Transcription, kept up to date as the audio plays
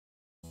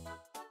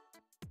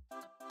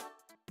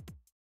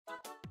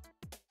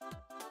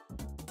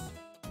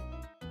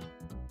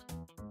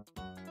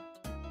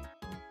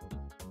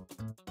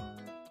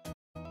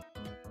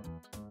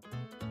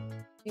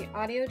The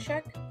audio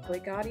check,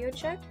 quick audio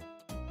check.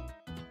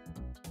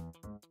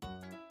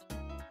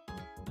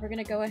 We're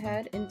gonna go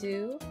ahead and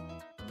do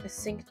a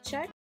sync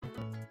check.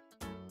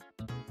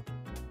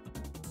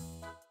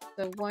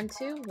 So 1,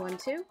 2, 1,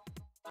 2.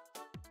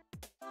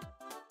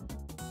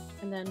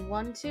 And then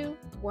 1, 2,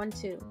 1,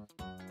 2.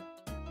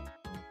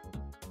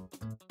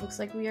 Looks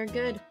like we are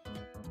good.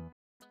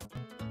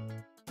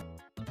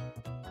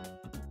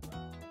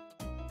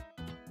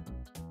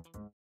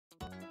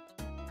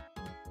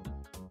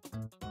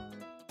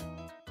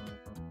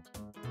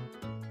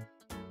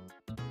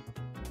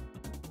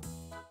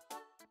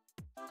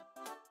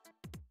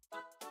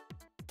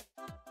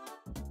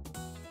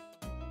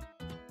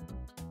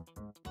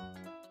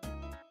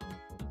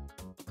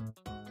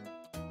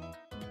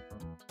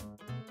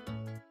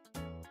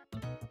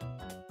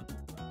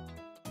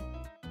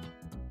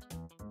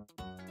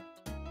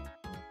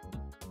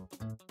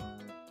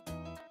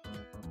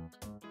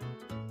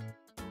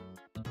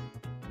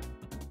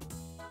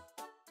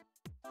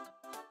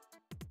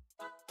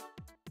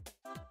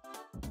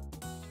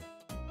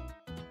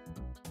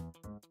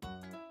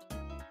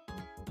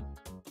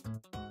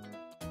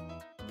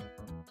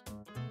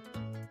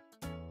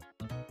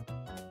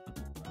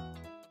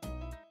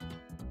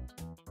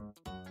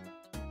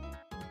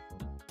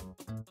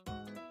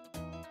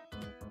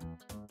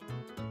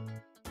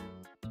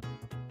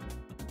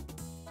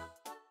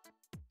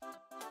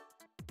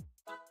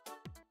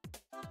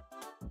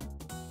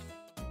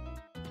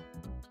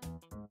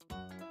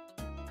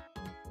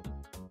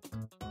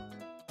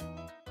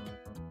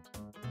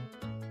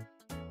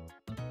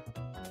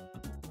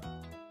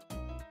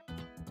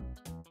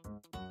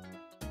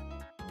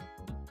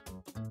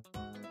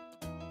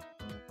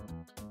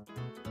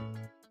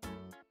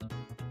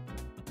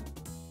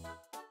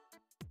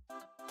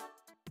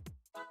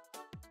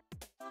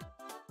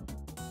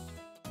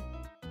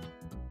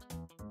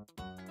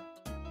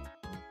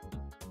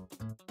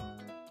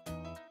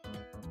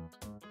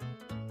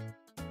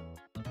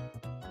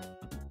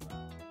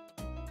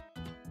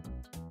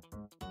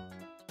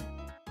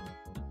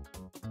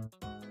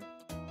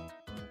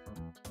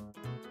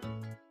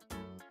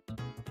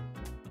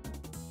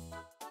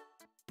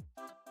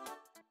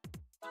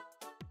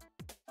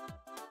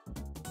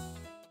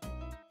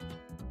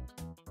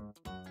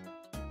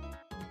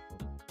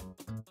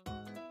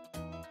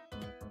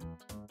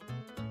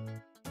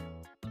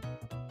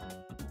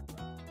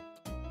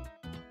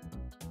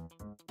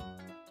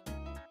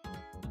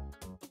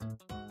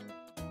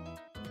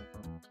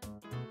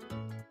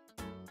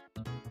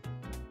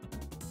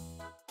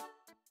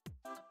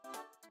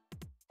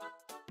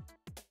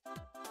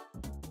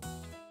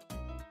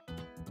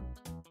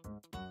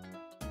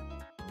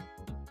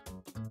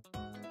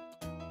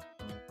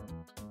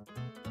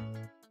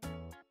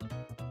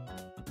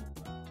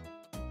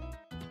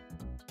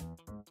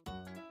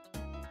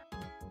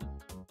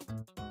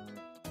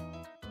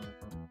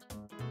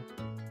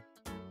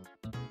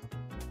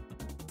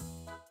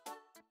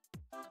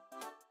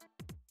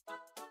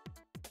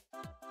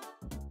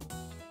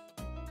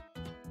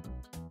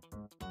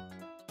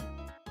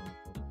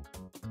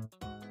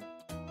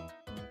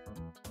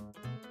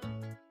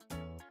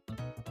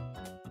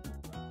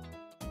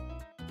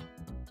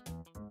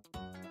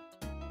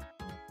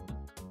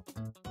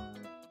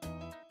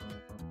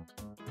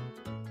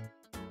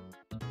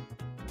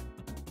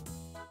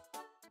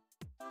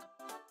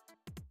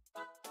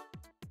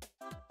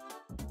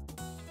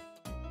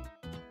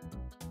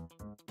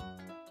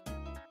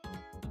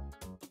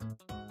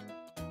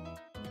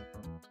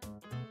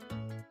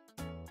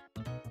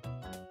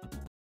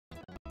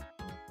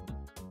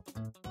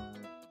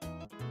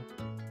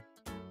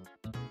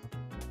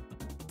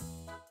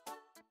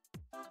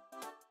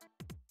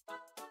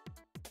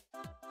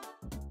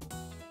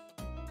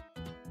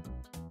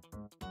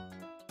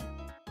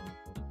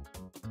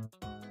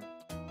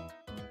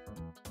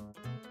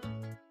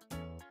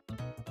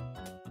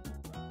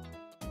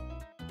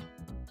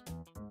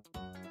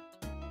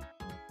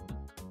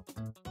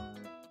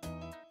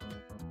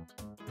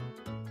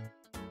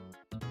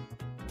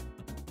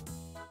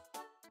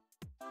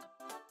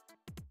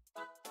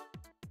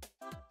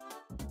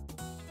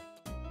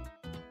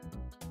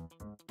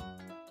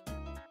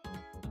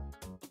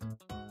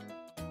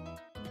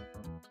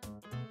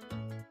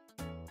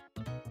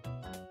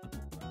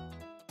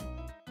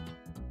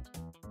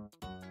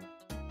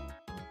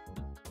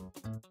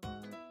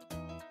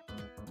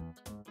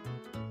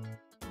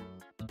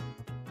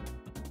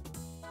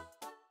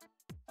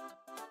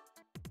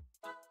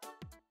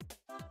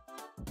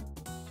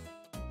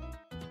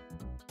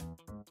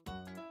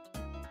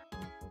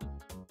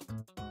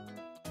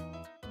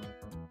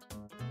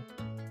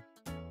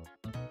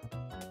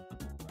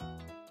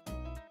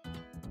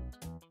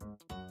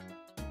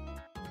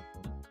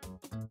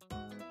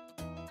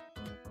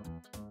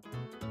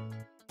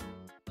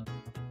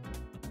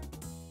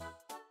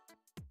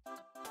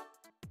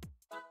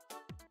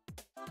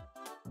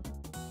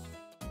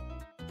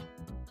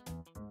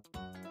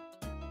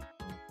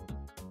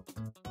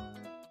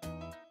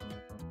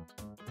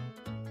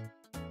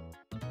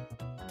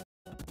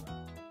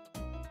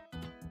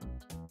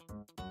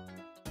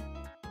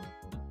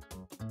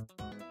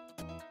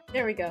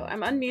 There we go.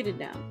 I'm unmuted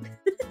now.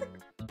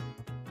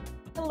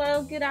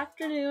 Hello, good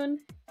afternoon,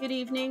 good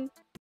evening.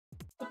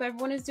 Hope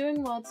everyone is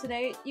doing well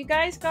today. You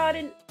guys got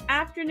an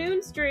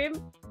afternoon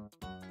stream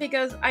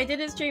because I did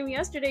a stream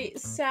yesterday.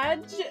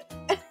 Sag.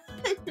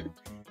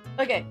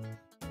 Okay,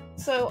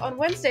 so on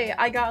Wednesday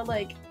I got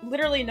like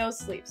literally no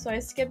sleep, so I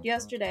skipped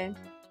yesterday.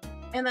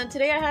 And then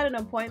today I had an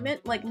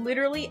appointment like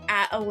literally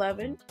at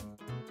 11.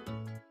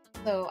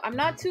 So I'm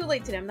not too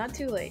late today. I'm not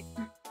too late.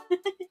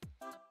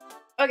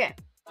 Okay.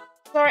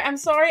 Sorry, I'm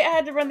sorry I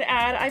had to run the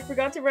ad. I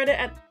forgot to run it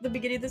at the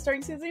beginning of the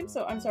starting season,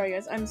 so I'm sorry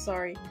guys. I'm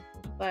sorry.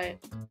 But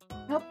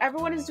I hope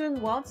everyone is doing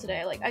well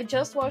today. Like, I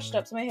just washed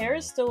up, so my hair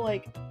is still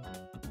like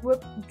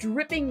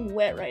dripping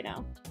wet right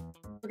now.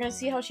 We're gonna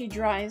see how she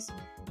dries.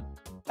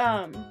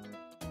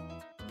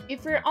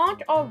 If you're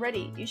not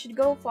already, you should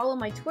go follow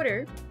my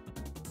Twitter,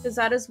 because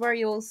that is where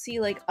you'll see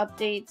like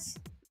updates.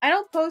 I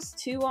don't post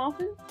too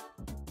often,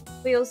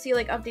 but you'll see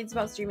like updates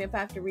about streaming if I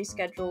have to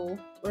reschedule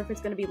or if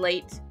it's gonna be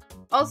late.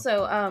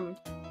 Also,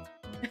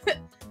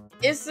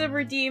 Issa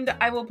redeemed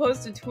I will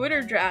post a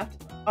Twitter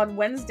draft on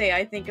Wednesday,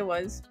 I think it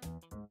was.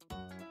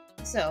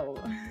 So,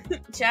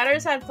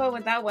 chatters had fun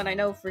with that one, I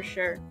know for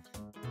sure.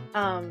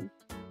 I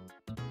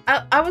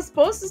was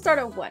supposed to start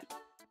at 1,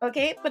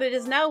 okay? But it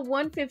is now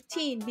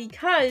 1:15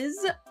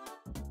 because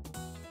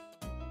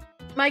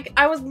I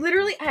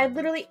had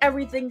literally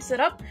everything set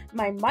up.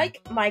 My mic,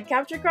 my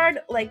capture card,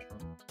 like,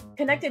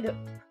 connected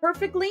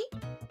perfectly.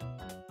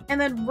 And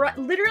then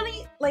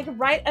literally, like,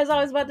 right as I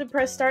was about to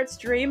press start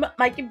stream,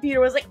 my computer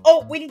was like,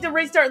 oh, we need to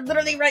restart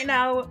literally right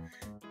now.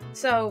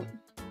 So,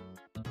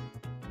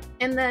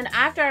 and then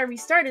after I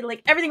restarted,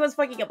 like, everything was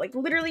fucking up. Like,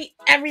 literally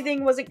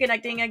everything wasn't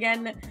connecting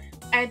again.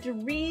 I had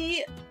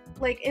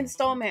to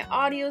install my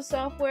audio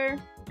software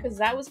because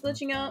that was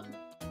glitching out.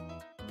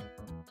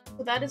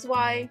 So that is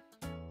why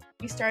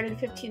we started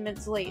 15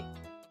 minutes late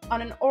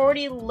on an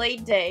already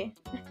late day.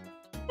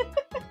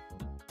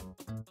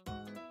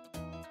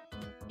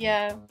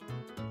 Yeah.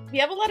 We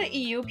have a lot of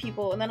EU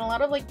people, and then a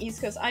lot of, like,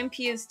 East Coast. I'm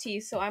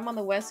PST, so I'm on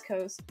the West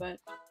Coast, but...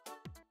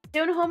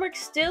 Doing homework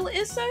still,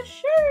 Issa?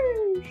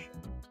 Sure!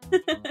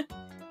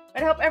 I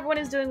hope everyone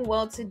is doing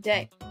well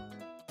today.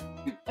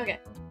 Okay.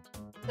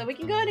 So we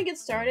can go ahead and get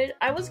started.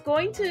 I was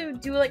going to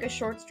do, like, a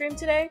short stream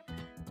today,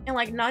 and,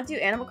 like, not do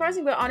Animal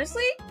Crossing, but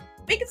honestly,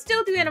 we can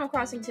still do Animal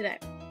Crossing today.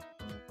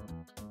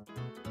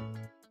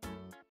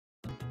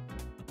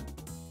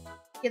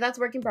 Yeah, that's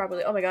working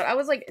properly. Oh my god, I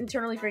was, like,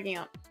 internally freaking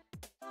out.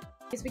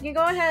 So we can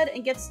go ahead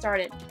and get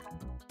started.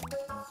 I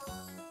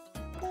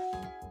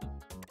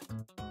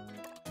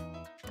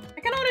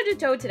kinda wanna do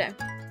Toad today.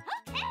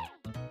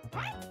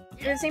 At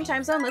the same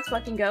time zone, let's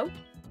fucking go.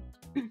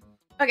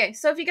 Okay,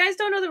 so if you guys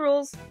don't know the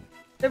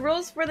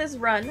rules for this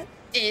run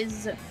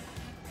is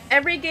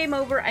every game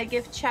over, I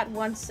give chat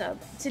 1 sub.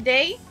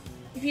 Today,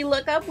 if you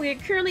look up, we are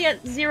currently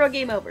at 0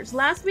 game overs.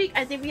 Last week,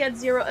 I think we had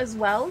 0 as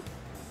well,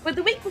 but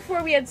the week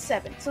before we had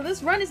 7. So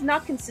this run is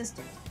not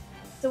consistent.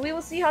 So we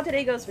will see how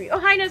today goes for you. Oh,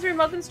 hi Nezrin,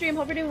 welcome to stream.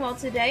 Hope you're doing well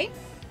today.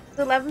 It's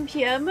 11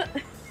 p.m.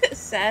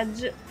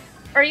 Sag.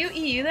 Are you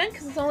EU then?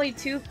 Because it's only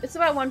 2. It's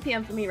about 1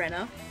 p.m. for me right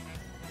now.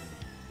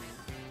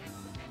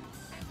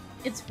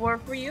 It's 4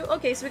 for you.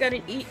 Okay, so we got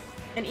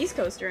an East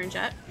Coaster in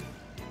chat.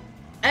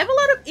 I have a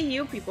lot of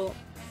EU people.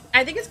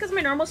 I think it's because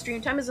my normal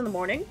stream time is in the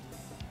morning.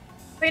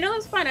 But you know,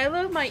 that's fine. I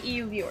love my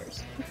EU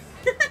viewers.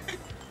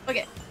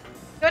 Okay,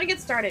 go ahead and get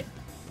started.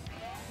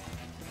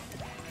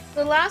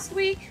 So last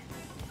week,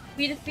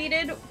 we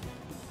defeated,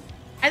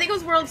 I think it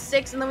was World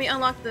 6, and then we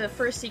unlocked the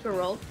first secret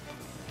world.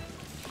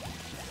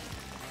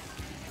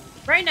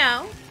 Right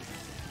now,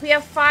 we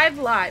have 5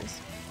 lives.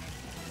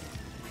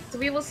 So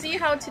we will see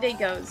how today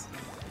goes.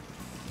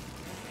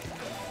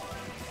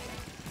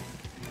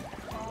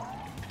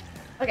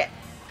 Okay,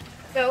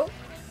 so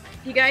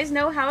you guys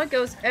know how it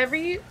goes.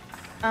 Every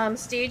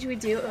stage we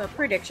do a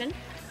prediction.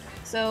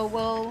 So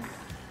will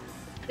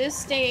this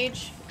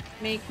stage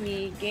make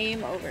me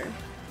game over?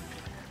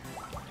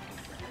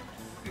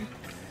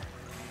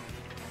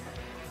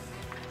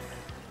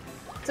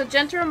 So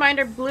gentle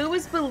reminder, blue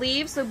is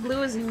believe, so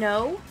blue is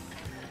no.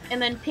 And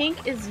then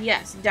pink is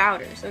yes,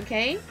 doubters,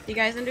 okay? Do you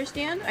guys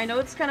understand? I know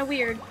it's kind of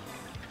weird,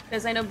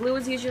 because I know blue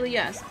is usually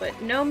yes, but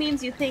no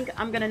means you think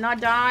I'm gonna not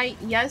die.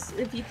 Yes,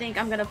 if you think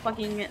I'm gonna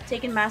fucking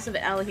take a massive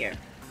L here.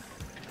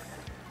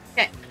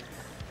 Okay.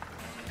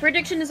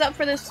 Prediction is up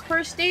for this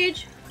first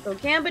stage. Go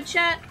Gambit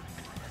chat.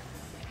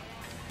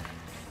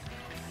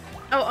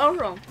 Oh, I'll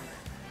roll.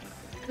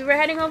 We were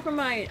heading home from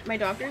my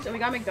doctor's, and we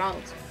got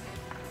McDonald's.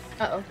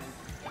 Uh-oh.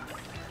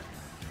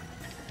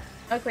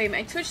 Okay,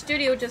 my Twitch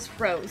studio just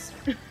froze.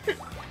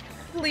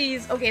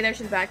 Please. Okay, there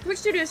she's back. Twitch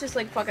studio is just,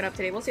 like, fucking up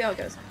today. We'll see how it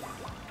goes.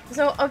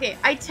 So, okay,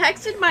 I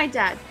texted my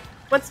dad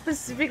what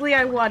specifically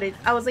I wanted.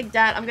 I was like,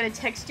 Dad, I'm gonna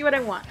text you what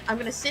I want. I'm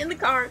gonna sit in the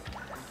car,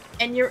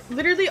 and you're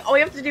literally, all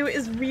you have to do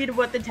is read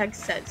what the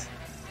text says.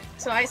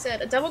 So I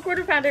said, a double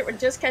quarter pounder with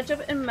just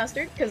ketchup and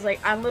mustard, because, like,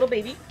 I'm a little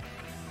baby.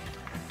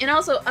 And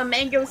also, a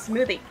mango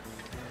smoothie.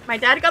 My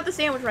dad got the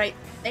sandwich right.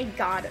 Thank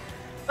God.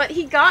 But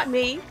he got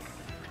me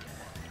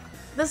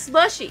the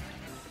slushie.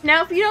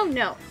 Now, if you don't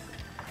know,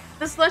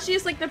 The slushie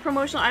is like the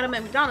promotional item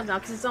at McDonald's now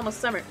because it's almost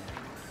summer.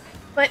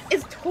 But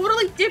it's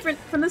totally different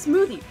from the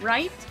smoothie,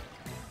 right?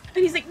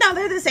 And he's like, no,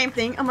 they're the same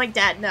thing. I'm like,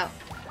 Dad, no.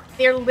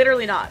 They're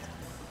literally not.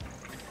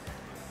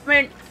 I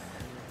mean,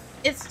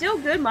 it's still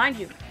good, mind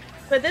you.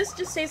 But this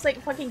just tastes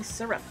like fucking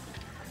syrup.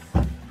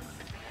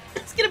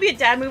 It's gonna be a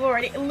dad move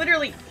already.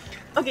 Literally.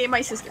 Okay, my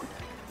sister.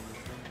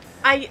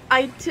 I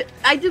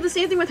do the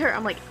same thing with her.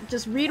 I'm like,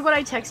 just read what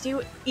I text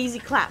you. Easy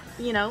clap,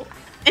 you know?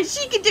 And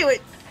she can do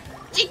it.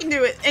 She can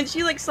do it. And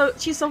she like,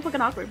 she's so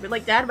fucking awkward. But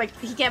like, Dad, I'm like,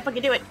 he can't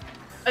fucking do it.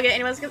 Okay,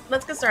 anyway,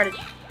 let's get started.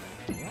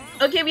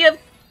 Okay, we have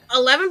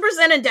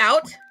 11% in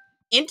doubt.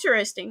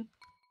 Interesting.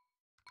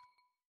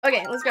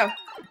 Okay, let's go.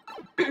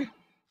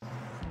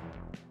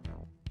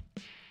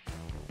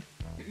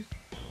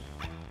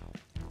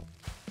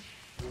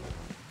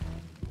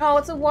 Oh,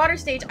 it's a water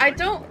stage. I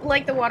don't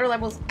like the water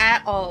levels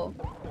at all.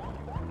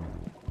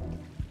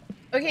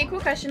 Okay, cool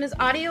question. Is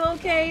audio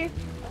okay?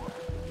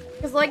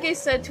 Because like I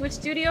said, Twitch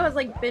Studio has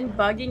like been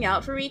bugging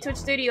out for me. Twitch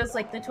Studio is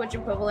like the Twitch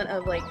equivalent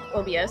of like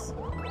OBS.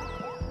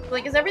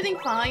 Like, is everything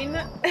fine?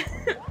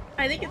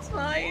 I think it's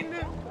fine.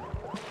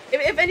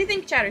 If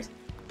anything, chatters.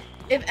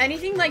 If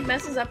anything like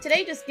messes up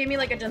today, just give me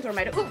like a gentle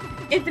reminder. Ooh,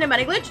 infinite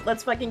meta glitch.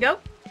 Let's fucking go.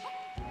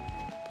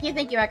 Yeah,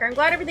 thank you, Hacker. I'm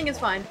glad everything is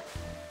fine.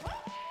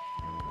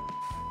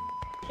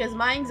 Because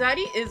my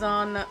anxiety is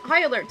on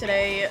high alert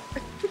today.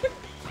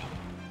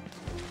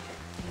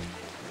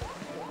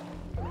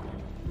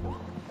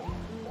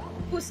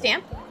 Ooh,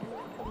 stamp.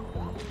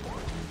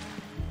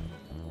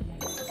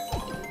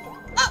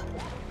 Oh!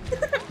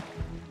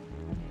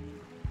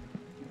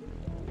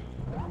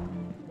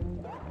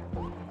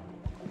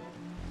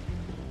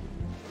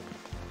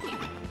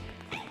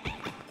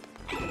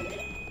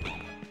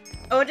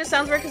 Oh, it just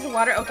sounds weird because of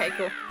water? Okay,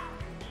 cool.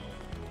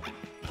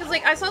 Because,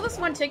 like, I saw this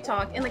one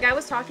TikTok, and the guy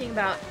was talking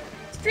about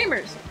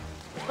streamers.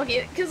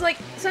 Okay, because, like,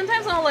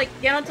 sometimes I'll, like,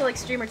 get onto, like,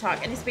 streamer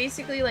talk, and it's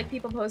basically, like,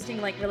 people posting,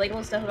 like,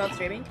 relatable stuff about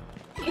streaming.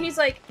 And he's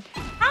like,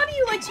 how do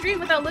you, like, stream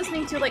without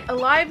listening to, like, a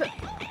live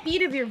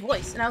feed of your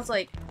voice? And I was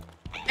like,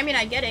 I mean,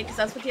 I get it, because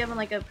that's what you have in,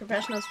 like, a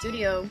professional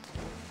studio.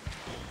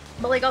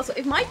 But, like, also,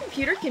 if my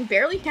computer can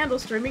barely handle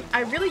streaming,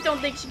 I really don't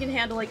think she can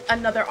handle, like,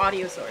 another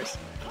audio source.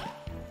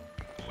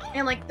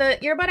 And, like, the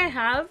earbud I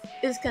have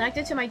is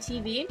connected to my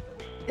TV,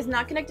 is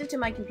not connected to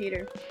my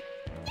computer.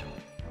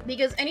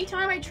 Because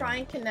anytime I try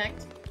and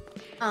connect,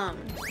 oh my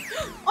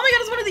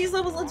god, it's one of these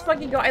levels, let's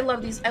fucking go. I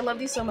love these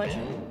so much.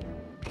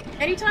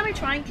 Anytime I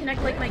try and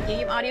connect, like, my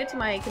game audio to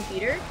my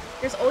computer,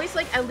 there's always,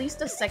 like, at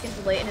least a second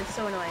delay, and it's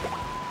so annoying.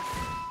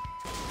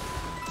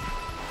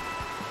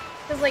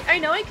 Because, like, I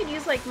know I could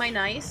use, like, my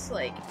nice,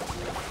 like,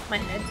 my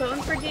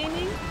headphones for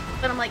gaming,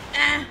 but I'm like,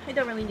 I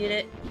don't really need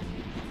it.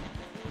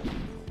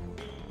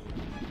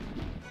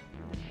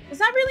 Is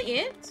that really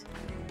it?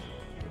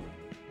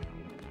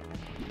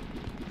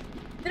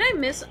 Did I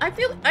miss?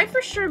 I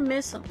for sure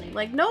missed something.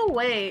 Like, no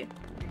way.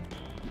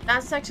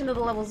 That section of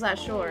the level's that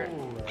short.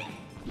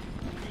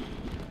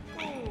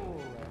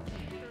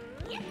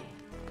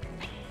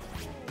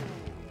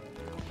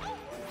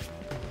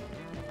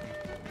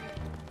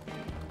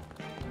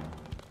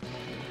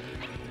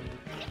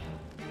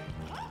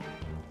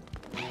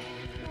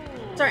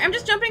 Sorry, I'm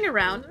just jumping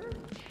around.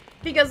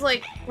 Because,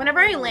 like, whenever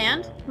I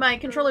land, my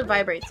controller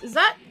vibrates. Is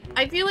that?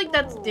 I feel like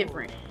that's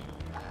different.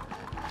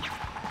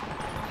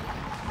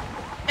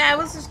 Yeah,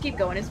 let's just keep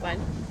going, it's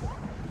fine.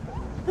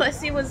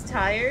 Leslie was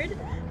tired,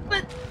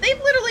 but they've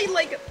literally,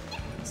 like,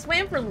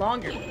 swam for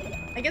longer.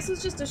 I guess it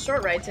was just a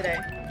short ride today.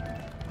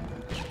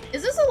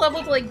 Is this a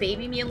level to, like,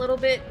 baby me a little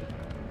bit?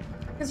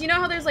 Because you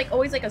know how there's, like,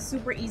 always, like, a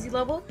super easy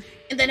level,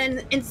 and then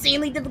an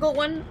insanely difficult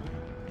one?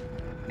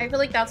 I feel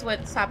like that's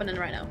what's happening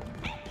right now.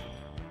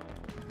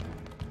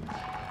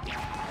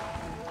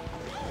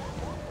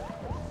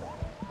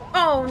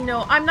 Oh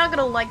no, I'm not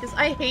gonna like this.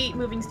 I hate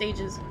moving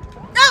stages.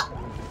 No!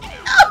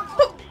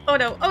 No! Oh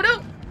no, oh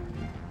no!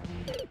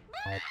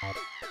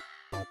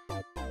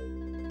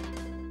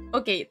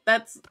 Okay,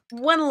 that's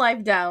one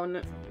life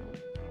down.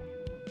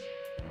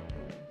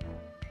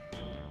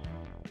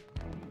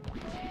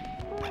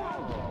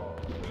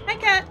 Hi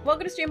Kat,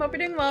 welcome to stream, hope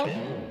you're doing well.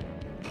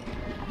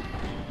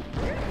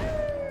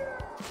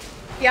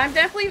 Yeah, I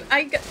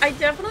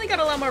definitely got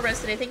a lot more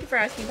rest today. Thank you for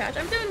asking, Patch.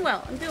 I'm doing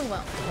well, I'm doing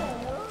well.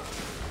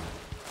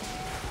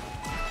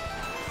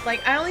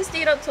 Like, I only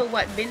stayed up till,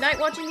 what, midnight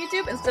watching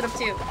YouTube instead of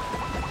 2.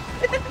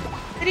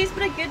 Today's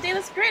been a good day,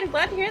 that's great. I'm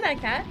glad to hear that,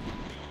 Kat.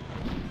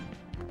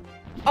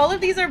 All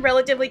of these are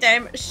relatively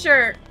tame.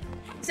 Sure.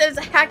 Says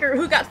Hacker,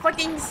 who got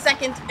fucking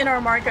second in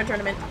our Mario Kart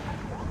tournament.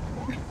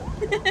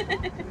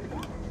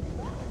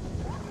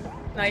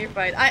 No, you're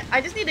fine.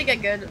 I just need to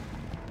get good.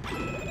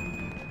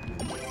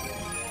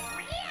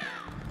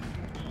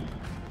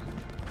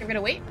 We're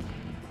gonna wait.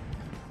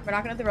 We're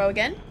not gonna throw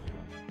again.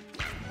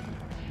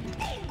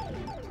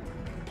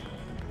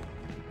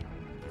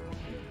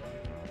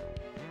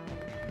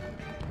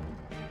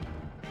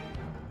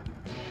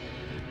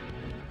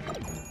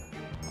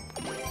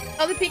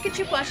 Oh, the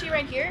Pikachu plushie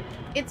right here.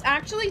 It's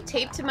actually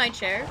taped to my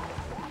chair.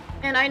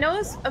 And I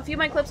know a few of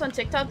my clips on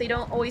TikTok, they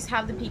don't always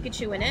have the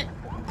Pikachu in it.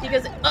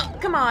 Because, oh,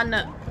 come on.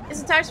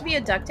 It's attached to be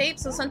a duct tape,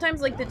 so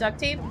sometimes, like, the duct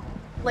tape,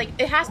 like,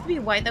 it has to be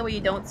white, that way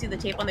you don't see the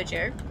tape on the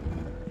chair.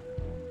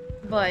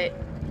 But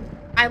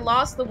I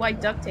lost the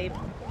white duct tape.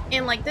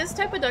 And, like, this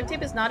type of duct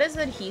tape is not as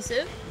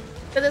adhesive,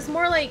 because it's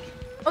more like,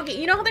 okay,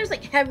 you know how there's,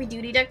 like,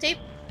 heavy-duty duct tape?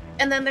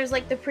 And then there's,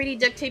 like, the pretty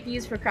duct tape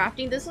used for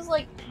crafting? This is,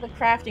 like, the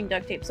crafting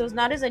duct tape, so it's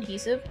not as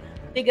adhesive,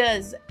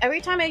 because every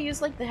time I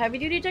use, like, the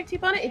heavy-duty duct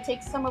tape on it, it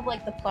takes some of,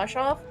 like, the plush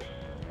off.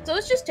 So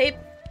it's just tape.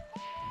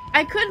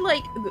 I could,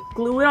 like,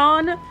 glue it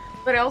on,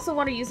 but I also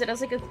want to use it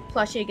as, like, a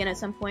plushie again at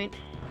some point.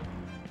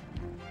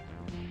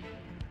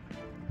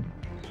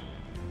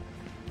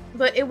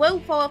 But it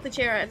will fall off the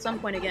chair at some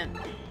point again.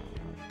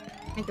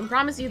 I can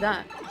promise you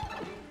that.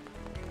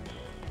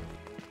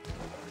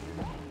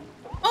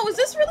 Oh, is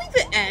this really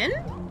the end?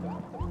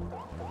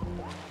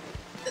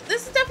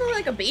 This is definitely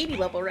like a baby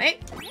level,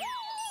 right?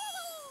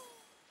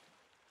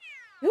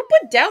 Who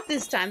put doubt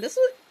this time? This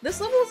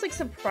level is like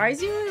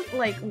surprisingly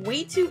like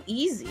way too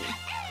easy.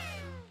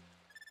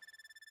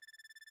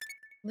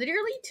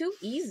 Literally too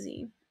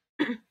easy.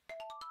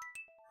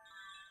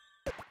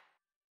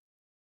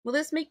 Will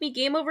this make me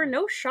game over?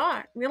 No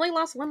shot. We only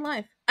lost 1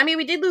 life. I mean,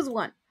 we did lose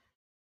 1.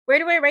 Where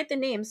do I write the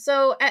name?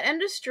 So at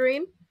end of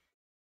stream,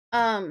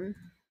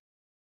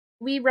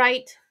 we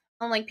write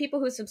on like people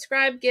who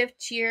subscribe, gift,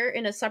 cheer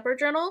in a separate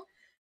journal,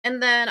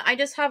 and then I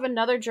just have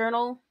another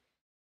journal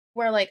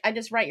where like I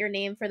just write your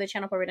name for the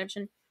channel for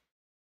redemption.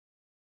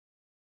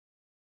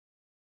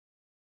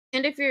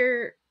 And if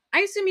you're,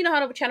 I assume you know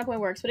how channel point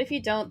works, but if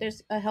you don't,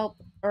 there's a help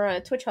or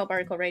a Twitch help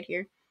article right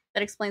here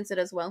that explains it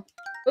as well.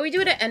 But we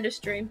do it at end of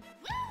stream.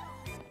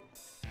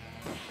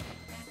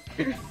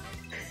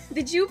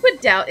 Did you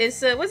put doubt,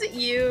 Issa? Was it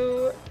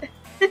you?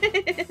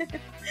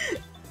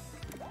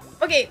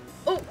 Okay.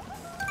 Oh,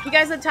 you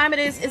guys know what time it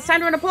is. It's time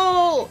to run a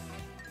poll.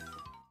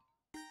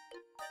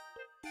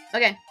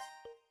 Okay.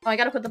 Oh, I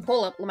gotta put the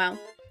poll up, Lamau.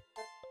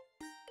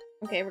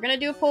 Okay, we're gonna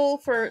do a poll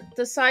for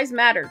does size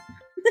matter?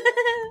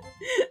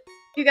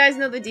 You guys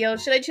know the deal.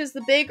 Should I choose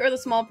the big or the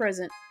small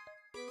present?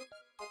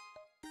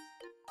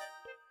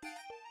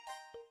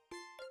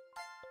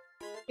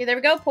 Okay, there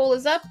we go. Poll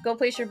is up. Go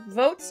place your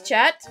votes,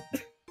 chat.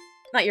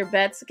 Not your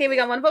bets. Okay, we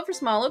got 1 vote for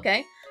small.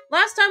 Okay.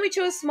 Last time we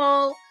chose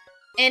small,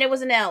 and it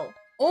was an L.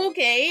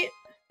 Okay.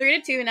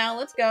 3-2 now.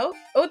 Let's go.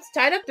 Oh, it's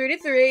tied up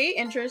 3-3.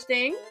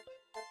 Interesting.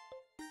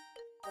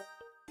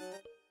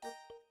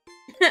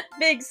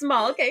 Big,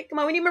 small. Okay, come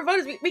on. We need more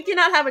voters. We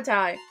cannot have a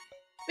tie.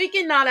 We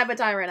cannot have a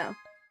tie right now.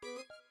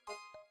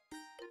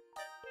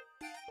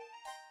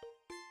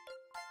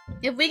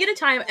 If we get a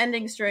tie, I'm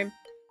ending stream.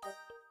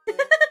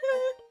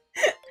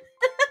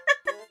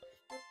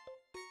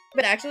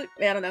 But actually,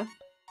 I don't know.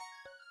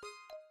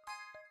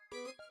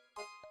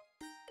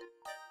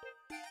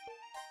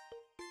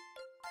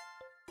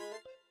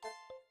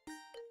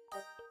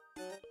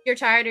 You're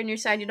tired and you're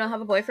sad you don't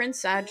have a boyfriend?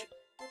 Sag.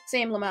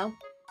 Same, Lamau.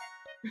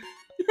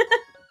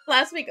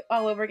 Last week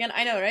all over again.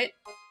 I know, right?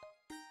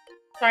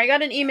 Sorry, I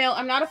got an email.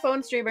 I'm not a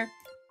phone streamer.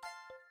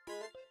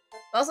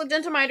 Also,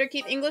 gentle reminder,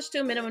 keep English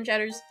to a minimum,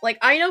 chatters. Like,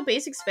 I know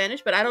basic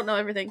Spanish, but I don't know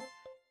everything.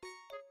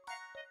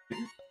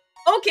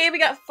 Okay, we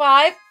got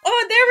 5.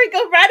 Oh, there we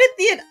go, right at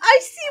the end. I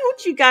see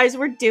what you guys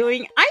were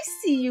doing. I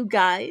see you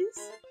guys.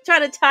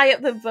 Trying to tie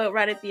up the vote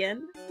right at the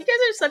end. You guys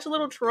are such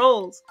little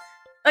trolls.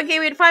 Okay,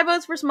 we had 5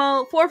 votes for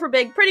small, 4 for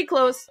big. Pretty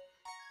close.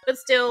 But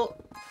still.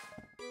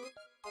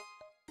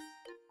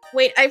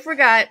 Wait, I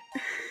forgot.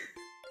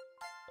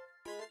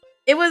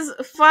 It was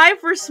 5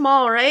 for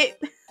small, right?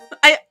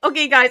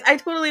 Okay, guys, I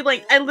totally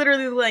blanked. I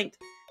literally blanked.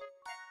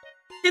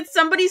 Did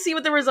somebody see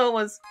what the result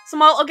was?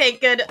 Small? Okay,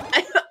 good.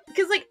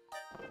 Because, like...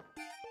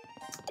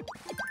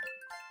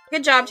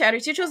 Good job,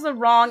 chatters. You chose the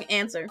wrong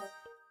answer.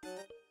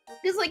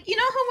 Because, like, you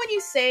know how when you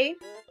say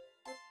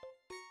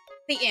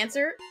the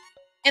answer,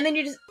 and then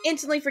you just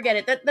instantly forget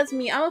it? That's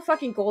me. I'm a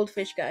fucking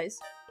goldfish, guys.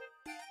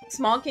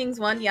 Small Kings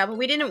won, yeah, but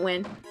we didn't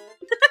win.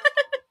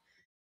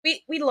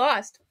 We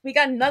lost. We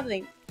got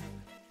nothing.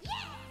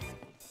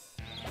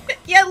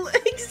 Yeah,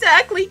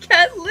 exactly,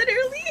 Cat.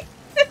 Literally.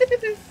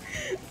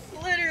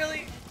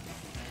 Literally.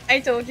 I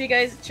told you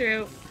guys it's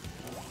true.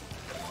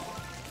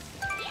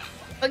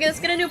 Okay, let's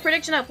get a new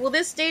prediction up. Will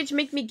this stage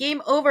make me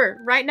game over?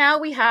 Right now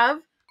we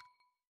have,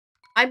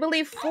 I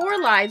believe, 4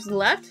 lives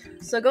left.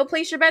 So go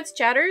place your bets,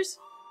 chatters.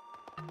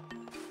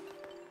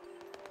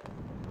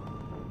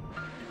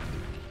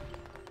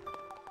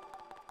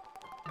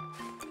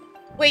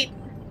 Wait.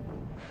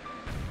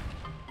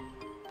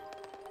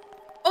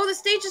 Oh, the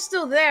stage is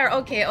still there.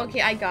 Okay,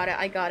 okay, I got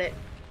it.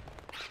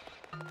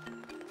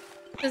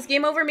 Does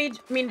game over mean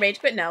rage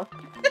quit? No.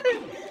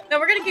 No,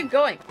 we're gonna keep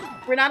going.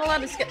 We're not allowed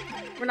to skip.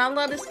 We're not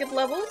allowed to skip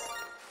levels.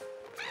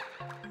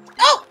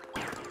 Oh!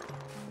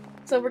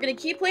 So we're gonna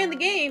keep playing the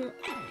game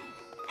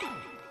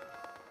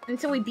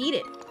until we beat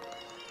it.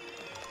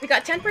 We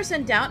got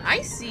 10% down.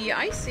 I see.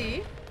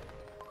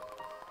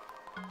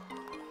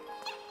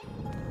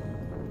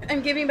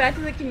 I'm giving back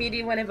to the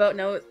community when I vote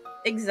no.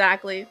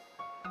 Exactly.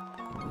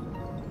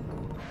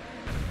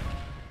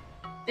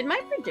 Did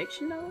my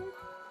prediction know?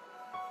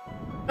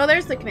 Oh,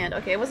 there's the command.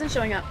 Okay, it wasn't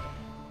showing up.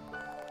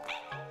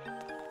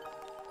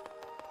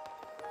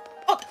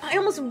 Oh, I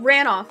almost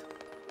ran off.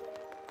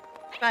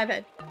 5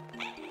 head.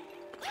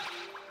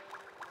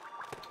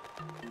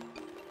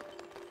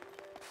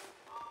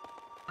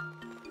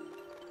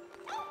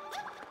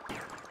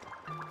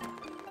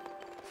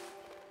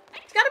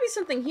 There's gotta be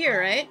something here,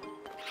 right?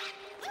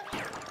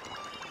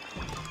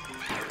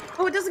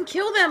 Oh, it doesn't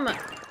kill them!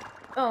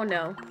 Oh,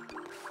 no.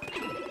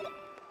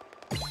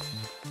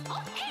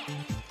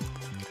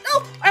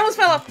 Oh! I almost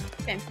fell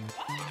off! Okay.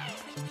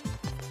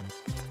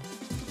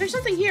 There's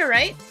something here,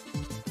 right?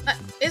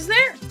 Is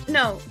there?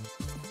 No.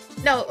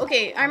 No,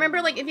 okay. I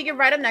remember, like, if you get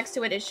right up next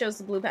to it, it shows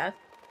the blue path.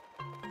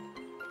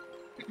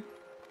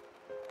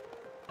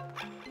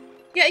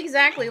 Yeah,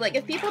 exactly. Like,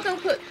 if people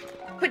don't put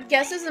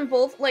guesses in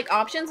both, like,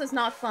 options, it's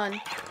not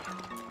fun.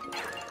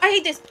 I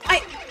hate this.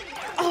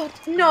 Oh,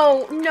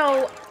 no,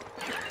 no.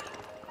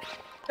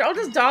 They're all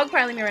just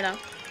dogpiling me right now.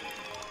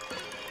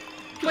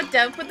 What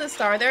dev put the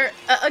star there?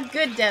 A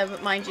good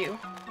dev, mind you.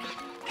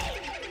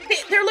 Hey,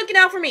 they're looking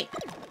out for me.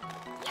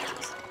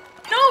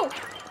 No!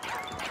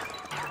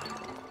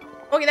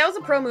 Okay, that was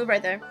a pro move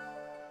right there.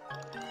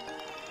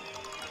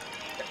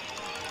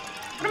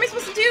 What am I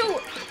supposed to do?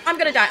 I'm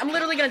gonna die. I'm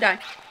literally gonna die.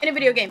 In a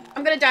video game.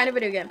 I'm gonna die in a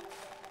video game.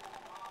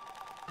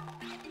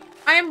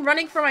 I am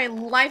running for my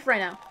life right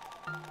now.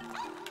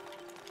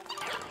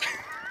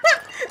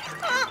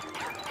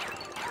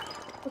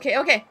 Okay,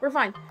 okay, we're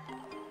fine.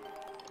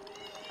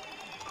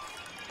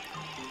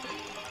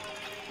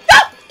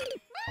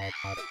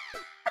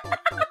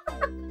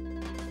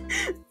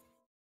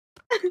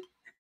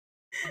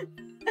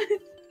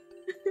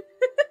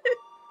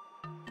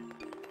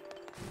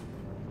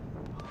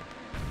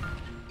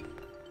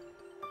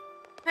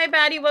 Hi,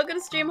 Batty. Welcome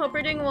to stream. Hope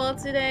you're doing well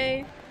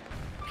today.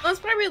 Well, it's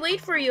probably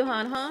late for you,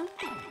 hon, huh?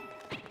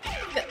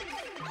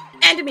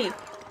 And to me.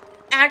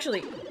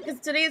 Actually, because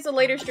today is a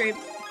later stream.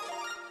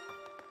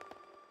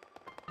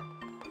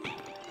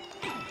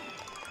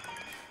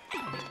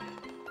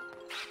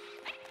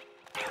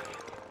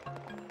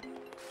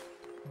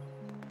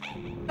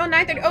 Oh,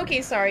 9:30.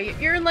 Okay, sorry.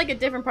 You're in, like, a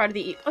different part of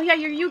the... Oh, yeah,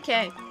 you're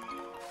UK.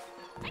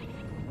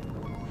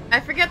 I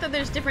forget that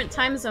there's different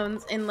time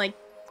zones in, like,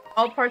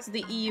 all parts of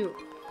the EU.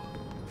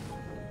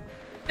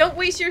 Don't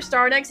waste your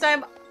star next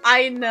time.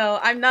 I know.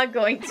 I'm not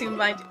going to,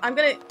 mind. We're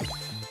gonna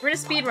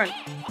speedrun.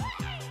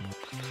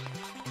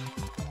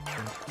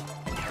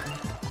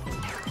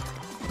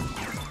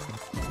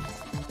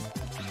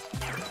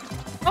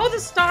 Oh, the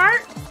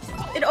star!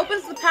 It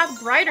opens the path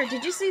brighter.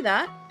 Did you see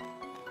that?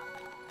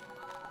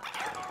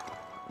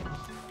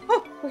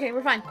 Oh, okay,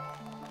 we're fine.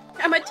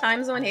 I'm a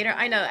time zone hater.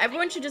 I know.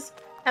 Everyone should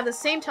just have the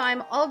same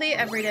time all day,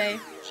 every day.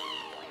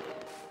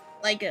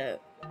 Like a...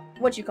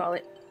 what you call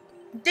it?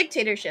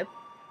 Dictatorship.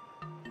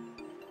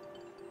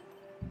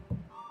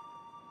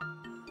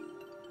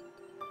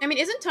 I mean,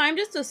 isn't time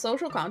just a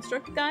social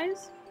construct,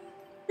 guys?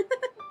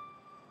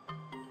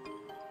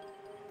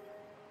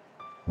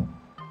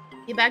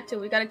 Get back to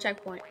it. We got a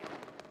checkpoint.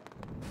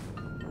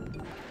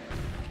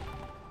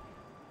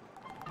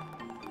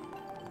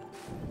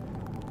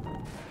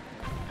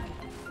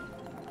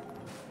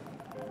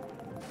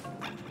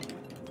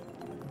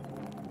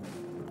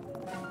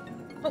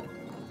 Oh.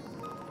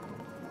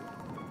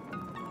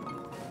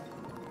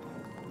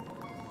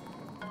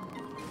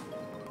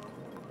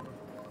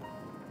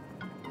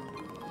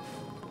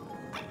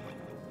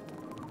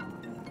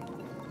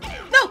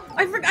 No!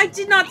 I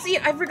did not see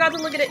it. I forgot to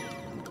look at it.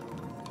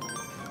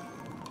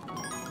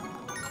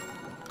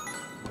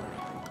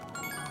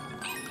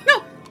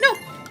 No! No!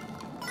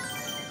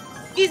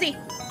 Easy.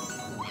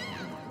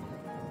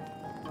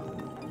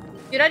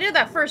 Dude, I did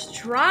that first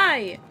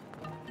try.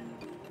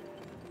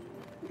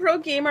 Pro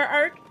gamer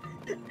arc.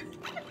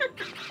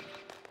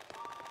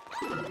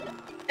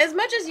 As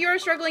much as you're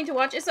struggling to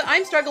watch,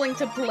 I'm struggling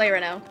to play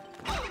right now.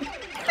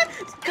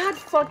 God,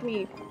 fuck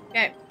me.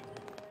 Okay.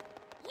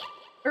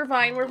 We're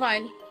fine, we're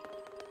fine.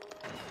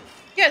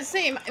 Yeah,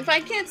 same. If I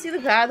can't see the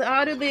path,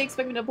 how do they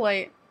expect me to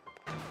play?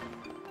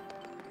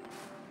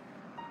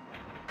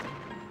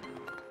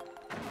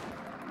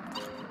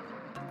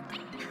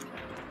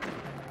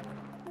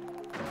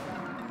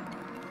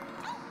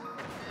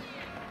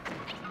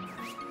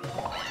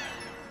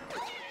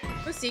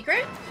 The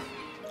secret?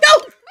 No!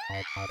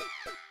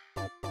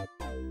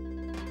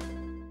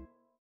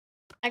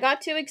 I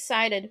got too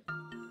excited.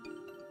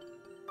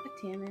 God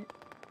damn it.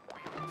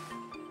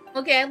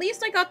 Okay, at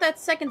least I got that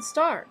second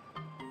star.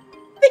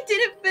 I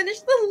didn't finish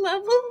the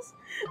levels.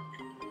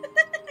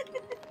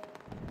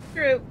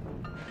 True.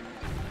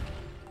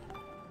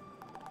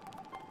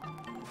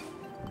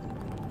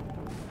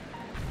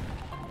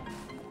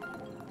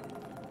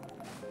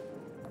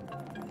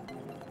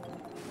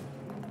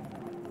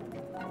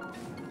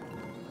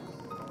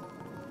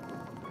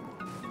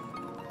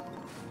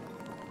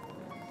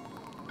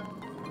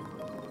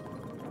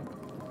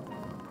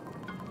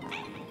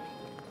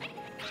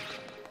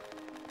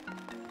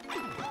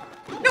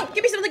 No,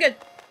 give me something good.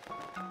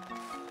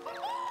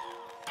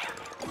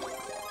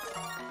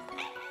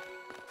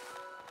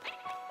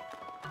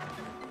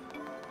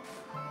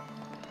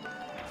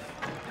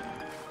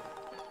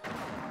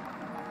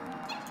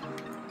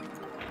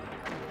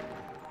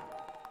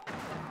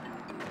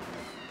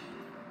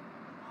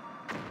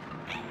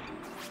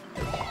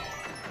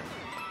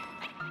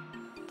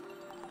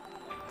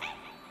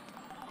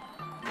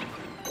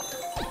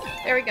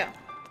 There we go.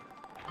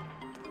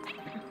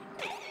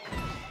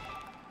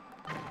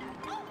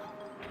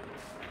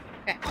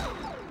 Okay.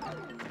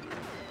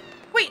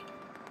 Wait!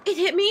 It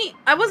hit me?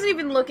 I wasn't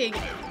even looking.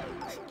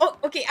 Oh,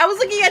 okay. I was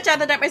looking at chat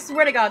that time. I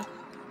swear to God.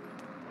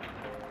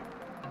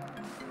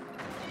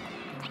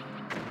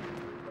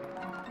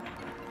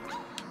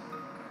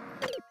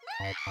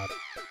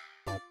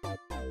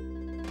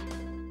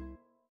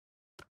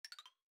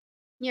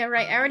 Yeah,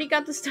 right. I already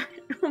got the start.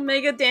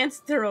 Omega dance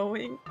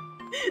throwing.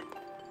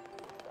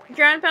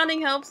 Ground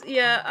pounding helps?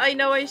 Yeah, I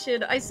know I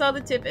should. I saw the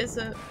tip as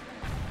a...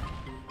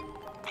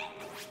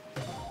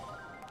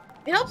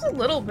 It helps a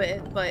little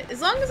bit, but as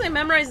long as I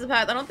memorize the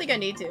path, I don't think I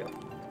need to.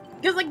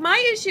 Because, like, my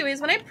issue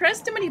is when I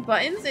press too many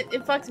buttons, it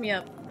fucks me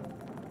up.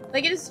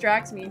 Like, it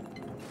distracts me.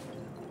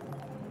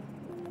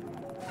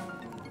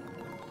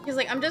 Because,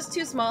 like, I'm just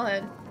too small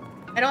head.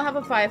 I don't have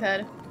a 5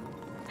 head.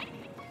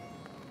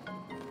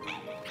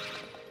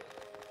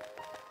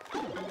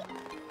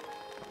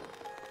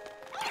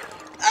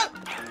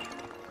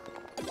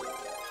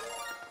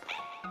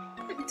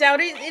 Doubt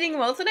eating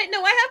well tonight?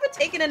 No, I haven't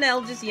taken an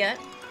L just yet.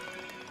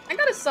 I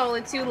got a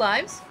solid 2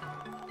 lives.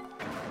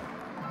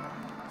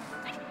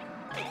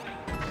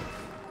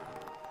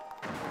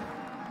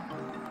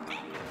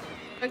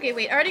 Okay,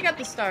 wait, I already got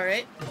the star,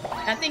 right?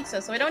 I think so,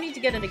 so I don't need to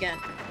get it again.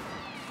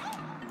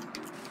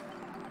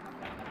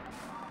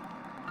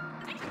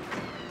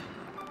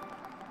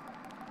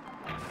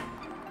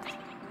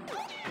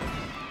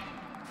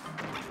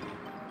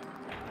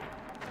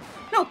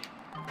 No!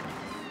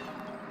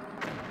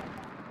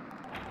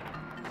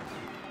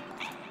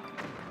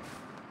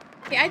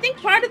 Okay, I think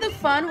part of the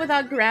fun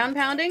without ground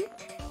pounding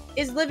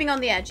is living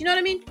on the edge. You know what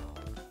I mean?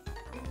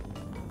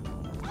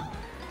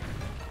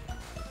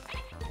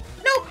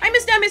 No! I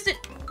missed it!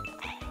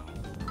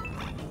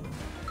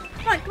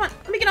 Come on, come on.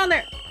 Let me get on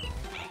there.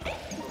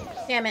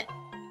 Damn it.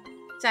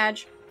 Sag.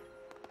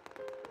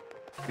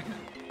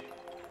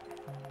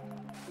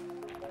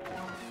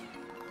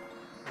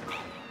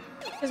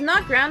 Because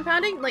not ground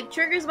pounding, like,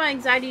 triggers my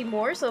anxiety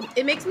more, so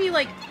it makes me,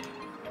 like,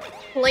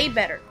 play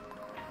better.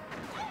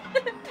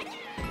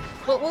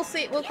 But we'll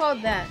see. We'll call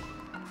it that.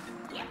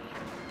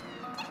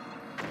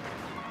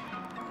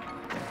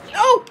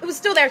 Oh! It was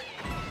still there!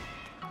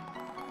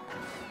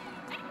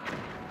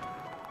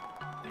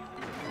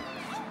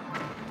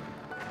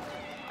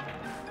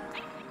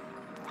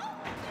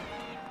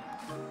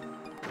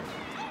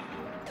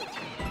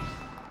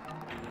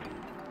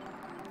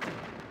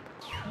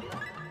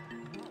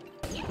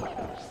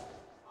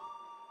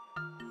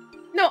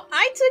 No,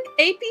 I took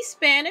AP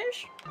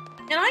Spanish,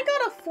 and I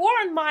got a 4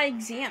 on my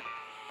exam.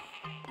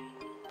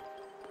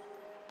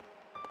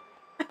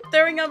 I'm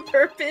throwing on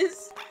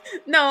purpose.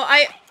 No,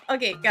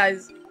 okay,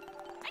 guys.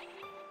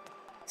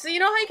 So you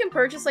know how you can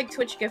purchase, like,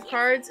 Twitch gift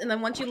cards, and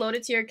then once you load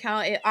it to your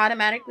account, it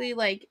automatically,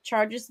 like,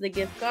 charges the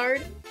gift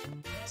card?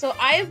 So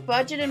I have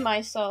budgeted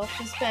myself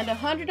to spend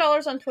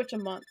 $100 on Twitch a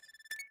month.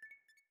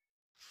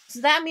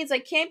 So that means I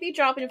can't be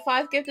dropping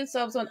 5 gifted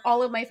subs on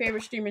all of my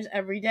favorite streamers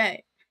every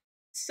day.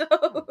 So...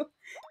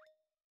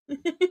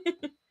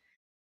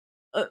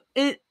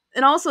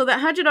 and also, that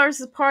 $100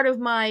 is part of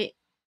my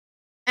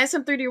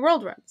SM3D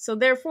World run. So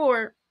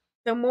therefore,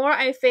 the more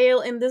I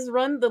fail in this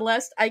run, the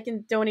less I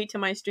can donate to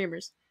my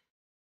streamers.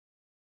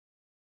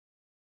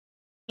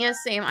 Yeah,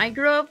 same. I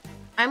grew up...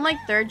 I'm like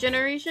 3rd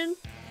generation,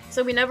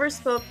 so we never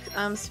spoke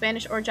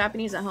Spanish or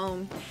Japanese at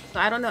home. So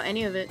I don't know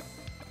any of it.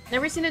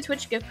 Never seen a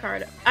Twitch gift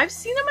card. I've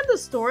seen them in the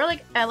store,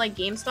 like, at, like,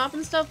 GameStop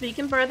and stuff, but you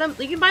can buy them...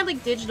 You can buy,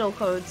 like, digital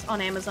codes on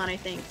Amazon, I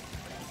think.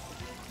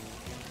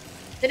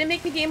 Did it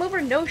make me game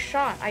over? No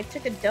shot. I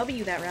took a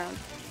W that round.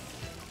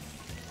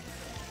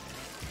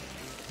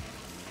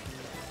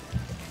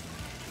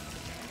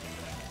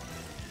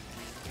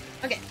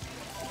 Okay.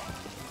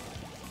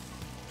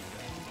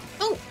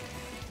 Oh!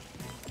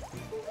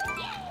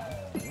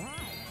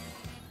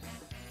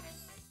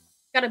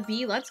 Got a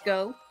B, let's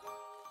go.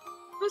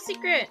 No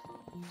secret!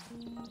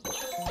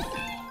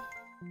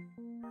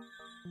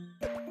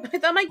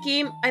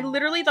 I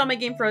literally thought my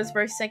game froze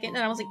for a second,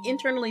 and I was, like,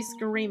 internally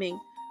screaming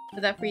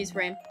with that freeze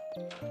frame.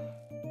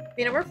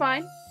 You know, we're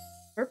fine.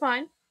 We're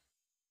fine.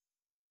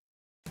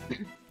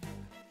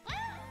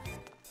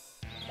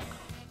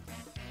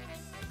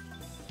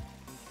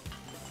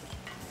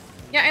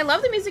 Yeah, I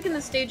love the music in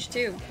this stage,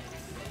 too.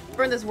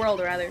 Or in this world,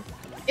 rather.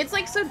 It's,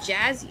 like, so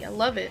jazzy. I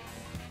love it.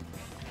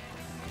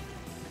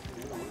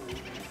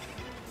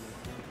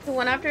 The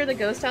one after the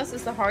ghost house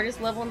is the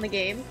hardest level in the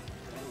game.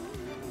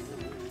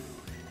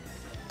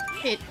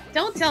 Hey,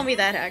 don't tell me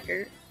that,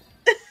 hacker.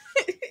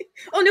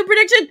 Oh, new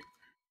prediction!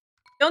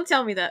 Don't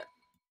tell me that.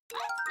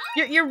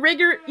 You're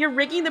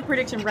rigging the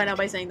prediction right now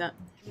by saying that.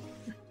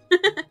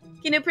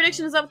 Okay, new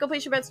prediction is up. Go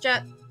place your bets,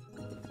 chat.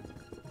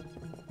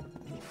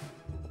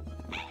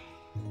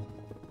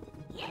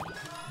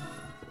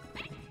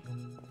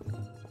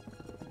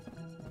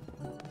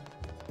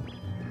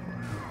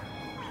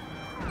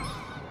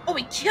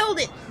 we killed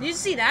it! Did you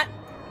see that?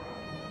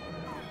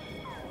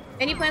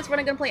 Any plans for what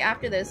I'm gonna play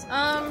after this?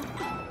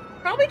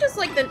 Probably just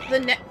like the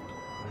next.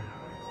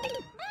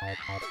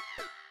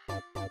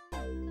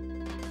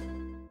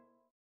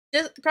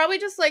 Probably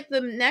just like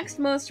the next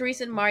most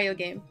recent Mario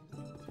game.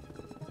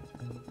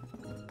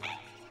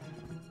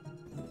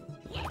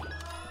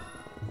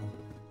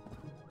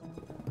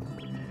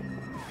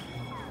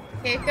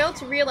 Okay, I failed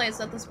to realize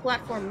that this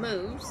platform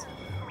moves.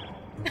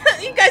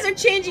 You guys are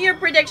changing your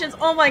predictions.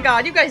 Oh my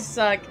god, you guys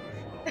suck.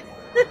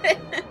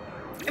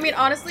 I mean,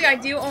 honestly, I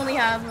do only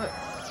have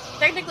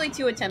technically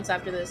 2 attempts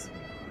after this.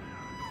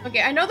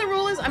 Okay, I know the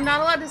rule is I'm not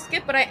allowed to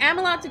skip, but I am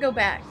allowed to go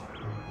back.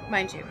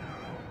 Mind you.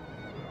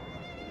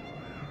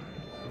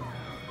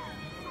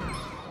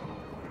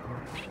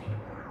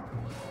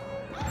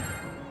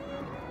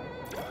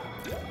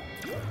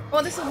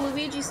 Oh, there's a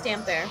Luigi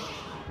stamp there.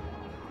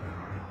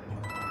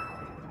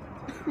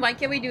 Why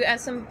can't we do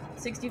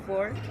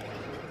SM64?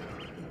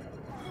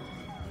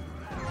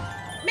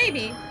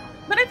 Maybe.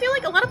 But I feel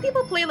like a lot of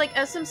people play like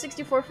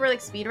SM64 for like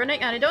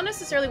speedrunning, and I don't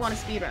necessarily want to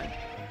speedrun.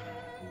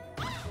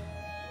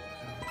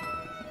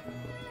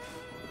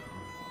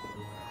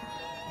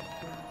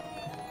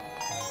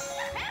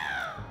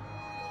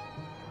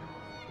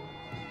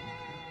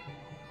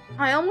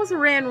 I almost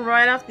ran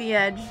right off the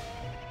edge.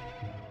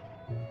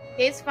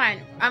 Okay, it's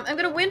fine. I'm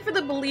gonna win for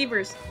the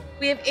believers.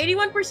 We have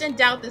 81%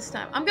 doubt this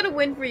time. I'm gonna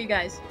win for you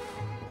guys.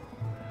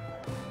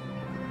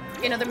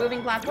 Okay, another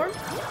moving platform.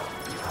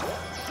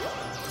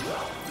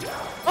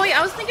 Oh yeah,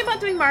 I was thinking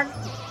about doing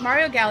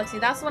Mario Galaxy.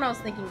 That's the one I was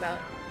thinking about.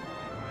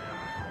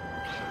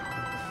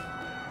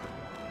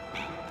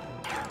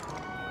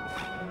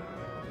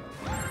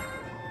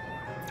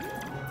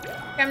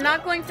 Okay, I'm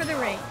not going for the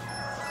ring.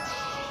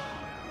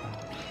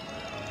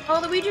 Oh,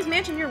 Luigi's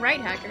Mansion, you're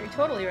right, Hacker. You're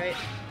totally right.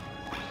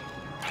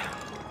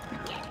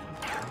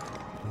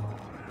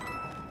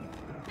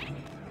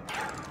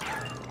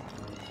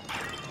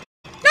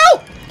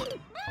 No!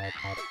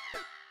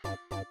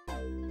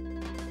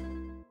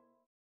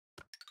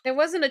 There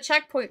wasn't a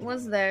checkpoint,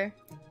 was there?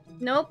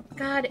 Nope.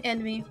 God,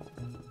 end me.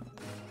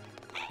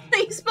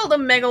 You spelled a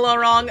megalo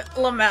wrong,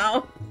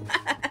 Lamau.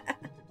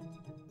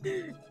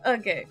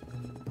 Okay.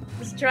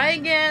 Let's try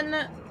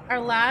again. Our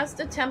last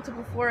attempt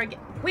before again.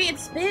 Wait, it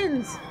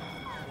spins!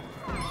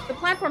 The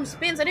platform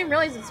spins. I didn't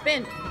realize it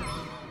spun.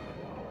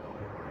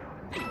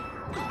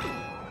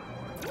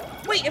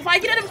 Wait, if I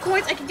get enough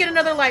coins, I can get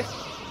another life.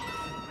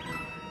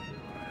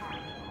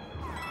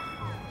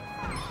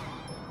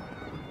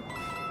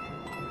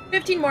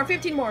 $15 more,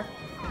 15 more.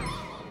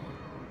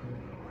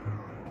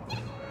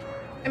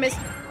 I missed.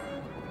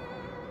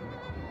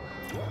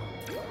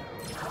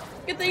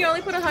 Good thing you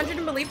only put 100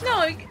 in belief. No,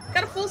 I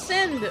got a full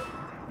send.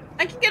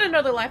 I can get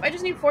another life. I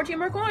just need 14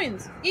 more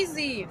coins.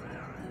 Easy.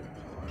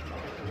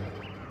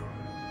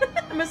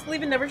 I must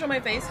leave and never show my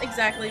face.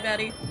 Exactly,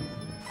 Betty.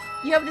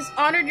 You have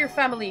dishonored your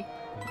family.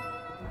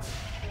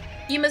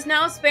 You must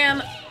now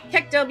spam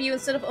Heck W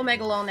instead of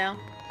Omega Lol now.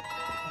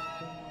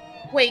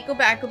 Wait, go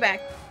back, go back.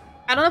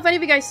 I don't know if any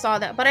of you guys saw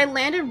that, but I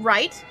landed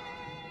right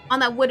on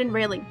that wooden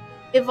railing.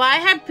 If I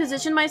had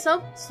positioned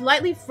myself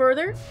slightly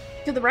further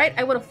to the right,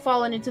 I would have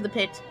fallen into the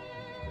pit.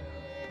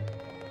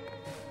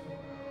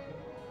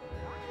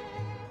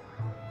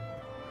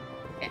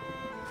 Okay.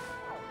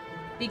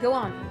 We go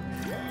on.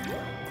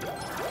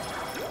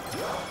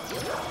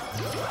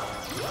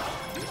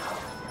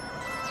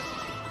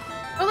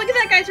 Oh, look at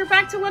that, guys. We're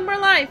back to 1 more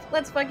life.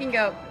 Let's fucking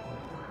go.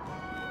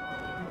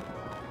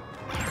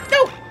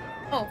 No!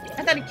 Oh,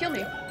 I thought he'd kill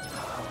me.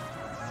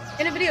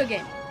 In a video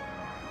game.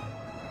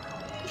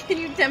 Can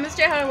you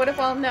demonstrate how I would have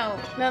fallen? No.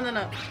 No, no,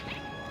 no.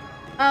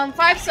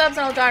 5 subs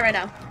and I'll die right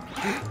now.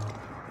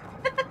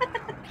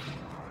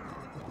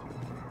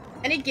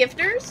 Any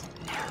gifters?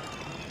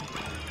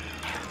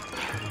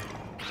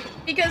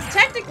 Because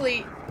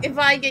technically, if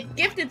I get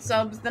gifted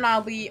subs, then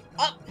I'll be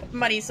up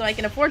money so I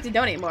can afford to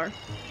donate more.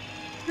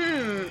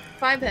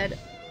 5 head.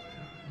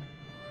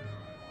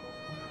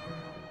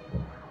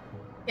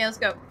 Okay, let's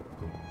go.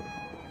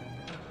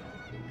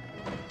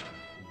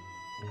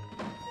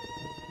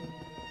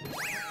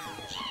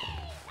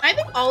 I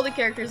think all the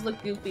characters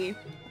look goofy.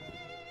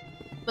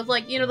 With,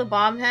 like, you know, the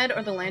bomb head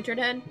or the lantern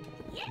head.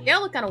 They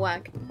all look kind of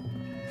whack.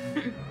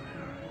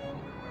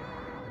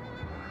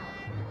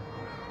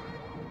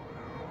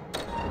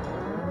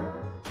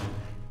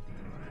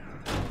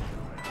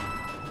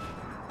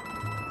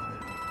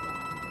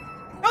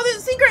 Oh, there's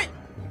a secret!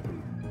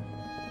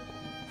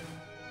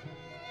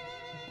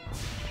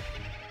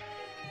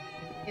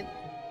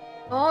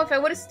 Oh, if I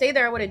would have stayed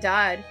there, I would have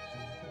died.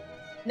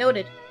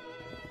 Noted.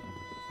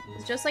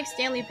 It's just like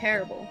Stanley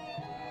Parable.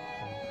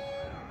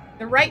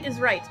 The right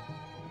is right.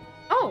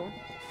 Oh!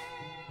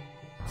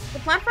 The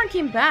platform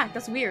came back.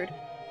 That's weird.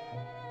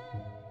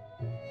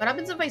 What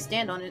happens if I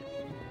stand on it?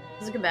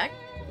 Does it come back?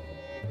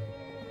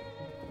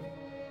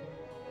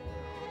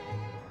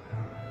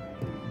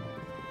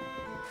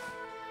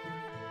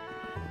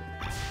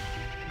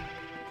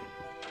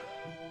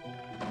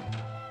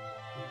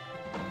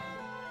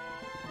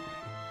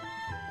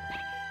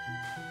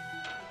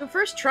 The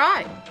first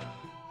try.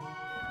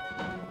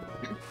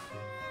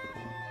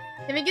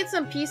 Can we get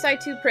some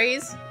P-Side 2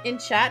 praise in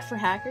chat for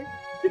hacker?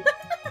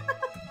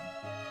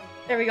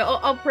 There we go.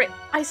 I'll pray.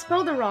 I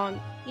spelled it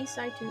wrong.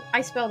 P-Side 2.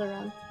 I spelled it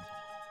wrong.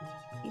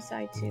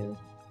 P-Side 2.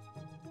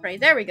 Pray.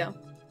 There we go.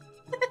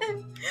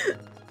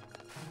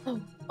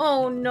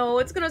 Oh no,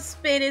 it's gonna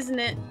spin, isn't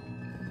it?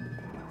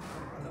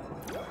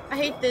 I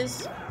hate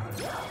this.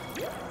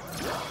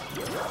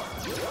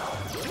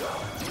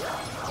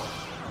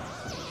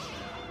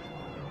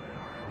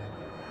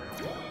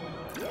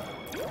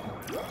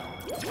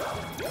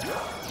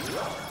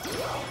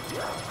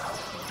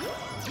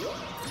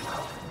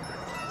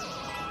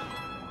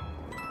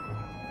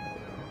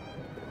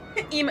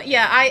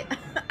 Yeah,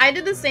 I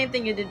did the same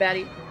thing you did,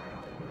 Batty.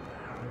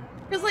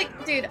 Cause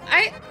like, dude,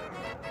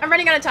 I'm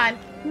running out of time.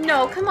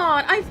 No, come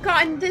on, I've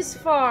gotten this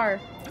far.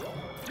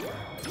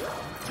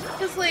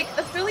 Cause like,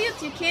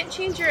 affiliates, you can't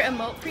change your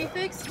emote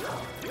prefix.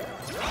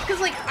 Cause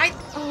like,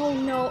 oh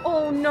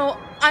no.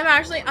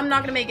 I'm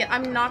not gonna make it.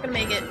 I'm not gonna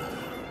make it.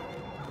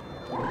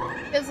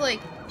 Cause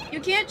like, you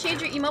can't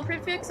change your email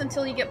prefix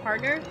until you get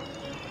partner.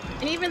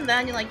 And even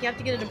then, you have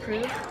to get it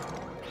approved.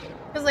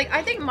 Cause like,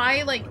 I think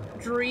my like,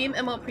 dream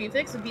emote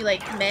prefix would be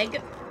like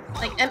Meg.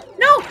 Like,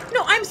 no,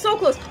 I'm so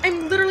close.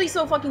 I'm literally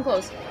so fucking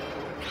close.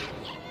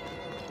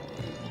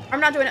 I'm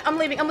not doing it. I'm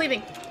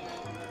leaving.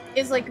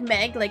 Is like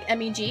Meg, like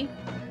M-E-G.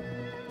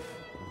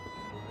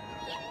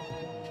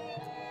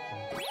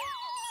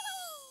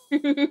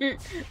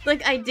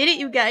 Like, I did it,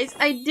 you guys.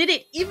 I did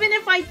it. Even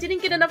if I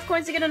didn't get enough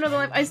coins to get another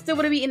life, I still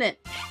would have eaten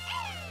it.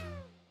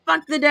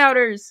 Fuck the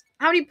doubters.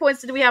 How many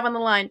points did we have on the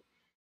line?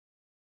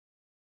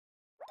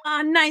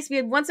 Ah, nice. We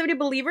had 170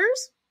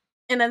 believers.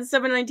 And then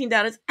 719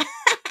 doubters.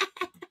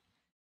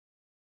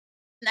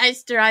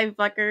 Nice drive,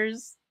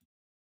 fuckers.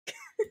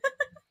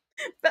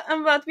 But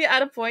I'm about to be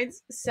out of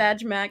points.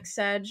 Sag, Max,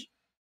 Sag.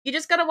 You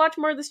just gotta watch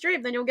more of the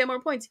stream, then you'll get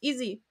more points.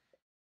 Easy.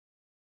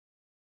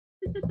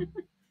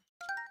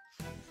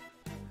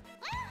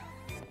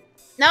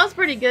 That was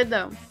pretty good,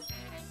 though.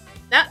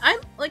 That,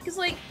 cause,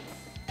 like,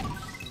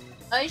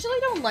 I usually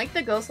don't like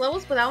the ghost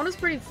levels, but that one was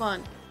pretty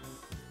fun.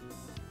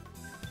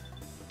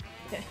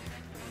 Okay.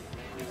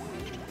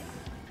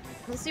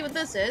 Let's see what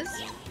this is.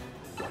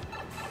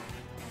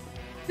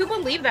 Who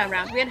believed that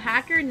round? We had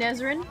Hacker,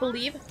 Nezrin,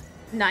 Believe.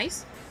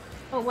 Nice.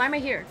 Oh, why am I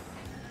here?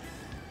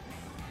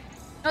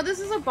 Oh, this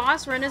is a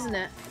boss run, isn't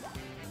it?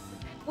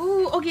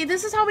 Ooh, okay,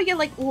 this is how we get,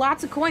 like,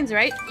 lots of coins,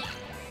 right?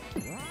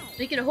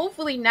 We can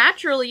hopefully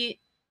naturally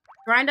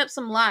grind up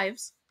some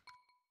lives.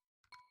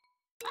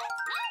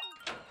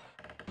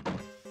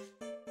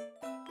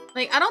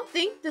 Like, I don't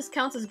think this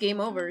counts as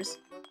game overs.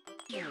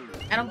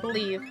 I don't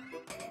believe.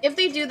 If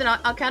they do, then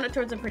I'll count it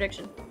towards a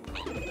prediction.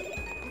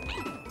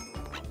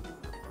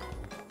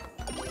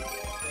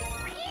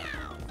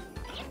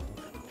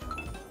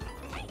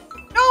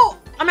 No!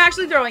 I'm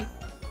actually throwing.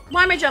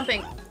 Why am I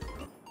jumping?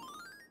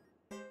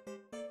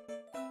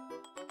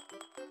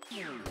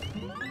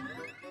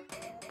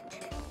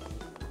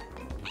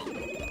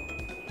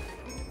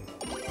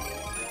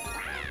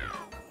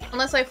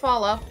 Unless I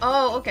fall off.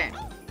 Oh, okay.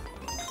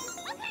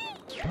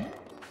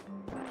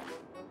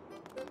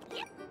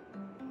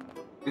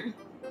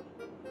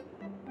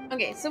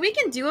 Okay, so we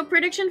can do a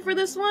prediction for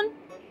this one.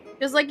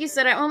 Because like you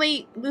said, I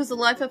only lose a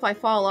life if I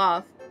fall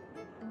off.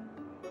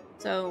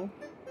 So...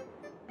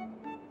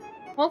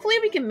 hopefully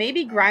we can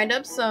maybe grind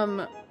up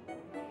some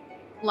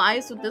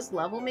lives with this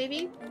level,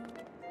 maybe?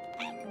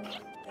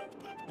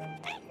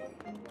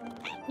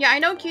 Yeah, I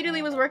know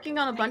Cutie was working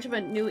on a bunch of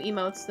new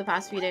emotes the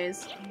past few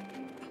days.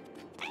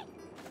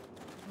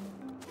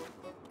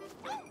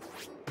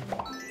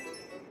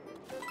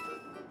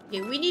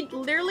 Okay, we need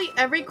literally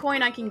every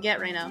coin I can get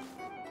right now.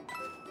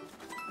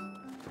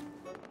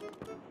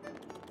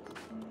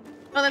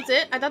 Oh, that's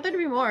it? I thought there'd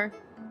be more.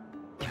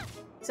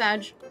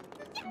 Sag.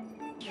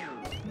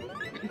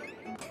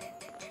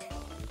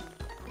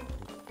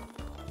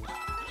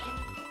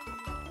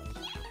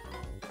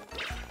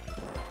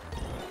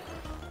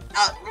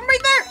 I'm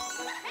right there!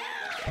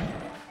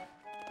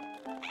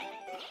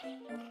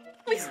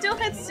 We still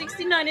had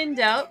 69 in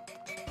doubt.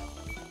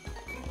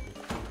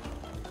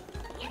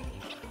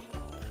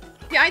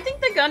 Yeah, I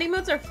think the gun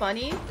emotes are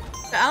funny,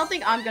 but I don't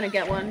think I'm gonna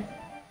get one.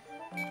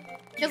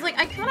 Because, like,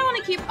 I kind of want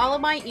to keep all of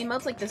my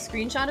emotes, like, the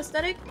screenshot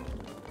aesthetic.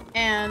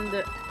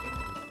 And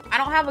I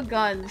don't have a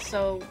gun,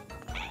 so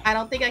I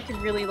don't think I can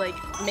really, like,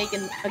 make a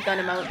gun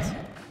emote.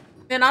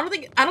 And I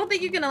don't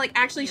think you can, like,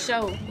 actually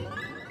show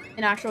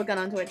an actual gun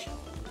on Twitch.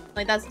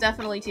 Like, that's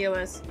definitely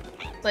TOS.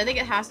 So I think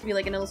it has to be,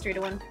 like, an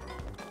illustrated one.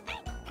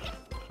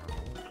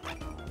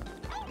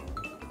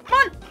 Come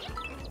on!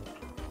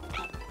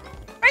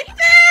 Right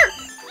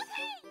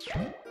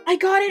there! I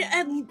got it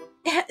at...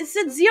 it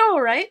said 0,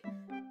 right?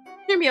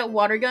 Hear me out,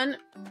 water gun.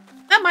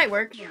 That might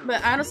work,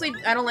 but honestly,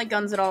 I don't like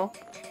guns at all.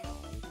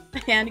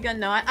 Handgun,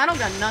 no, I don't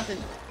got nothing.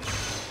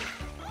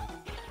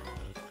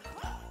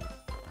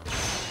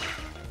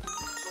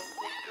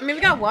 I mean,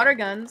 we got water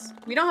guns.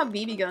 We don't have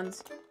BB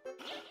guns.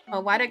 Oh,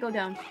 why'd I go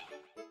down?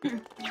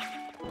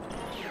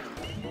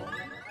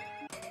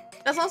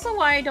 That's also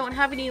why I don't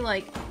have any,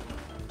 like,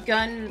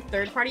 gun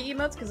third-party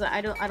emotes, because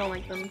I don't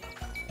like them.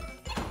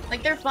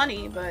 Like, they're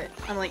funny, but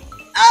I'm like,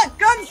 ah,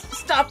 guns!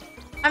 Stop!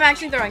 I'm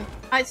actually throwing.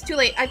 It's too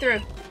late. I threw.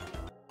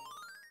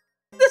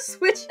 The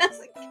Switch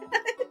has a gun.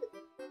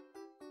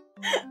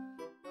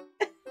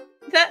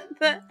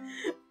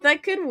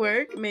 That could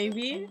work,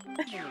 maybe.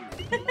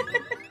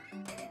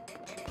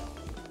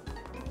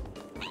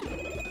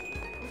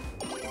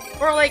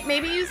 Or, like,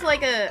 maybe use,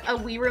 like, a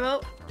Wii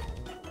remote.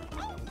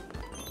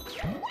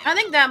 I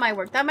think that might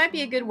work. That might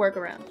be a good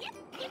workaround.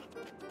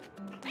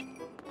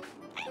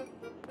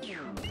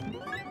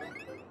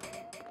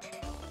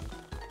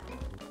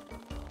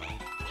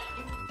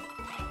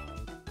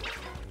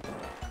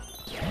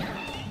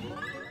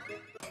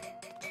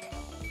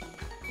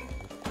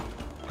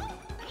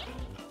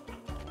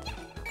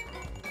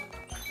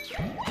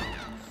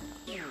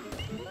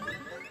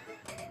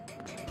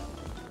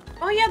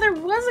 Oh yeah, there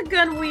was a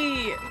gun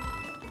Wii!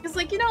 Because,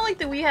 like, you know, like,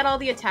 the Wii had all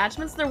the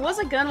attachments? There was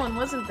a gun one,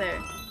 wasn't there?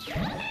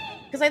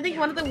 Because I think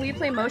one of the Wii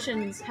Play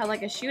Motions had,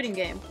 like, a shooting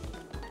game.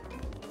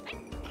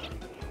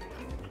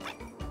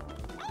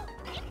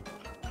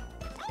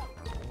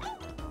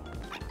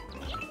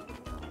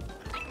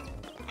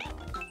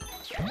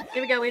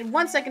 Here we go, we had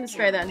 1 second to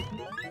spare then.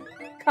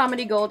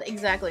 Comedy gold,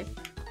 exactly.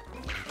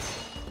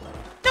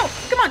 No!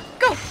 Come on,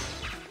 go!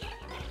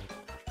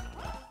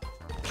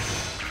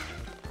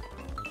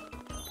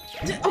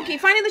 Okay,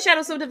 finding the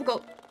shadow's so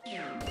difficult.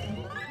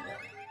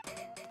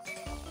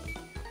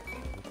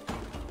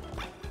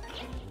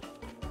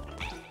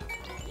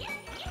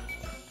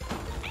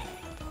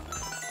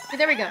 Okay,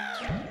 there we go.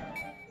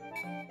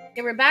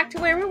 Okay, we're back to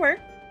where we were.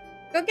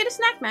 Go get a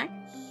snack, Mac.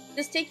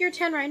 Just take your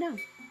 10 right now.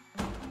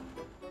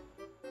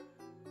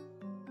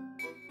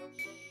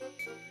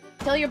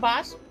 Tell your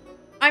boss,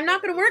 I'm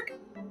not gonna work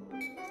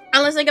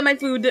unless I get my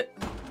food.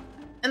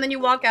 And then you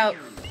walk out.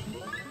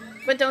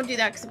 But don't do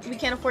that, because we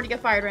can't afford to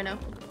get fired right now.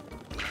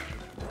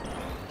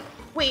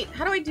 Wait,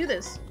 how do I do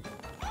this?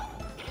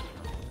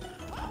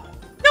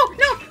 No,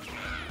 no!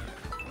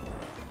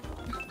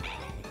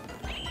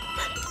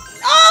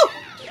 Oh!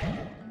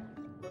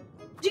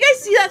 Did you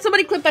guys see that?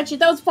 Somebody clip that shit.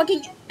 That was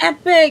fucking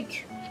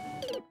epic!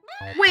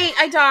 Wait,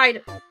 I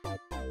died.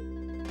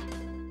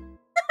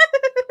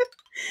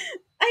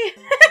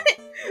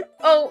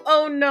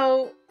 Oh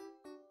no.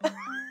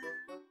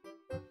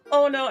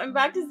 Oh no, I'm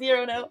back to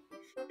 0 now.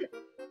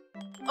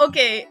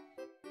 Okay.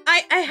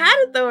 I had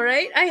it though,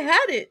 right? I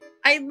had it.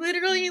 I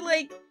literally,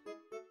 like,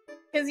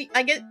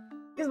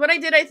 because what I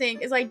did, I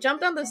think, is I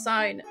jumped on the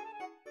side,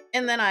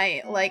 and then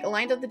I, like,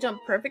 lined up the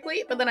jump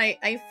perfectly, but then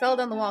I fell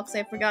down the wall because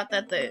I forgot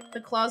that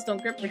the claws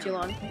don't grip for too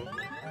long.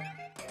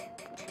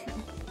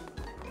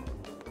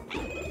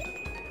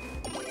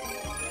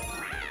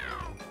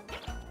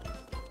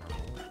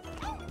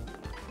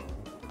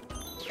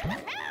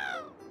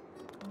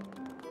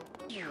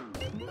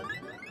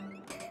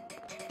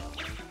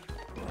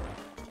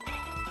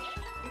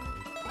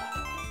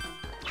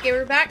 Okay,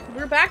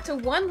 we're back to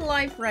 1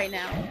 life right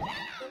now.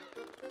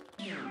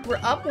 We're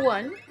up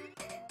 1.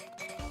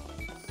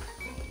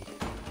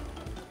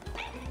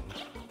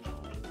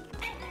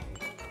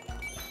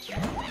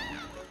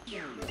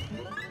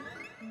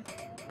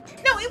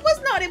 No, it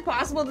was not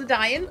impossible to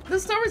die in. The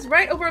star was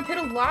right over a pit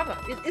of lava.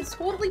 It's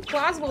totally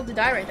plausible to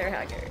die right there,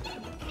 Hacker.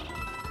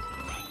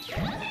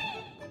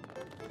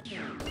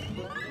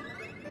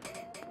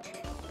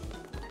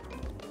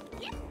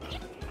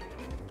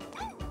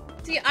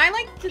 See, I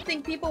like to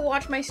think people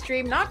watch my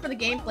stream not for the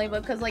gameplay,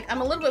 but because, like,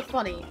 I'm a little bit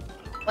funny.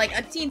 Like,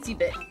 a teensy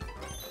bit.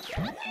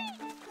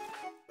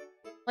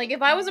 Like,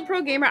 if I was a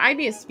pro gamer, I'd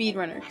be a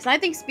speedrunner. Because I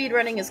think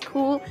speedrunning is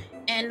cool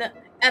and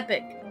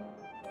epic.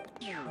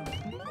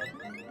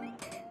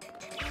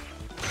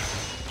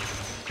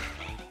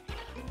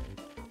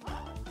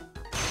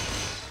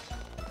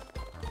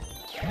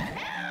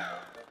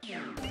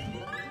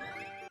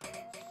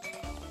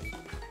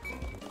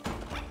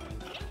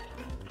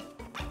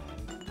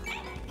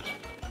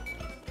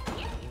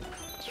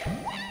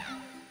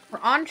 We're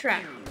on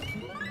track.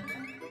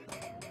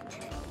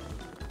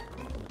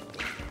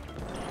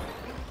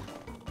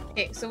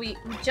 Okay, so we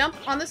jump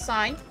on the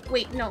side.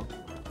 Wait, no.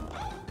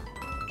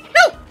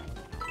 No!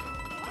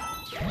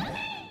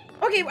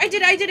 Okay, I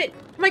did it!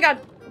 Oh my god.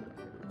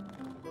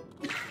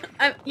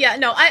 Yeah,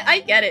 no,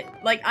 I get it.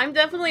 Like, I'm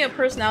definitely a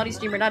personality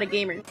streamer, not a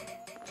gamer.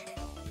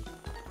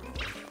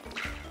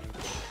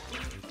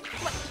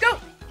 Go!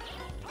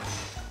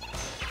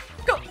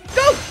 Go!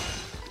 Go!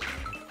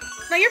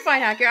 No, you're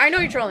fine, Hacker. I know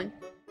you're trolling.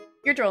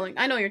 You're trolling.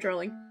 I know you're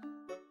trolling.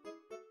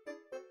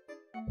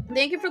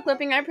 Thank you for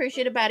clipping. I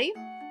appreciate it, Batty.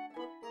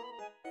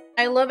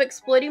 I love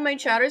exploiting my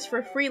chatters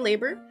for free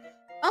labor.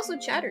 Also,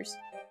 chatters.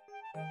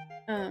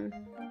 I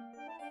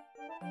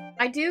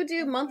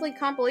do monthly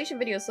compilation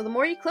videos, so the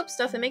more you clip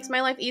stuff, it makes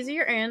my life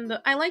easier, and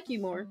I like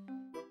you more.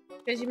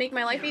 Because you make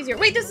my life easier.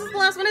 Wait, this is the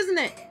last one, isn't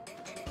it?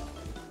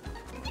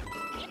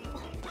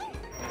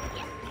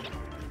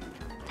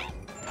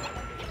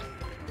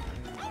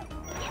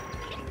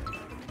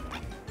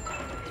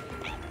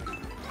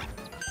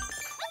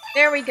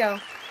 There we go.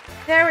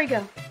 There we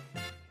go.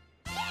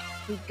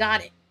 We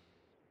got it.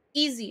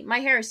 Easy. My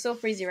hair is so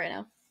frizzy right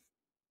now.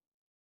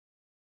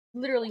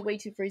 Literally way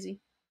too frizzy.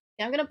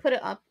 Yeah, I'm gonna put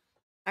it up.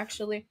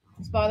 Actually,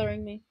 it's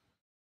bothering me.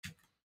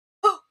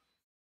 Oh!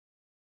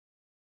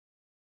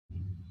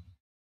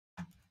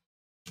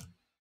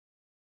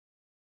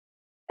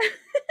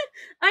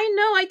 I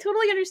know. I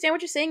totally understand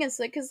what you're saying. It's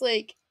like, cause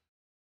like,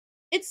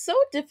 it's so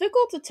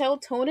difficult to tell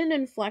tone and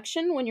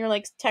inflection when you're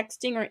like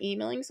texting or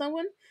emailing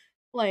someone.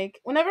 Like,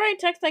 whenever I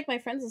text like my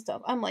friends and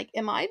stuff, I'm like,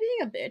 am I being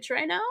a bitch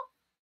right now?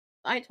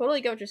 I totally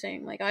get what you're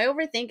saying. Like, I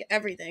overthink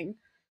everything.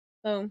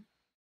 So,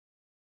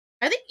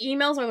 I think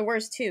emails are the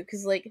worst too,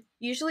 because like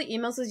usually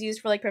emails is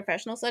used for like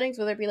professional settings,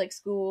 whether it be like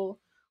school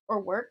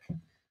or work.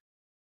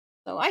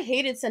 So I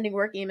hated sending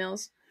work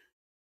emails.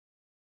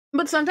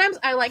 But sometimes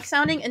I like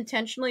sounding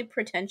intentionally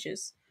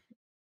pretentious.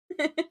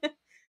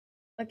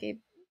 Okay,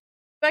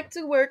 back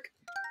to work.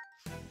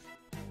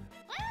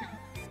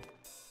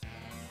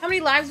 How many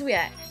lives are we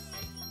at?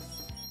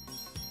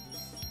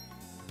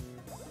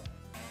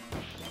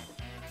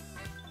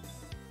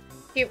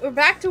 Okay, we're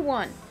back to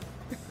 1.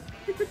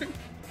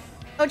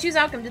 Oh, choose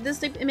outcome. Did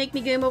this make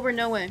me game over?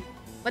 No way.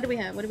 What do we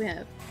have? What do we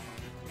have?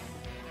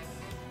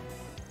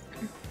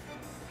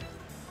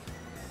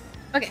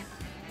 Okay.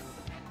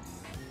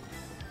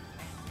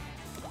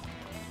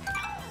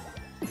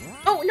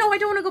 Oh, no, I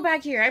don't want to go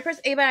back here. I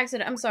pressed A by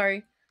accident. I'm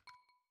sorry.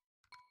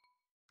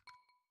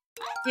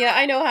 Yeah,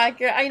 I know,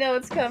 Hacker. I know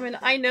it's coming.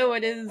 I know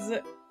it is.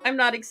 I'm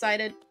not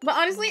excited. But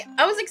honestly,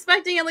 I was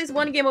expecting at least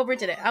 1 game over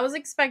today. I was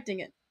expecting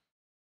it.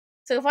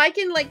 So if I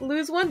can, like,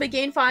 lose 1 but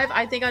gain 5,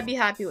 I think I'd be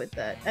happy with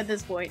that at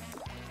this point.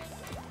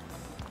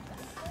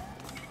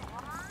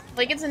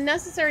 Like, it's a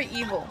necessary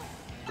evil.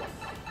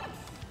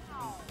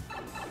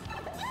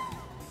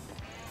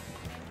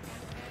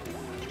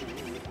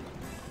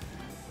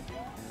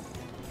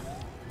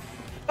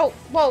 Oh,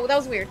 whoa, that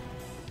was weird.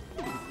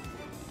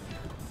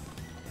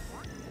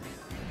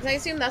 I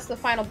assume that's the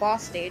final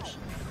boss stage.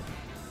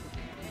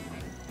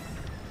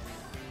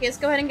 Okay, let's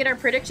go ahead and get our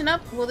prediction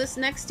up. Will this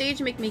next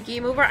stage make me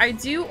game over? I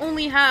do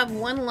only have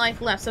 1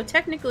 life left, so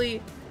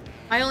technically,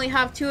 I only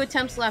have 2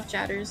 attempts left,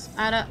 chatters.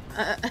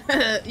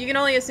 You can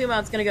only assume how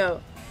it's gonna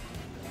go.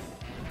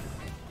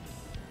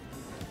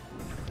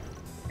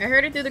 I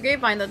heard it through the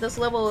grapevine that this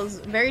level is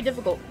very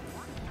difficult.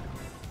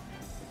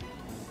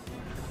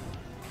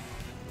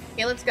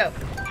 Okay, let's go.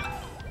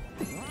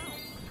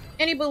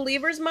 Any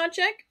believers mod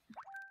check?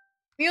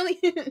 We only...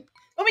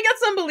 Oh, we got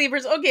some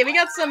believers. Okay, we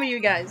got some of you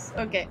guys.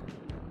 Okay.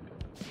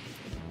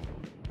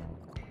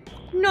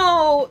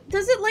 No!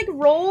 Does it, like,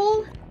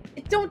 roll?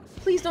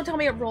 Please don't tell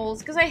me it rolls,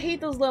 because I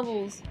hate those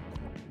levels.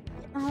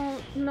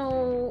 Oh,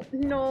 no.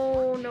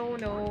 No, no,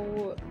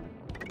 no.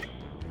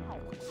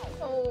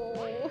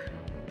 Oh.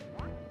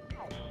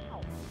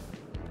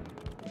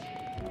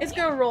 It's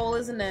gonna roll,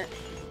 isn't it?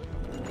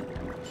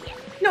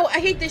 No, I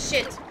hate this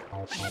shit.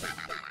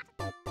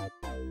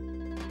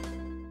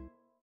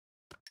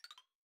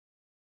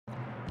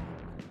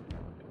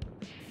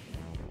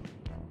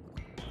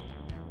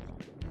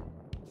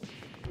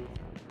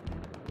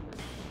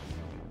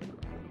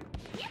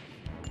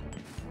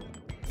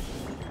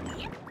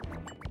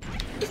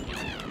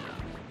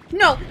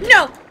 No,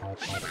 no!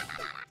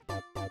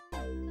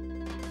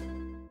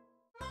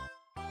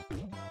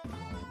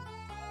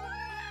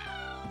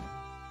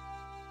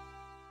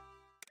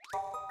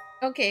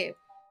 Okay.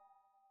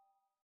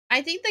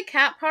 I think the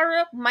cat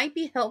power-up might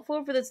be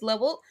helpful for this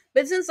level,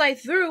 but since I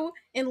threw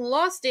and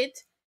lost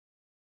it...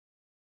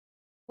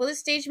 Will this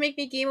stage make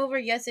me game over?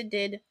 Yes, it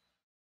did.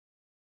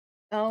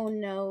 Oh,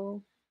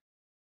 no.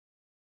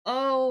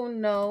 Oh,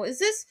 no. Is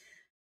this...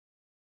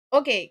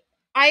 Okay.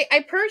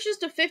 I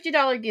purchased a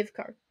 $50 gift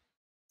card.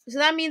 So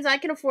that means I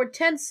can afford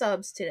 10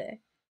 subs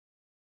today.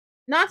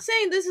 Not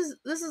saying this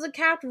is a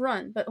capped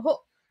run, but...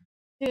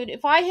 Dude,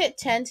 if I hit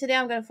 10 today,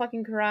 I'm gonna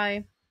fucking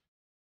cry.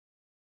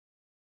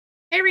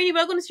 Hey, Rainy,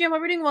 welcome to stream. Hope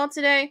you're doing well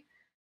today.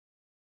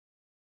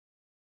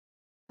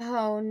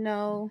 Oh,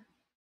 no.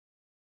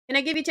 Can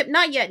I give you a tip?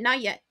 Not yet, not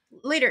yet.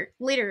 Later,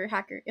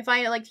 Hacker. If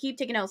I, like, keep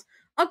taking L's.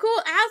 Oh,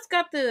 cool. Ask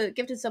got the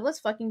gifted sub. Let's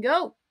fucking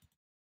go.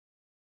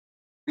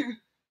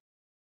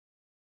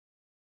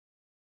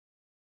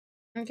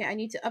 Okay, I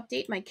need to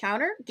update my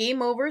counter.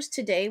 Game overs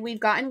today. We've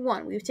gotten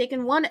 1. We've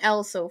taken 1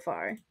 L so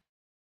far.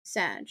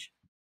 Sag.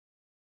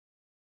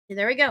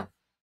 There we go.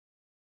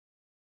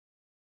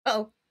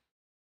 Uh-oh.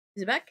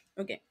 Is it back?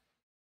 Okay.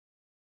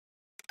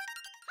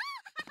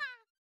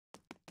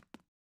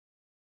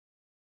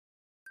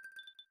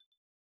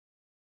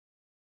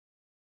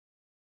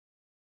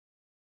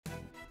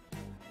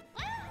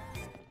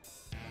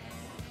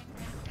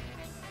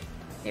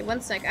 Okay,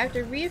 1 sec. I have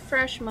to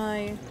refresh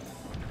my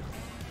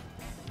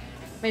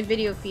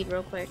video feed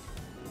real quick.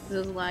 Because it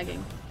was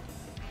lagging.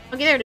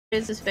 Okay, there it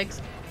is. It's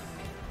fixed.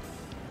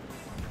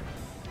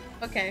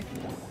 Okay.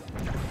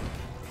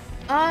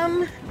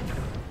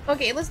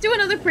 Okay, let's do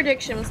another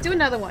prediction. Let's do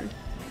another one.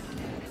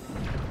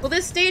 Will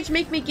this stage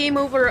make me game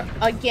over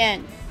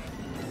again?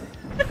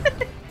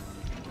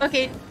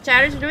 Okay,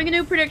 chatters, we're doing a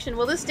new prediction.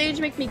 Will this stage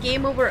make me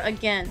game over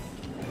again?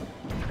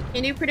 A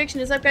new prediction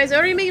is up, guys. It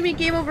already made me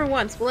game over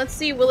once. Well, let's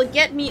see. Will it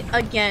get me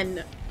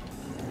again?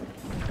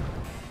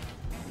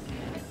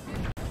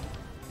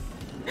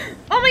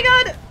 Oh my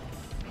god!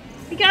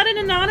 We got an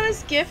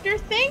anonymous gifter?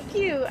 Thank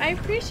you! I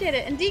appreciate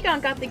it. And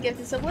Degon got the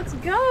gift, so let's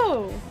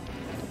go!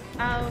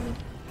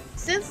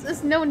 Since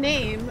there's no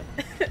name,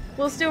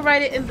 we'll still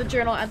write it in the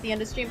journal at the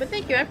end of stream, but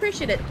thank you, I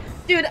appreciate it.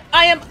 Dude,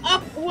 I am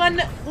up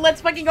one.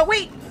 Let's fucking go.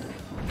 Wait!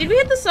 Did we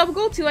hit the sub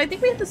goal too? I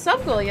think we hit the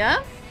sub goal,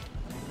 yeah?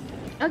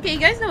 Okay, you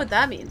guys know what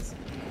that means.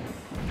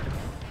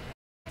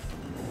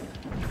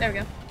 There we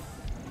go.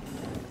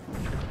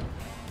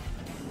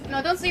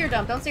 No, don't say you're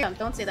dumb. Don't say you're dumb.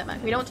 Don't say that,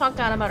 man. We don't talk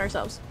down about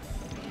ourselves.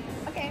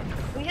 Okay,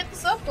 we hit the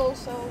sub goal,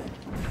 so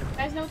you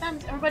guys know what that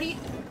means. Everybody.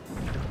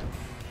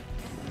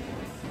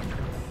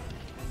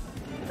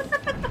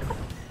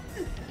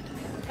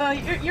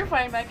 You're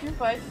fine, Mac. You're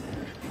fine.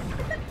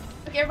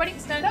 Okay, everybody,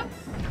 stand up.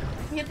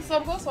 We hit the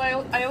sub goal, so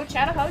I owe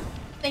Chad a hug.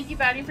 Thank you,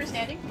 Batty, for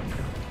standing.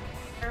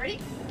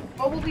 Alrighty.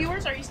 Mobile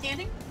viewers, are you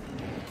standing?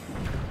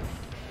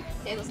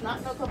 Okay, let's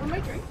not cover my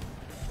drink.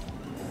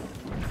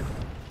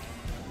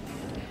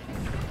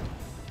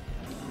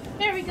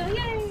 There we go,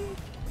 yay!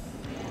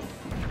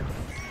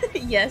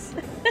 Yes.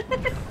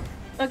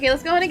 Okay,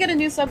 let's go ahead and get a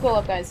new sub goal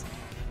up, guys.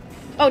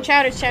 Oh,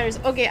 chatters.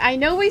 Okay, I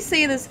know we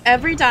say this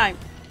every time.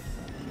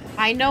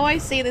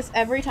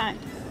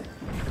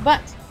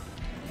 But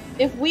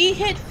if we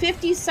hit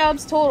 50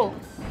 subs total,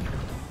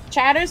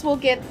 chatters will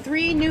get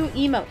 3 new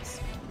emotes.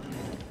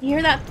 You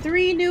hear that?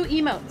 3 new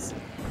emotes.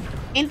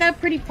 Ain't that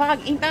pretty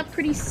pog? Ain't that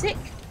pretty sick?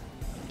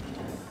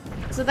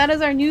 So that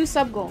is our new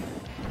sub goal.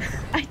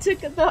 I took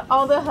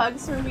all the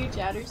hugs from you,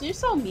 chatters. You're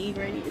so mean,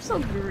 right? You're so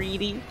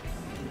greedy.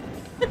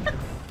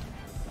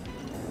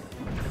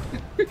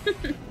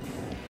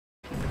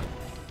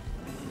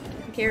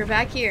 Okay, we're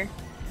back here.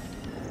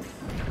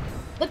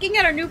 Looking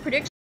at our new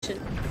prediction,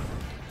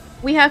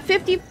 we have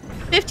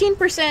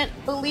 15%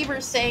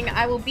 believers saying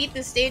I will beat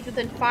this stage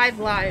within 5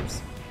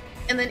 lives,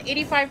 and then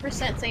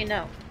 85% say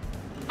no.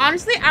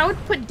 Honestly, I would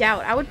put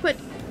doubt. I would put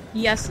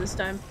yes this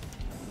time.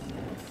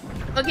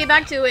 Okay,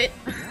 back to it.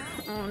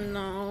 Oh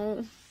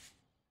no.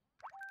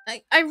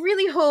 I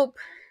really hope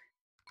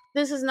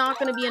this is not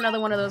gonna be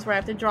another one of those where I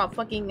have to drop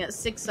fucking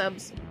 6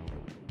 subs.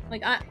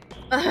 Like, I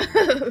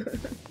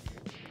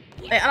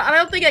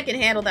don't think I can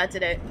handle that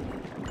today.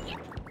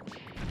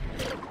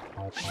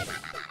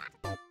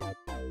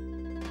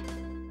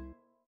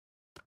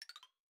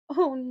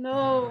 Oh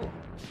no.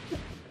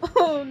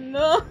 Oh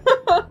no.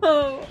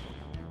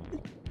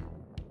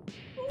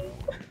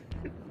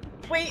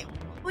 Wait,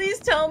 please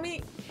tell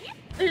me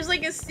there's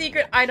like a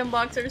secret item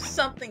box or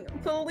something.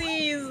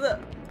 Please.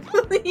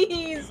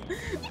 Please.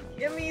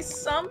 Give me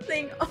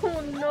something.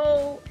 Oh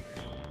no.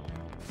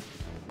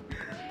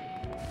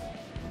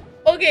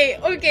 Okay.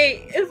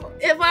 Okay.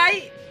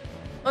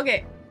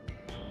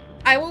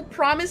 I will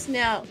promise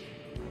now.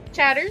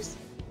 Chatters,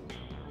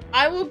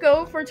 I will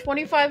go for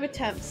 25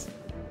 attempts.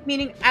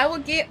 Meaning I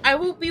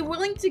will be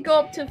willing to go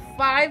up to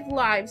 5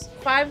 lives,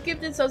 5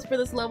 gifted subs for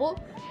this level.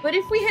 But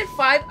if we hit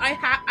 5,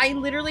 I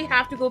literally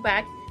have to go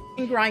back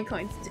and grind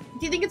coins.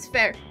 Do you think it's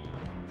fair?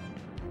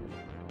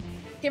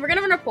 Okay, we're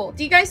gonna run a poll.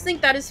 Do you guys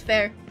think that is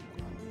fair?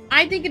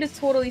 I think it is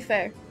totally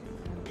fair.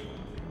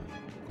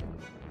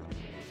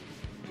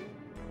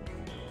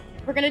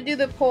 We're gonna do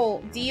the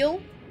poll.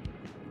 Deal?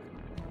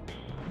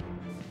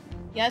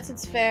 Yes,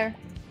 it's fair.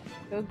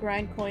 Go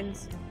grind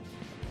coins.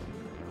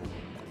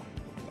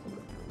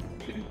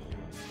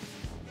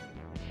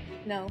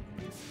 No.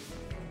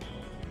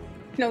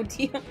 No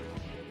deal.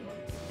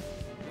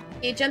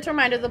 A gentle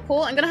reminder, the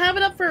poll, I'm gonna have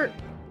it up for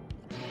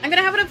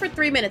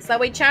 3 minutes. That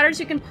way, chatters,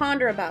 you can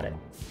ponder about it.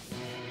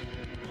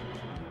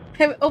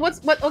 Hey, oh,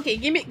 what? Okay,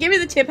 give me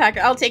the tip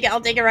hacker. I'll take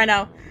it right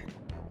now.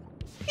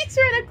 He's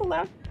right up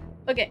loud.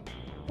 Okay,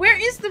 where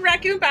is the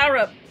raccoon power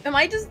up? Am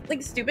I just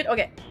like stupid?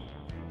 Okay,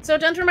 so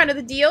gentle reminder,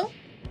 the deal.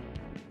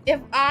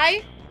 If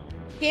I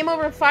game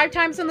over 5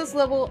 times on this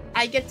level,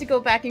 I get to go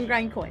back and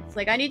grind coins.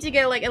 Like, I need to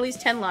get like at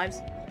least 10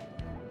 lives.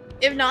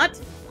 If not,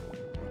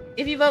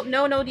 if you vote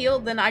no deal,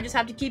 then I just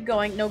have to keep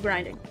going, no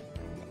grinding.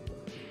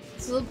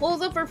 So the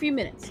poll's up for a few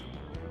minutes.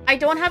 I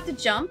don't have to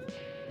jump.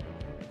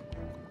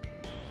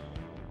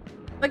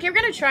 Okay, we're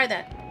gonna try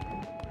that.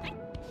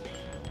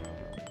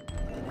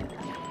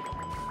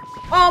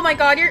 Oh my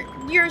god,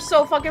 you're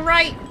so fucking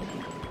right.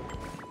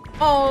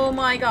 Oh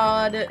my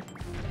god.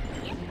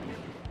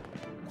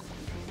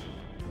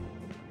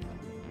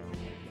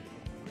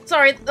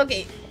 Sorry,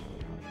 okay.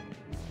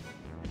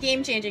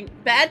 Game changing.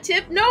 Bad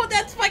tip? No,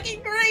 that's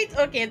fucking great!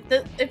 Okay,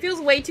 it feels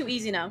way too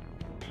easy now.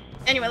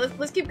 Anyway,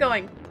 let's keep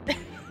going.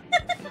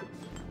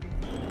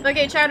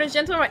 Okay, chatters,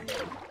 gentle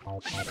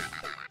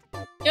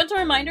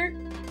reminder.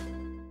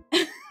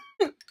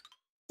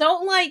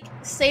 Don't, like,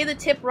 say the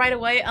tip right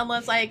away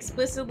unless I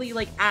explicitly,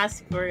 like,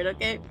 ask for it,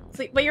 okay?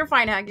 So, but you're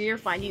fine, Hacker, you're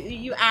fine.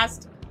 You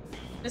asked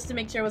just to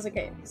make sure it was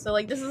okay. So,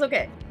 like, this is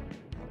okay.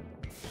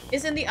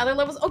 Is in the other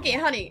levels? Okay,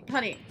 honey.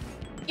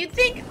 You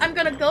think I'm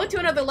gonna go to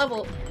another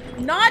level,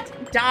 not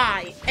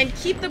die, and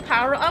keep the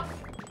power up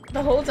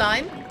the whole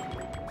time?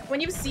 when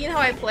you've seen how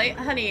I play,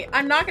 honey,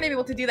 I'm not gonna be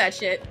able to do that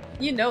shit.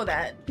 You know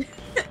that.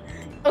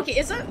 Okay,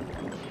 is it?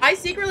 I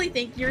secretly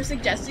think you're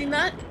suggesting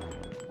that.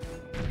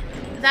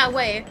 That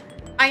way,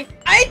 I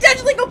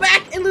intentionally go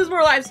back and lose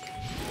more lives.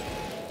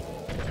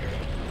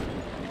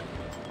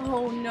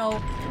 Oh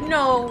no,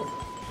 no.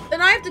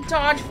 Then I have to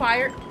dodge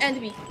fire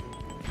and me.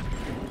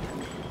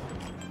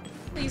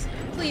 Please,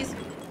 please.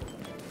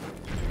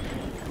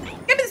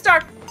 Give me the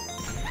star.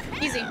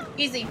 Easy,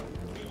 easy.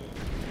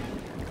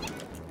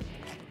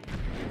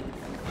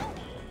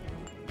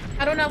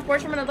 I don't know,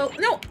 force from another.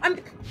 No, I'm.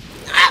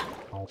 Ah!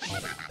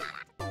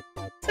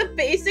 It's a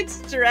basic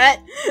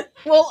strat.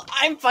 Well,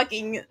 I'm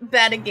fucking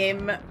bad at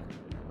game.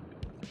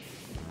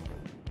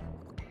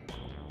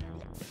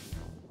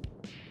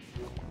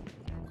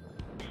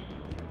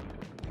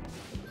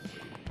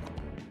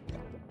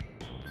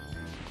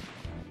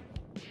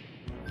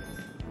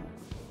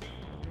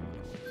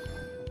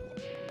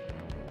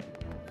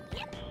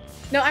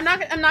 No, I'm not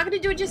gonna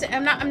do it just yet.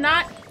 I'm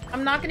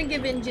not gonna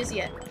give in just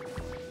yet.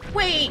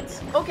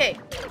 Wait, okay.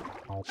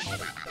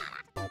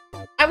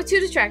 I was too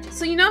distracted.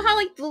 So you know how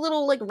like the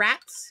little like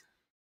rats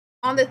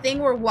on the thing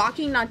were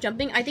walking, not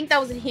jumping? I think that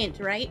was a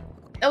hint, right?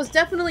 That was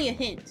definitely a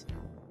hint.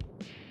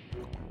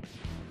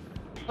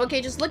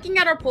 Okay, just looking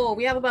at our poll,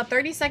 we have about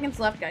 30 seconds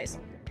left, guys.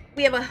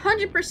 We have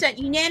 100%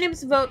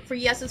 unanimous vote for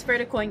yes, it's fair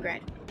to coin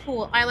grind.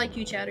 Cool, I like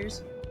you,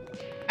 chatters.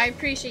 I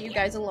appreciate you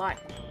guys a lot.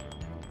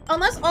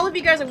 Unless all of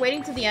you guys are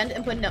waiting to the end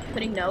and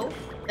putting no,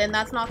 then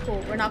that's not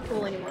cool. We're not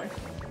cool anymore.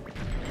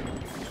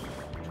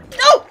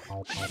 No!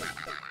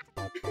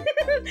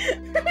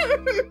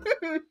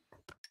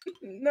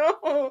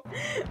 No.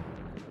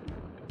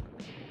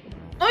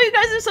 Oh, you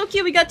guys are so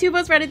cute. We got 2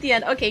 votes right at the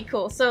end. Okay,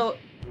 cool. So,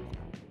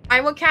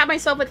 I will cap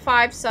myself at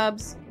 5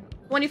 subs,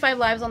 25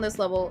 lives on this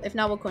level. If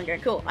not, we'll coin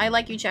grind. Cool. I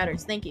like you,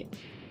 chatters. Thank you.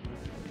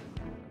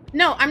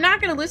 No, I'm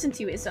not gonna listen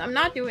to you, so I'm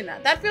not doing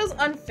that. That feels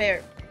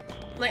unfair.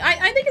 Like,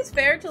 I think it's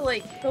fair to,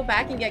 like, go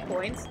back and get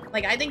coins.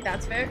 Like, I think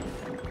that's fair.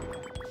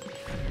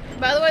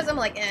 But otherwise, I'm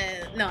like,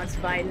 no, it's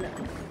fine.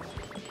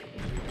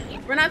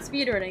 We're not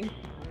speedrunning.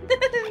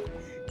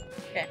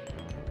 Okay.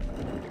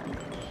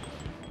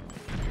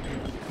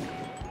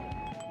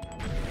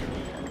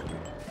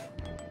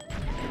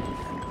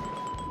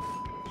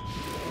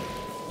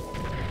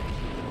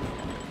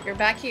 You're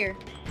back here.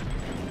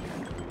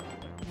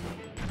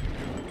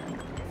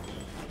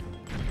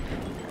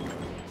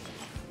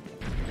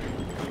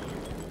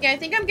 Yeah, I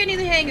think I'm getting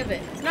the hang of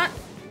it. It's not...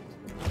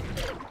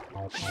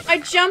 I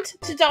jumped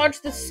to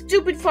dodge the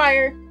stupid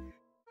fire.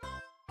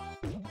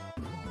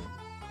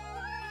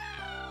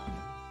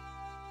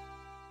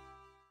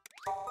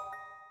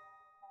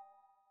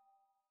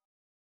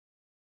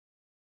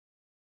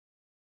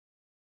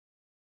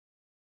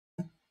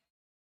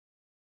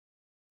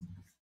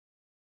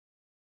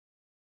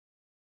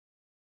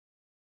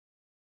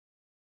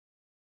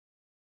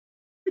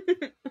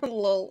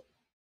 Lol.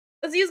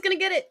 Aziz gonna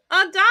get it.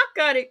 Oh, Doc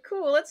got it.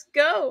 Cool, let's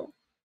go.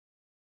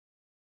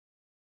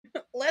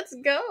 Let's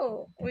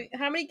go. Wait,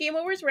 how many game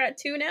overs? We're at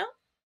 2 now?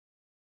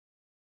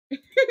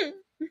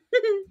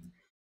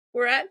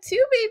 We're at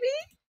 2, baby.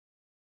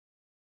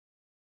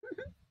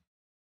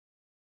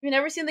 You've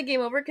never seen the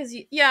game over? Because,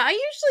 yeah, I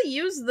usually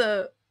use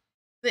the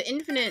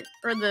infinite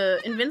or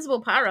the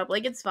invincible power-up.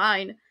 Like, it's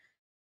fine.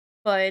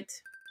 But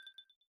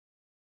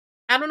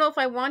I don't know if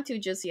I want to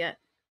just yet.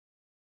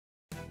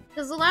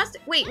 Because the last...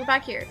 Wait, we're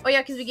back here. Oh,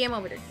 yeah, because we game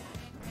overed.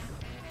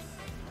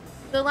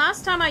 The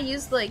last time I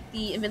used, like,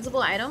 the invincible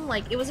item,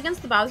 like, it was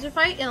against the Bowser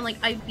fight, and, like,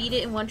 I beat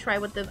it in one try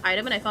with the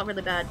item, and I felt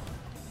really bad.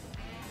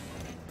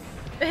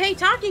 But hey,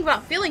 talking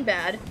about feeling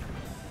bad...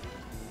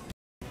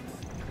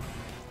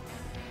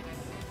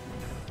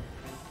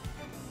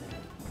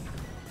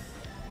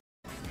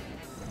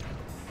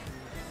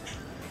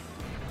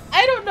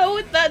 I don't know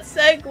what that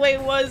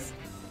segue was,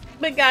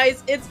 but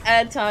guys, it's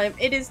ad time.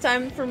 It is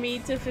time for me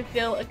to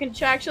fulfill a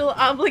contractual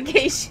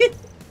obligation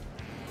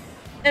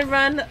and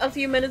run a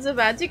few minutes of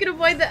ads. You can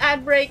avoid the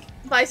ad break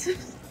by Sorry,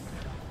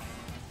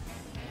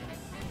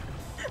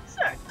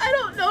 I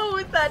don't know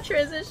what that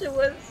transition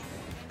was.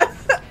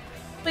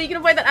 But you can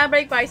avoid that ad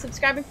break by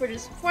subscribing for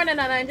just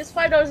 $4.99, just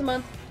 $5 a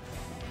month.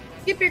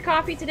 Skip your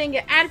coffee today and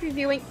get ad-free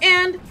viewing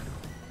and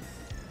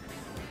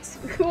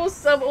cool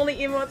sub-only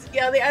emotes.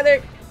 Yeah, they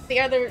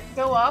either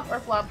go off or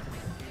flop.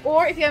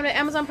 Or if you have an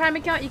Amazon Prime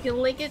account, you can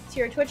link it to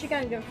your Twitch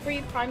account and get a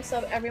free Prime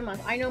sub every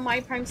month. I know my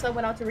Prime sub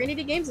went out to Rainy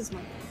Day Games this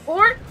month.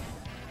 Or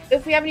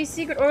if we have any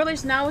secret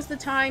Oilers, now is the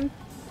time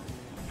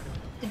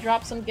to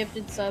drop some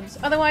gifted subs.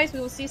 Otherwise, we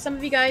will see some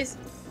of you guys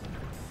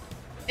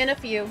in a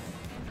few.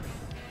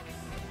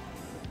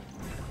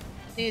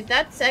 Dude,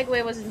 that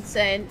segue was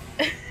insane.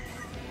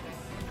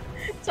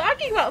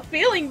 Talking about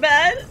feeling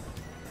bad?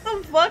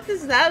 What the fuck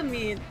does that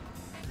mean?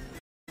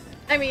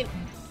 I mean,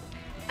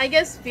 I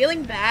guess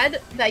feeling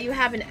bad that you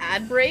have an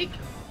ad break?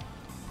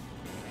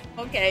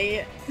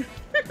 Okay.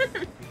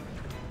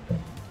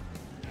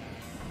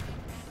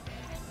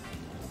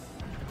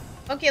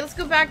 Okay, let's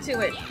go back to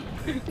it.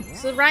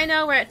 So right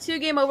now we're at 2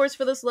 game overs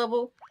for this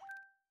level.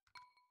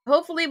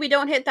 Hopefully we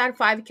don't hit that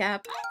 5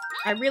 cap.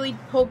 I really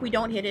hope we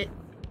don't hit it.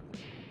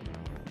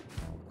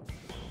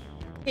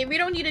 Okay, we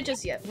don't need it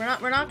just yet. We're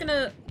not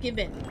gonna give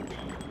in.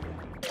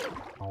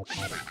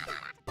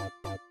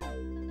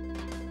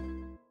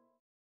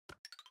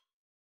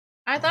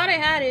 I thought I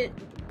had it.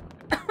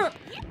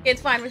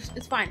 It's fine.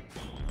 It's fine.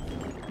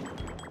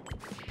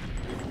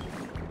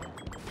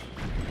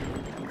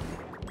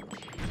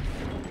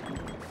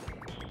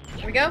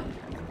 Here we go.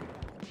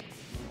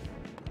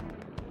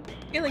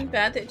 Feeling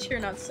bad that you're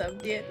not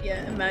subbed yet.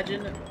 Yeah,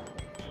 imagine.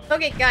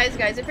 Okay,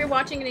 guys, if you're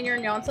watching and you're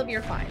a non-sub,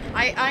 you're fine.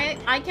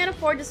 I can't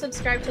afford to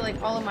subscribe to like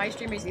all of my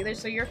streamers either,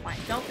 so you're fine.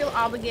 Don't feel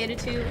obligated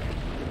to.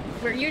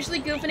 We're usually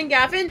goofing and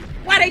gaffing.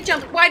 Why'd I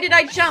jump? Why did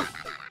I jump?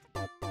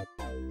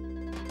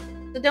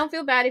 So don't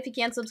feel bad if you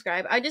can't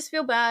subscribe. I just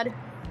feel bad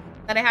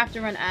that I have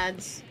to run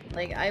ads.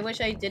 Like, I wish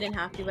I didn't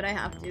have to, but I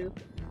have to.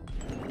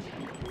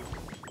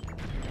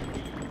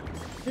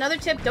 Another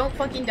tip, don't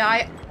fucking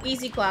die.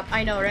 Easy clap,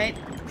 I know, right?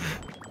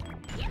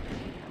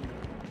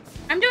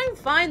 I'm doing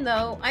fine,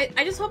 though.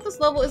 I just hope this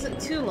level isn't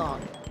too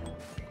long.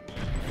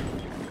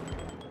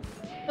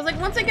 Because, like,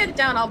 once I get it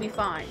down, I'll be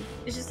fine.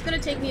 It's just gonna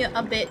take me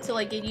a bit to,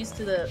 like, get used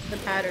to the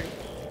pattern.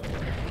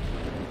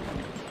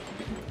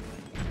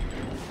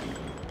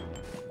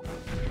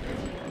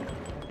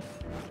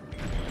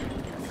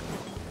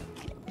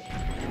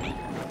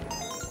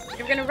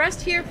 We're gonna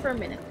rest here for a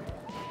minute.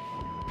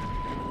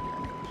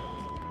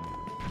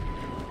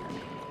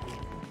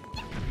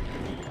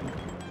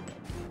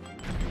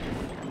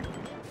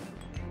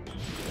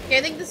 Okay,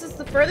 I think this is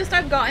the furthest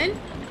I've gotten.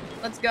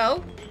 Let's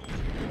go.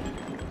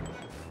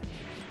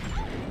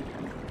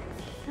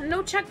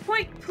 No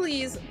checkpoint,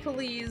 please,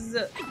 please,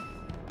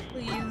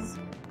 please.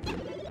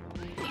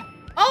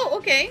 Oh,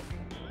 okay.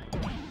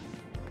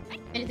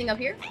 Anything up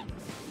here?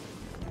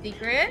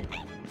 Secret?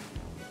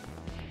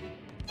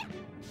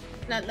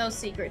 No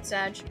secret,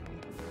 Sag.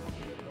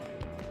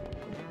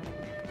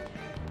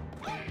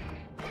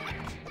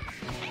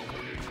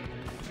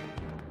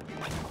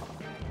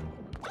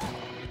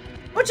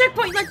 Oh,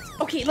 checkpoint!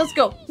 Okay, let's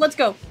go. Let's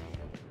go.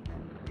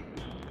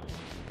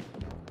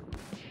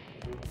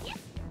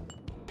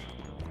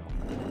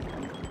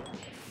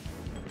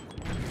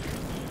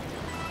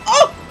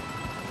 Oh!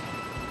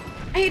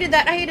 I hated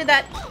that. I hated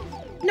that.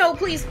 No,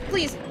 please,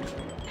 please.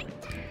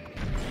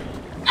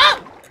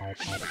 Oh!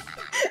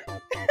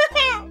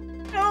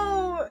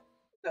 No.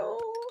 No.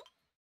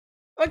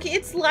 Okay,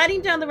 it's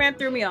sliding down the ramp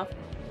threw me off.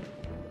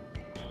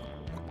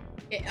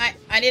 Okay,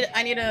 I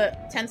need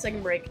a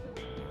 10-second break.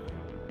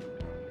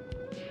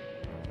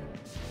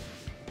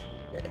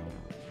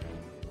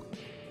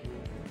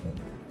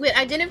 Wait,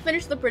 I didn't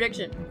finish the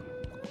prediction.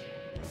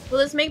 Will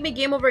this make me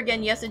game over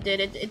again? Yes, it did.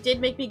 It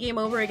did make me game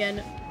over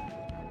again.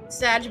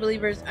 Sag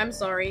believers, I'm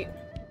sorry.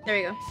 There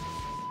you go.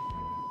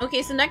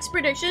 Okay, so next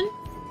prediction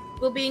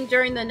will be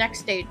during the next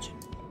stage.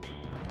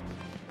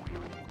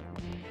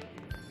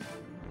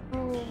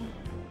 Oh.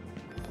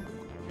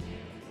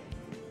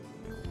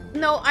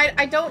 No,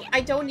 I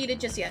don't need it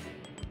just yet.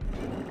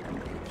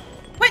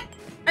 What?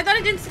 I thought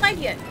it didn't slide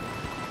yet.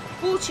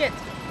 Bullshit.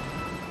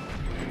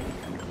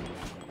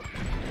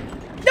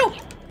 No!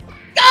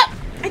 Ah!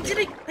 I did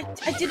it!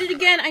 I did it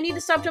again! I need to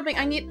stop jumping.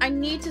 I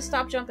need to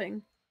stop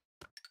jumping.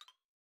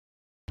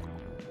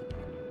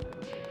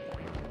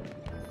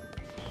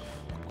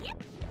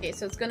 Okay,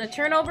 so it's gonna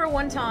turn over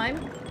one time,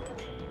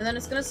 and then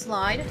it's gonna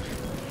slide.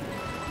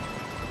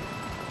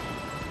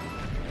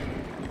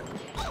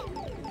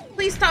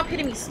 Please stop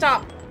hitting me,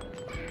 stop!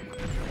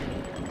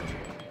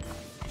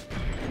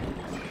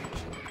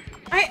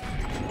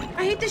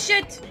 I hate this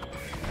shit!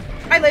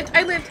 I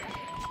lived!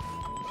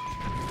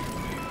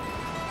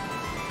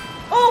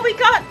 Oh, we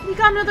got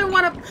another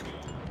one up.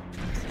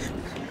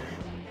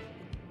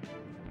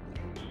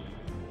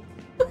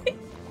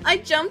 I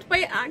jumped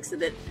by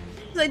accident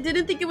because I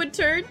didn't think it would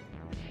turn.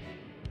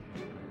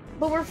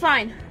 But we're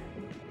fine.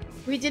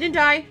 We didn't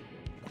die.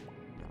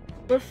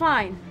 We're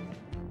fine.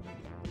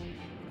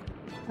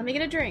 Let me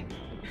get a drink.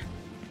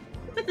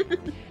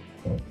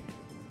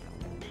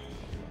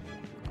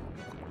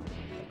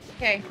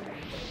 Okay.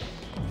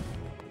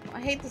 Oh,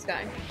 I hate this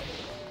guy.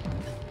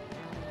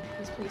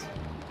 Please.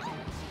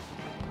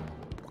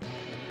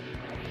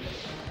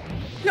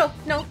 No,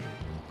 no.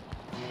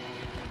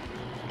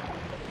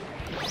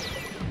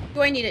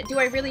 Do I need it? Do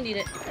I really need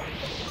it?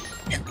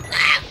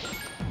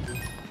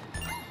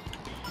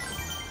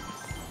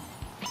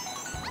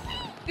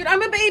 Dude,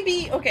 I'm a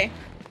baby! Okay.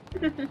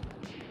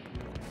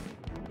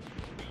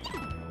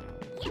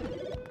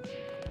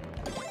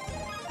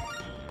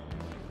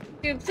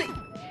 Dude, please.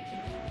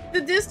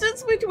 The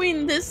distance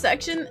between this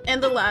section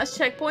and the last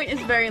checkpoint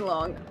is very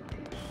long.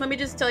 Let me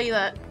just tell you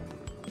that.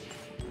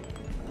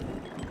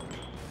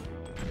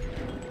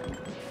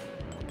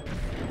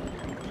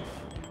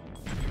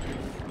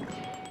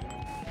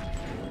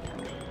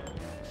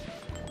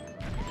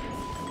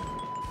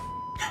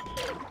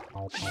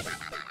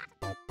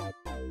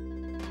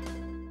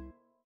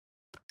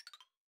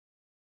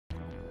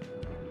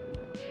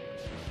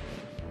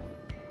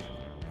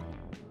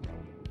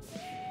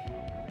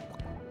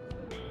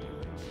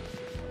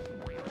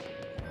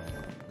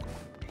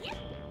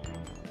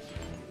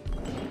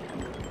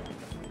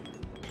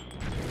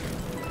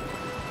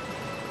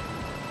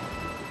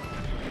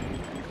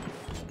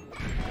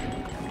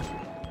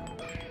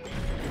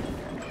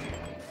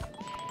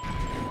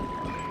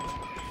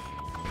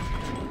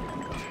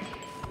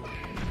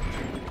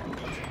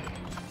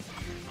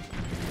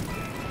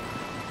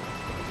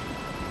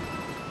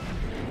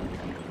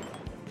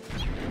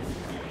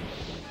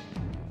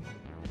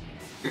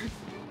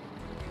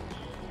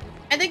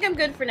 think I'm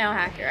good for now,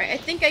 Hacker. I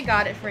think I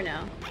got it for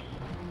now.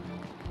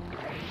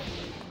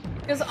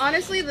 Because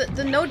honestly,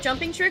 the no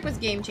jumping trick was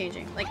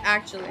game-changing. Like,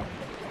 actually.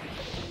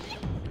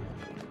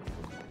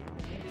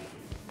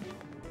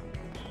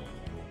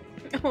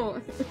 Oh.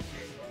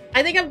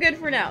 I think I'm good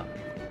for now.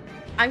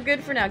 I'm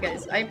good for now,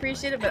 guys. I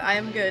appreciate it, but I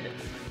am good.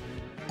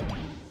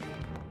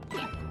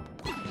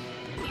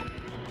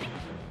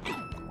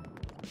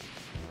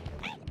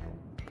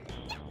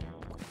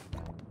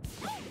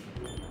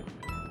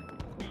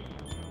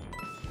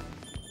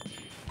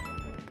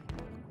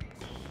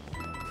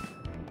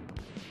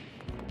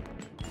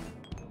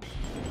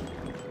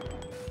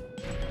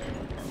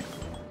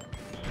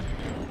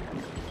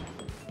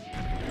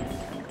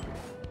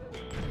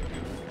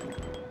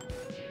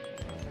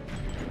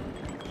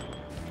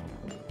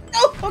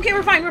 Oh, okay,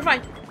 we're fine, we're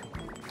fine.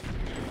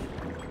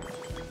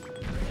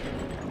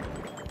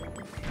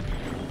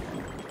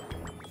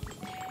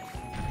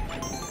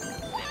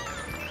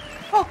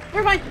 Oh,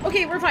 we're fine.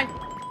 Okay, we're fine.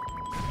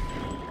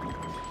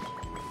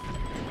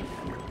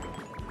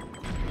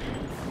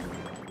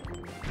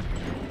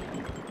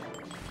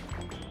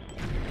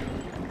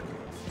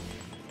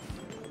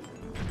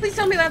 Please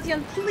tell me that's the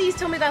end. Please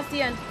tell me that's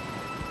the end.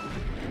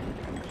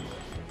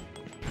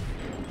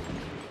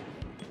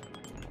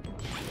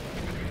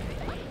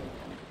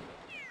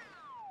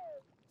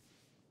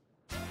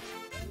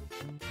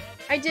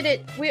 I did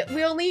it.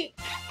 We only...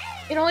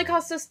 It only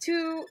cost us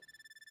 2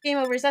 game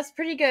overs. That's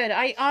pretty good.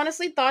 I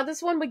honestly thought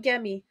this one would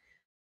get me.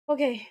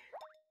 Okay.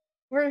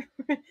 We're...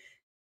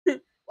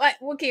 What?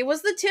 Okay,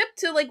 was the tip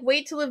to, like,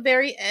 wait till the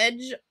very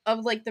edge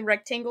of, like, the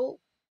rectangle?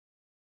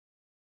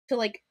 To,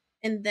 like...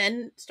 And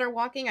then start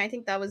walking? I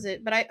think that was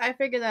it. But I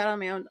figured that on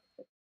my own.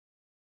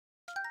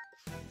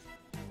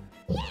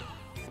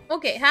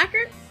 Okay,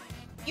 Hacker.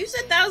 You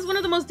said that was one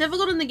of the most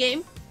difficult in the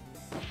game.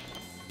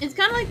 It's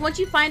kind of like once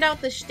you find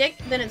out the shtick,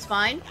 then it's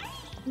fine.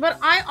 But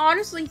I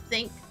honestly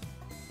think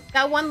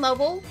that one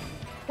level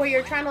where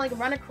you're trying to like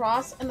run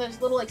across and there's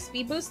little like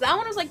speed boosts, that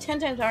one was like 10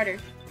 times harder.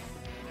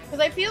 Because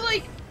I feel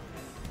like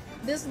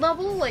this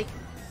level, like...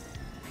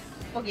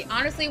 Okay,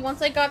 honestly,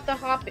 once I got the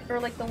hop,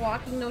 or like the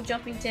walking, no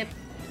jumping tip...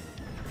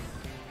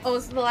 Oh,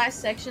 it's the last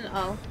section.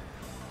 Oh.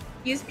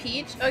 Use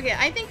Peach? Okay,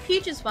 I think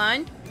Peach is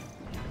fine.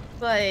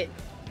 But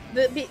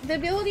the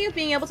ability of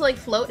being able to like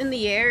float in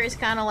the air is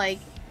kind of like...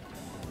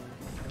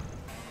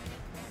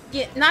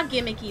 Yeah, not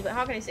gimmicky, but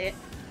how can I say it?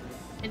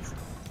 It's...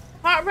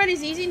 Hot red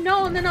is easy?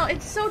 No,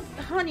 it's so...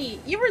 Honey,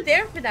 you were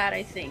there for that,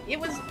 I think. It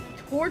was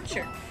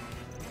torture.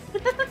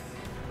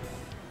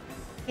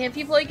 And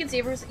people like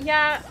sabers,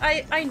 yeah,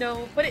 I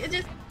know, but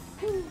it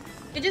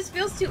just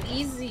feels too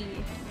easy.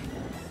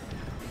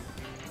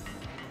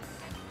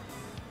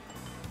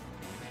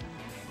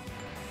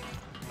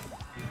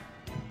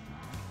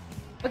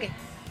 Okay.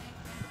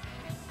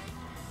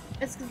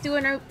 Let's do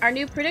our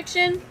new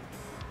prediction.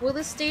 Will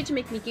this stage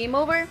make me game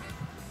over?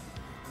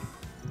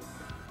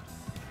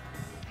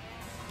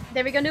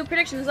 There we go, new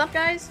predictions up,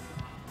 guys.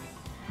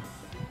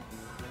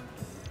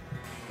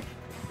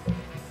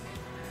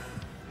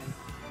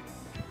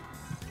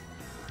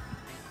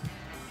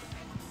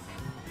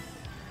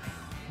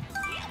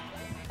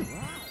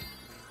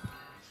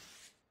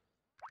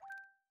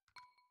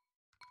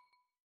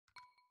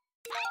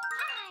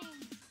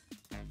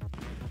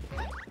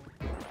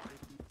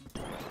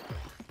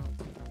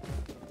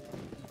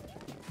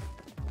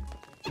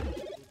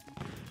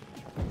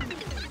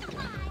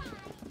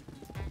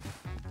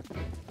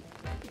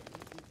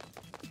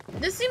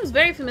 This seems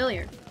very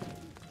familiar.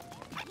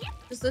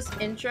 Just this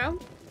intro.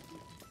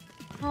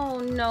 Oh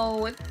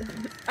no,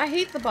 I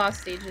hate the boss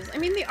stages. I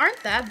mean, they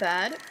aren't that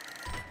bad,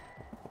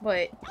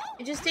 but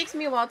it just takes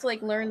me a while to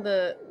like learn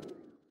the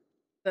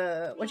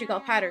what you call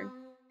pattern.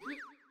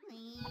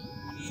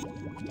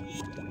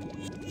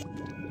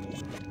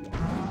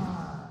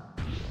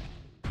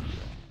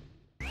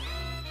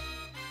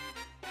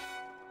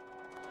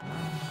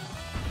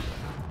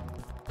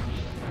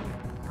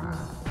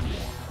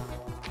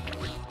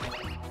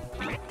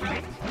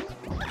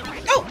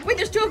 Oh, wait,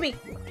 there's 2 of me.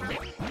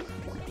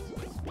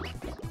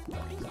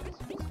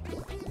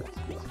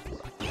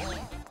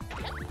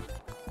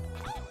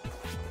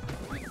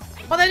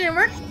 Oh, that didn't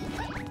work?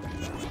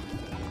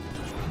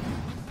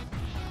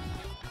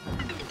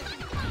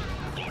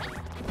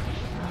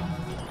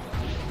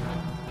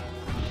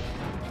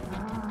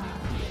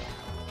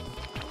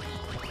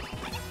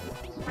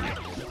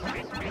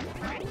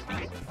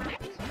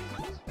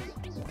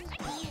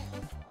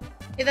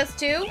 Okay, that's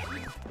 2.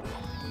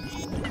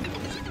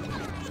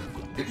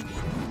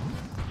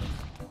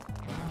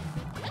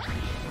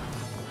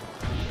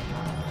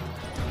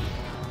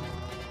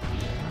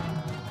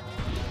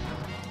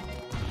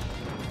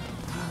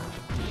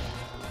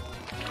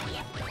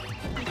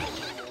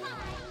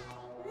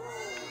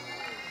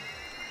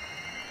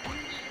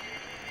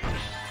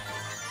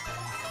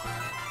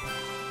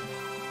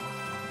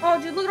 Oh,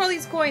 dude, look at all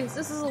these coins.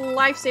 This is a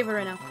lifesaver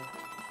right now.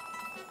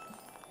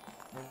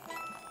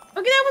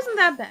 Okay, that wasn't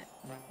that bad.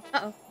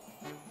 Uh-oh.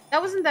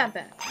 That wasn't that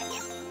bad.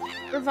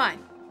 We're fine.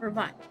 We're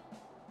fine.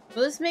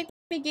 Will this make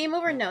me game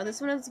over? No,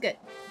 this one is good.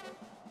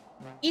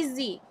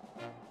 Easy.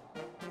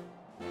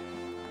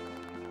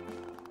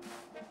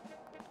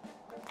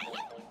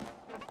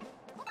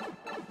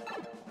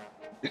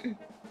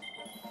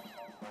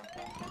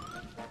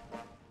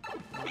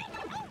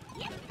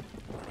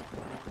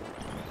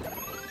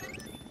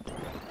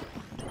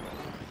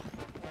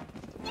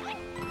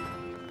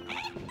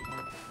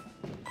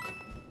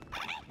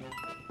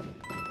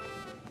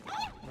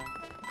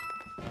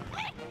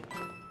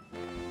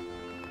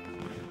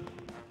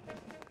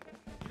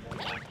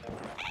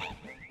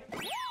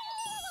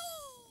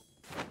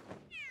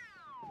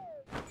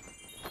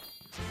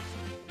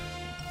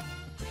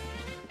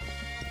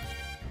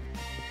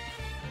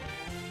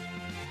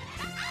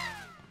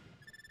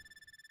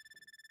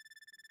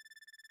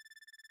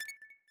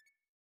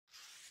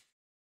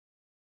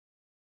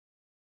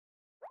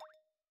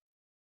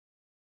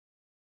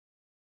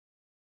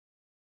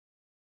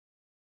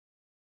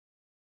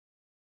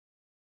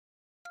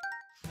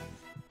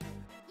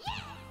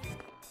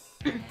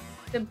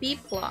 The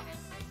beep block.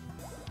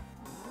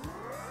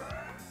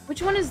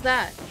 Which one is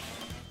that?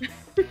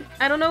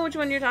 I don't know which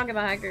one you're talking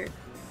about, Hacker.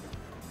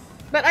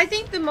 But I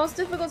think the most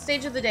difficult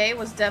stage of the day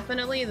was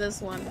definitely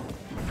this one.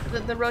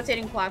 The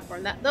rotating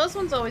platform. Those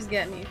ones always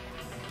get me.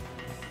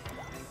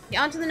 Okay,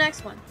 on to the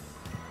next one.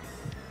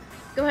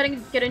 Go ahead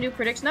and get a new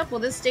prediction up. Will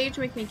this stage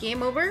make me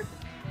game over?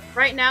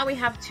 Right now we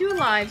have 2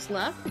 lives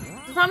left.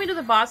 We'll probably do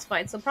the boss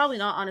fight, so probably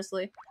not,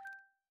 honestly.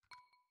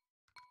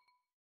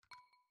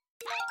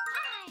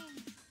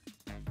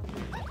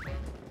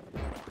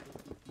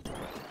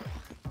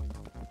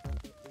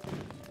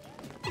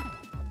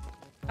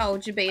 Oh,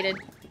 debated.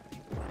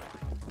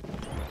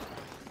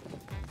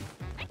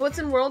 What's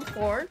in World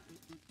 4?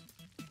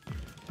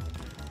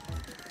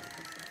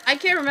 I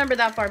can't remember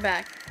that far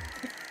back.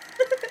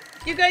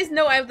 You guys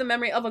know I have the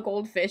memory of a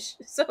goldfish,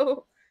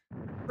 so...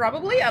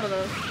 Probably? I don't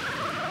know.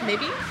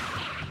 Maybe?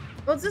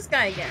 What's this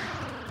guy again?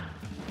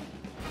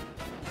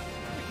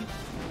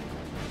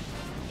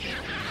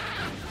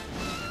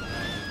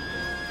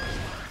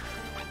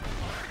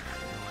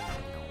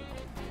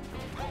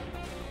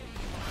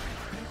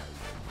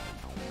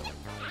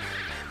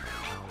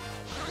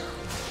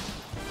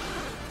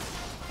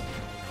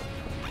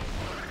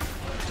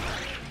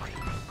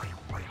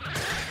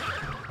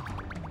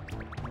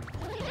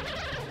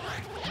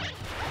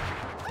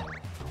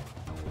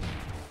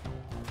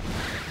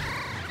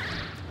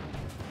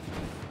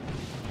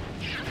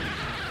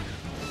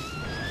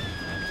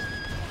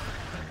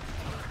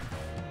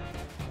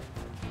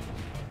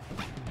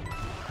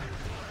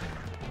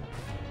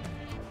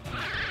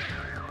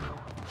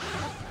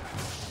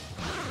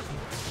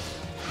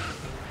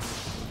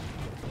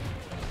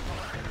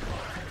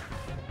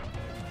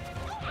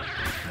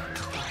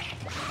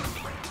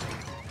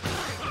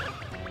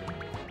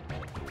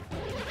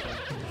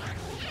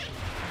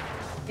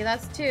 Okay,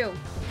 that's 2.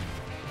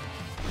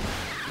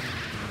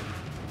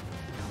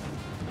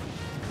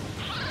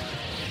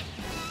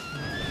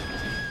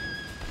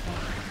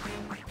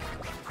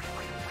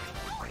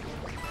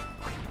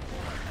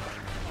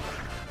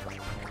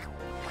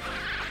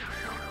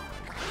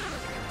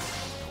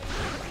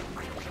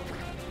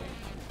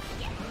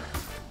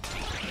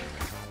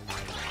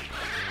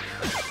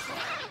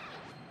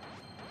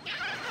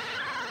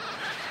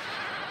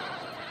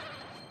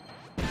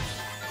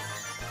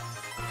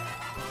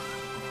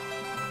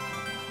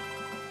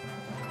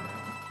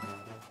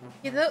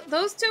 Yeah,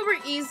 those 2 were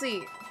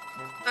easy.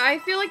 I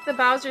feel like the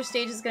Bowser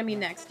stage is gonna be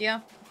next, yeah?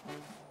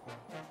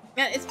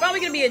 Yeah, it's probably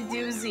gonna be a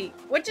doozy,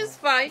 which is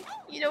fine.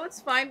 You know, it's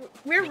fine.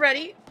 We're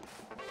ready.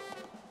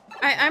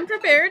 I'm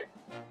prepared.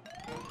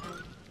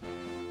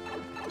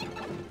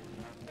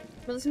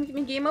 Will this make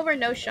me game over?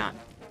 No shot.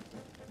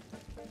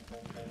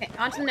 Okay,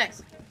 on to the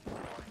next.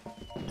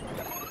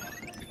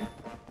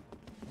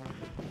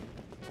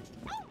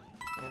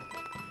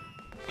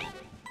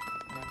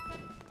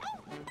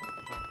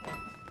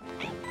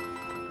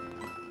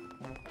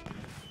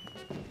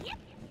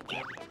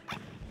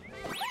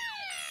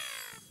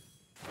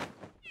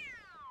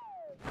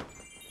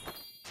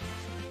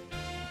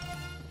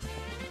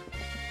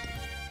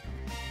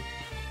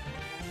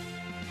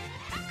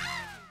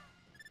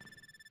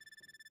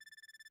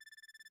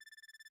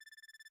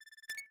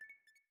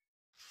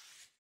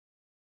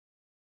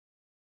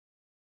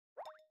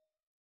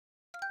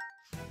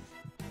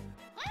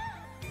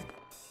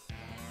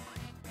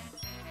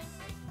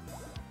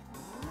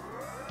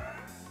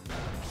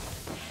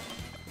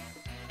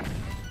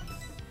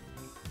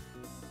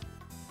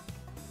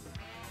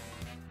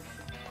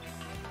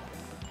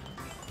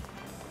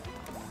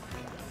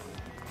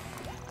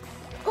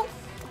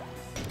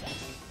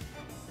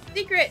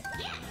 Secret!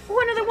 Oh,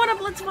 another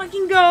 1-up! Let's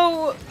fucking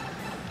go!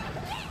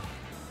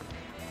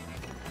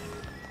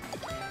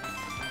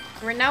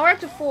 Now we're up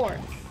to 4.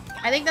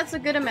 I think that's a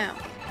good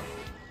amount.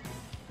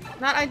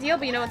 Not ideal,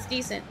 but you know, it's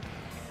decent.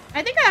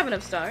 I think I have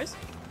enough stars.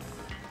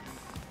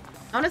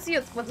 I want to see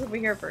what's over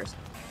here first.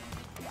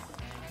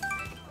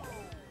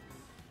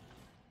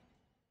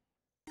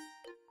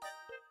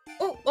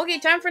 Oh, okay,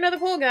 time for another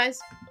pull, guys.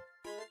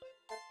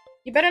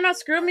 You better not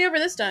screw me over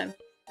this time.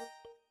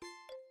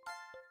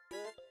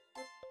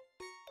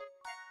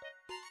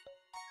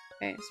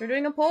 Okay, so we're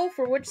doing a poll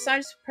for which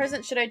size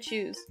present should I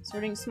choose. So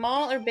we're doing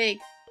small or big.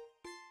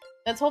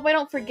 Let's hope I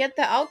don't forget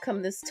the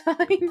outcome this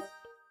time.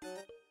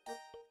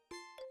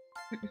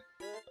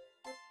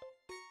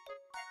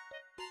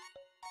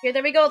 Okay,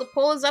 there we go. The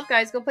poll is up,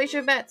 guys. Go place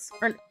your bets.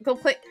 Or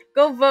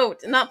go vote,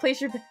 not place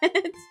your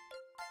bets.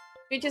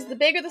 Which is the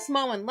big or the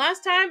small one.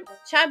 Last time,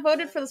 Chad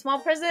voted for the small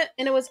present,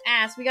 and it was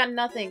ass. We got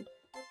nothing.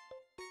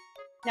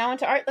 Now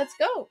into art. Let's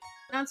go.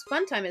 Now it's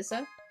fun time,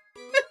 Issa.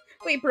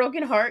 Wait,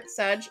 broken heart,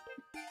 Sag.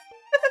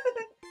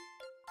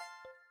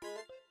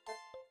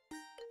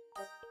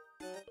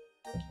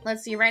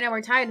 Let's see. Right now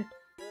we're tied.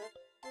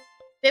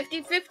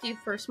 50-50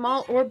 for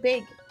small or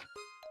big.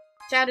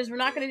 Chatters, we're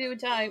not going to do a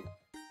tie.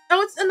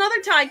 Oh, it's another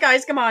tie,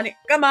 guys. Come on.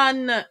 Come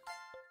on.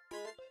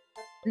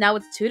 Now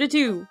it's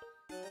 2-2.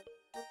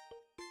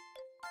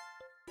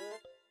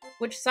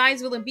 Which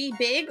size will it be?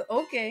 Big?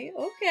 Okay,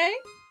 okay.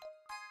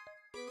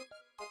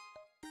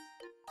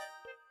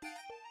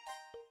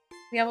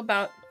 We have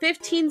about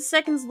 15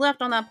 seconds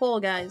left on that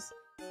poll, guys.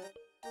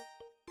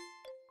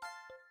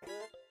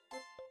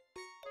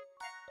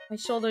 My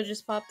shoulder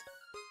just popped.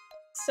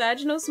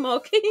 Sag, no small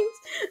kings.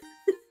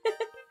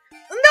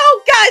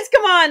 No, guys,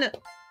 come on!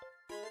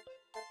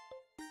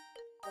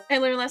 I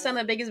learned last time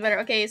that big is better.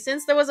 Okay,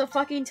 since there was a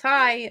fucking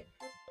tie,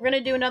 we're gonna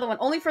do another one.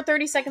 Only for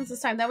 30 seconds this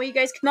time. That way you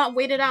guys cannot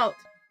wait it out.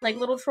 Like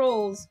little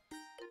trolls.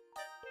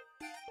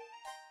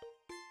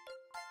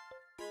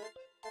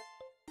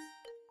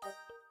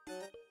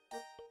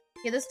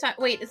 Okay, this time-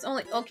 wait, it's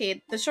only-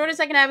 okay, the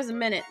shortest I can have is a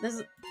minute. This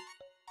is-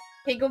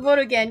 okay, go vote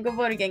again. Go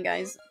vote again,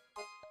 guys.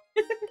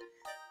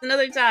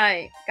 Another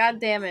tie. God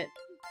damn it.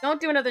 Don't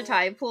do another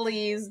tie,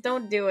 please.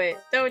 Don't do it.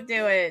 Don't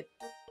do it.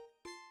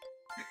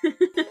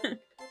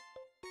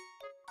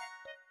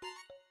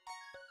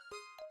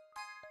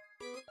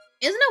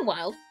 Isn't it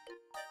wild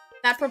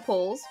that for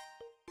polls,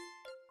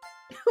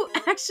 who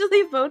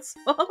actually votes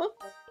small?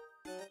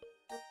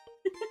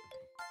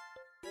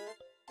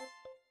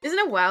 Isn't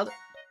it wild?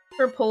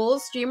 For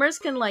polls, streamers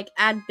can, like,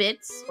 add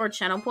bits or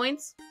channel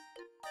points.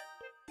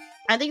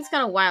 I think it's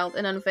kind of wild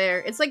and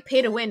unfair. It's like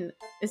pay to win,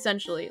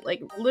 essentially.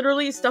 Like,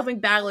 literally stuffing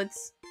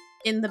ballots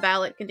in the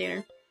ballot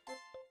container.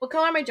 What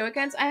color are my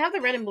Joy-Cons? I have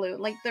the red and blue,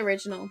 like the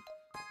original.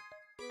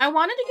 I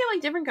wanted to get,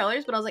 like, different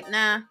colors, but I was like,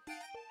 nah,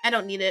 I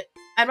don't need it.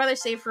 I'd rather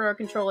save for a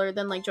controller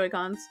than, like,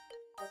 Joy-Cons.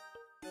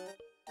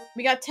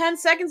 We got 10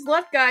 seconds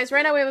left, guys.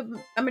 Right now we have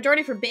a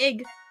majority for big.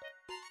 Do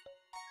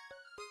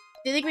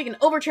you think we can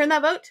overturn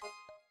that vote?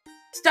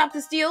 Stop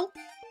the steal?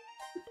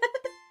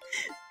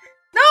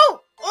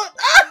 No! Oh,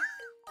 ah!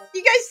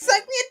 You guys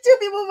sucked me at 2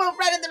 people vote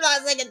right at the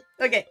last second.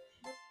 Okay.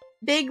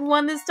 Big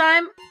won this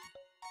time.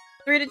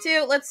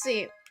 3-2. Let's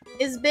see.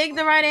 Is big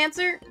the right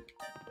answer?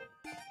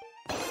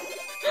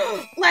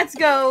 Let's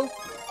go.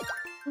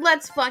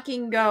 Let's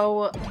fucking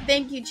go.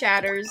 Thank you,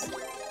 chatters.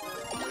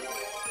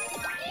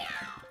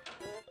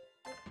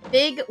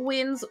 Big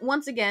wins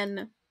once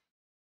again.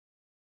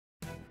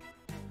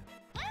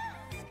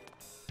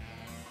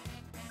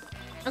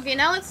 Okay,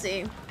 now let's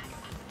see.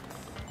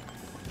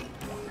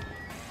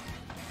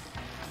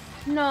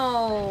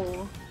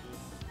 No.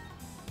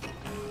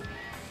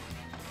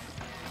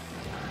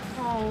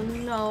 Oh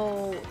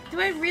no. Do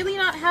I really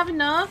not have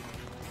enough?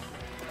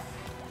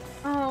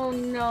 Oh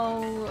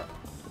no.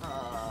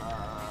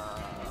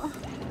 Oh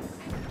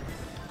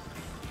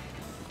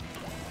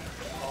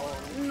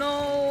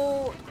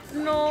no.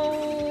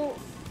 No.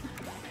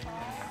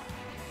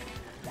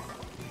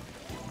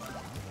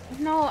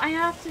 No, I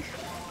have to.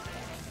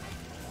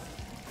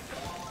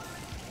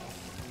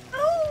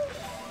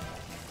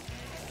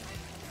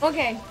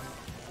 Okay,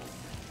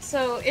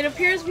 so it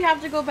appears we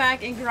have to go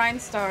back and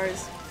grind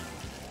stars.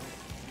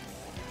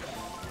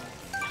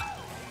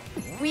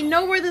 We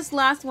know where this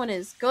last one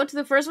is. Go to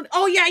the first one.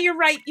 Oh yeah, you're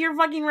right. You're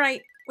fucking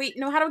right. Wait,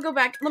 no, how do we go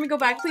back? Let me go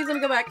back. Please let me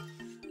go back.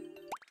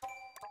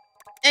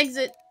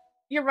 Exit.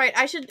 You're right.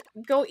 I should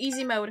go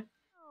easy mode.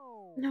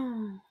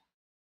 No.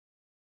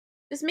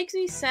 This makes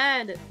me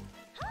sad.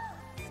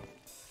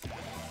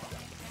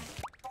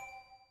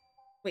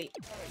 Wait.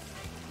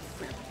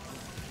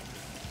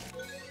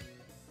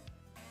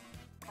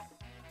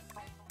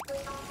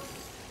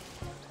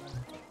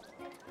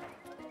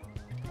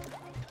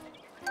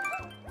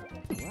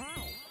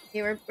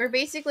 Okay, we're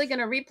basically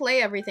gonna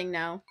replay everything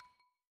now.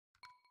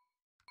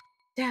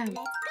 Damn.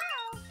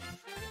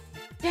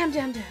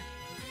 Damn. Do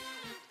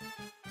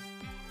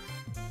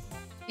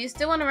you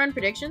still want to run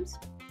predictions?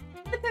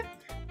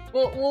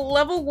 We'll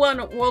level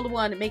 1, world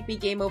 1, make me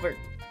game over.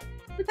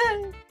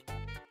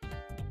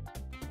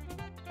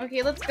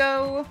 Okay, let's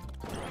go.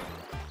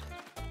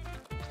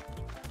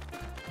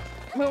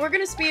 Well, we're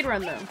gonna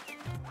speedrun though.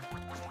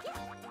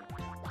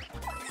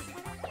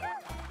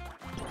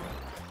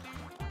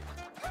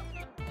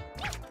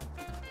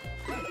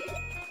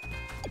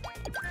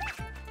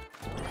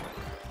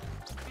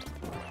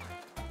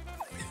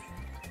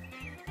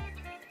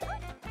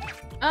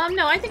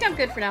 No, I think I'm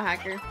good for now,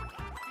 Hacker.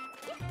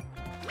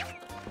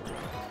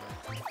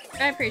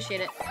 I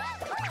appreciate it.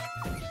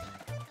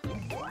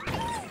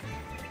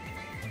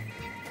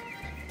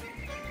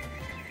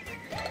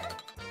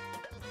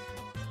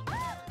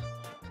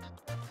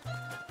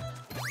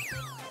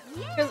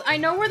 I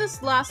know where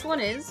this last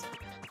one is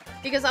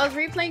because I was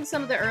replaying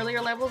some of the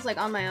earlier levels like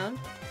on my own.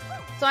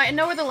 So I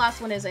know where the last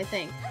one is, I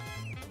think.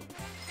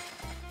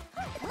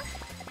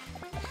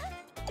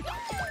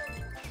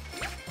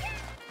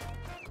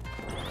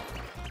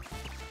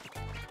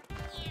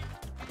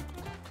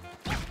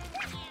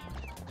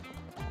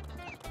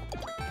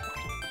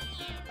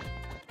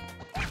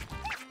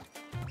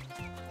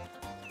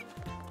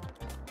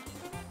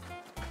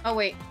 Oh,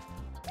 wait.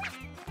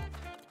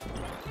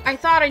 I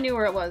thought I knew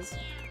where it was.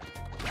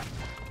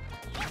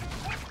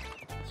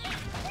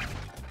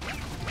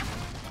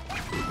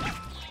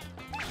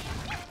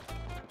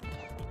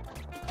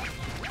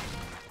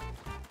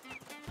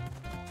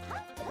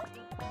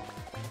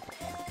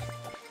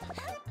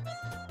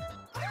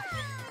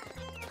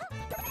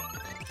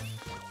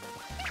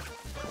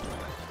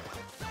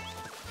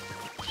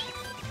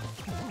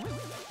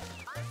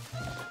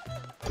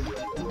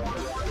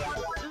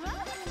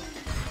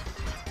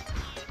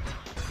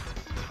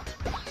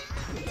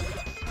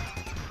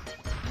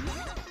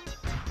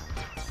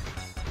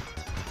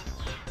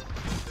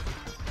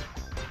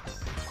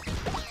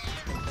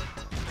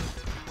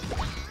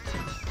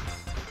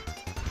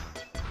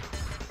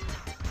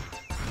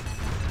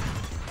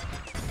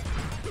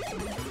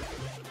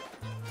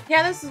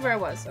 Yeah, this is where it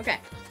was. Okay.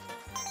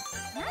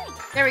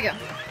 There we go.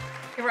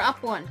 Okay, we're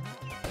up one.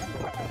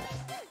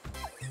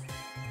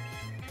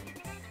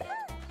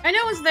 I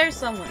know it was there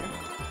somewhere.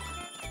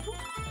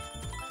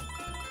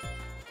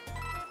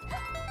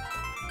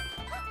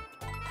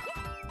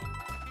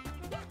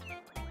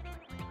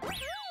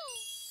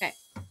 Okay.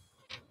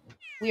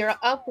 We are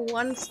up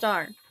 1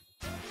 star.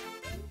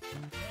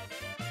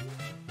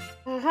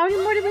 How many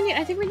more do we need?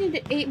 I think we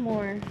need 8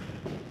 more.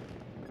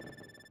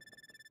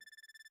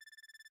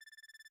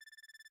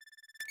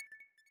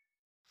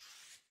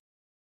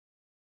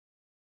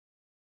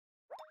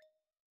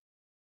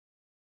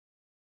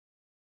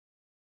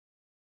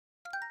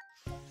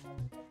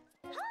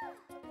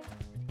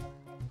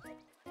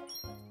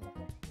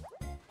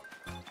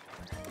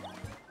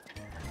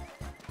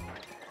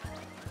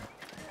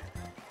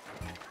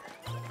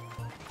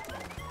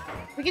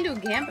 We can do a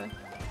gambit.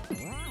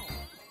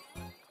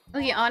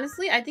 Okay,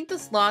 honestly, I think the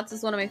slots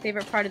is one of my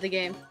favorite part of the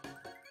game.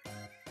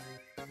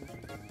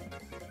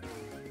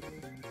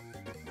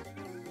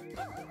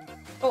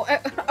 Oh,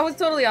 I was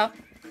totally off.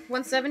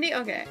 170?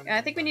 Okay,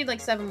 I think we need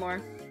like 7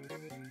 more.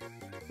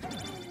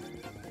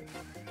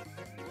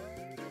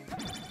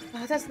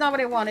 Oh, that's not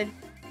what I wanted.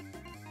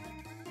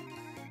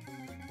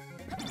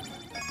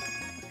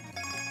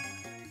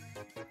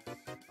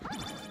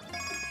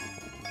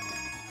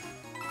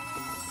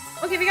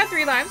 Okay, we got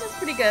 3 lives. That's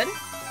pretty good.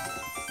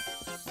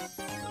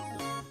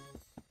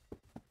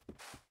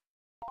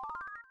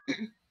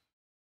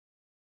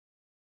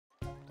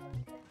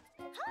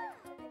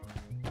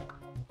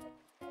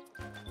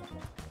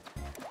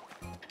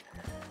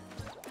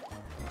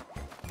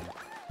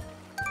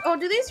 Oh,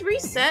 do these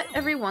reset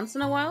every once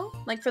in a while?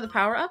 Like for the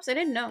power-ups? I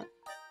didn't know.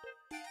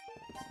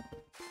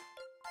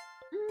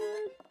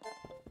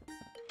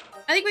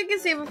 I think we can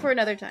save it for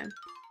another time.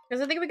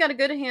 Because I think we got a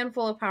good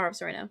handful of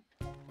power-ups right now.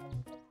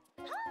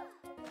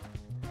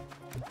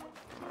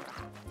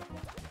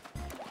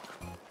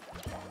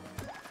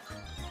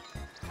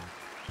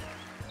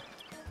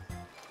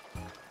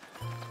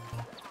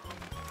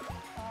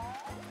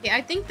 Yeah,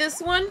 I think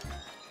this one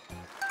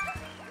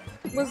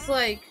was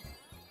like,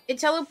 it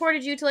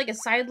teleported you to like a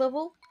side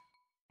level.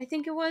 I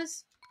think it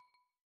was.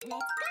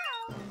 Let's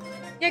go.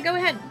 Yeah, go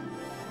ahead.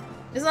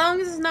 As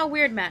long as it's not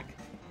weird, Mac.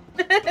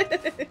 As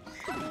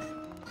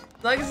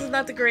long as it's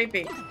not the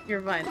grapey,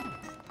 you're fine.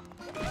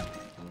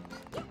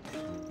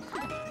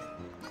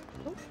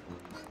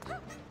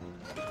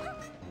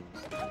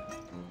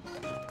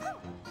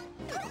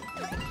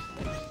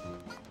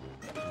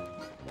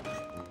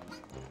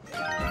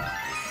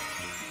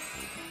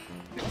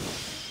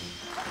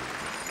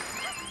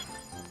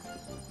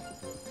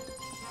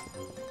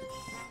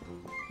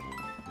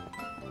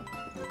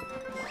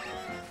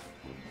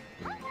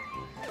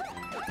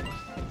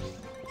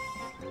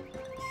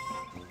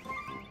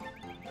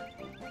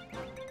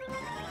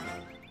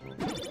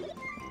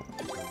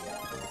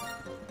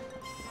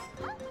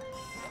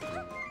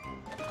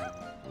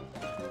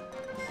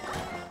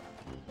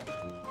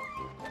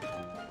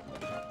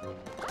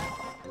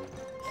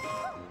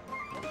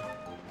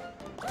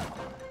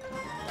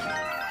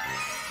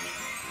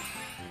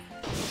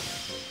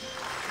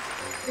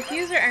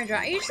 Diffuse or air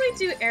dry? I usually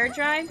do air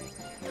dry.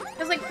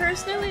 Because, like,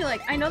 personally,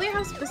 like, I know they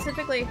have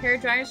specific, like, hair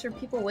dryers for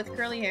people with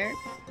curly hair.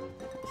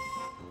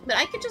 But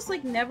I could just,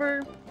 like,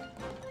 never...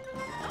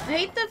 I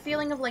hate the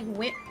feeling of, like,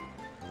 wind...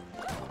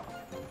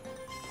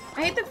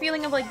 I hate the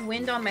feeling of, like,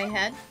 wind on my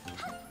head.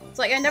 It's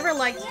like, I never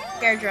liked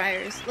hair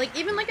dryers. Like,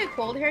 even, like, a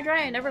cold hair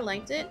dryer, I never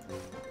liked it.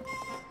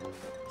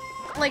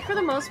 Like, for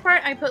the most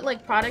part, I put,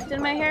 like, product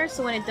in my hair,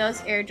 so when it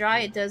does air dry,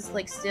 it does,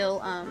 like,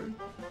 still,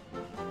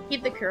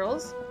 keep the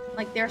curls.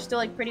 Like, they're still,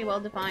 like, pretty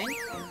well defined.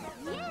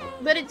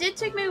 But it did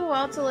take me a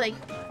while to, like,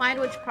 find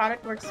which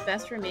product works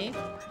best for me.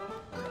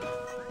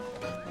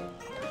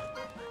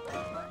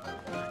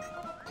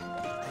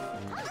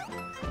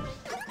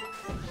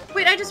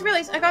 I just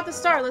realized I got the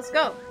star. Let's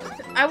go.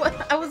 I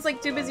was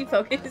like too busy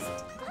focused.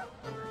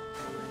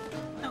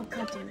 Oh,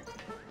 god damn it.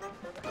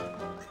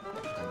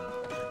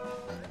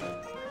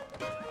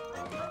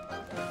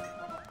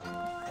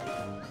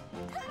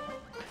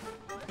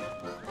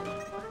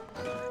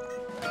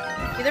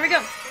 Okay, there we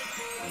go.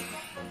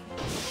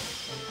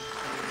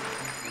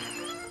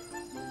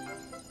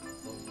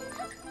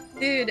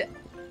 Dude,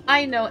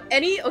 I know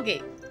any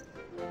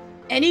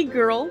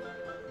girl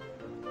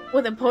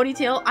with a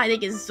ponytail I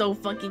think is so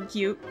fucking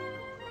cute.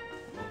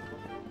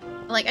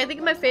 Like, I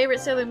think my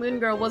favorite Sailor Moon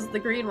girl was the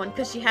green one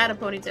because she had a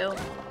ponytail.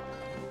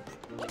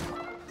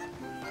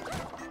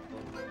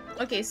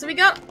 Okay, so we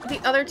got the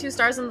other 2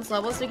 stars on this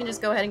level, so we can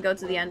just go ahead and go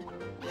to the end.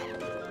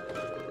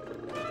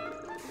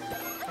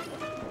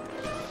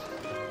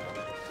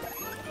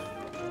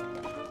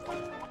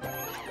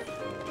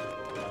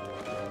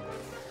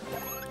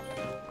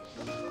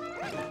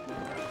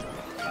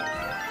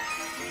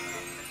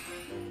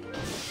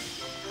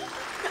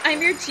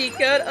 I'm your cheat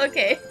code?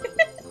 Okay.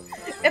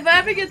 If I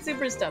ever get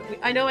super stuck,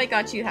 I know I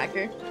got you,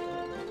 hacker.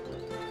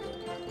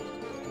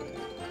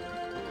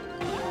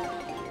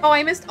 Oh,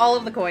 I missed all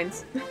of the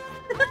coins.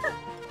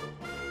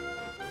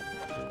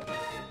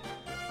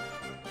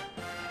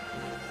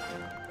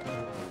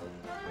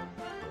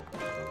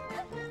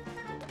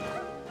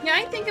 Yeah,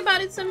 I think about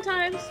it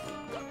sometimes.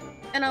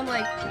 And I'm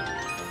like...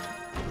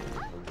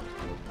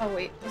 Oh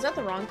wait, is that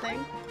the wrong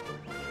thing?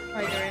 Oh,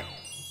 I did it.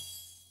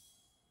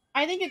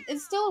 I think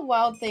it's still a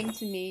wild thing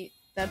to me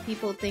that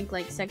people think,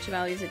 like,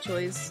 sexuality is a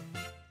choice.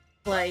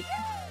 Like,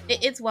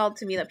 it's wild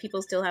to me that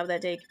people still have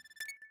that take.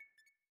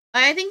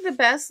 I think the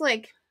best,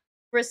 like,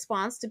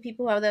 response to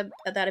people who have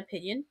that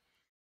opinion,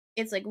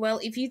 it's like, well,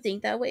 if you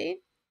think that way,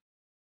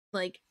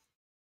 like,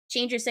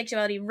 change your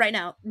sexuality right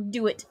now.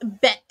 Do it.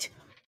 Bet.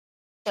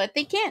 But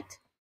they can't.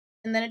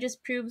 And then it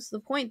just proves the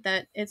point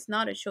that it's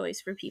not a choice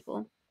for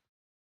people.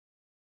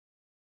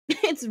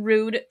 It's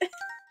rude.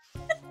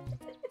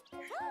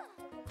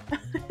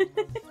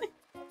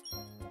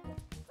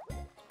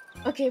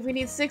 Okay, we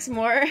need 6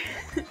 more.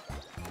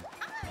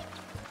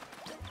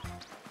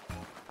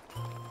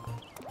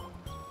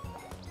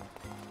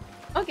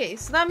 Okay,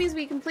 so that means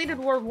we completed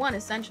World 1,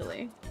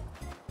 essentially.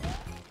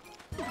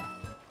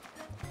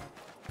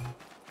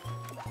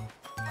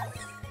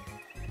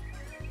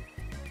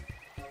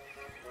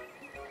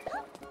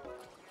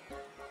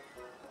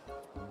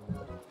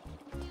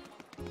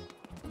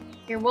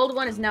 Your World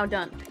 1 is now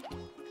done.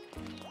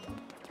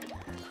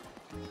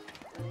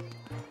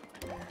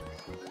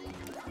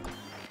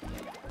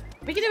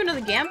 We can do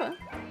another Gamba.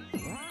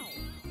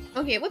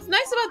 Okay, what's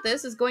nice about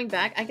this is going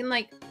back, I can,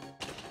 like,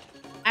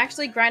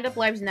 actually grind up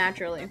lives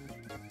naturally.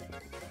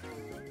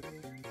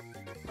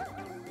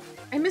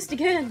 I missed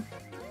again!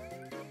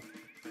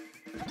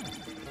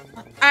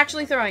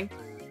 Actually throwing.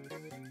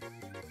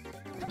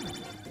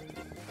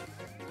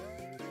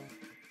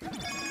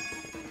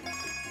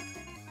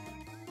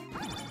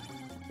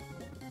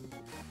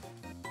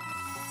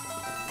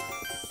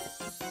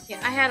 Yeah,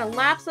 I had a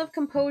lapse of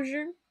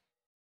composure.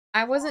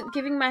 I wasn't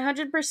giving my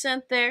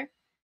 100% there.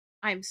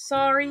 I'm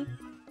sorry.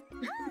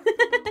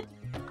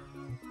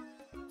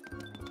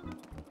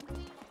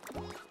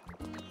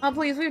 Oh,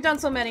 please, we've done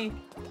so many.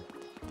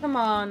 Come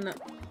on.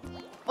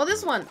 Oh,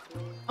 this one.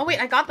 Oh,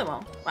 wait, I got them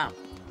all. Wow.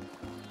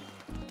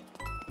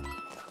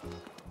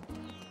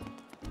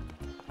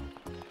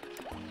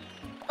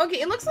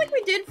 Okay, it looks like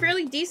we did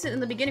fairly decent in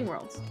the beginning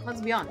worlds.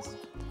 Let's be honest.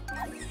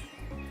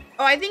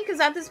 Oh, I think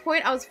because at this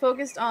point I was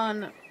focused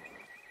on,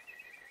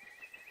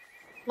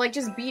 like,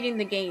 just beating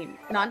the game,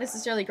 not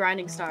necessarily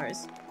grinding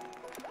stars.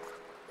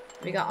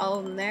 We got all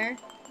of them there.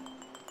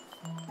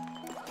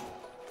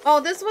 Oh,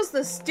 this was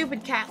the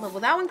stupid cat level.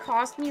 That one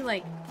cost me,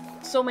 like,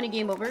 so many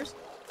game overs.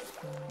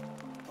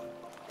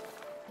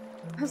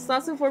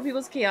 Slots and 4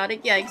 people's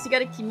chaotic. Yeah, because you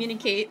gotta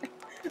communicate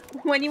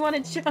when you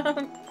want to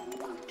jump.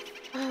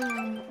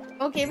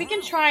 Okay, we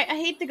can try. I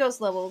hate the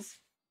ghost levels.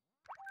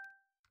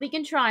 We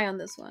can try on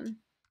this one.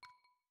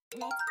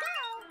 Let's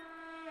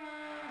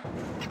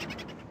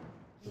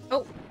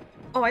go!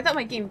 Oh, I thought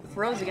my game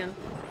froze again.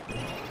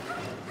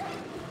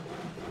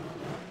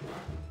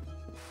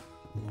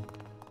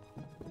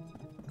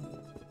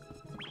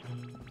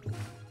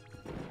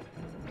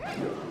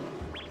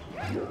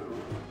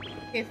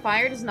 Okay,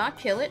 fire does not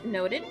kill it.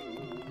 Noted.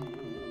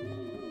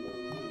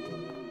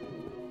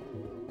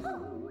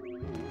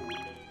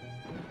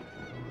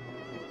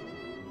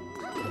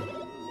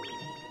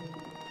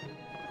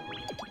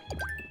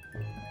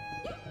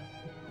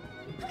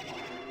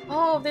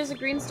 Oh, if there's a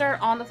green star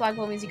on the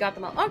flagpole, means you got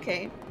them all.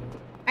 Okay.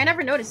 I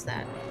never noticed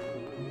that.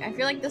 I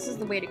feel like this is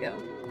the way to go.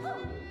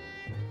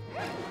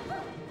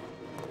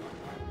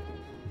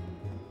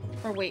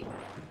 Or wait.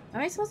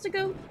 Am I supposed to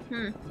go?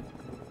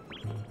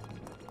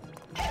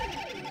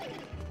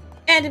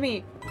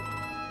 Enemy!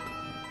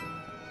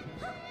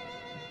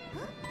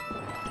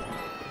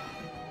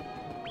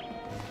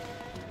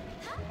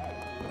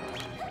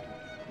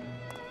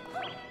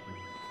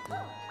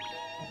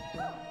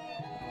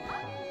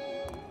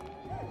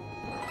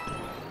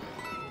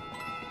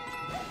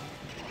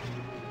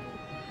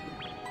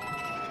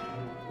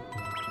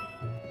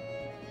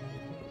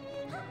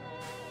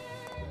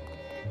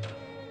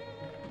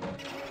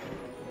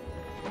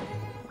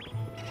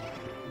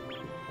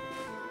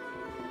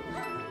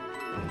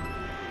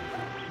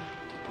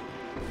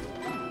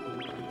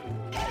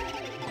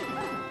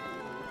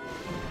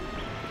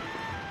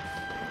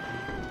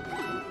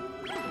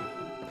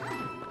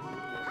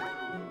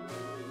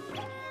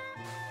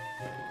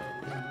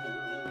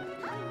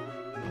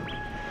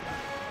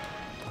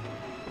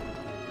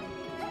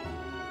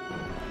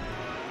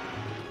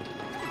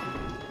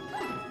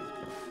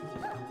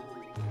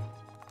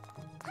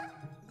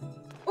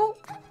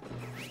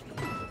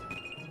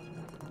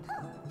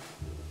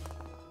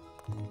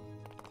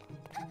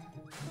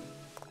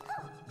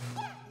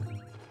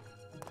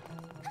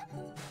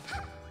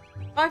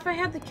 Oh, if I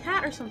had the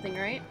cat or something,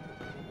 right?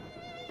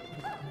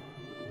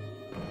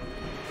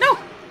 No!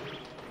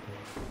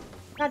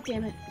 God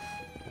damn it.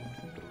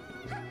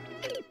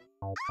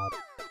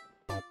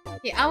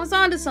 Yeah, I was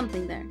onto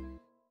something there.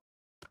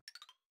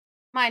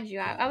 Mind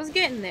you, I was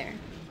getting there.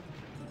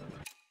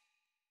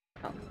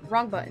 Oh,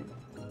 wrong button.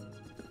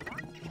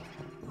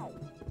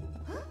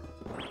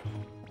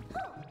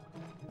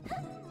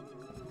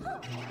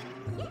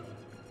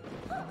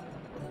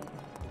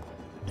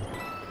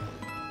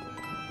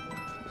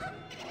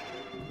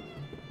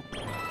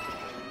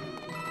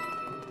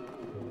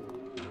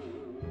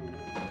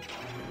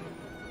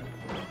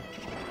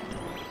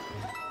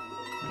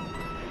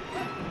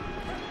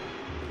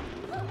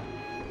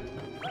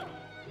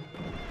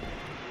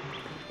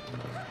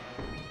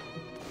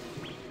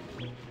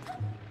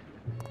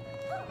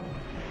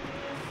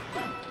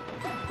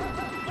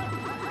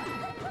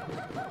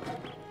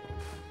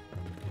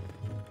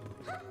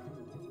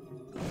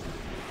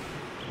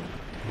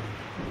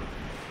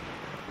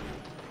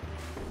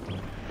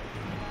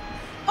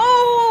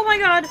 Oh my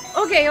god!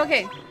 Okay,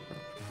 okay.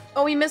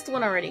 Oh, we missed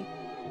one already.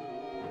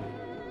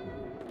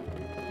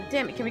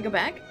 Damn it, can we go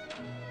back?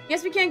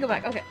 Yes, we can go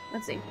back. Okay,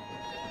 let's see.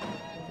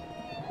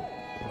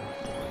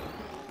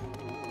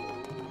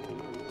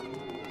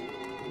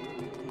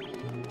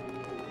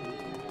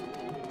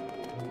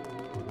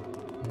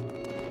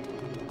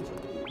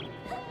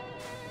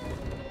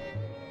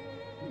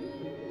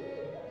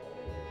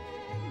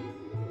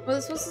 Well,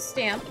 this was a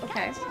stamp.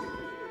 Okay.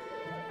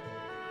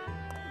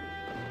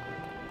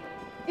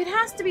 It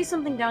has to be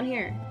something down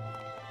here.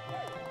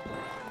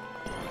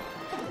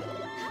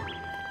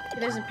 Okay,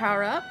 there's a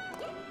power up.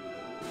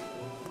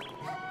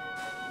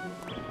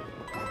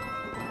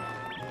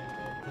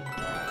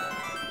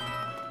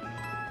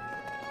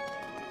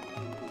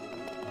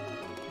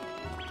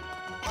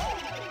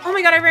 Oh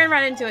my god, I ran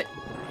right into it.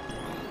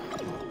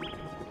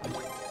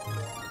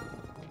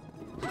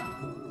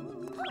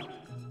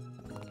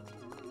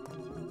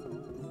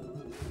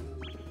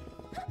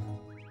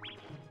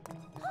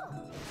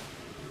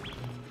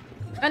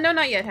 No,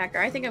 not yet, hacker.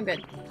 I think I'm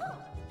good.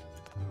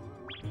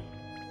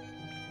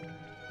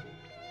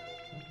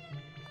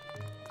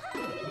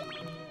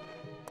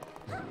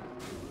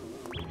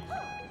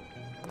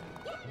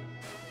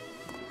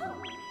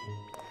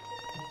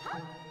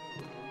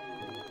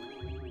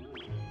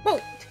 Whoa!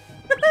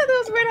 That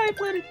was right how I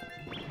floated.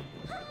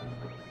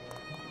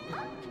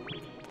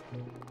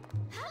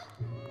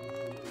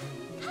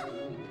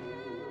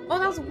 Oh,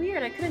 that was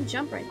weird. I couldn't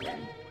jump right there.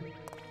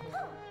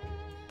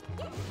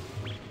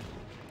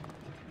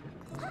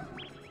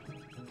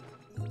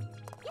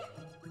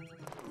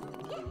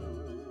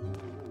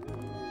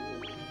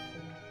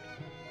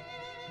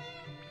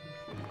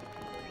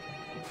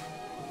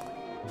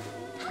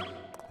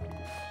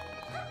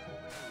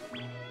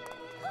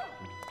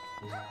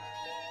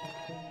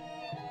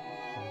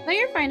 No,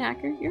 you're fine,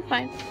 hacker. You're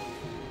fine.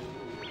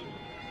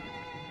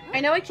 I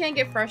know it can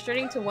get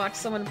frustrating to watch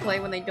someone play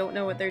when they don't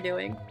know what they're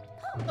doing.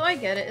 So I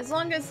get it, as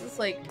long as it's,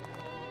 like,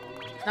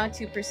 not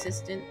too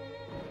persistent.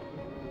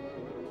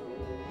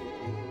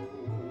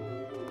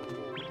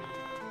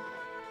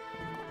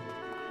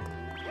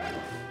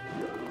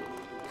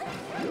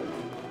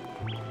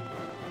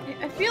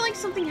 I feel like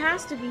something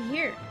has to be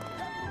here.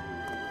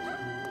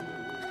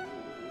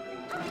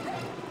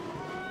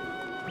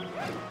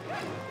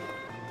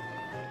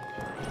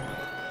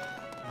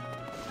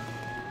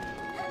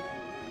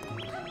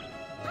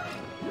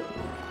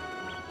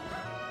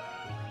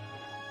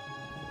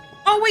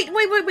 Oh,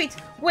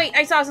 wait,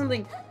 I saw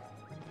something.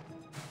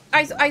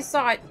 I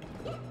saw it.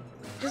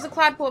 There's a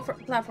cloud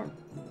platform.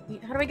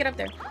 How do I get up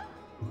there?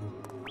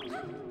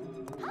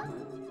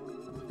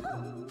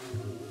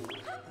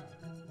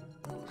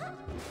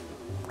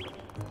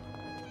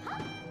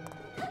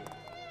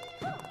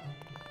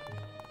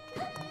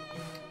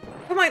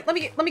 Come on, let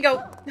me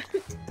go.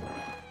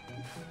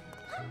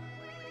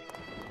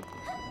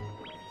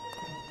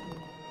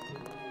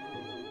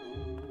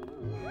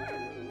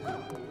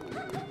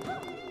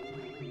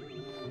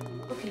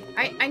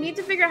 Okay, I need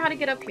to figure out how to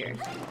get up here.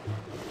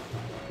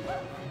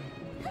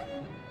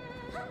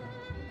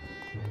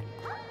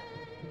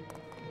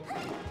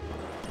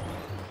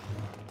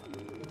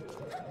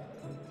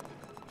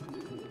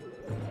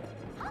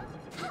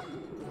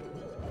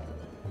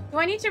 Do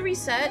I need to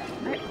reset?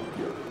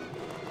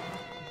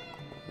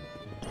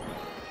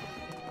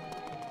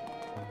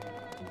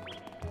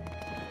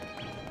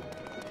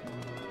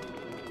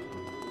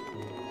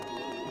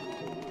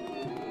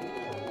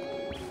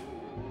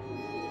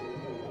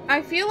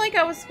 I feel like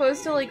I was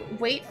supposed to, like,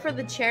 wait for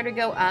the chair to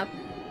go up.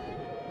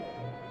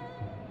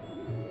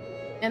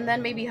 And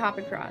then maybe hop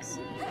across.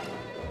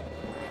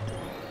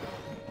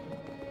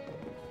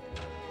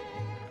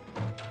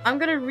 I'm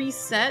gonna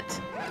reset.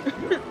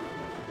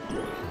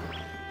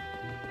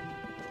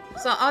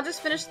 So I'll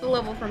just finish the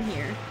level from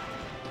here.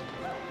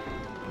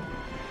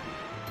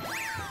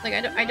 Like,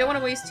 I don't want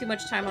to waste too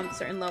much time on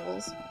certain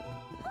levels.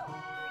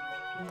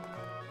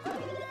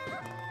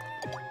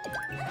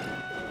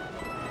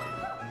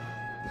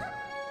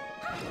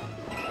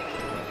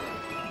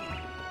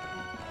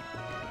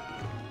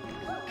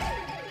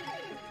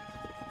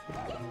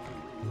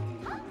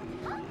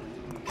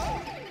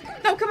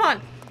 No, come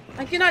on!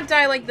 I cannot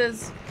die like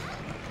this.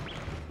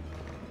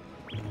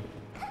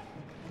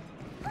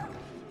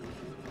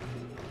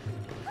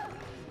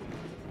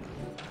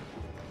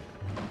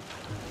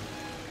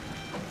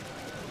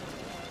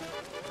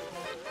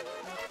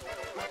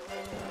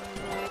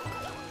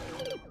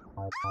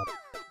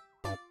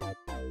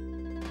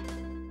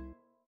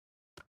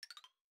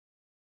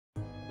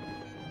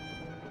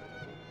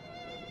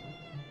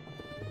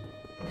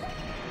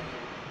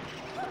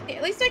 Okay,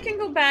 at least I can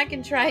go back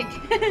and try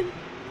again.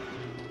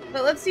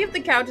 But let's see if the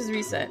couch is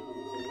reset.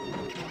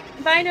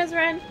 Bye,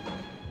 Nozran.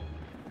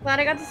 Glad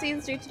I got to see you in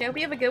the street today. Hope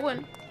you have a good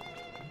one.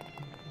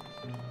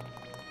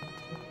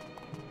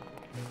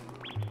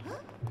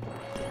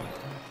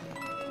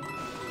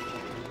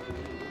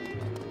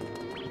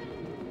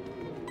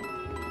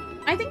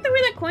 I think the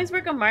way that coins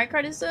work on Mario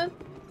Kart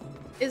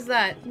is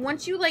that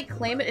once you like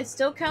claim it, it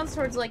still counts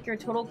towards like your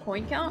total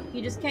coin count.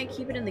 You just can't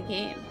keep it in the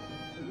game.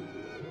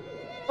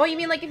 Oh, you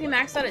mean like if you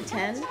maxed out at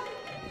 10?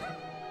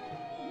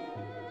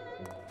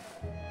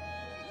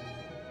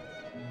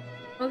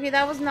 Okay,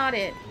 that was not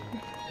it.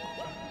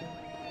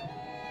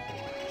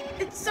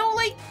 It's so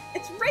like,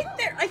 it's right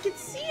there. I can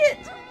see it.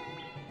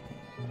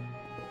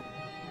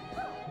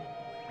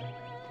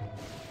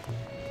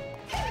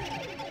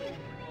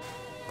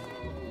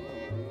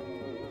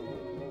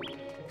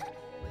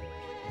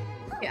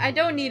 Okay, I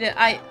don't need it.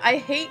 I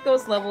hate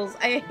ghost levels.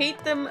 I hate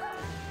them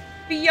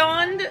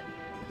beyond...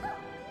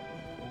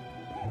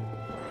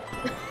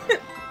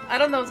 I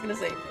don't know what I was gonna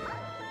say.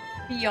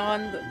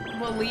 Beyond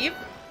belief.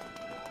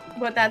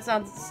 But that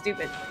sounds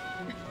stupid.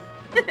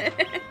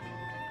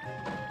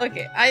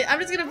 Okay, I'm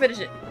just gonna finish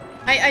it.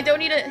 I don't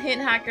need a hint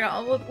hacker.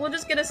 We'll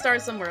just get a star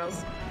somewhere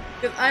else.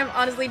 Because I'm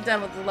honestly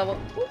done with the level.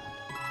 Ooh.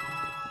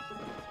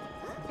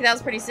 Okay, that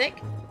was pretty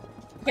sick.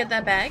 Get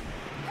that bag.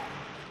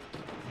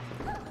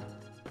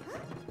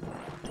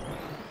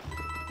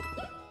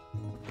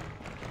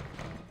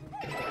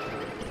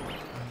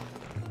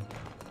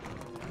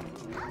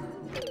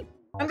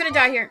 I'm gonna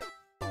die here.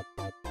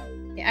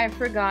 Okay,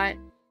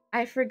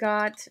 I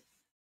forgot.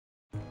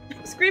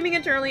 Screaming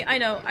internally. I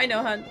know,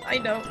 hun. I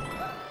know.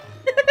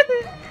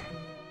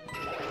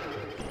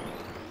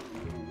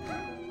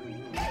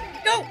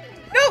 Go!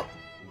 Go!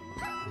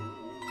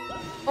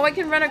 Oh, I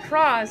can run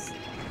across.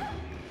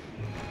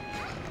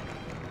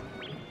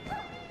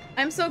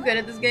 I'm so good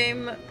at this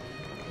game.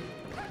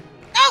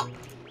 Oh!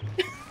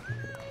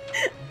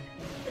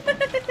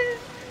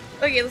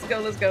 Okay, let's go,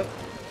 let's go.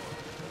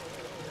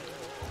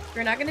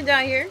 We're not gonna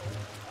die here.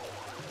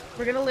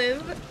 We're gonna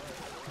live.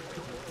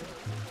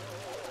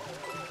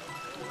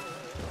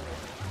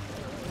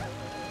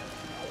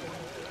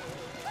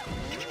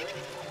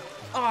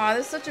 Aw,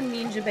 this is such a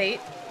mean debate.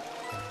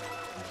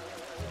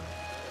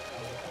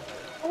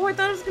 Oh, I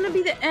thought it was gonna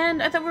be the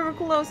end. I thought we were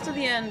close to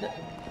the end.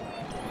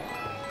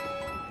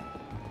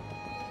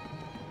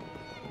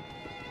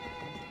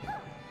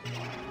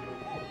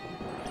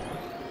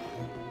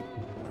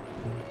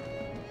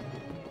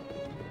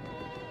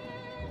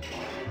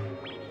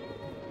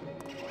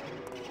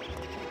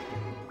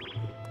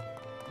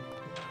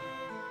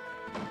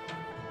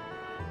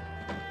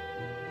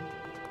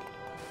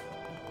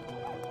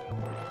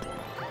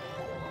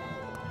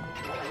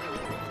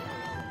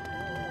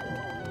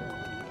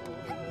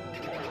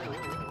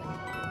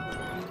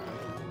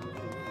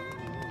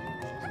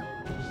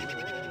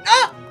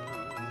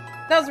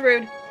 That was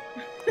rude.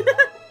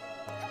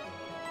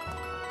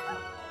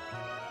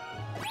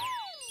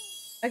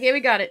 Okay,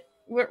 we got it.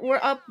 We're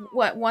up,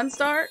 what, 1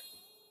 star?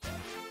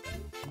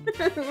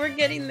 We're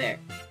getting there.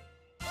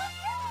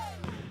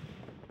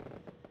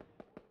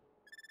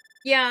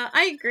 Yeah,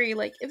 I agree.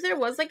 Like, if there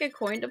was, like, a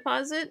coin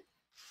deposit,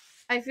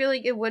 I feel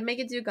like it would make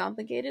it too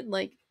complicated.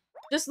 Like,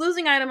 just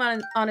losing item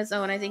on its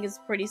own, I think, is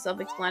pretty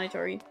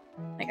self-explanatory.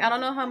 Like, I don't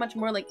know how much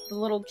more, like, the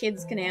little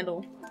kids can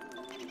handle.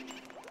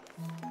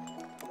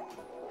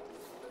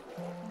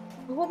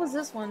 What was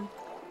this one?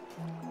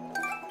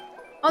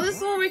 Oh, this is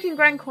the one where you can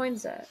grind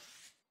coins at.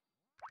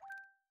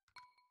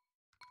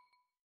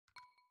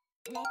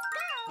 Let's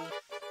go!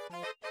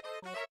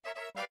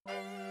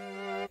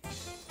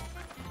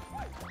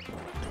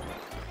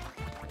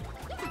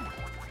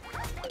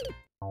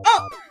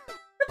 Oh!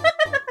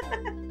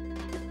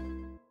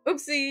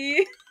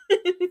 Oopsie!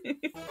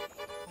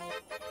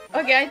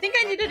 Okay, I think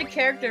I needed a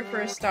character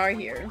for a star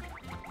here.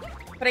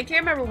 But I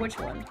can't remember which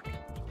one.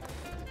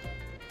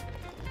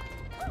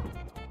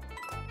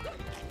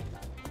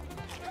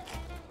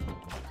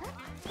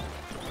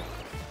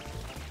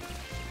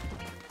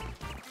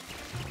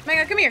 Oh my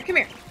god, come here, come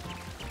here.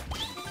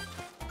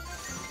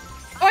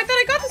 Oh, I thought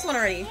I got this one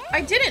already.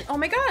 I didn't. Oh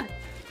my god.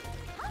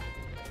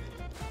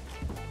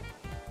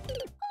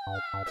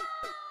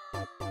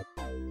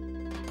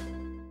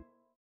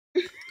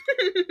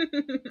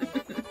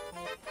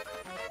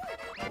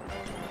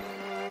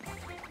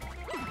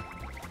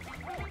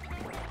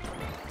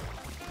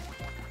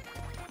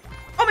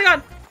 Oh my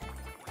god.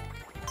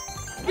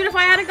 Dude, if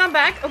I hadn't gone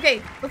back.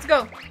 Okay, let's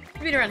go.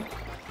 Speedrun.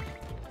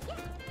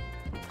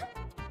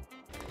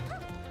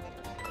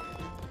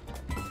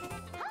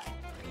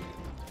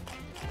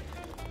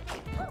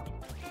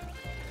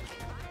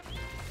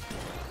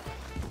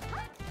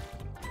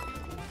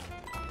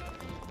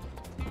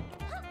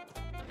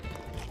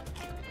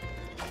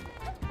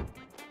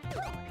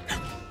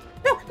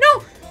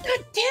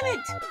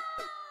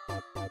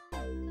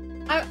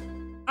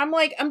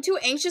 I'm too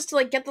anxious to,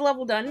 like, get the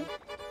level done.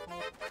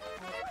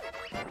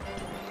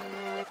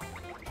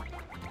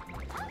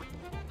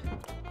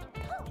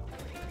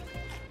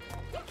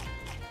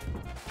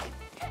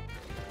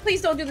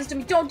 Please don't do this to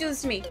me. Don't do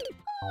this to me.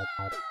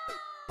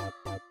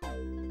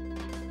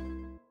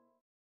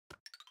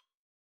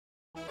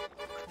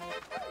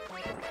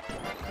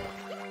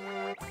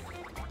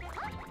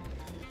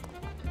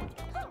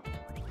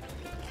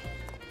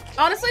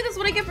 Honestly, that's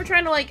what I get for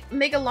trying to, like,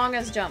 make a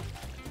long-ass jump.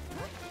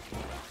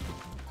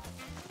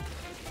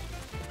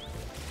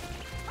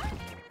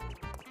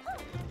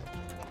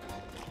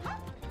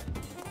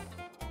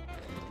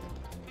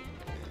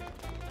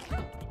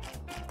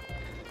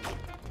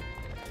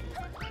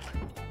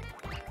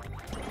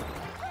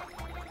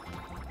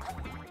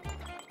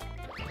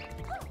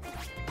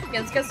 Okay,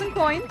 let's get some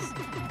coins.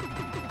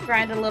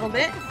 Grind a little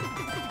bit.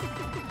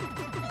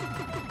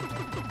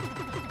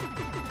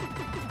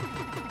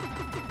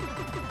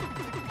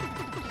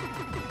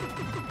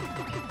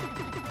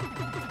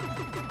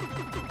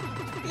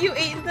 You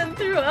ate and then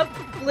threw up,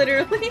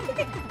 literally.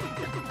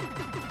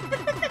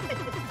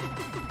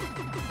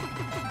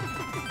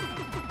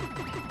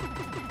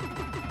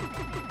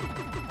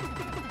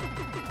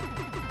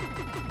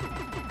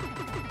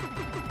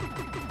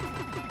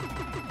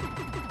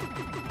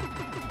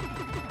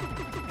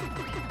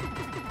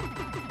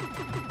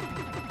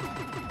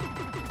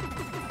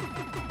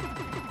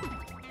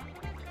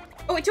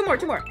 Oh wait, two more.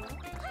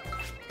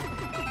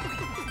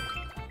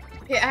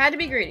 Okay, I had to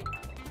be greedy.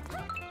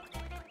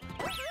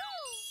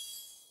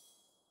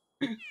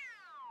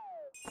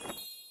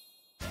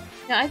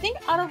 Now, I think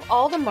out of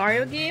all the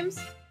Mario games,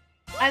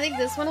 I think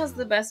this one has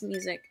the best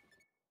music.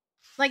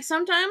 Like,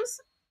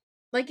 sometimes,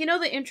 like, you know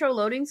the intro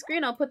loading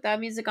screen? I'll put that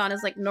music on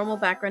as, like, normal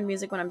background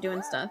music when I'm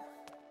doing stuff.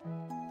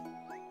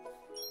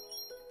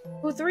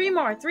 Oh, three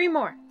more.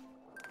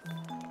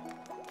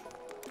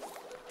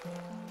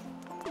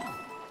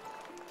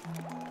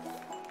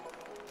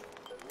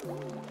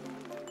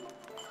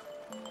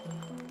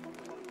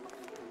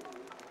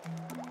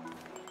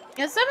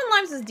 Yeah, 7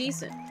 lives is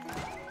decent.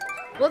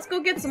 Let's go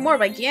get some more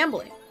by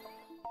gambling.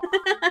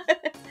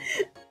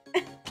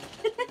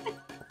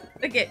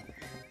 Okay.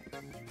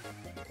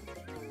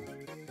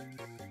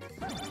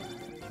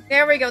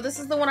 There we go. This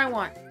is the one I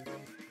want.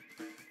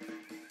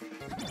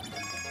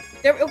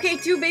 There. Okay,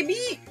 2,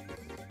 baby.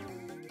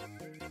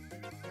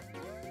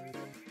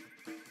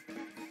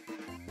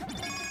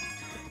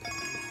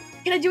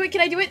 Can I do it?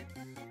 Can I do it?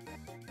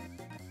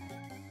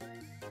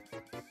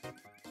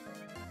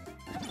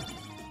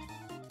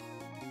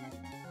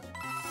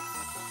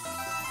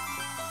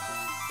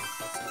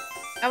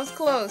 I was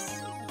close.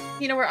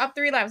 You know, we're up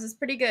 3 lives. It's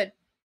pretty good.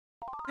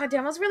 God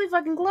damn, I was really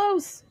fucking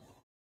close.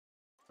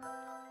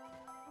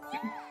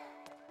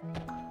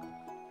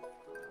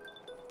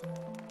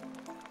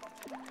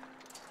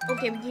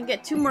 Okay, we can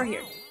get 2 more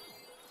here.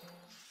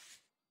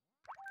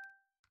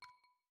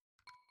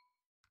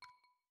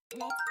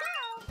 Let's go.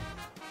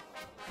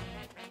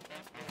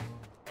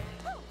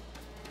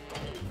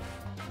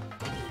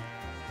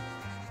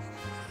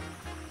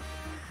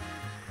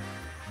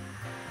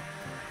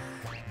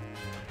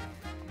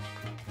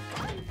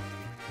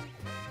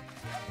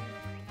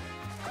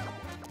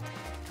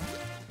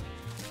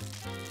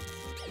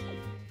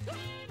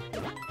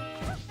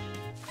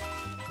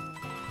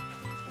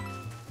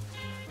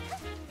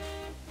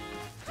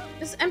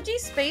 This empty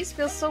space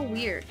feels so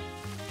weird.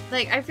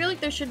 Like, I feel like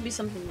there should be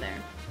something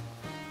there.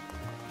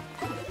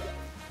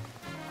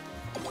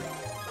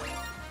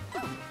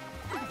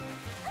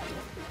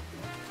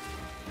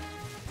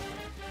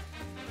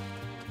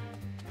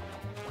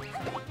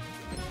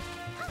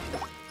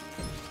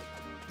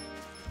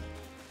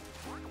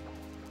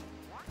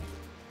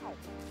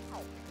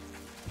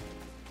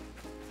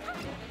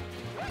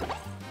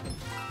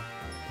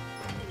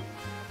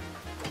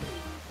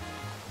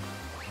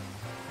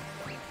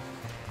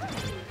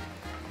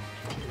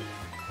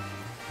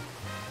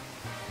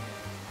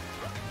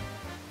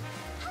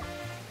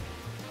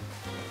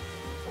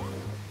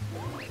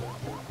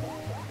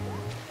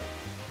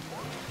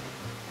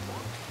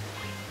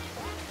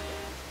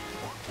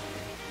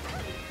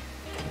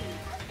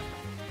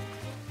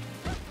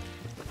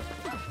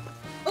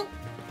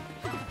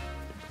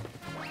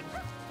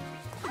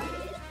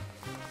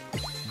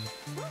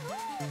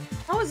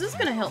 How is this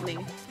gonna help me?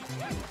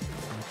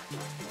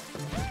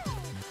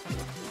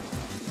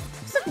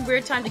 It's like a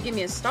weird time to give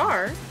me a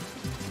star.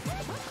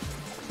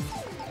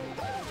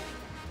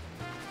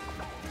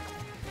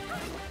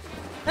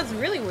 That's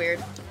really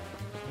weird.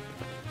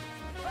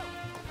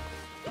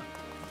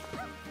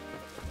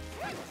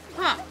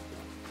 Huh.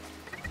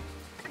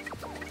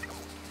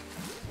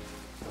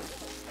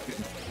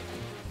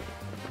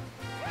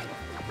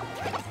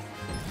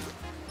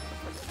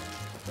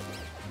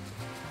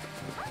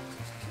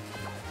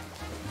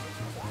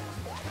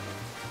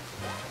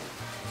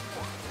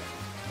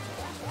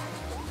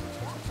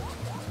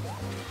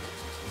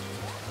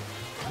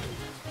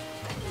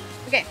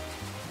 Okay.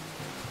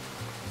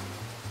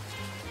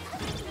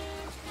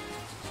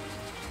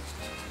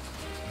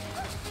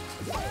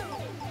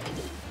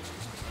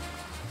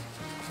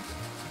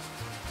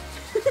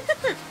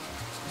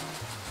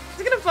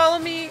 follow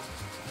me?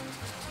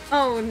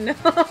 Oh no.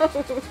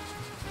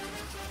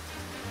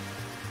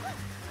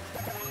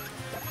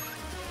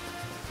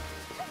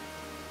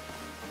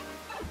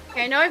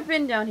 Okay, I know I've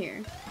been down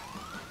here.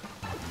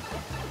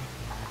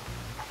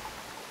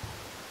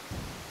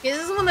 Okay,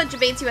 this is the one that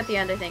debates you at the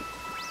end, I think.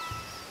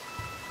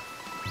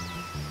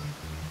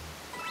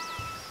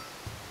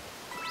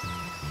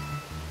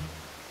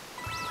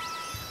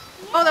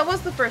 Oh, that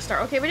was the first star.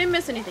 Okay, we didn't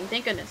miss anything.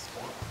 Thank goodness.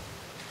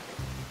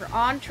 We're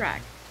on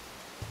track.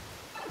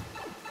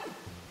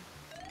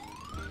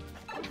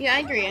 Yeah, I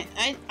agree.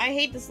 I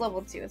hate this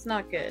level too. It's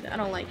not good. I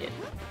don't like it.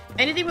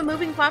 Anything with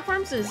moving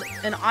platforms is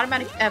an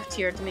automatic F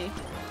tier to me.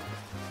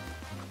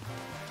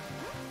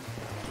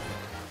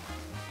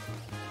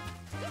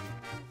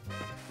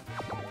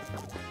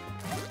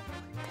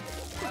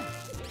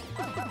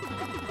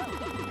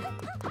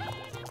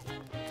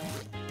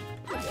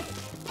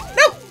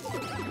 No!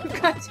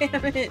 God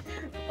damn it.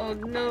 Oh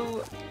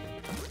no.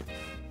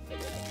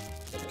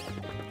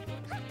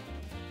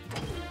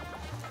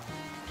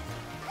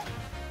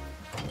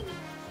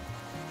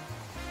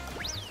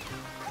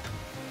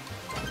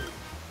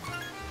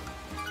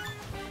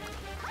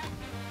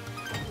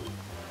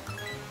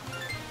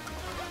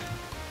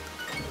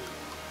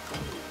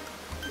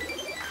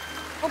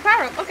 Oh,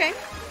 power up. Okay.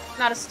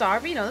 Not a star,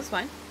 but you know, that's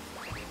fine.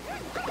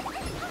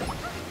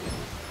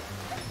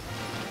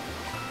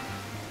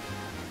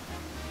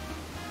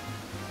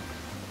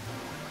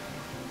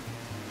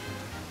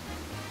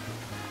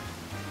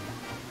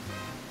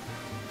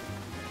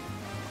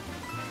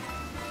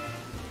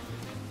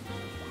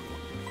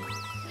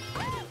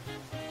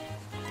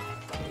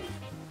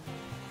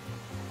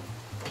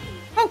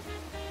 Oh!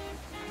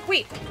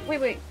 Wait.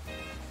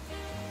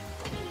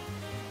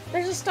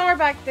 There's a star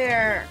back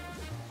there.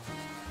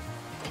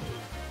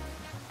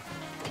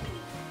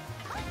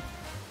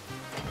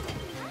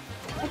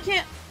 I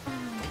can't.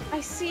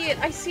 I see it.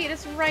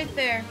 It's right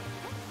there.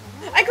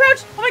 I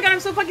crouched! Oh my god, I'm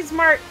so fucking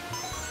smart.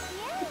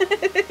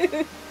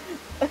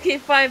 Okay,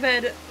 5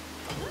 head.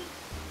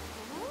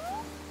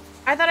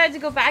 I thought I had to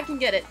go back and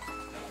get it.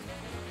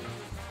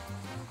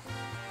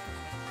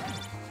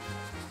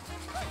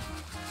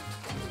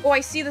 Oh,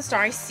 I see the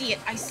star. I see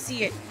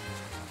it.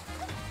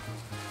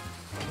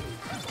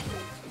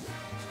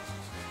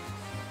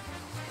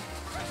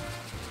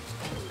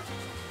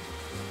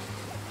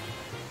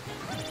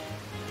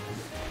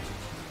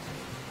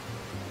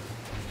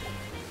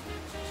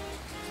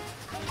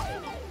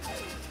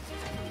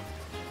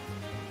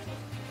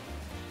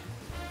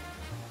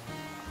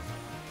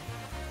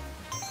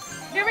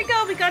 Here we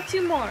go, we got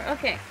 2 more.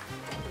 Okay.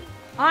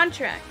 On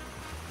track.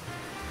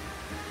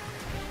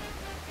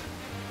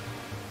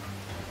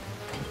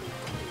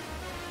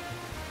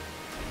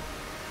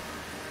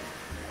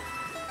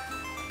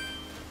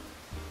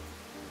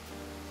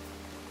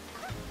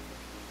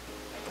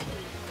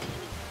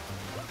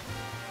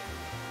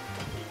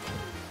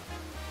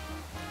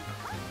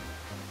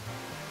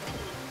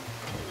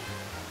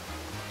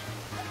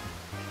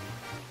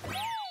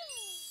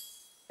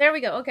 There we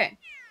go, okay.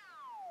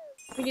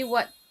 We need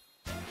what?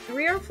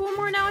 3 or 4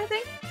 more now, I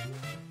think?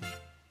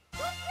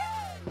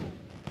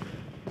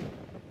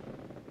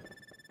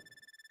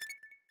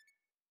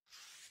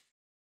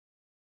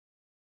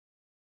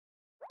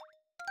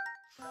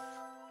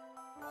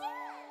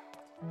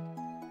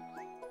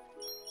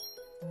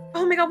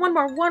 Oh my god,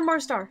 one more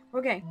star.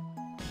 Okay.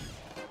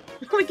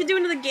 We can do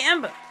another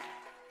Gamba.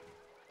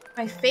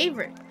 My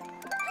favorite.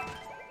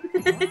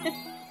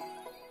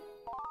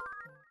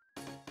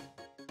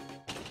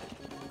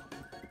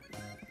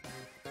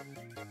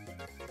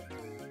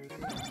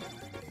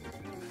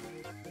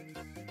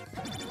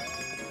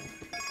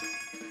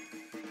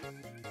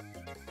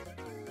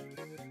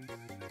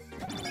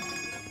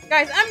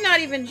 Guys, I'm not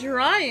even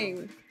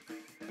trying.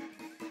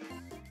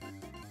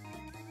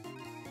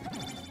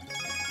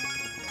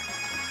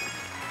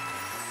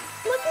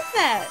 Look at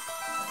that.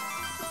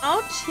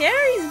 All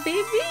cherries,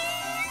 baby.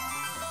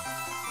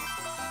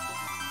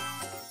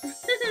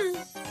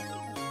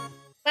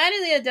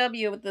 Finally a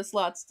W with the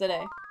slots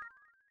today.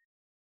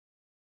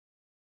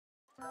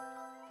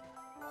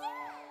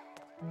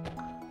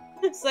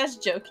 Slash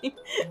joking.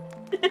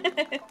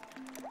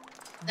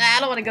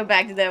 I don't want to go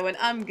back to that one.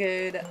 I'm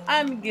good.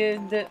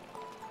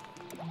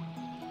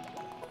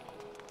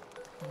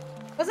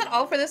 Was that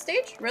all for this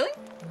stage? Really?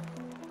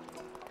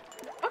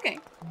 Okay.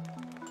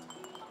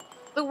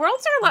 The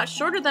worlds are a lot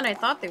shorter than I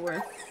thought they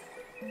were.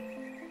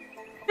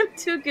 I'm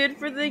too good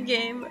for the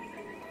game.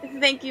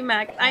 Thank you,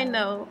 Mac. I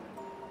know.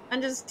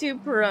 I'm just too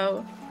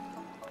pro.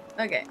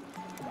 Okay.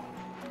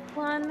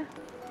 1.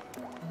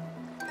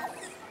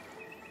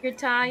 You're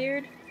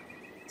tired?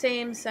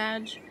 Same,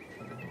 Sag.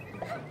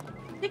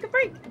 Take a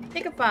break.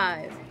 Take a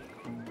 5.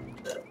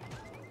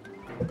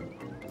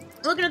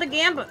 Look at the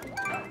Gamba.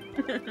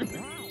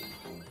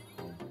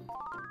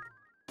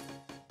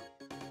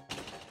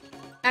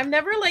 I've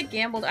never, like,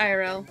 gambled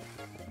IRL.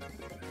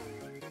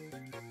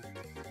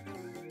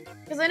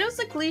 Because I know it's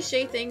a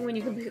cliche thing when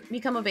you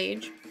become of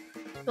age.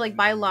 To, like,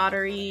 buy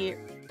lottery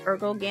or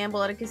go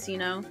gamble at a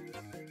casino.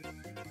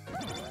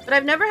 But But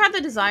I've never had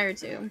the desire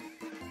to.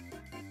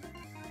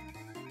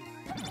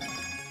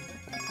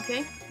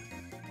 Okay?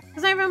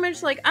 Because I remember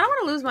just like, I don't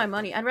want to lose my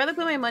money. I'd rather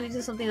put my money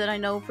to something that I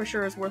know for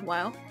sure is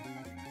worthwhile.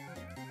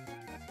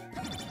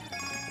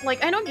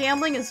 Like, I know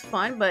gambling is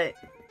fun, but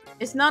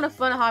it's not a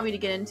fun hobby to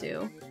get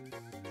into.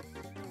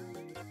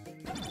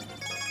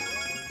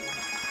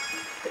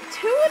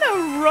 2 in a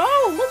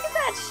row! Look at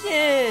that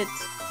shit!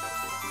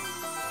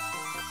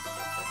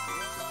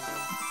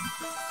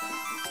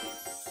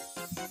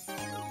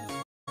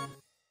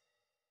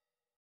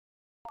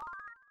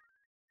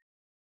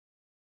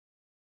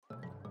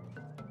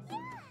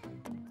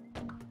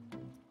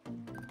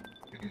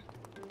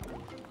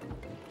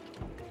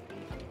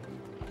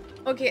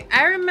 Okay,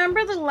 I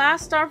remember the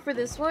last star for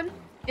this one,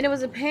 and it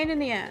was a pain in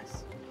the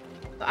ass.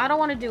 So I don't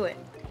want to do it.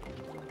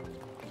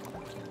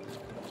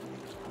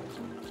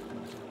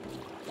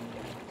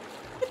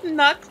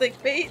 Not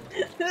clickbait.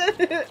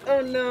 Oh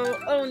no,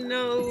 oh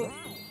no.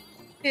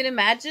 Dude,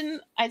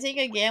 imagine I take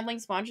a gambling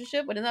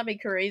sponsorship, wouldn't that be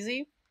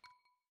crazy?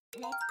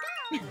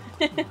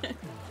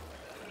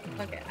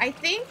 Okay, I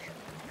think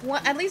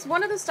at least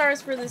one of the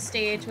stars for this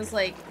stage was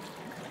like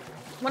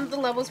one of the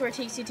levels where it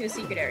takes you to a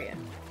secret area.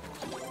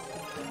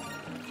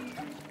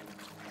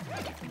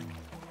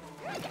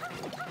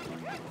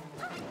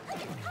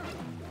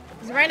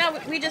 Because right now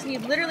we just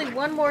need literally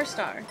one more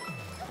star.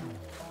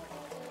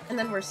 And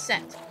then we're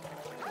set.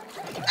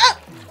 Ah!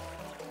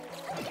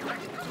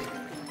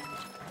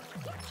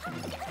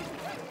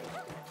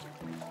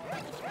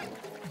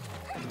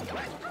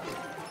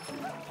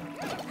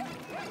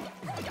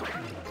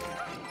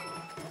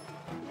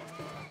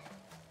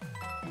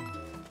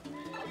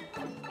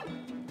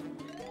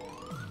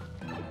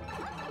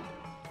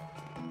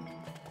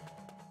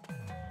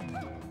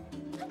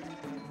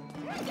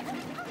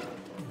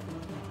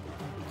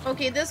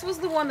 Okay, this was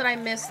the one that I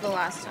missed the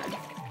last time.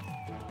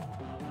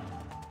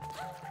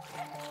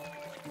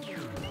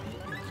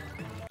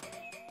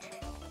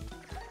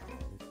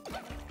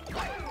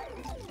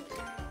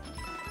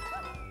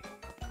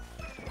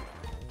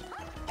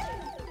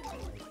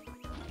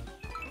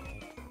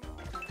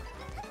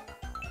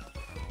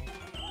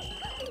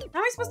 How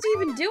am I supposed to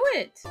even do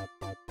it?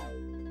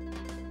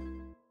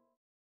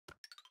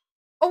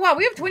 Oh wow,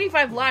 we have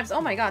 25 lives.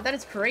 Oh my god, that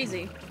is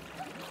crazy.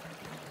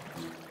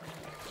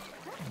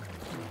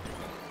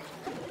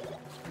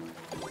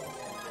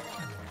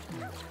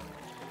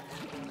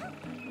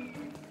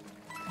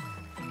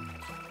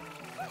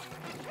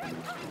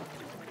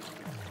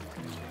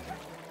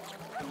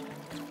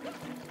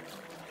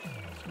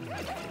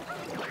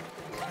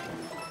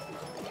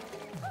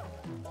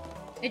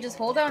 Hey, just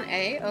hold down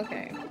A?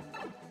 Okay.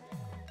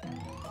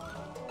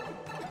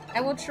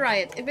 I will try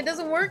it. If it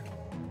doesn't work,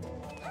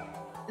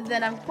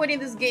 then I'm quitting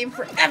this game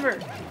forever.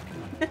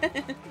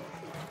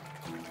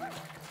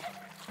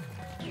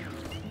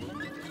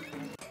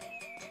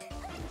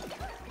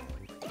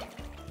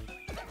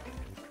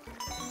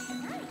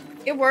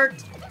 It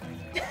worked.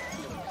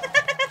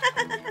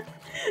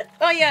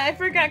 Oh yeah, I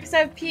forgot because I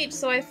have Peach,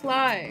 so I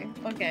fly.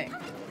 Okay.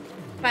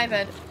 Bye,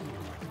 bed.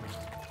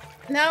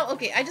 Now,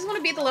 okay, I just want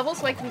to beat the level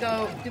so I can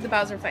go do the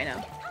Bowser fight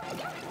now.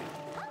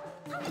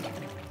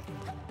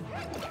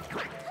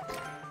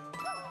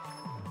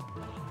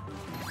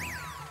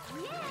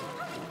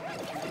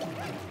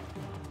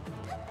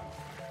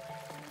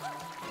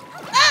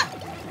 Ah!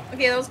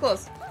 Okay, that was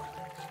close.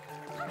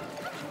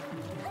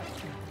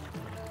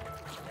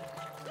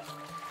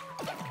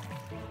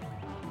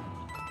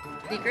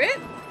 Secret?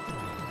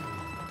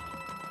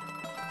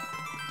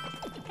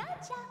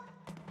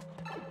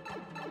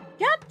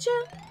 Gotcha!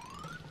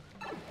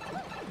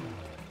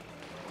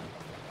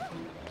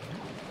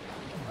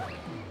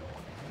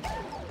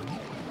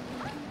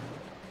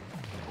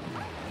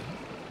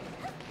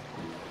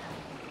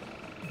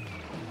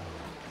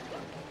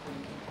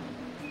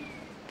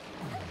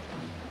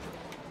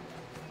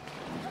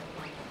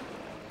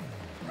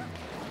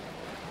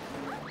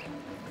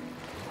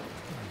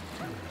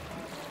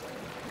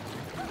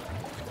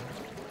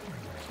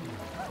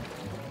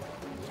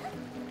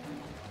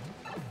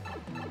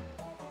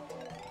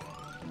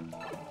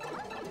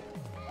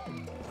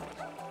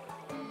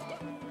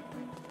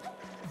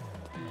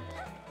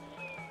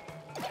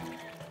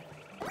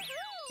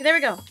 There we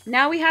go.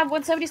 Now we have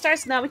 170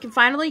 stars, so now we can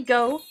finally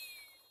go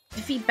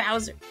defeat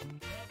Bowser.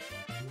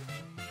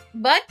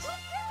 But,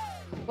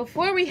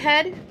 before we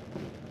head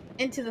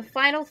into the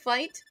final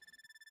fight,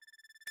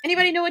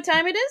 anybody know what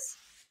time it is?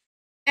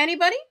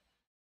 Anybody?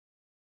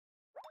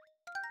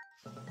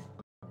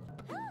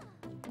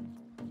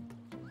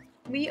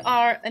 We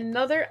are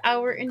another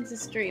hour into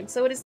stream,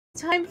 so it is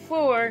time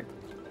for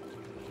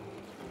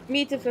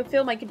me to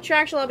fulfill my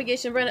contractual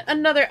obligation, run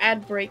another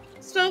ad break.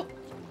 So,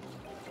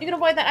 you can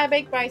avoid that ad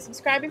break by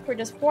subscribing for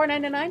just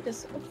 $4.99,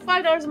 just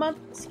 $5 a month.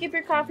 Skip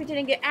your coffee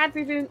to get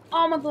ad-free viewing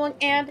all month long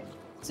and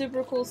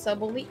super cool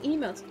sub-only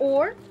emails.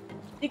 Or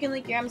you can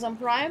link your Amazon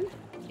Prime,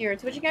 your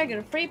Twitch account, get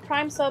a free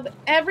Prime sub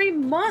every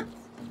month.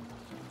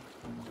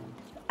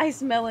 I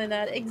smell in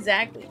that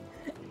exactly.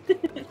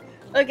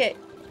 Okay.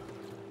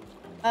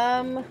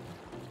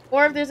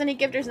 Or if there's any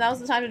gifters, now's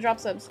the time to drop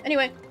subs.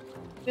 Anyway,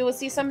 we will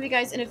see some of you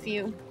guys in a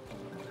few.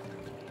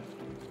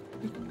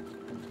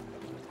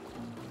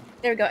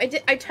 There we go.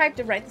 I typed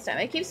it right this time.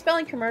 I keep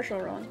spelling commercial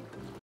wrong.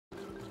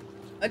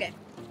 Okay.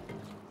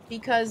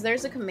 Because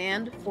there's a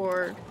command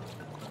to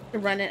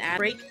run an ad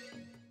break.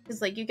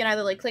 Because, like, you can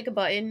either, like, click a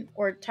button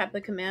or type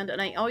the command,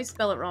 and I always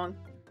spell it wrong.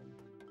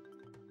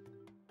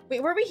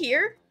 Wait, were we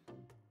here?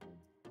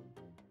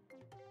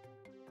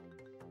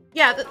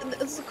 Yeah,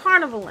 it's a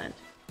carnival land.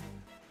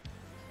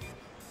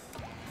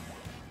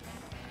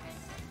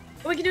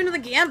 Oh, we can do another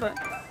gamba.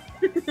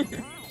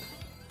 Did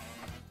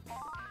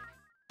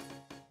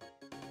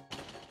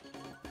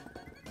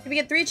we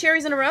get 3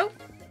 cherries in a row?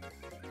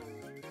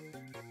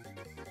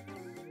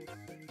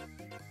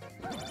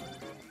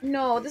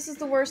 No, this is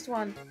the worst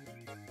one.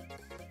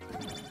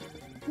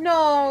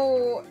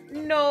 No,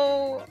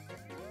 no.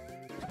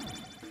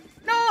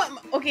 No,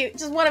 okay,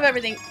 just one of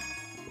everything.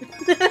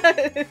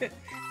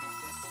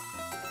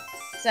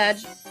 Sag.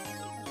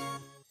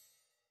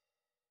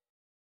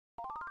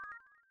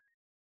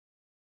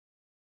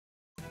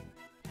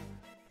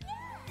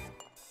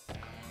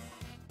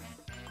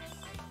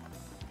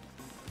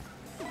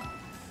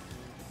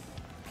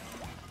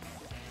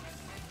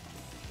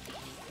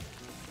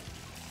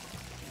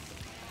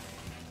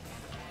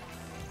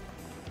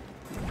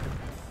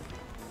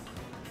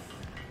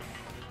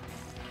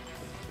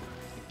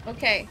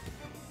 Okay.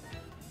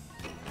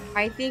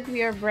 I think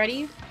we are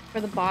ready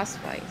for the boss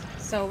fight.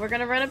 So we're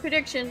gonna run a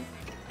prediction.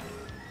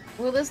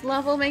 Will this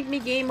level make me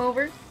game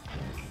over?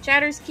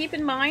 Chatters, keep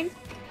in mind,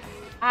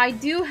 I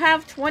do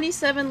have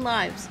 27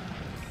 lives.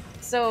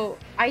 So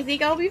I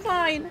think I'll be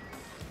fine.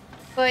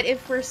 But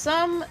if for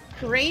some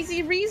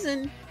crazy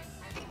reason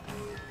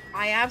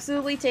I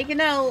absolutely take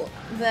an L,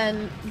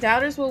 then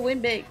doubters will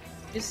win big.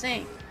 Just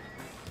saying.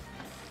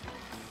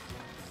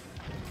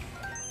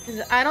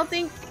 'Cause I don't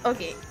think...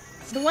 Okay.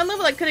 The one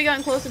level I could have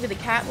gotten close would be the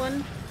cat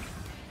one.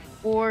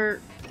 Or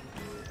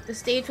the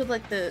stage with,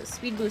 like, the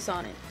speed boost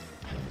on it.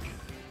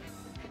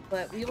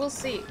 But we will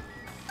see.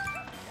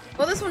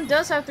 Well, this one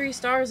does have 3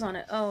 stars on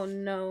it. Oh,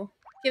 no.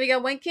 Okay, we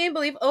got one can't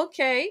believe.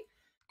 Okay.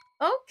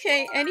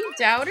 Okay, any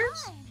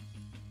doubters?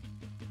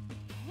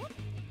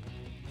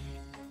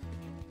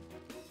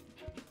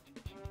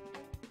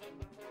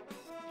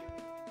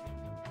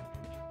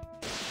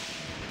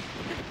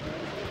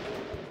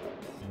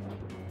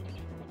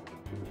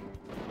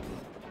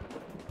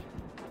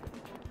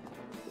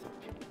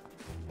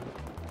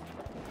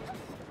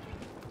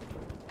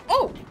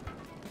 Oh!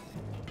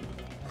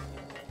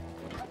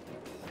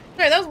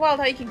 Sorry, that was wild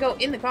how you can go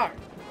in the car.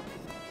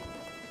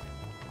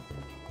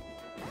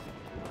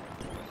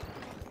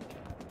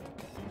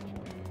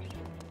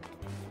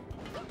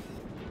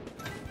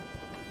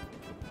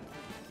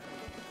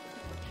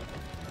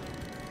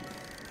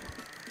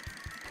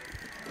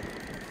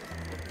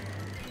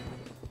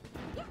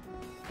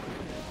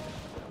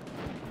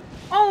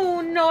 Oh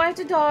no, I have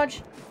to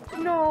dodge.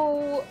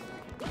 No.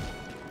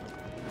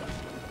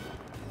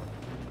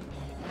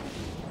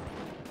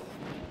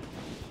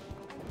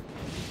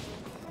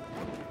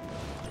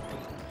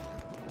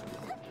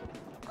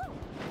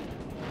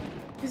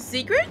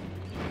 Secret?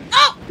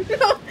 Oh!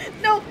 No!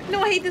 No!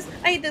 No, I hate this!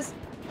 I hate this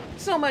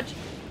so much.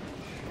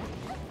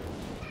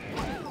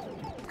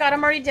 God,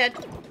 I'm already dead.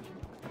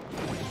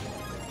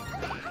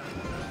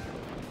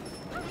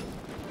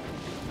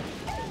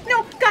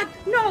 No! God!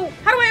 No!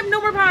 How do I have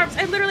no more power-ups?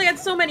 I literally had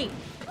so many.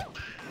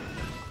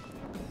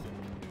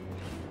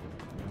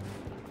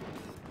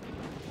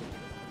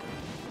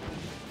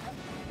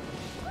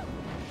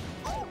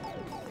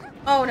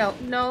 Oh no.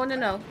 No, no,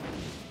 no.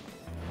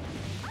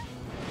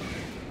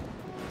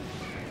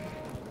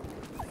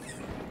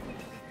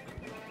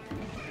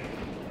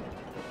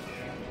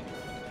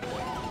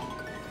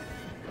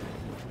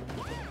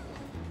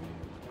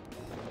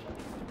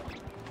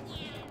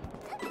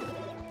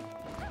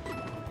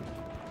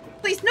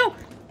 Please, no!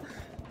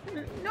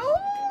 No!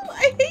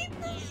 I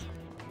hate this!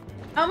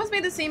 I almost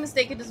made the same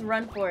mistake and just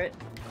run for it.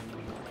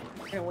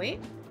 Gonna wait.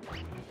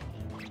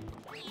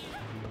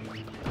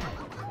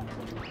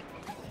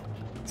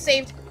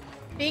 Saved.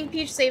 Being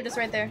Peach saved us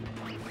right there.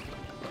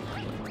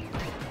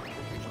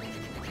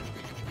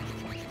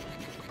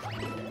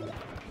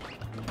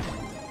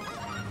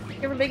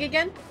 Here we're big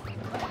again?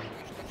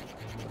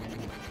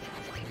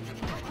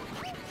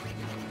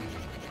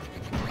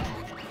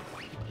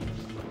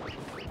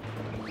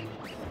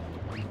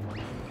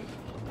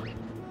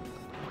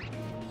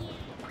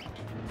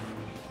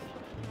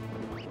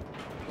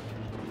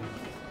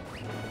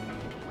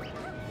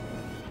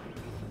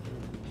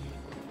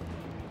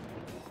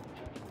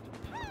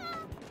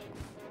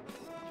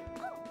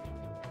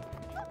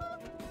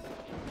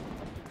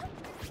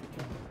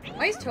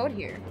 Why is Toad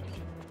here?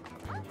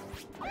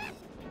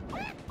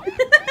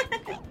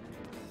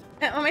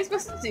 Am I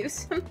supposed to do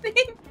something?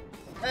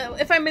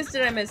 If I missed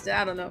it, I missed it.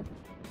 I don't know.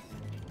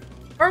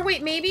 Or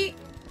wait, maybe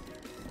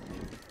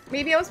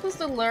I was supposed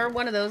to lure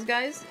one of those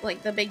guys,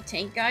 like the big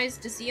tank guys,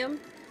 to see him.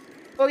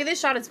 Okay, this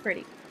shot is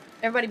pretty.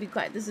 Everybody be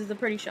quiet. This is a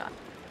pretty shot.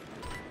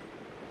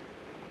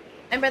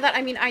 And by that,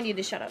 I mean I need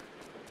to shut up.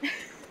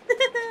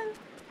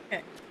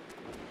 Okay.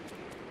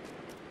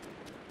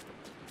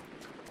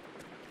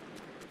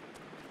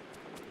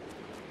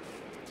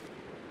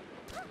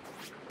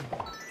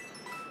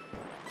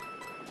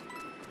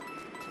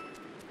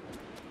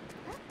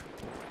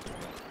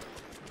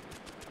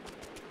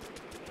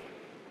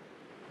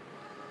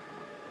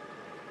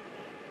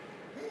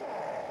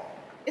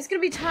 It's gonna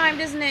be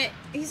timed, isn't it?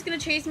 He's gonna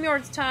chase me or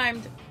it's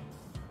timed.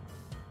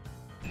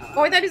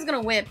 Oh, I thought he was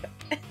gonna whip.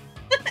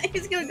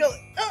 He's gonna go.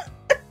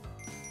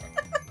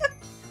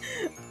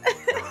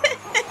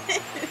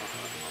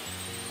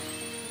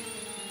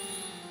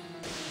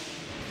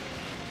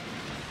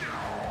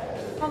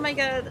 Oh my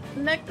god,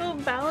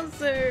 Neko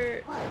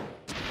Bowser.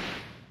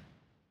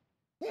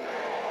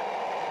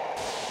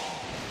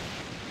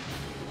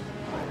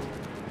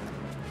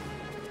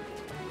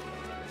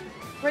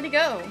 Where'd he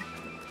go?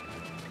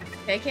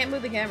 Okay, I can't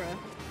move the camera.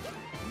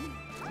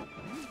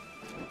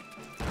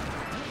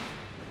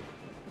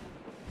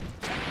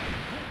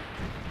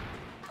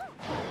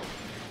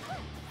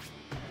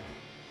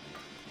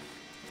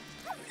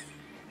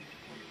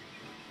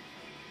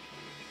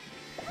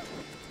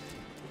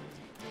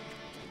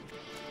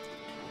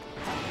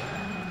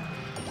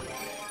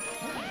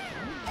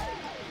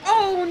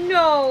 Oh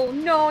no!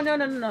 No, no,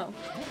 no, no, no.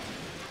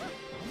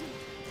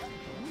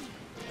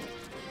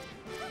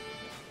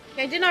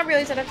 Okay, I did not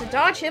realize I'd have to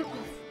dodge him.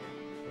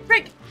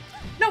 Frick!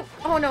 No!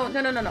 Oh no,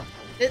 no, no, no, no.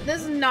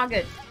 This is not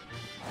good.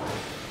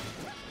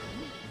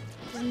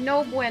 This is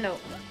no bueno.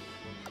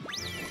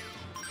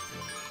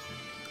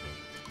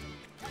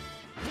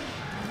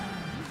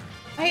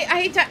 I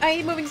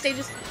hate moving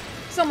stages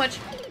so much.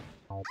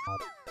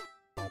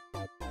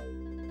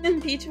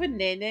 And Peach would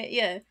name it.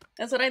 Yeah,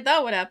 that's what I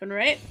thought would happen,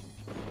 right?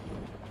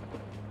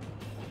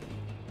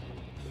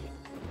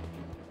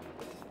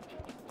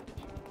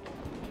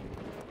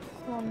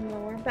 Oh no,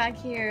 we're back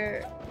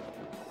here.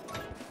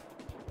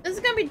 This is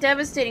gonna be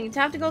devastating to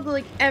have to go through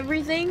like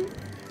everything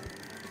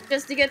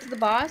just to get to the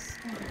boss.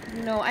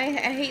 No, I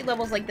hate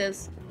levels like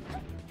this.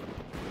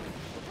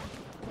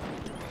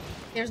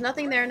 There's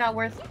nothing there not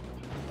worth.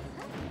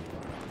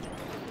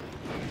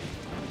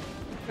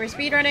 We're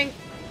speedrunning.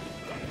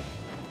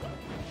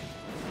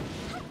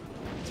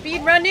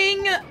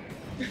 Speedrunning!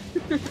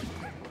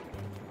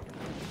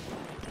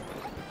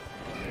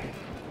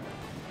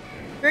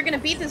 We're gonna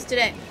beat this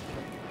today.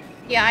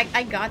 Yeah,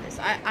 I got this.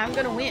 I'm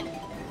gonna win.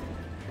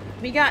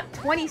 We got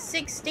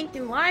 26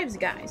 stinking lives,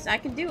 guys. I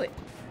can do it.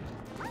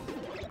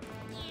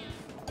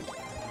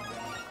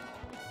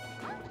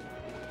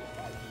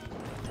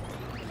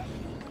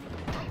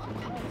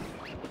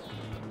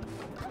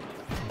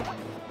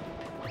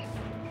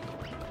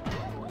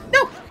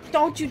 No!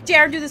 Don't you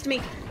dare do this to me!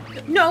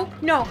 No,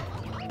 no!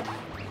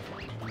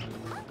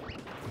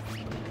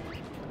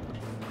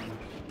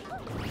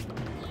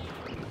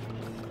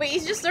 Wait,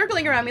 he's just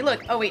circling around me.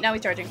 Look. Oh, wait, now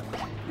he's charging.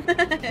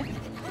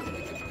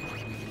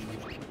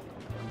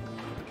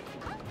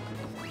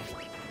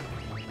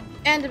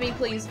 And to be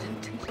pleased.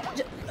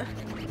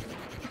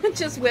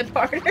 Just whip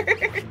harder.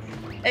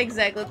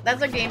 Exactly.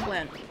 That's our game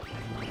plan.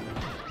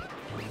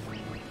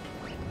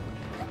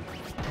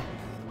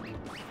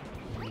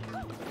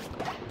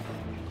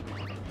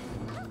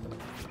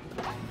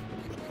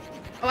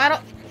 Oh,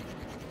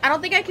 I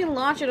don't think I can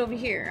launch it over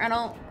here. I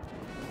don't.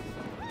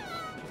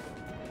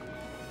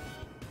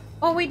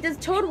 Oh wait, does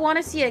Toad want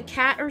to see a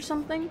cat or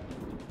something?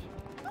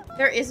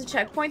 There is a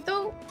checkpoint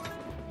though?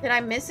 Did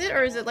I miss it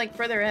or is it like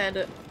further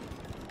ahead?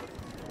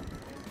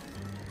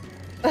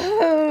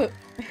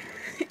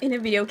 In a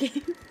video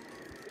game.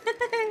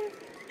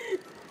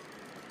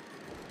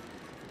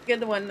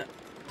 Good one.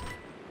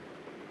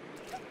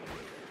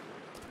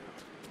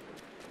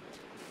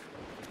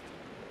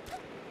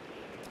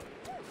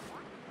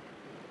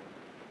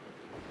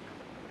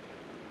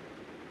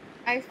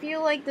 I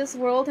feel like this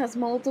world has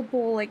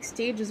multiple like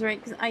stages,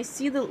 right? Because I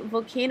see the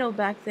volcano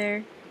back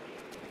there.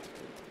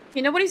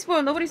 Okay, nobody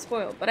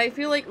spoiled, but I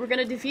feel like we're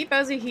gonna defeat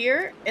Bowser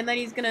here, and then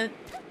he's gonna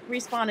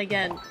respawn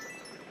again.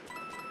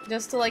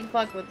 Just to like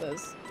fuck with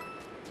us.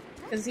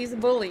 Because he's a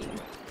bully.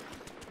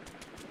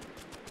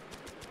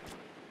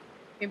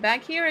 Okay,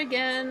 back here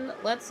again.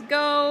 Let's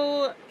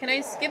go. Can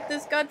I skip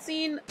this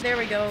cutscene? There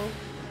we go.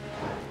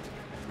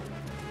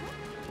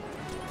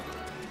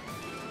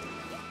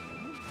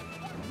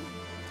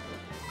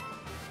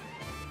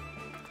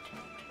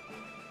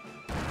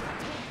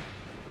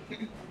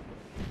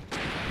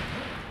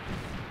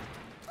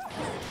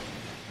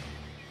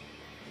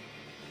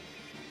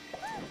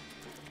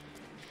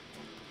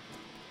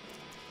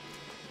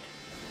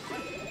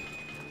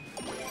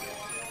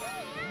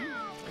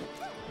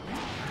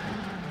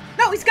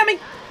 No, he's coming!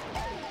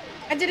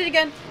 I did it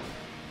again.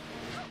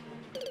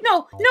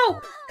 No, no!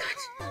 God.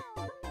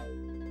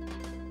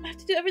 I have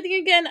to do everything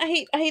again. I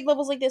hate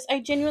levels like this. I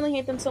genuinely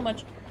hate them so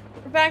much.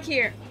 We're back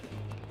here.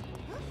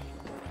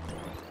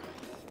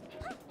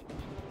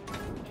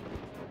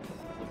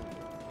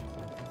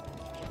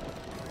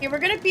 Okay, we're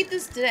gonna beat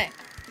this today.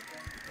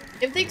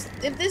 If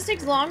this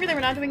takes longer, then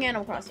we're not doing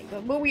Animal Crossing.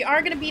 But we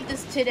are gonna beat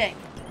this today.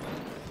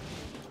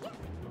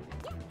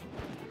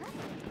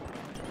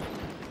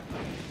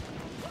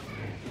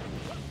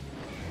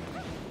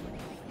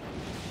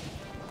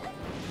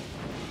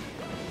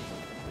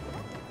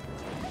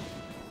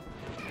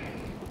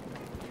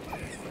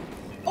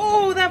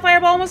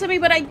 almost hit me,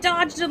 but I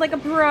dodged it like a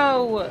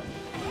pro!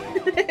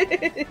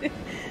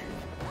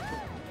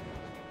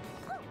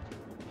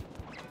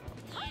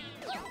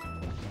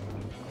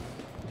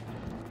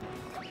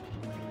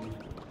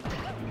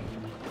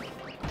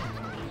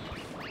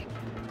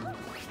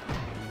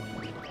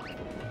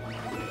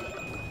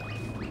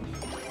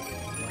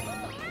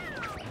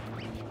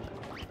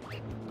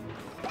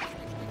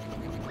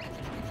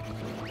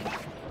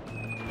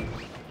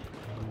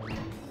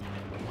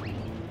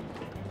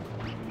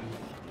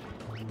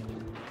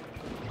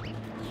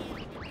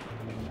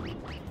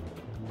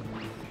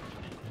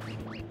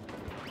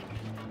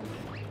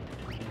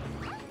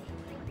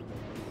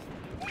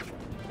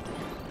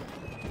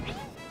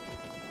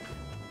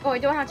 Oh, I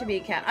don't have to be a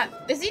cat.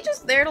 Is he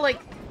just there to, like,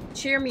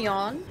 cheer me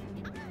on?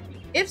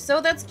 If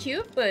so, that's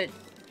cute, but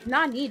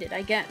not needed,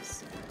 I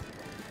guess.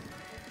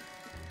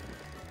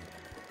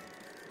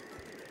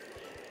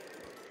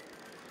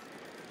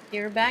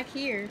 You're back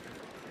here.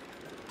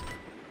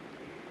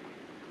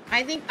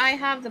 I think I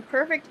have the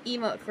perfect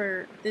emote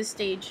for this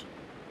stage.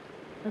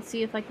 Let's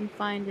see if I can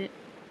find it.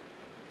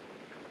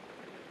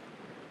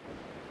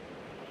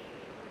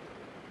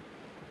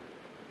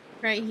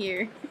 Right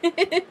here.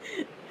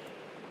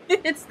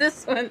 It's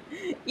this one.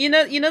 You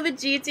know the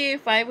GTA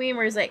 5 meme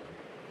where it's like,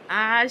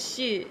 ah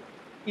shit,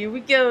 here we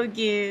go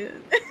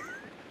again.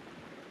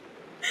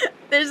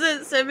 There's a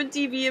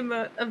 7TV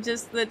emote of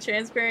just the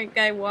transparent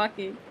guy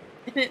walking,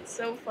 and it's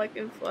so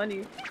fucking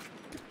funny.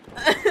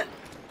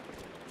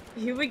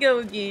 Here we go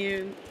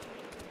again.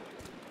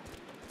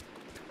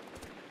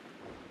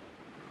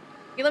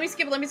 Okay, let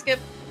me skip.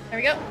 There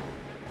we go.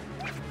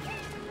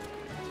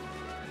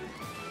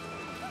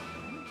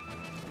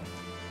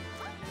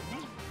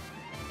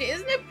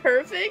 Isn't it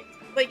perfect?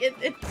 Like,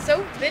 it's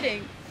so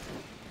fitting.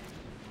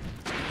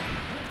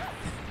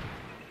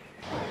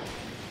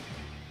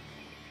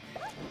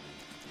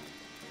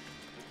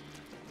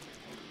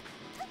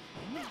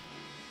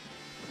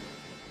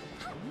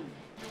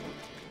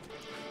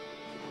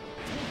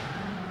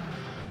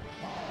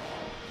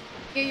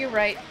 Yeah, you're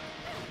right.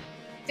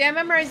 See, I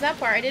memorized that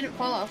part. I didn't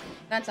fall off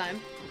that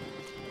time.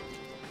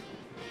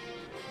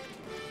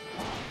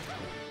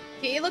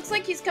 Okay, it looks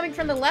like he's coming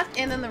from the left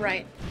and then the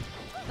right.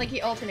 Like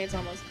he alternates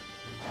almost.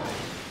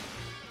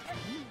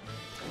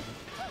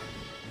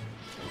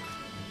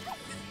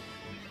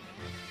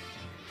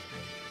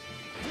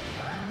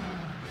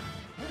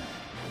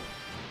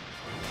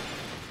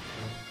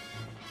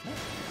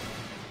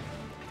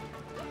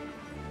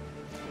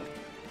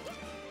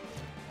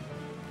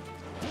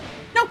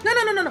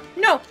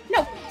 No!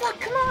 Fuck,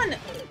 come on!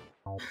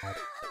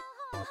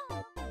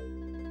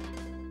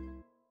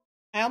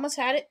 I almost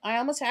had it.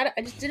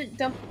 I just didn't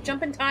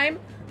jump in time.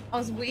 I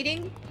was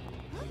waiting.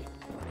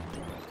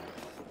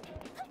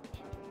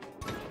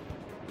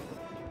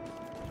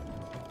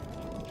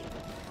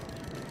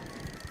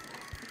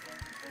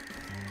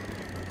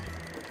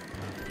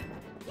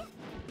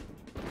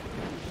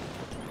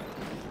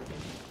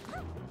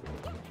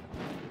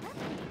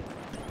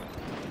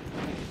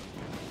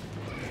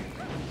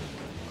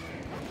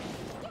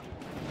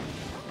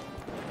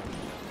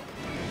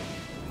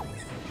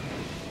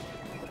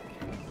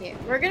 Okay,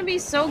 we're gonna be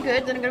so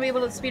good that I'm gonna be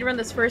able to speedrun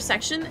this first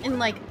section in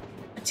like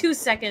 2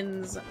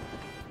 seconds.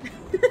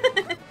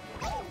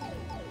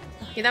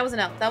 Okay, that was an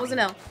L. That was an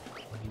L.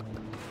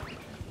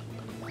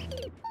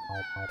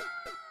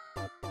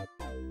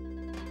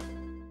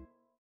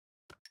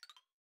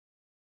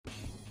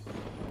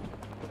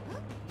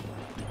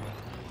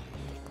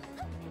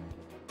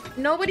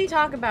 Nobody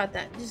talk about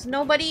that. Just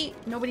nobody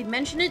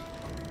mention it.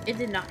 It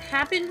did not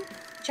happen.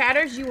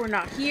 Chatters, you were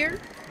not here.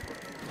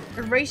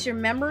 Erase your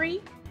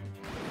memory.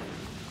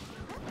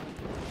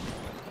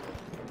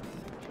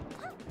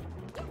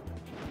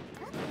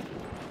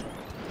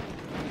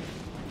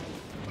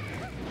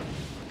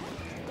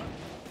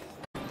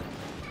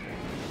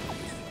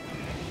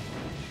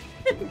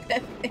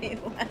 Pepe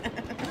laugh.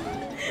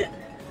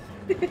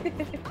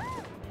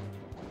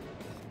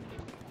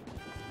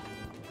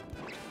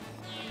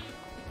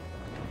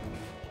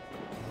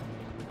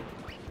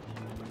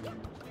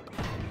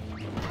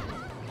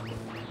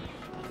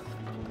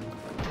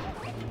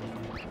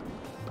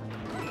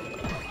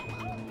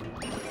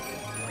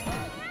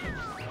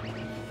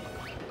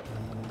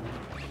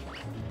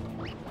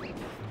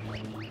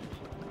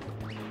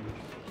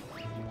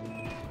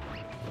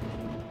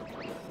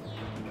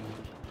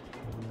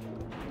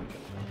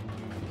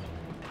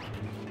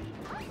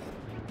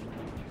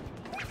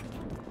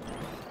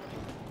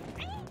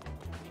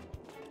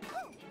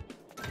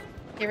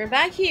 Okay, we're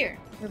back here.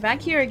 We're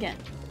back here again.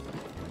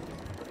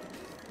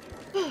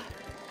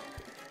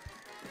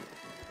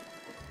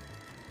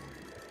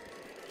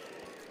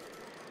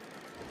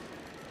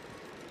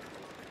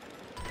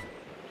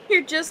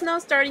 You're just now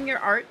starting your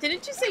art?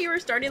 Didn't you say you were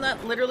starting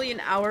that literally an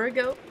hour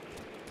ago?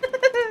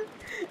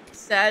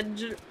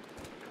 Sad.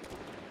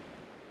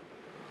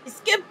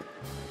 Skip!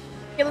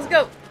 Okay, let's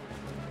go.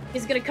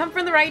 He's gonna come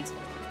from the right,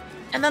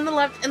 and then the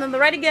left, and then the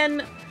right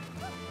again.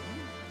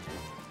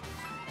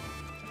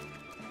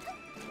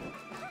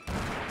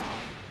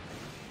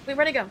 Wait,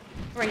 where'd it go?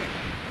 Right here.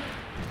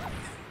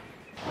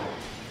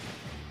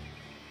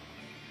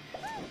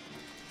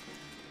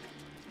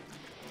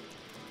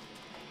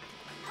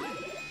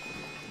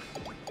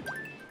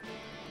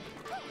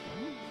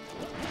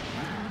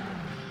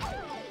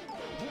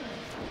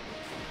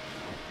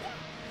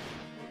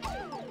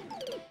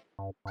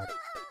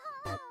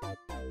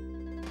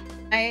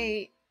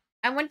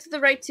 I went to the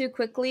right too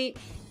quickly.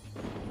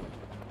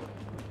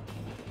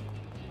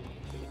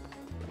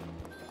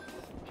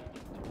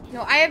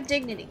 No, I have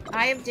dignity.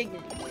 I have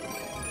dignity.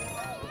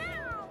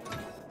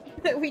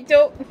 we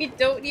don't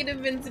need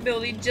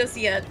invincibility just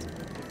yet.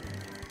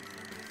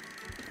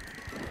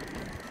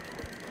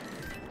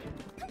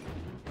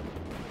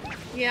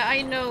 Yeah,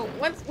 I know.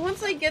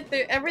 Once I get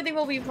there, everything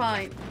will be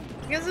fine.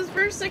 Because this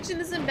first section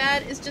isn't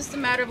bad, it's just a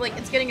matter of like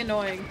it's getting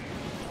annoying.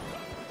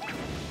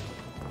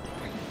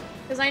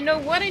 Because I know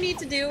what I need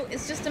to do,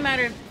 it's just a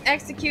matter of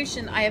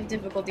execution I have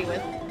difficulty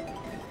with.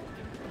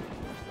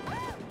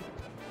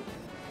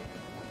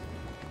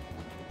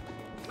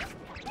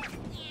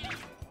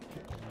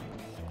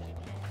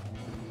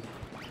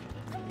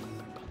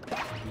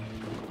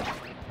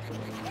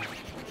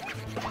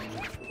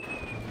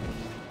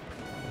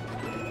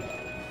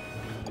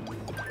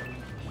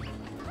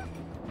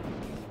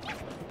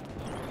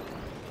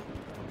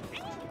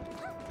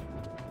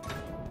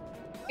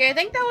 Okay, I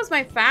think that was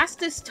my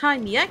fastest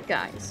time yet,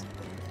 guys.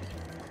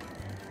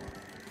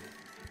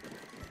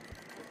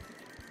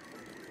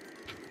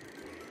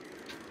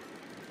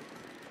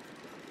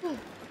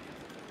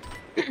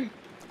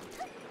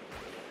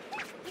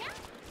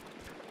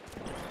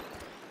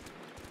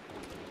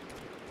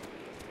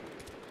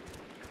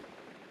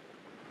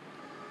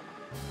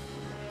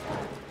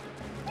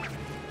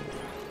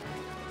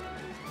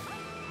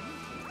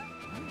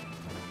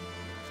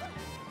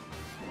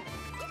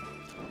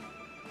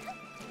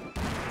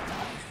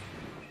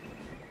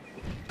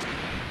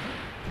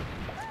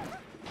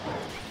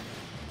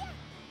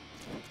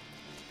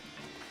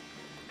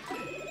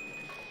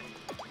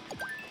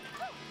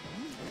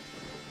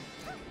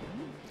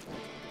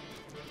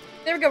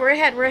 There we go, we're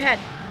ahead, we're ahead.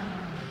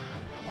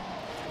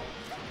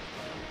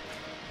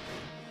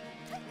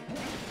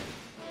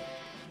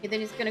 Okay, then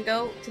he's gonna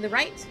go to the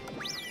right.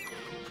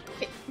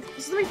 Okay,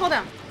 just let me fall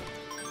down.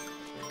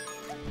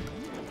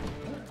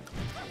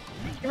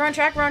 We're on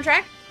track, we're on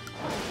track.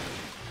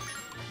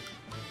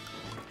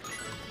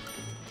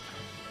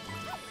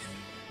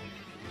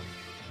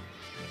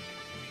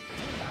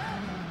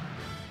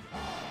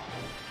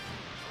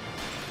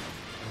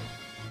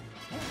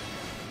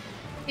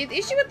 The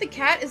issue with the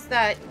cat is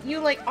that you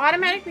like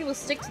automatically will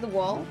stick to the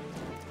wall.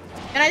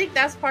 And I think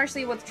that's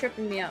partially what's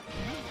tripping me up.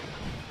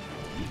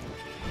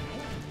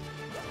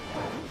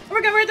 Oh my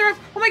god, we're at the roof!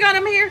 Oh my god,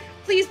 I'm here!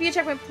 Please be a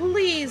checkpoint,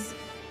 please!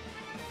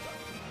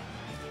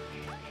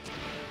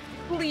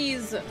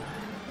 Please.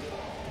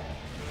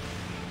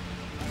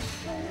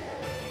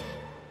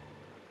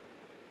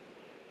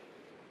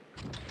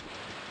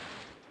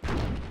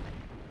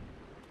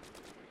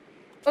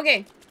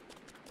 Okay.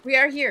 We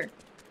are here.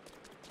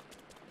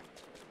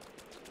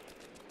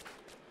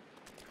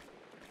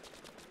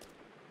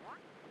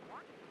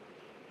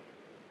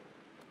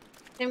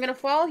 I'm gonna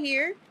fall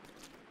here.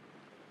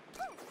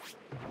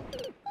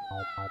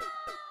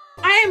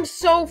 I am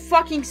so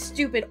fucking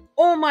stupid.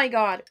 Oh my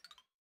god.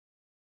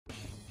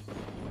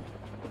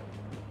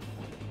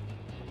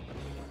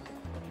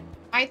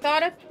 I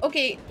thought of...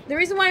 Okay, the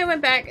reason why I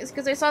went back is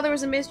because I saw there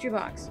was a mystery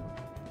box.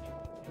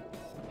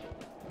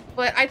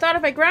 But I thought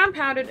if I ground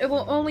pounded, it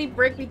will only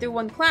break me through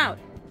one cloud.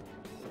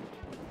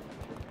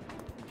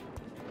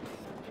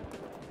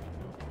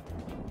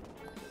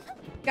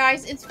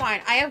 Guys, it's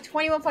fine. I have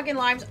 21 fucking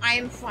lives. I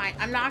am fine.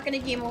 I'm not gonna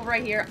game over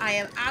right here. I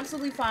am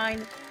absolutely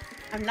fine.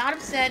 I'm not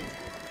upset.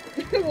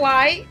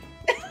 Why?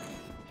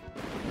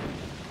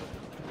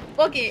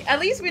 Okay, at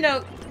least we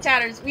know,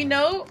 chatters, we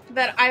know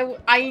that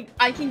I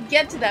can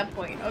get to that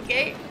point,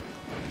 okay?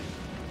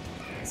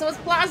 So it's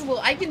plausible.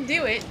 I can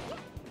do it.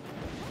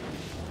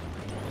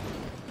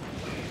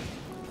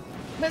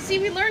 But see,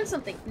 we learned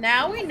something.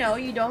 Now we know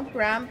you don't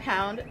ground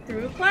pound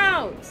through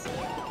clouds.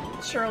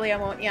 Surely I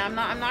won't. Yeah, I'm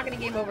not gonna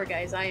game over,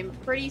 guys. I am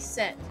pretty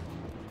set.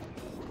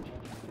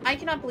 I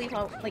cannot believe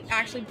how, like,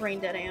 actually brain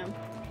dead I am.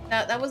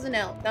 That was an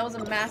L. That was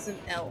a massive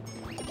L.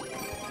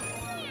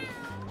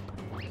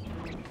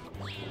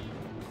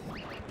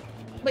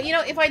 But, you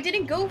know, if I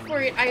didn't go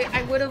for it,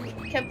 I would have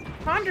kept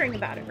pondering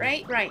about it,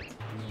 right? Right.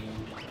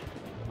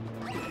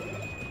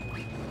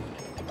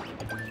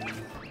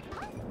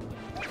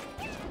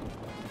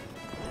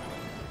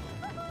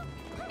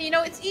 You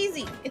know, it's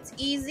easy. It's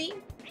easy.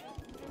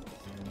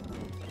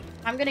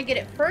 I'm gonna get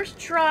it first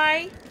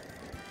try.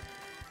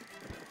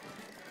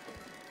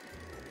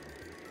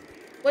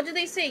 What did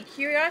they say?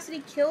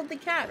 Curiosity killed the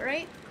cat,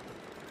 right?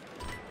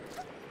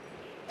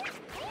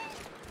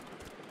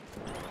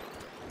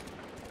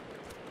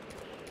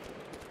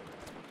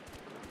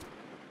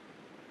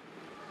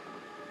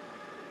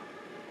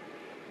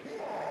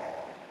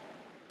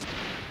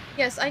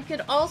 Yes, I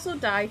could also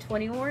die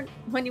 21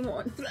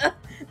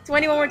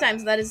 more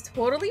times. That is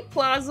totally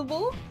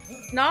plausible.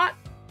 Not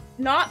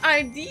not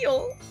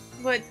ideal,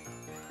 but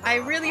I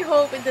really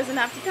hope it doesn't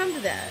have to come to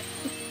that.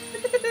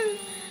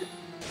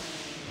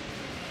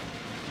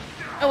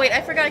 Oh wait,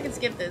 I forgot I could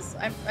skip this.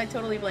 I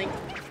totally blanked.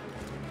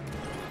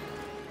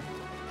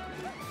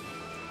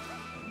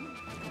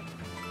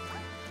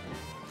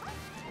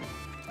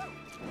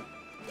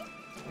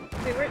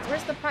 Wait,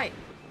 where's the pipe?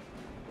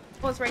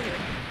 Oh, it's right here.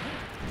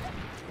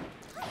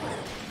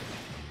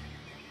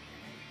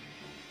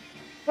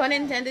 Pun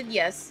intended,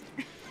 yes.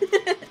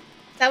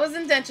 That was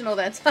intentional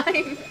that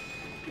time.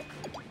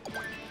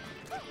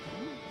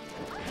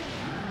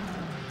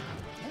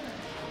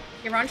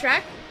 You're on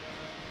track?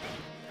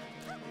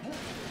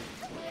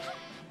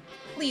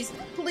 Please,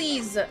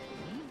 please.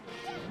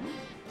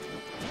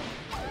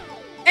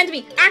 End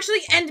me!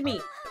 Actually, end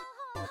me!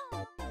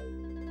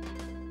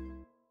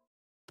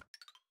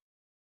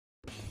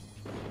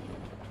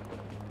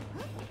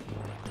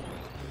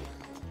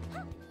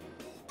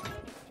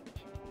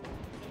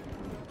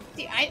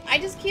 See, I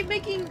just keep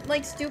making,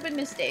 like, stupid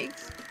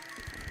mistakes.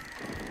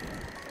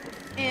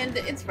 And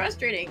it's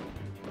frustrating.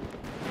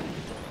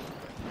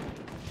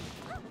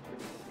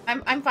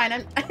 I'm fine.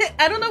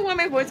 I don't know why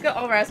my voice got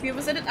all raspy all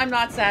of a sudden. I'm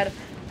not sad.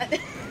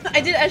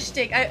 I did a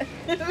shtick.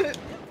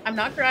 I'm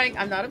not crying.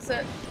 I'm not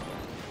upset.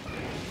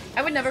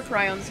 I would never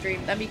cry on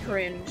stream. That'd be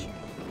cringe.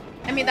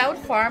 I mean, that would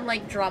farm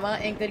like drama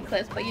and good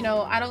clips, but you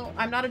know,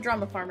 I'm not a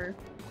drama farmer.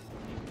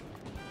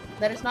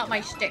 That is not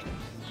my shtick.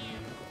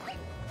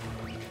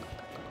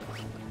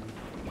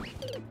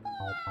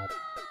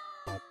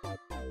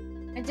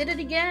 I did it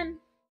again.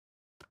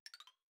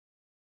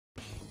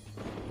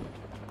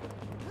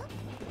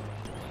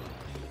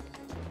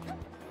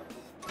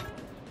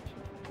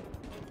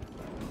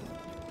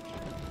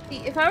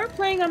 If I were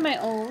playing on my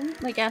own,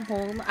 like at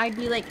home, I'd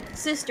be like,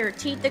 sister,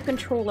 take the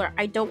controller.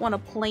 I don't want to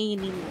play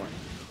anymore.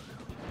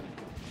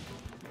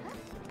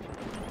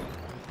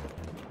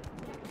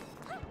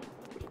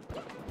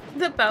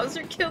 The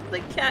Bowser killed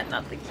the cat,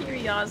 not the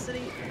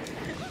curiosity.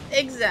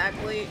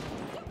 Exactly.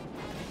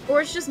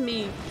 Or it's just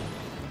me.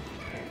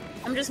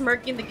 I'm just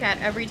murking the cat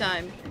every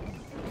time.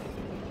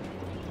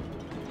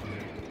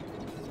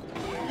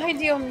 Ay,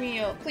 Dio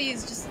mio.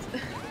 Please, just...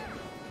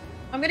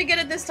 I'm gonna get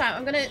it this time.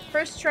 I'm gonna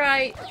first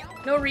try.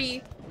 No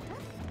re.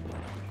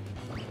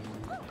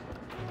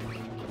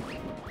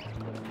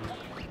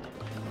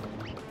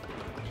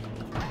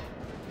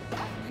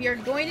 We are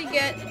going to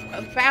get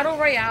a battle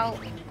royale.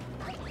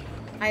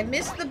 I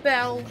missed the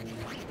bell.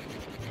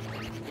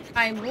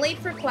 I'm late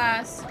for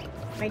class.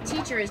 My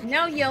teacher is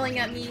now yelling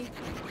at me.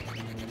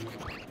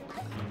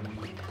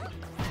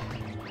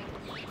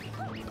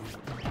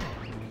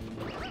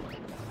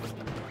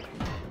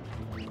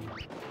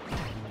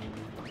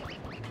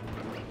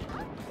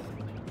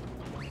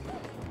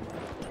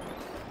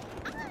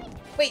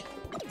 Wait,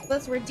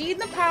 let's redeem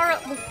the power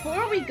up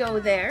before we go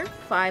there.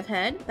 5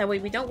 head. That way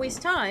we don't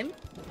waste time.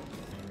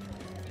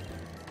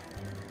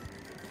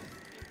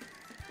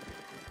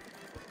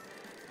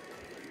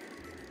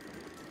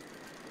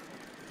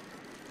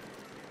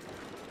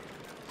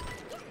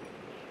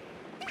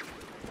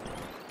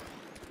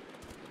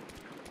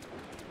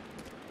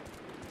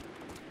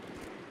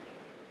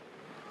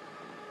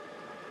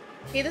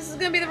 Okay, this is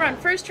gonna be the run.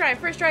 First try,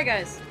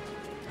 guys.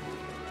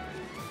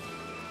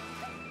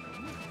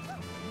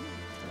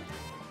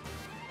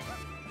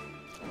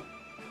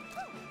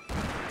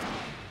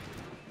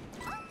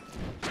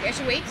 Okay, I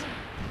should wait.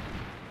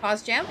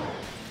 Pause jam.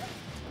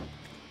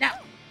 Now.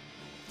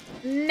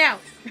 Now.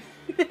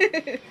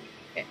 Okay.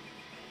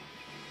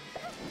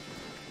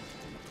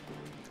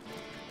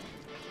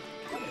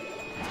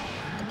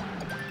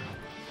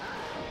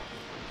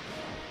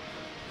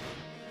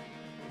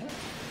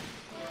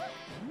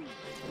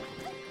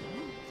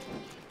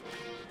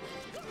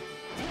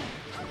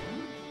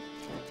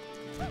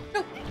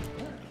 No.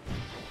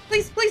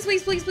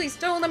 Please,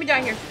 don't let me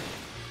die here.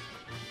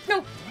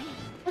 No.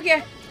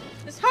 Okay.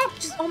 Just hop.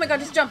 Just, oh my god,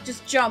 just jump.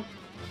 Just jump.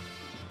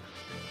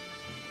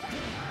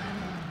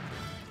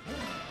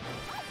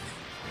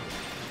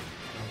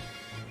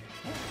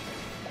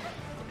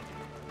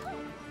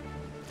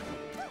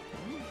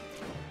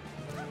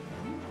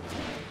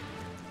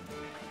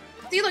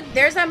 See, look,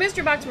 there's that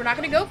mystery box. We're not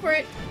gonna go for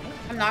it.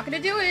 I'm not gonna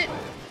do it.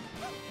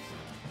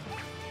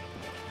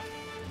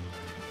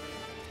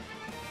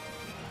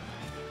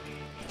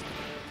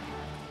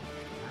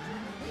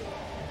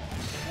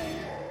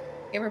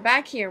 Okay, we're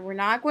back here. We're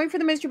not going for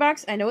the mystery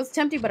box. I know it's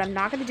tempting, but I'm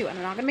not gonna do it.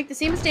 I'm not gonna make the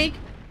same mistake.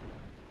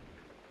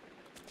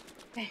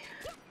 Okay.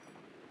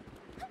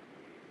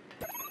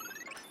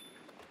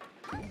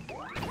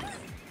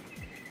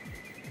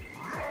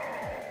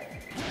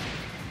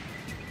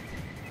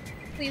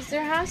 Please,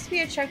 there has to be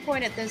a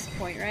checkpoint at this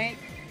point, right?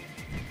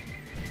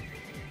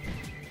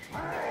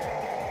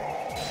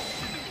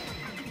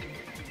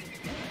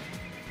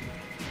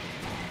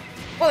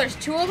 Oh, there's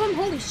 2 of them?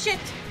 Holy shit!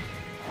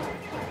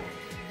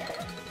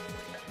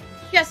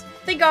 Yes,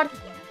 thank God.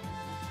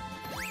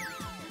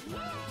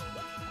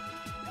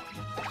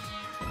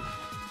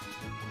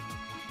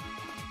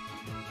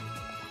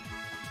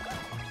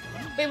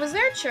 Wait, was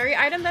there a cherry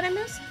item that I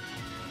missed?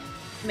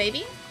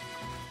 Maybe?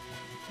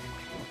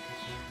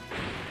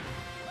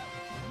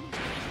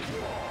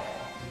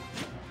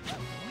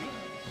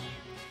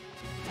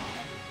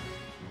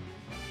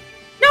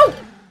 No!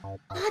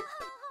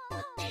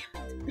 God damn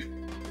it.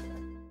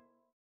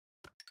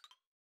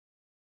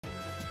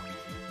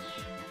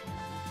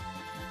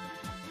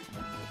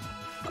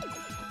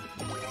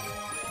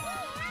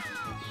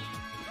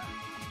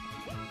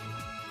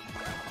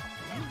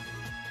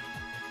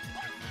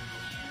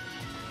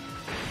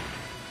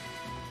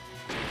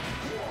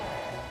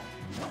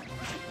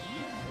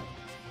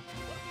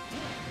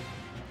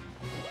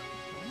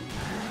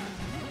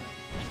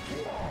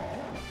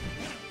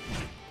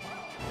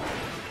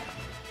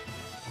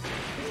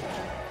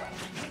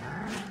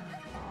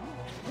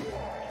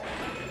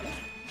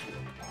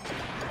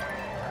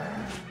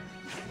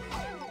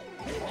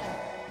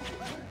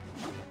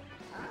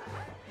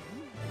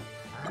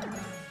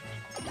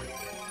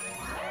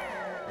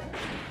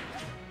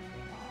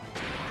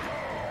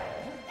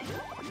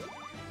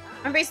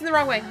 I'm facing the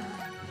wrong way.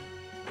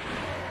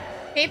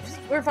 Okay,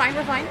 we're fine,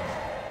 we're fine.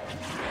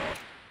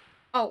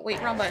 Oh,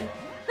 wait, wrong button.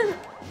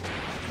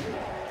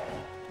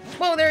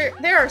 Whoa,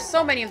 there are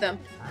so many of them.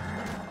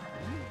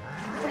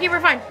 Okay, we're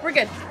fine. We're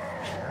good.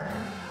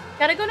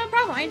 Gotta go, no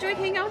problem. I enjoyed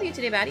hanging out with you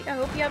today, Batty. I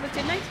hope you have a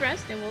good night's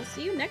rest, and we'll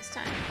see you next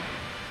time.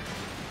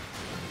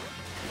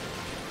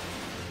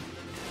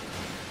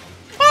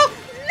 Oh,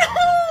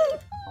 no!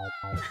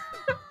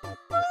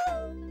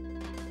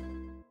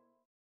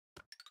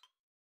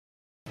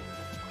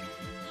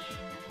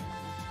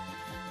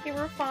 Okay,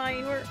 we're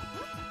fine. We're...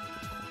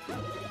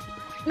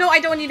 No, I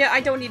don't need it. I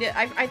don't need it.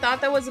 I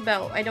thought that was a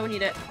bell. I don't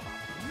need it.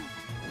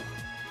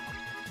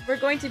 We're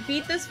going to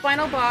beat this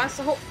final boss.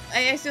 I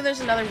assume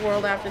there's another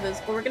world after this,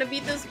 but we're going to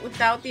beat this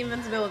without the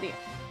invincibility.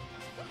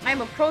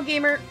 I'm a pro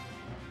gamer.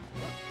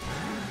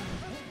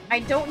 I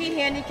don't need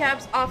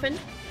handicaps often,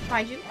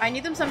 mind you. I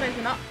need them sometimes,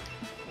 but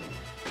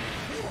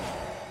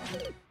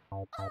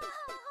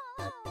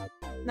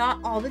not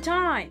all the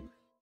time.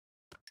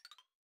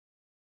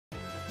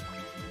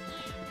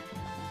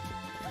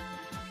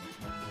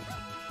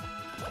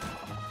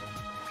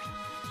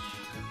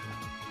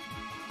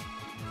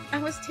 I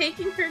was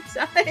taking her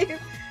time.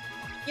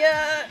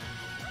 Yeah,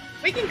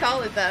 we can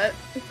call it that.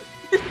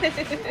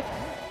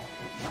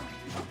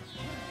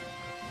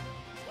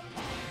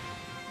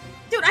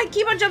 Dude, I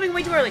keep on jumping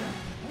way too early.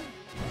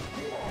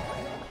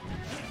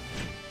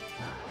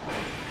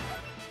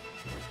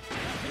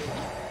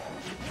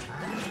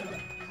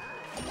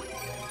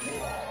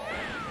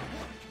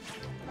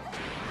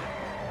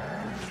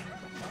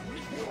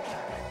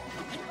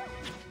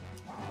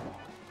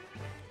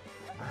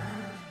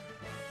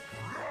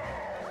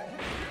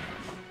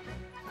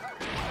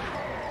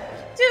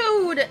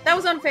 Dude, that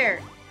was unfair.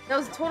 That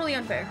was totally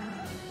unfair.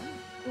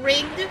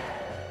 Rigged.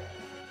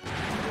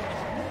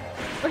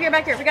 Okay,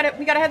 back here.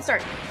 We got a head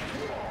start.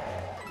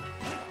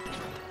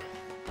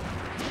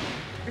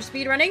 We're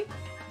speed running.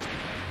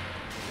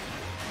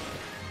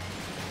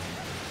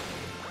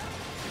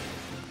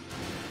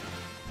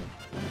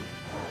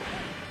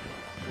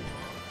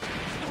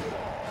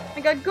 Oh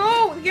my god,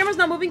 go! The camera's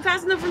not moving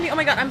fast enough for me. Oh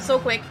my god, I'm so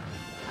quick.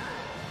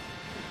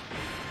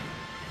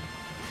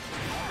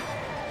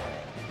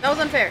 That was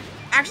unfair.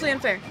 Actually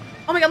unfair.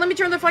 Oh my god, let me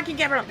turn the fucking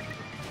camera on. No!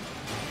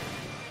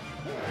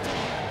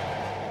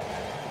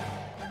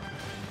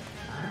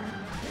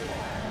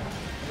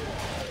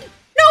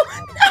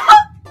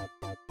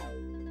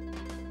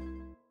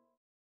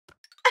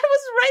 I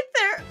was right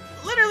there.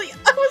 Literally,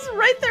 I was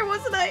right there,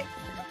 wasn't I?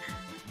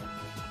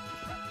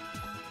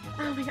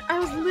 Oh my god, I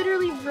was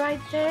literally right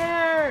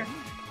there.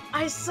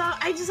 I just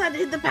had to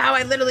hit the POW.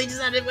 I literally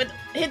just had to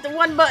hit the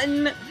one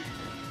button.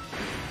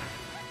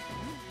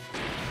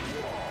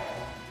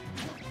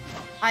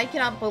 I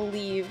cannot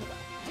believe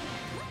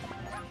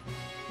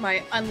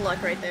my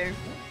unluck right there.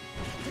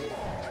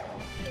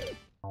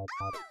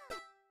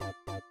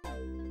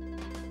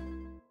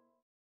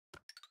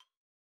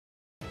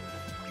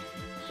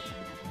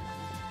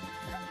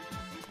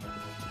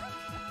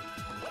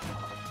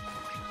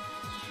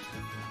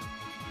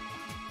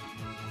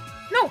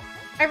 No!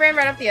 I ran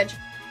right off the edge.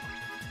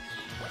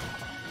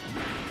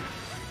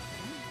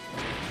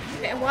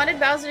 Okay, I wanted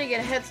Bowser to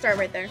get a head start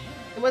right there.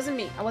 It wasn't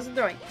me. I wasn't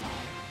throwing.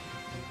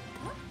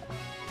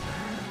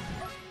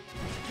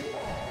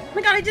 Oh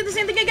my god, I did the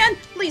same thing again!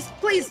 Please,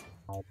 please!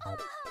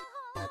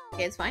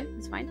 Okay, it's fine.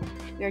 It's fine.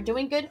 We are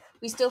doing good.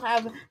 We still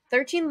have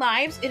 13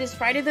 lives. It is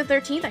Friday the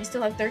 13th. I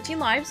still have 13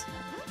 lives.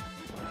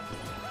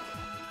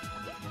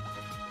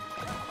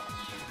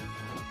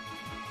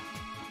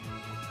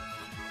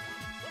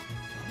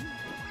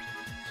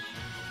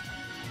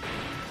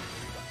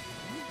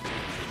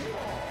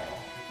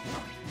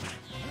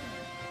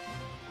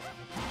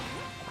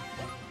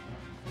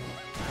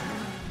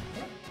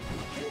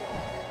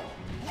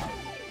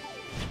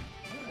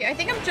 I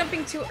think I'm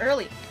jumping too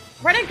early.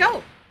 Where'd I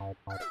go?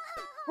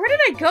 Where did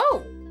I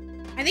go?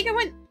 I think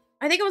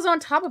I was on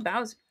top of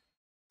Bowser.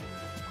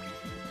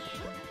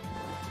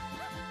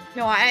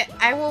 No,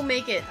 I will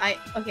make it.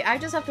 Okay, I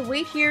just have to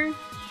wait here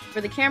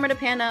for the camera to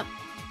pan up.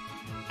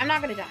 I'm not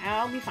gonna die.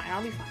 I'll be fine.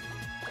 I'll be fine.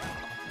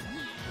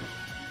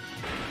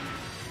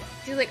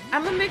 See, like,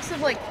 I'm a mix of,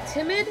 like,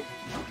 timid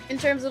in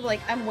terms of, like,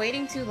 I'm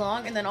waiting too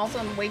long, and then also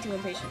I'm way too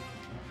impatient.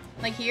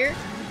 Like, here.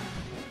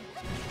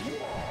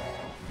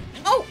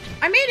 Oh!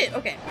 I made it!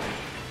 Okay.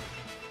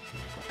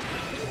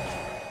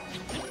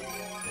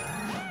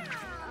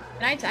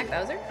 Can I attack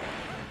Bowser?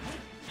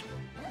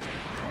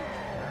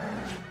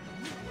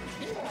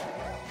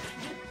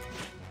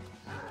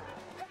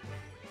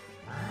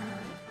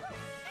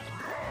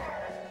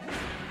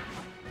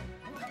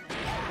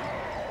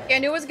 Okay, I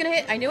knew it was gonna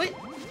hit. I knew it.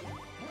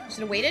 Should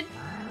have waited.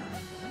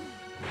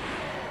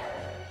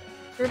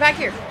 We're back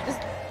here.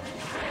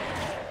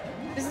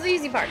 This is the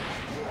easy part.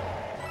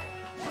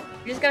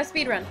 You just gotta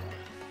speed run.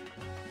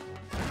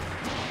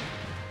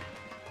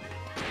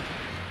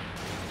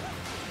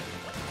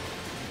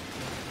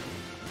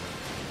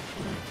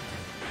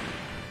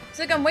 It's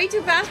like I'm way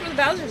too fast for the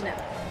Bowsers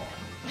now.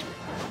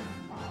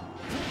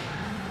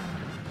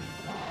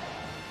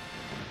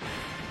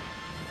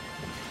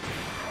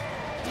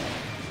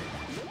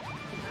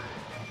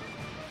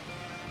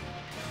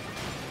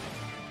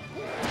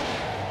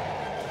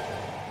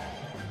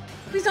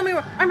 Please tell me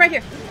where. I'm right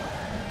here.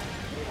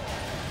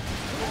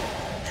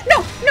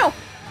 No! No!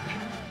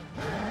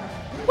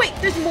 Wait,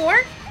 there's more?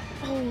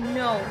 Oh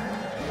no.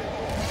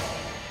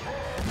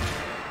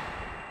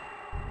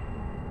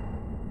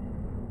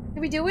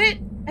 Did we do it?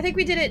 I think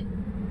we did it.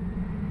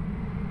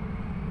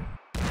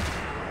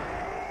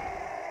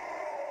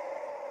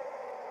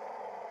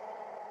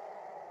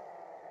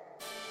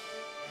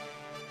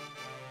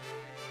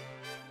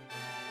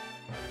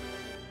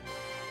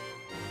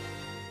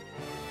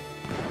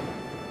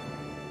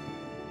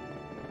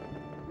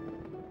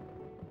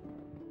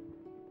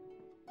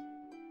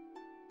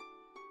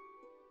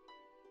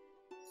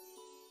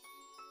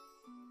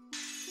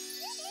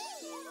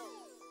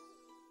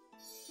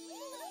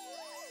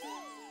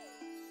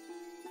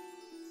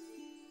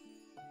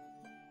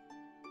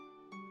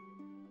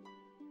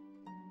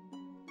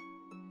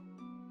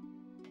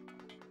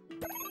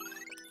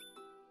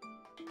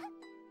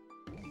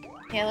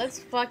 Yeah, let's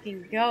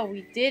fucking go.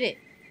 We did it.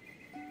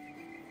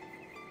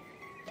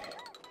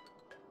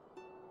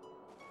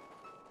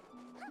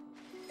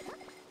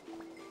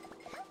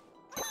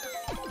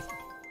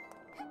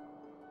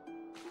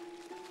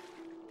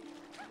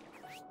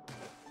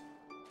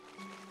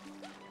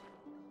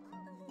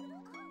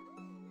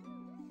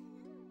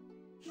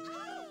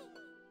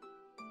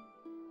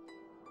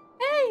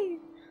 Hey!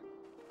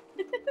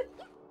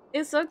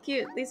 It's so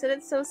cute. They said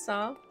it's so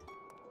soft.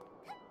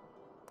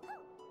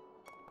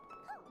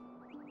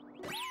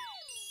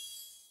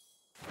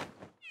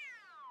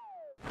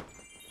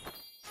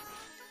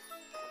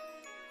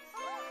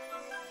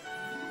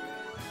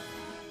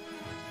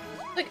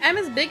 Look, I'm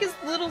as big as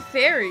little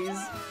fairies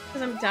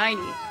because I'm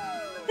tiny.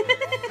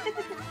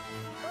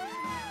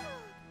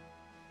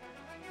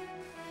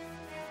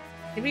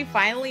 Did we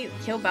finally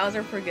kill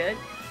Bowser for good?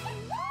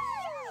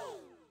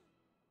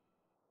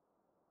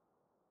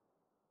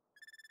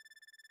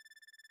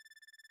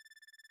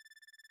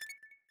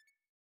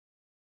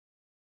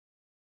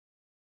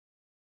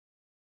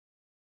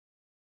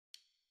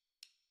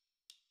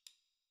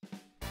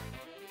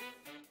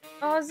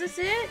 Oh, is this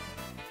it?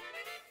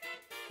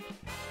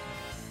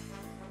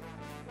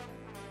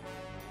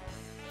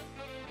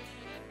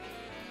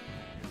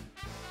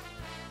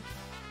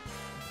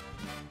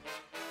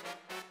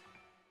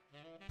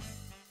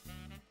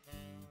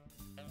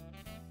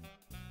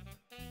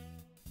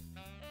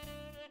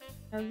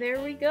 Oh,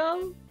 there we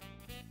go.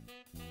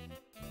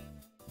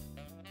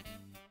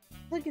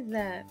 Look at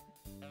that.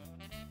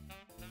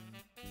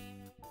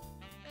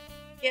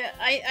 Yeah,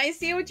 I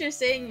see what you're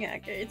saying,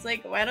 Hacker. It's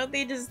like, why don't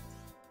they just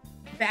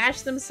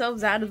bash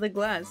themselves out of the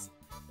glass?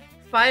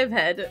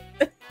 5-head.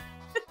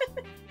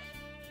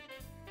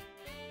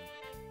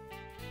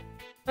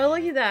 Oh,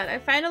 look at that. I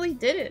finally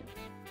did it.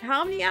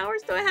 How many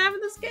hours do I have in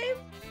this game?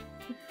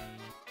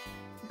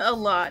 A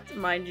lot,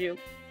 mind you.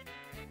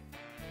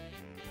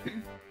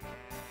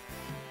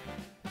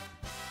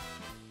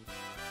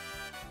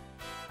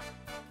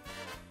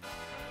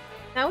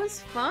 That was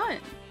fun.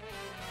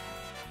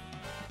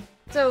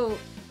 So,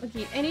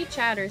 okay, any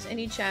chatters?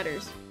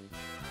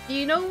 Do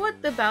you know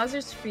what the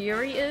Bowser's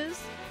Fury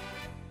is?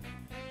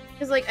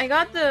 Because, like, I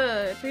got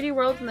the 3D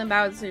World and the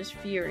Bowser's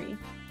Fury.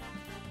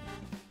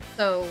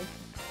 So...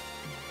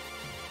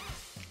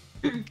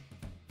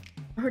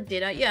 or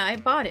did I? Yeah, I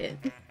bought it.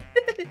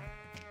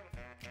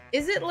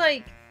 Is it,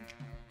 like...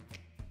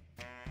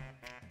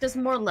 just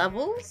more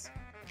levels?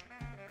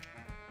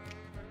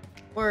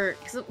 Or,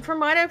 cause from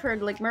what I've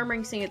heard, like,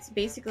 Murmuring saying it's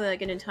basically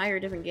like an entire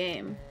different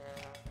game.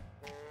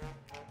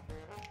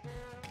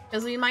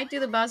 Because we might do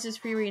the Bowser's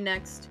Fury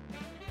next.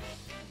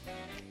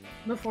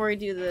 Before we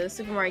do the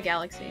Super Mario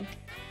Galaxy.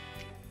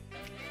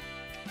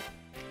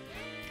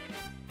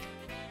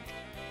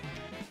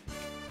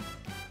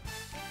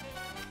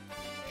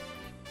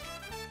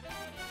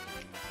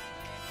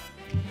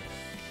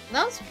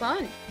 That was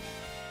fun.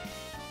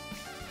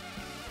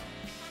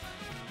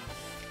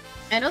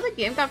 I know the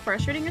game got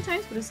frustrating at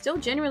times, but it's still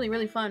genuinely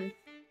really fun.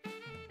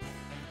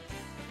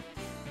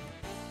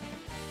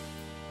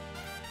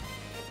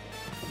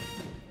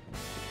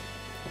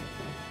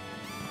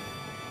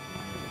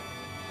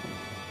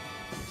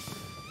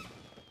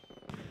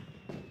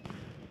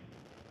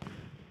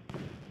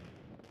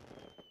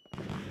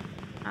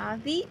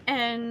 The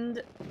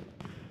end.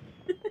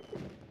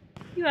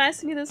 You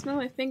asked me this when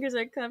my fingers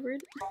are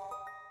covered.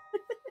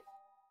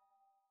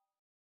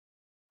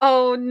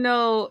 Oh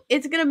no,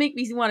 it's gonna make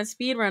me want to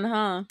speedrun,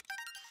 huh?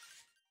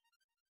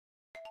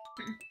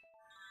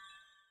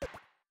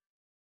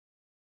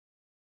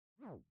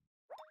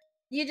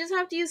 You just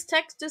have to use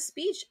text to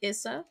speech,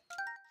 Issa.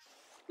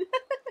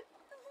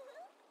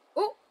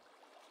 Oh!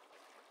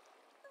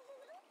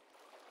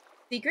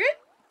 Secret?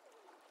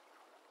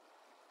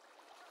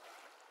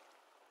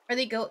 Are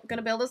they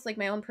gonna build us like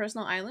my own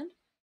personal island?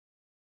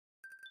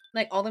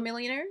 Like all the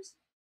millionaires?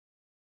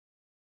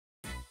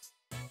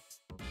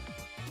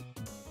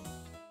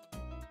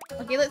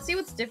 Okay, let's see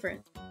what's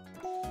different.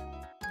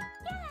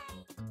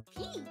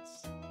 Peach,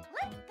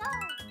 let's go.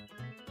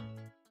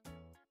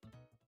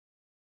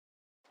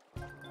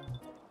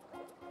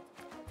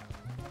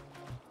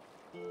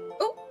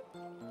 Oh!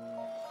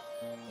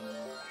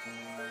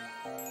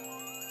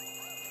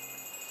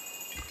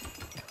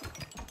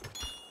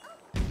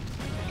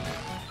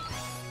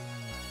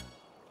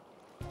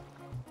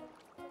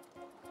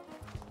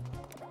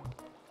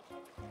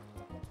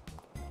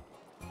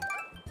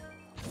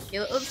 Okay,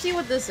 let's see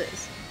what this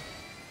is.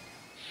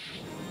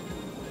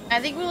 I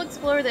think we'll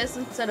explore this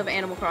instead of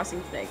Animal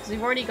Crossing today, because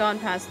we've already gone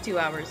past 2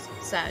 hours,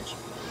 Sag. So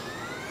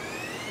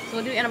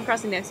we'll do Animal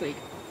Crossing next week.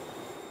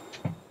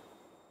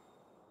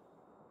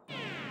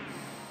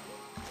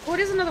 Oh, it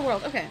is another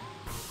world, okay.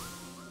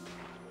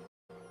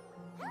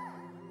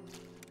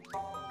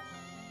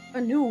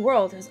 A new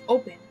world has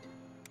opened.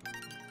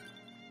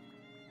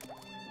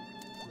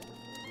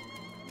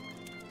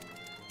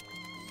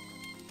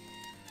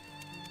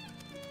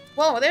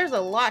 Whoa, there's a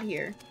lot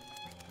here.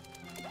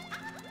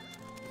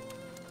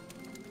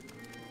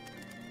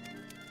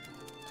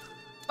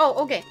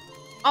 Oh, okay.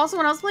 Also,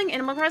 when I was playing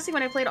Animal Crossing,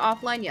 when I played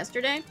offline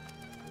yesterday,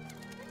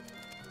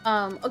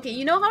 okay,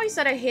 you know how I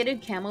said I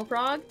hated Camel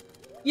Frog?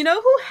 You know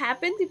who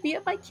happened to be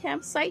at my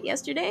campsite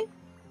yesterday?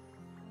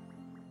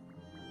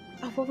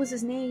 Oh, what was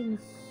his name?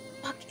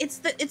 Fuck, it's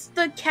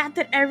the cat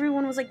that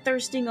everyone was like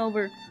thirsting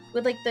over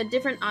with like the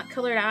different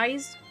colored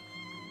eyes.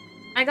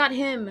 I got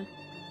him.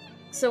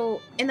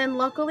 So, and then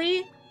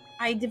luckily,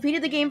 I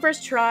defeated the game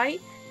first try,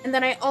 and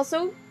then I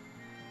also,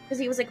 because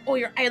he was like, oh,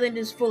 your island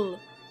is full,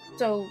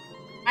 so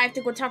I have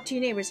to go talk to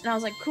your neighbors. And I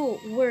was like,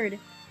 cool, word.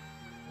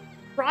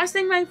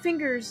 Crossing my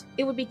fingers,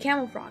 it would be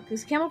Camel Frog,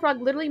 because Camel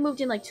Frog literally moved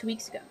in like 2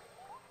 weeks ago.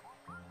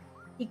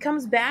 He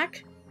comes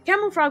back,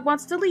 Camel Frog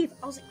wants to leave.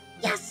 I was like,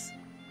 yes!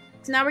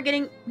 So now we're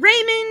getting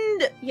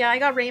Raymond! Yeah, I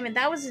got Raymond.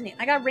 That was his name.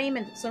 I got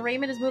Raymond. So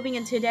Raymond is moving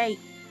in today.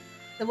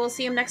 So we'll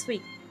see him next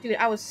week. Dude,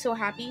 I was so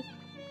happy.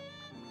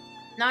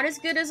 Not as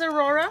good as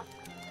Aurora,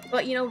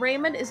 but you know,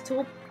 Raymond is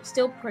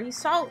still pretty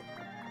solid.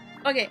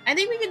 Okay, I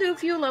think we can do a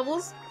few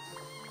levels.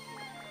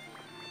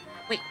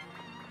 Wait.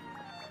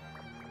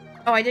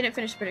 Oh, I didn't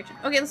finish the prediction.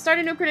 Okay, let's start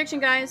a new prediction,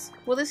 guys.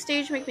 Will this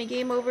stage make me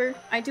game over?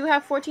 I do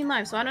have 14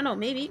 lives, so I don't know.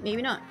 Maybe,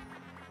 maybe not.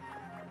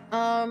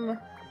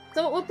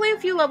 So we'll play a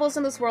few levels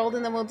in this world,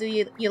 and then we'll do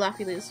You Laugh,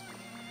 You Lose.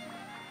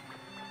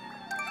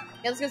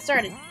 Yeah, let's get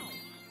started.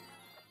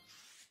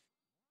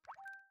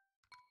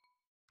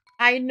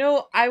 I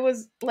know I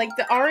was, like,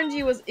 the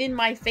RNG was in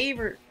my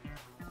favor.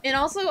 And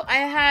also, I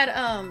had,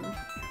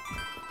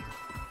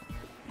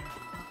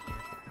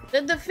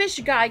 the fish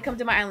guy come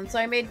to my island, so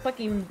I made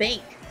fucking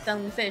bank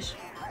selling fish.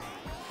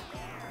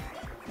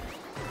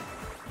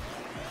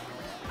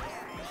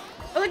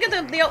 Oh, look at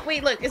them!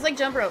 Wait, look, it's like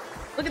jump rope.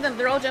 Look at them,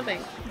 they're all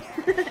jumping.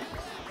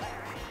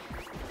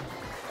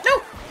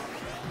 No!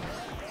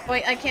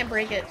 Wait, I can't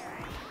break it.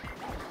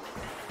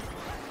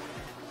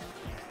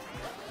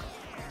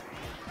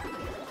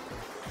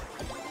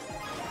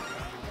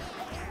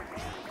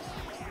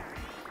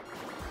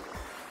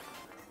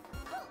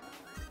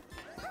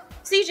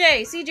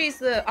 CJ! CJ's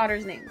the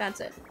otter's name,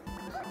 that's it.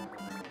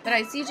 But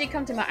CJ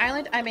come to my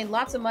island, I made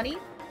lots of money,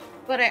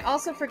 but I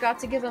also forgot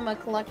to give him a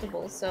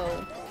collectible,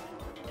 so...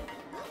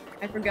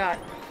 I forgot.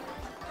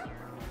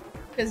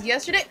 Because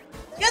yesterday...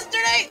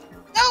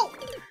 No!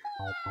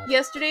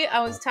 Yesterday,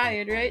 I was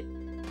tired, right?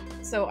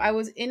 So I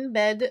was in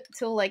bed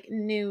till like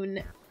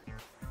noon.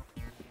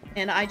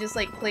 And I just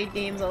like played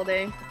games all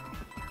day.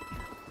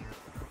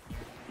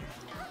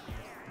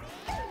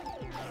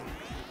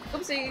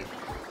 Oopsie.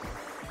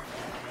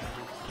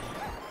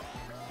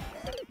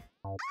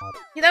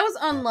 Yeah, that was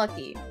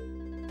unlucky.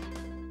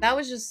 That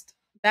was just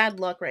bad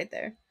luck right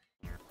there.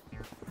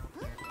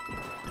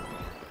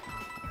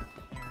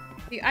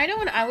 See, I know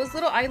when I was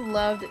little, I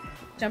loved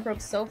jump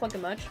rope so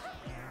fucking much.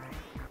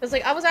 Because,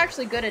 like, I was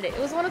actually good at it. It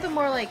was one of the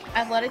more, like,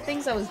 athletic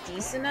things I was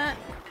decent at.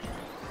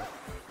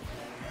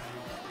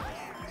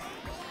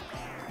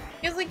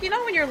 Because, like, you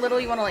know when you're little,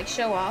 you want to, like,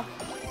 show off?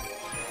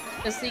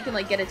 Just so you can,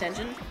 like, get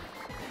attention?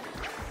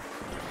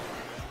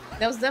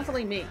 That was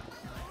definitely me.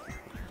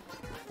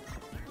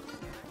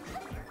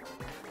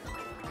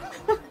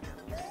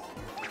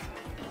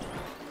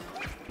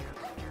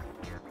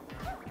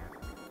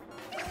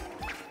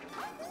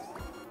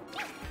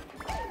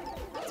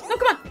 No,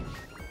 come on!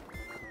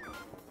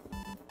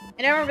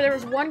 And I remember there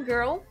was one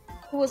girl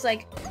who was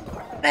like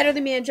better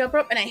than me in jump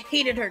rope, and I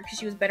hated her because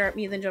she was better at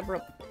me than jump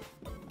rope.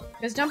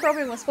 Because jump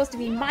roping was supposed to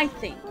be my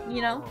thing,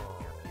 you know?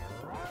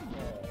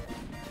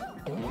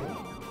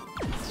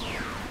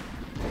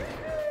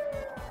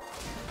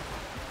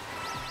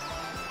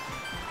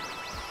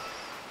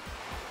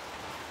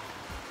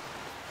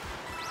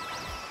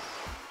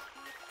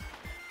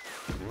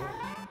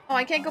 Oh,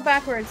 I can't go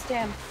backwards,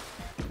 damn.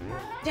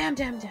 Damn,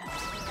 damn, damn.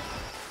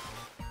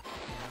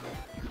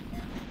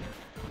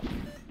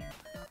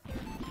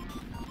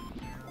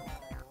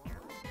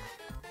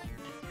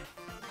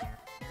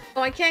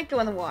 Oh, I can't go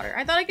in the water.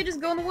 I thought I could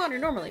just go in the water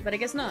normally, but I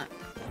guess not.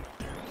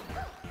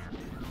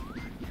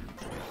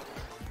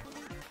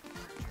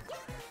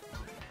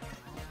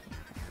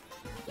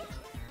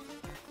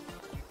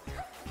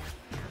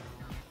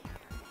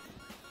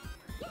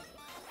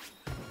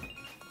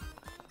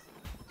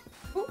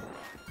 Ooh.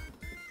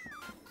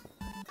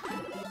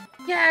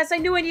 Yes, I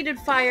knew I needed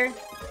fire.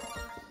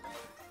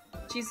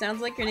 She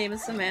sounds like your name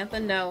is Samantha.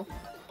 No.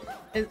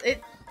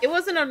 It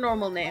wasn't a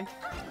normal name.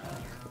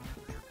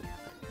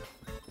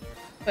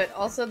 But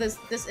also this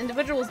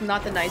individual was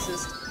not the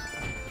nicest.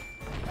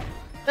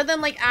 But then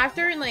like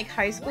after in like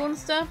high school and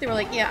stuff, they were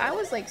like, yeah, I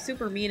was like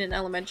super mean in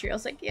elementary. I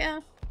was like, yeah,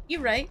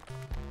 you're right.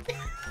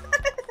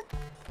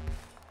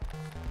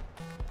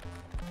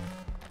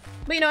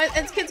 But you know,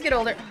 as kids get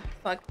older,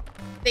 fuck,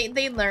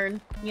 they learn,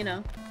 you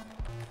know.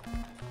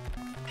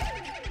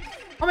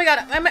 Oh my god,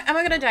 am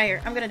I gonna die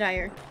here? I'm gonna die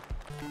here.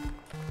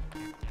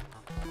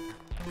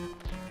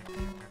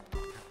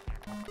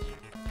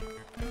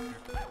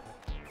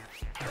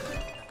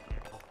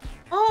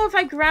 Oh, if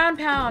I ground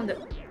pound.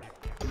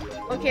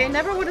 Okay, I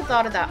never would have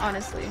thought of that,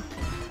 honestly.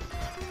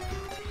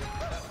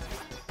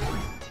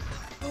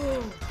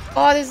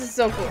 Oh, this is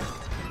so cool.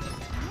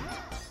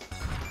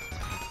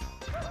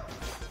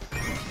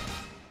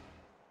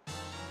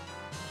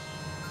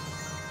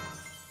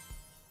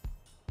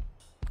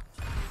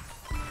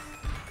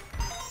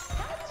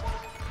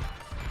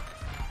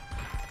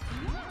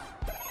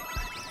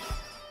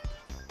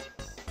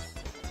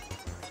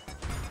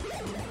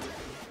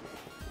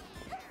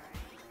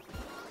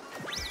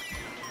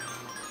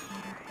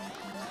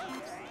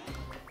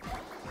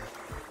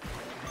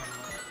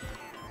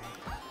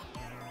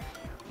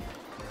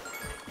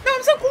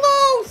 I'm so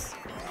close!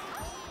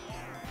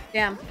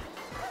 Damn.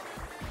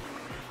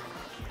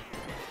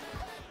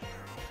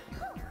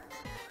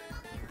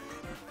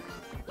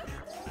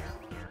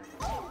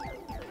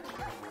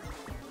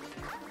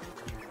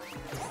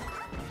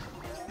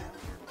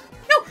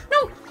 No,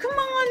 come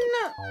on!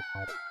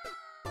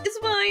 It's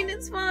fine,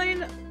 it's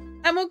fine.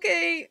 I'm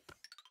okay.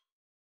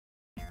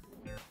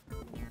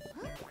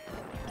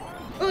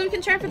 Oh, we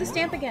can try for the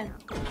stamp again.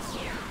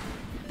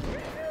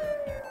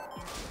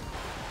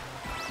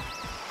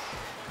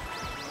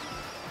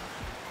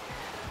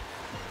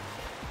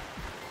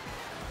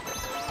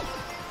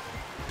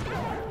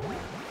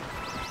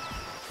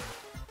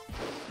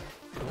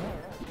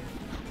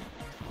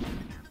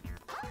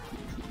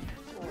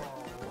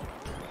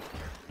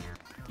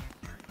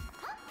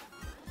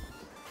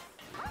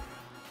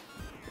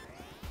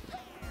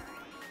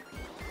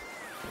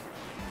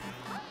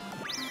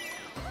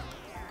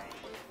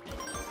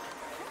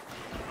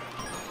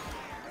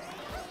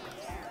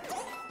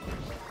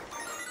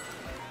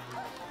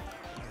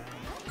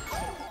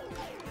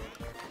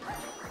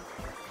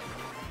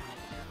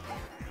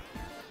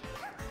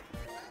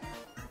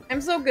 I'm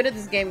so good at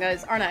this game,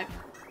 guys, aren't I?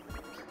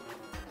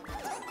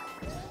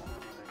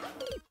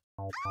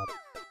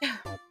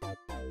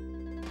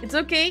 It's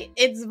okay,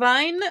 it's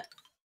fine.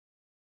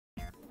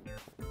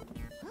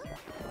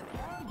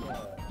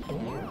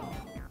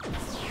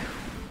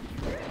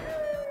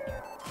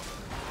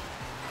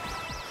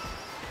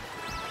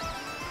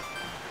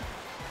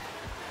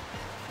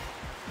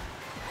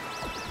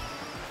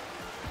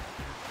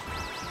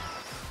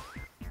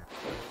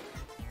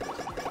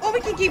 Oh,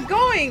 we can keep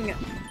going!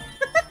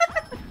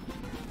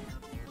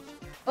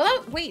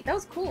 Oh, wait, that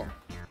was cool.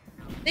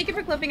 Thank you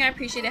for clipping, I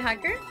appreciate it,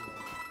 Hacker.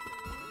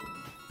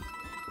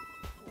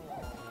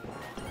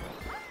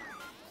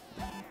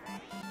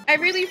 I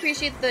really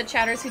appreciate the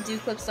chatters who do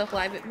clip stuff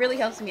live. It really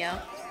helps me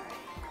out.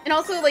 And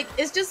also, like,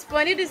 it's just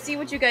funny to see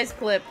what you guys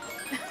clip.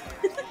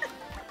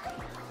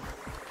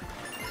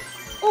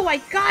 Oh, I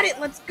got it!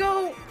 Let's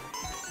go!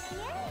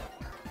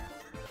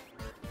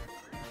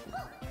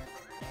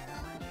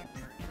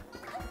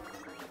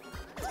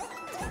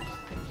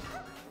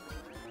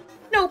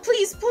 No,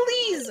 please,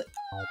 please!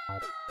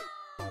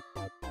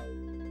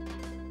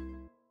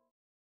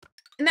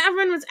 And that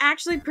run was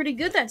actually pretty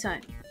good that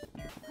time.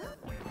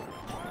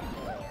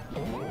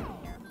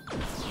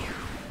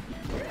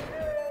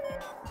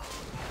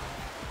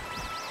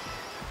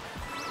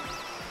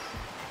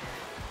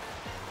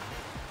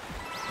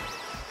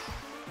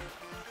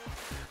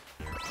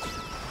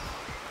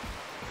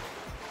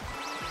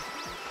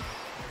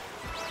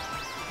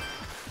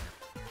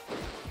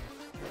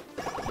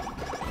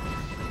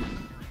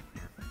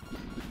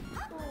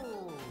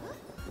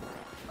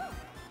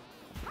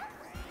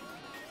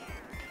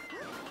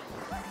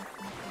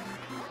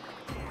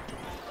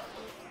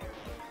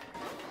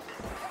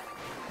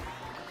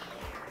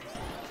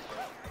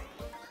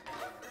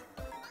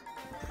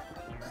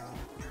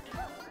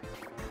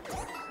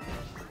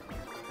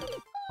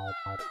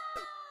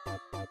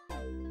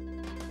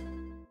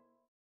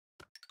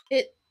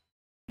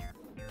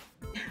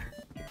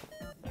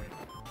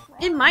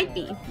 It might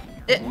be.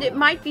 It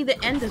might be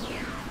the end of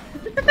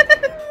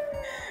it.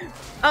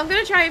 I'm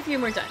gonna try a few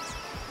more times.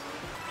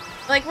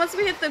 Like, once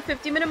we hit the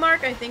 50-minute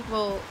mark, I think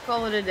we'll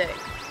call it a day.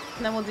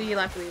 And then we'll do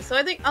YLYL. So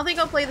I think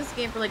I'll play this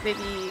game for like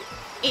maybe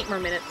 8 more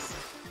minutes.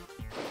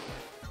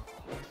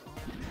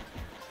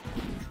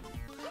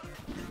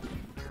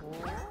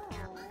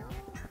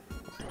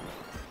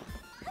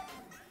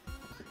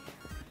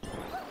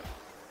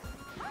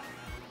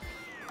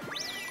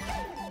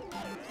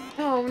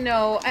 Oh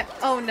no,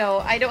 oh no,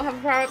 I don't have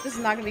a power-up, this is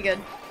not gonna be good.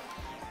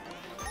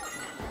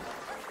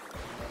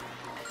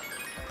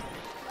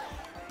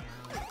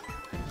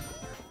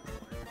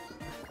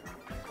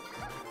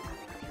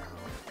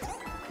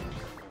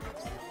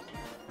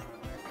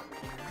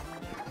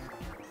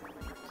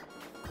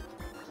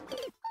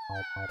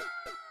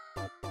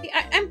 See,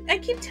 I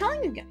keep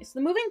telling you guys,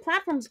 the moving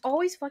platforms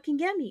always fucking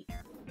get me.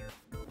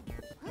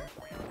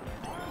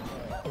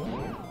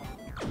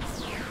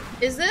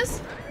 Is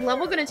this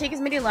level gonna take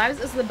as many lives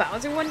as the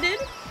Bowser one did?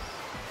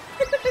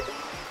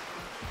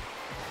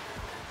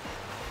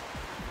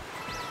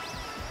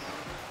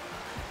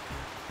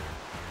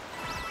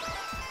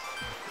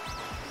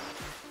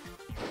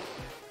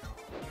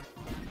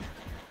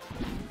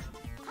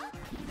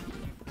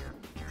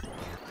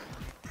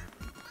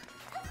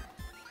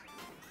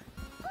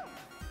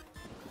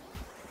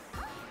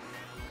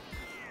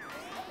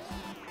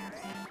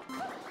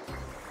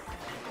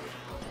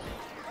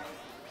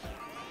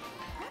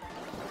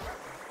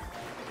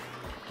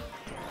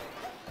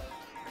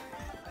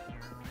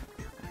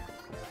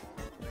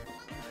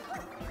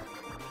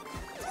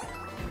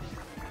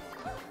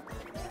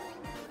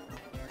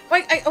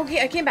 Wait,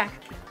 okay, I came back.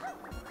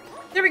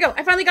 There we go,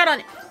 I finally got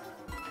on it.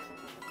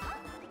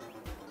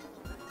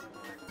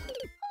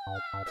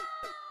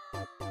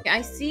 Okay,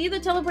 I see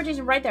the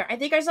teleportation right there. I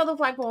think I saw the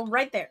flagpole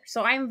right there.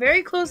 So I am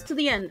very close to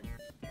the end.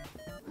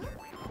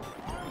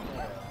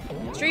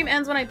 Stream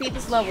ends when I beat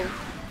this level.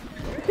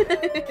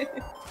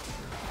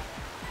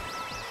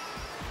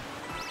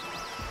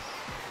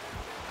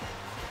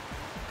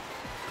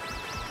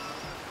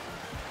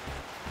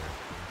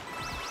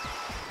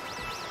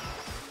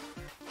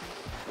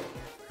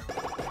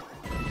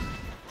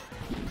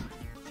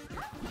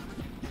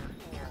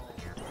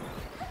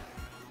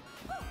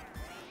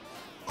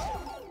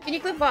 Can you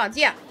clip VODs?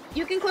 Yeah,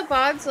 you can clip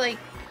VODs, like,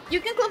 you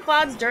can clip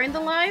VODs during the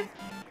live,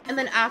 and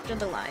then after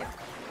the live.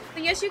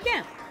 But yes, you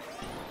can.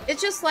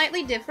 It's just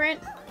slightly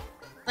different.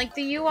 Like,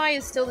 the UI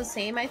is still the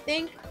same, I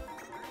think.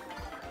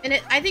 And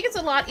I think it's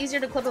a lot easier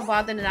to clip a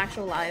VOD than an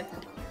actual live.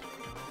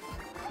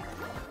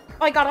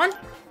 Oh, I got on? How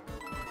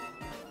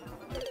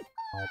did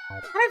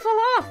I fall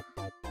off?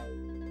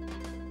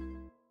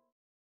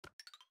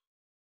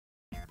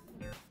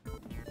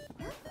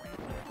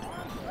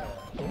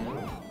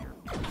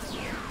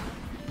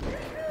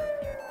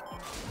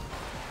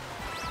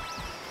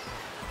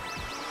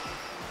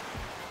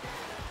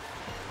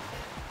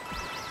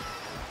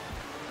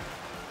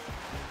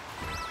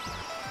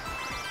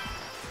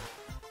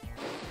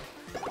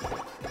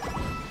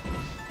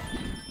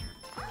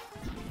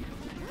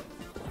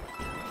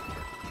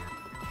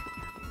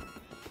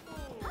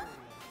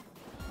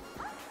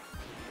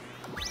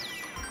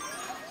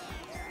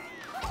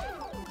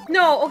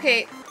 No,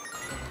 okay.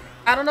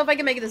 I don't know if I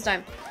can make it this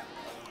time.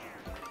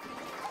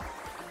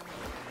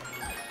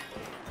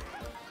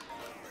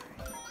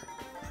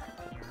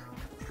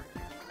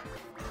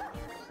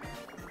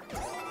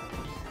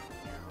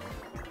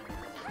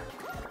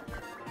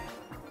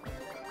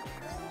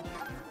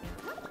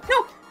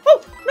 No!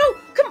 Oh, no!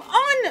 Come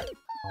on!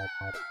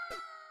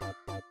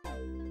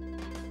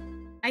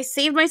 I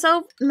saved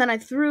myself, and then I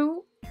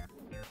threw.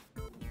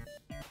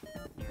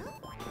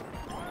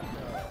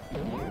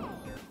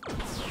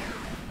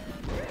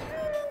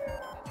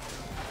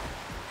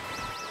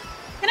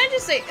 Can I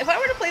just say, if I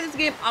were to play this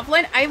game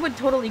offline, I would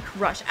totally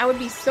crush. I would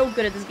be so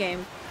good at this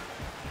game.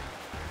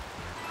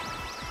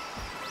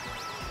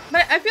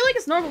 But I feel like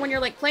it's normal when you're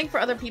like playing for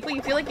other people,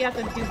 you feel like you have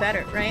to do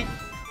better, right?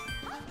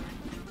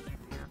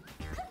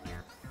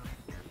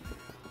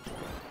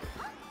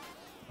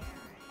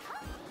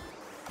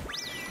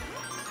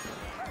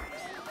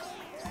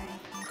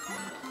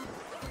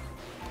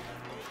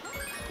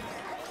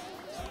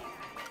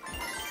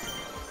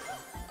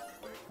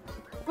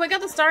 Oh, I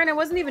got the star and I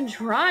wasn't even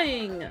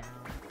trying.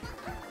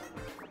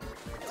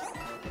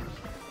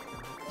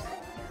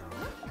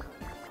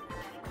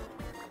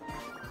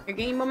 You're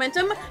gaining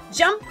momentum.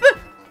 Jump!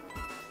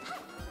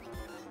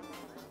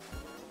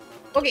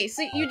 Okay,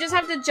 so you just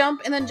have to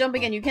jump and then jump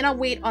again. You cannot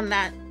wait on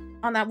that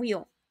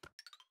wheel.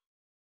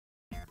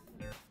 Okay,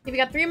 we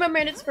got 3 more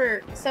minutes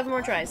for 7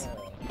 more tries.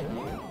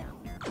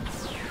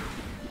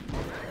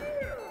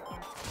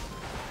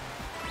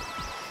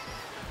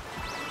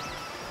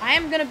 I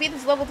am gonna beat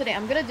this level today.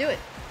 I'm gonna do it.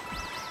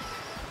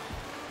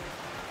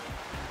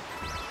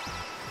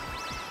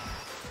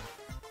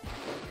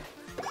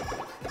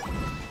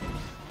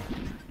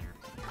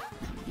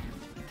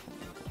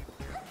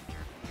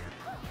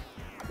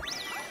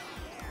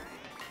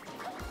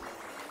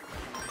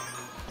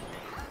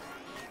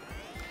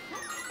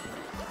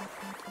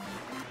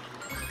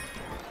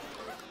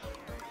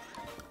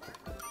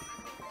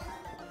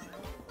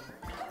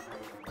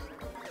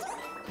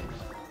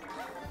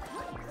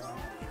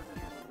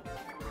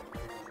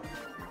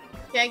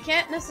 Okay, I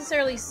can't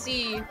necessarily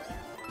see.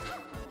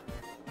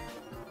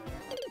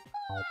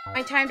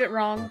 I timed it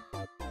wrong.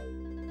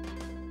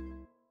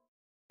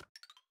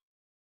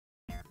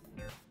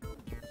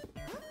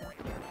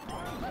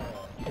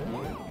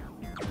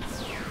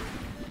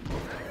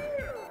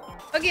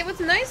 Okay, what's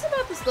nice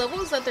about this level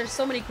is that there's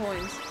so many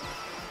coins.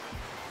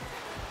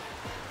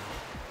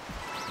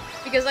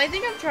 Because I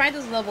think I've tried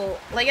this level,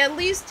 like, at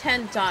least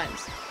 10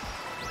 times.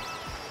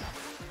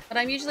 But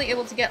I'm usually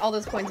able to get all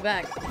those coins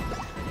back.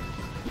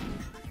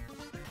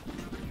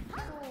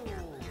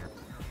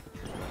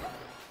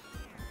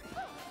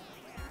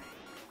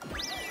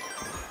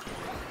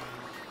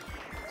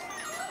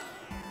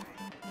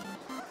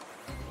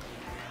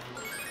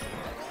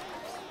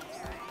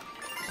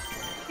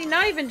 See,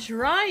 not even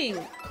trying!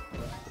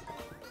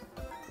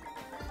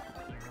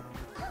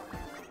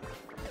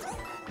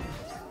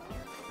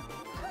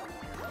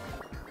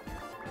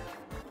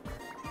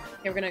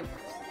 Okay, we're gonna...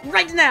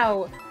 Right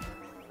now!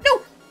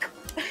 No!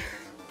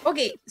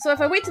 Okay, so if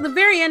I wait to the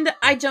very end,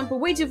 I jump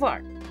way too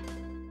far.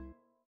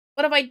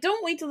 But if I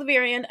don't wait till the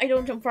very end, I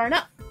don't jump far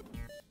enough.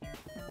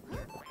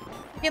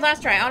 Okay,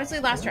 last try. Honestly,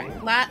 last try.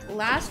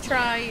 Last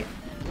try.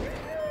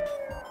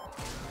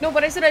 No,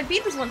 but I said I'd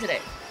beat this one today.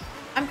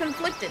 I'm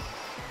conflicted.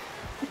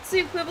 It's the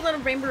equivalent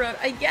of Rainbow Road,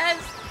 I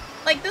guess.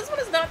 Like, this one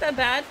is not that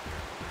bad.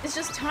 It's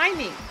just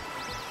timing.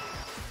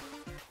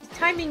 It's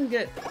timing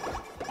good.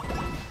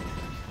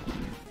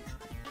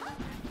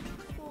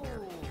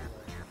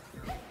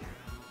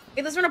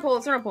 Okay, let's run a poll.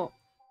 Let's run a poll.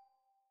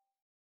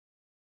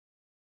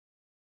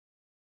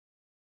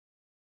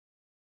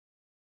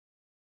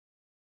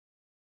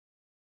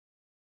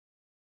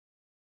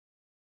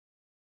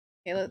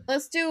 Okay,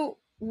 let's do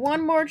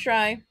one more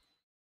try.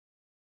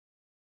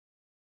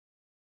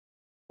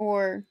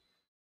 Or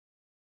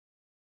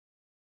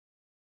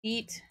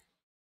beat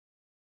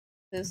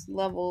this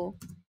level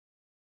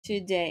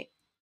today.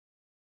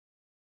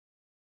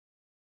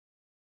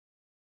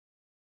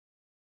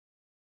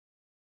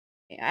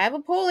 Okay, I have a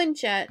poll in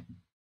chat. Do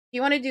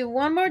you want to do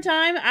one more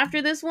time after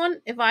this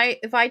one if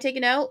I take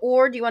it out,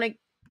 or do you want to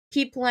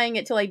keep playing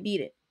it till I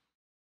beat it?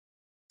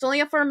 It's only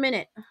up for a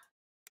minute.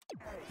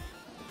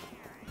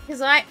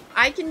 Because I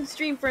can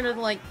stream for another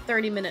like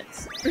 30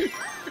 minutes.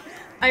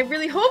 I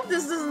really hope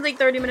this doesn't take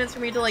 30 minutes for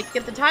me to like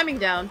get the timing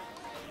down.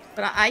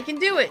 But I can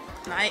do it.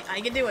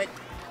 I can do it.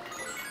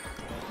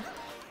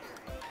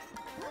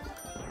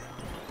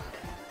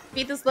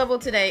 Beat this level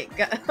today.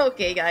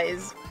 Okay,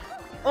 guys.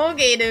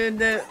 Okay,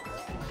 dude.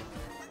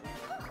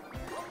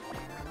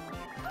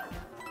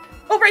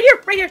 Oh, right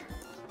here! Right here!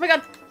 Oh my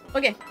god.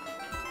 Okay.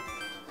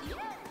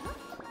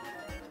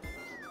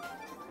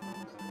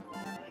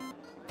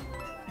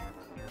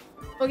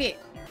 Okay.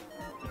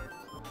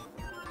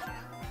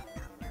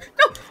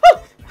 No!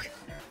 Oh!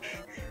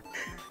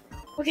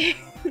 Okay.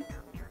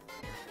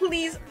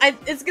 Please.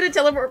 It's gonna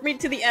teleport me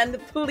to the end.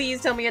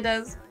 Please tell me it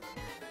does.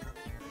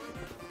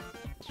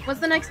 What's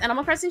the next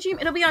Animal Crossing stream?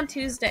 It'll be on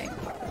Tuesday.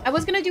 I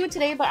was gonna do it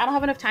today, but I don't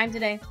have enough time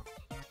today.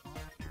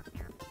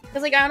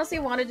 Because, like, I honestly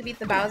wanted to beat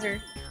the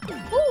Bowser.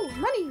 Ooh,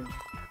 money!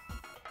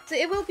 So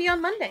it will be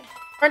on Monday.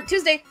 Or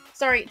Tuesday.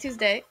 Sorry,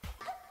 Tuesday.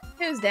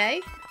 Tuesday.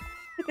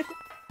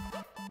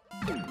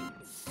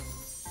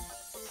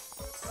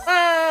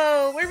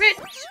 Oh, we're rich!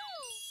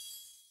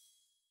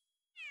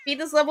 Beat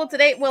this level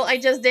today? Well, I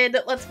just did.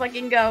 Let's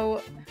fucking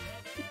go.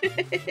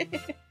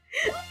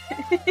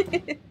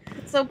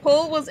 So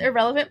poll was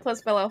irrelevant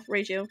plus fell off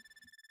ratio.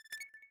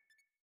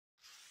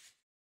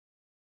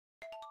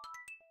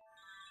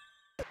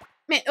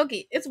 Man,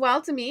 okay, it's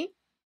wild to me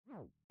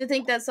to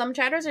think that some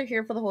chatters are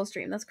here for the whole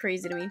stream. That's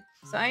crazy to me.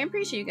 So I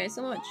appreciate you guys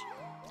so much.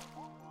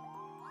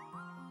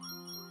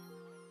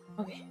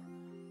 Okay.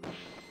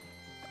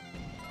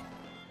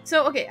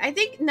 So, okay, I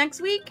think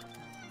next week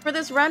for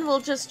this run, we'll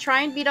just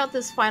try and beat out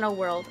this final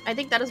world. I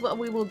think that is what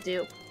we will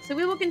do. So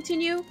we will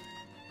continue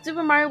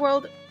Super Mario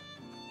World,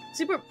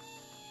 Super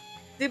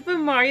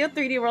Mario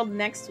 3D World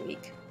next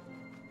week.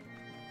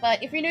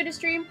 But if you're new to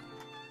stream,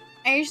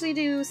 I usually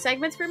do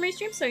segments for my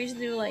stream. So I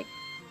usually do like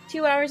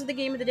 2 hours of the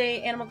game of the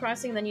day, Animal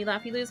Crossing, then you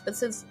laugh, you lose. But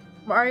since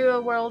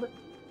Mario World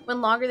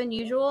went longer than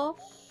usual,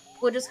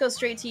 we'll just go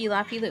straight to you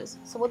laugh, you lose.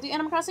 So we'll do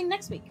Animal Crossing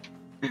next week.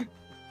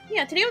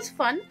 Yeah, today was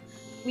fun.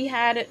 We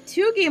had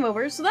 2 game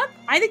overs, so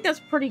I think that's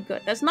pretty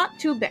good. That's not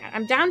too bad.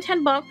 I'm down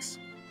 $10,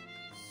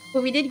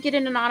 but we did get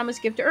an anonymous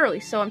gift early,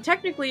 so I'm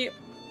technically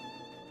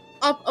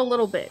up a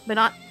little bit, but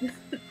not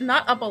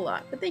up a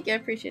lot. But thank you, I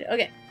appreciate it.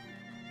 Okay,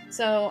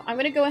 so I'm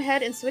gonna go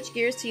ahead and switch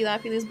gears to you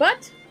laugh, you lose.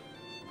 But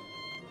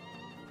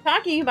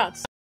talking about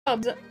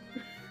subs,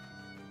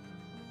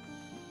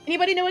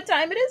 anybody know what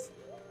time it is?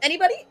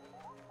 Anybody?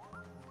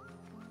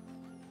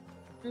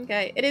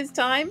 Okay, it is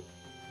time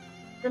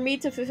for me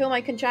to fulfill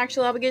my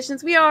contractual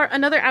obligations. We are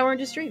another hour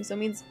into stream, so it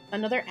means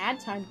another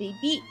ad time,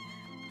 baby.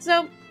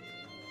 So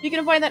you can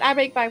avoid that ad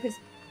break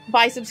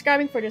by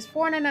subscribing for just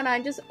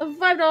 $4.99, just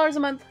 $5 a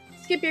month.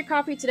 Skip your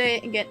coffee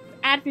today and get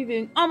ad-free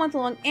viewing all month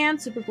long and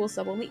super cool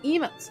sub-only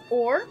emotes.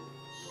 Or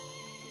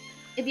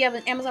if you have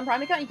an Amazon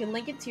Prime account, you can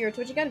link it to your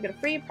Twitch account and get a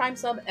free Prime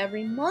sub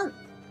every month.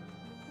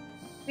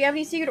 If we have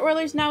any secret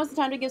Oilers, now is the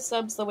time to give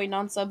subs, so that way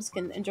non-subs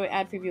can enjoy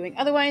ad-free viewing.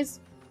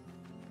 Otherwise,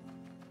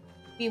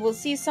 we will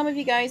see some of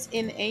you guys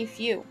in a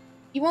few.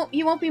 You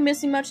won't be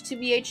missing much to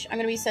BH. I'm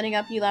gonna be setting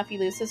up You Laugh You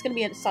Lose, so it's gonna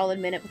be a solid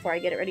minute before I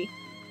get it ready.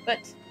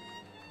 But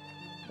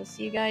we'll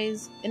see you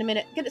guys in a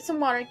minute. Get some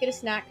water, get a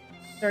snack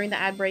during the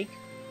ad break.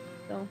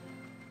 So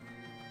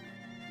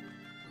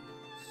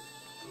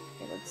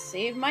okay, let's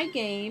save my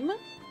game.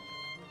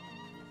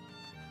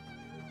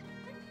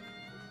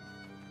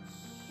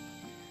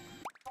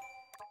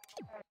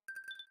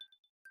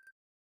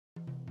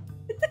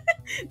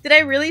 Did I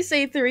really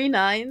say 3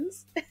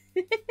 nines?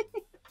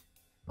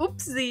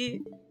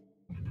 Oopsie.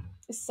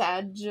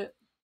 Sag.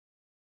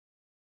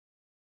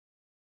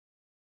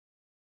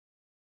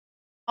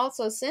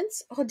 Also,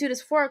 since... Oh, dude,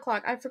 it's 4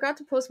 o'clock. I forgot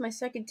to post my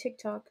second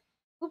TikTok.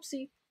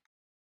 Oopsie.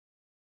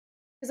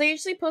 Because I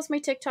usually post my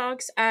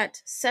TikToks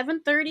at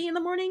 7:30 in the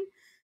morning,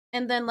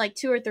 and then like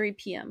 2 or 3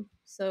 p.m.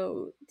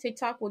 So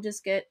TikTok will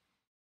just get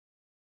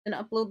an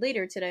upload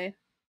later today.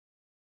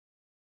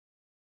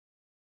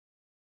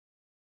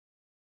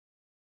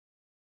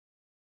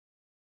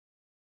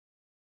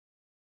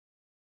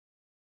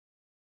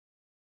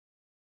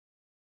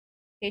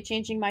 Okay,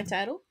 changing my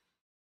title.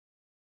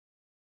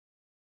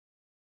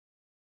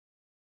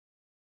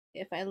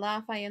 If I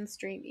laugh, I end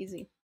stream.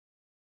 Easy.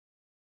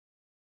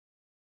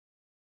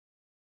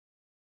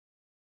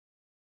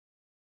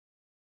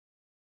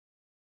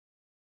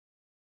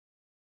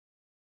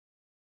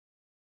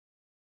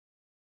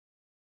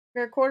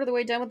 We're a quarter of the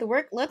way done with the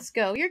work. Let's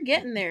go. You're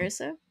getting there,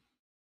 Issa.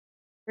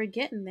 We're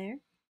getting there.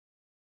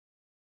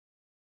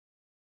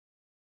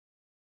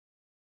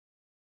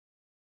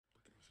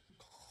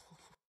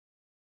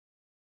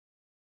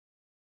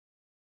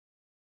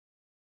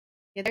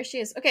 Yeah, there she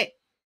is. Okay.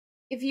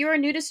 If you are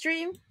new to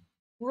stream,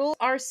 rules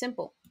are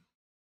simple.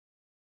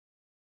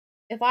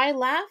 If I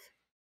laugh,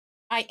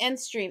 I end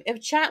stream.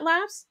 If chat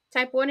laughs,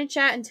 type 1 in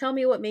chat and tell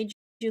me what made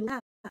you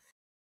laugh.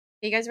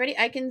 Okay, you guys ready?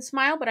 I can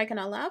smile, but I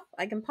cannot laugh.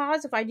 I can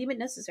pause if I deem it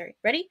necessary.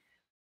 Ready?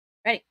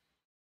 Ready.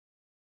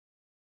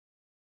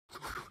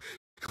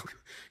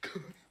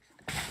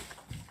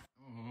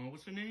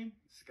 What's her name?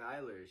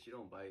 Skylar. She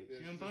don't bite.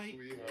 She don't bite?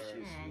 Yeah,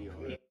 she's a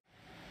sweetheart.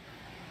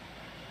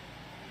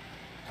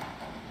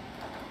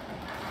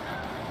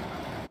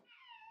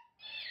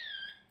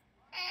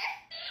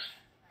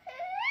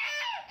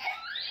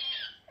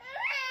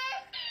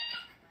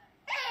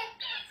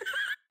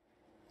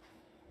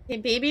 Hey,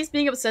 babies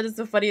being upset is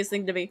the funniest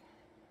thing to me.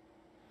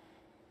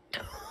 You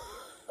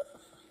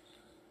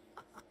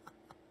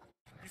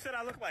said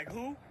I look like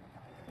who?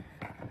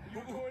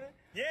 You recorded?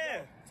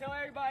 Yeah. Tell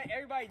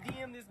everybody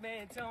DM this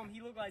man and tell him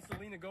he look like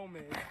Selena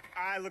Gomez.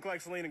 I look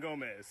like Selena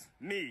Gomez.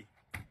 Me.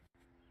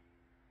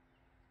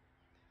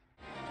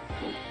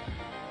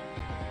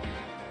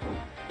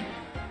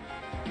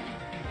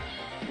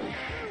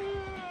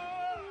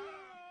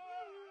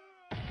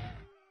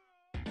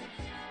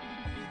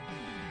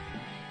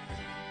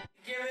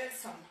 Give it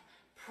some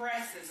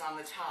presses on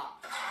the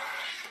top.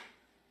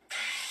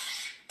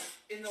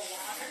 In the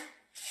water.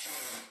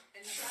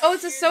 Oh,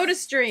 it's a soda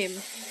stream.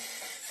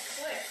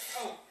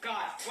 Oh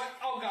God! What?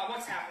 Oh God!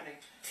 What's happening?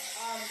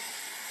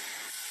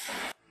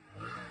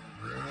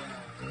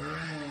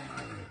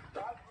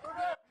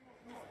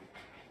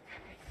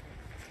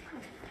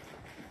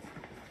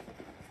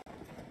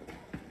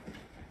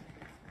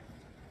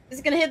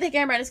 It's gonna hit the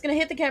camera. It's gonna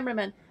hit the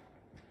cameraman.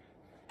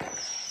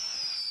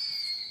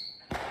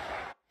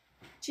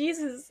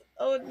 Jesus.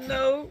 Oh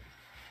no.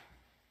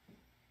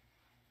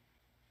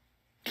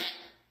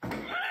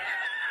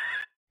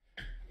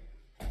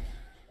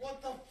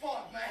 What the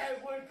fuck? My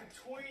head went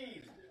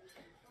between.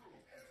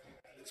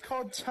 It's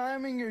called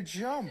timing your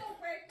jump.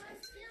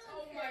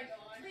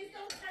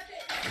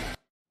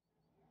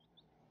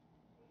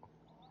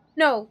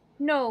 No,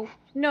 no,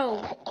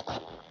 no.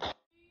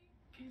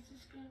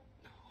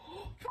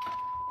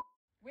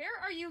 Where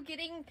are you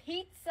getting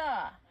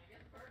pizza?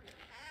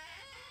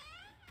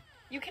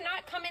 You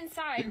cannot come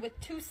inside with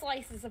 2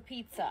 slices of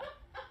pizza.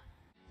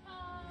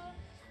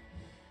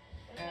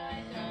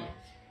 I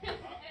can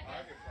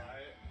try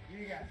it.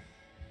 You got it.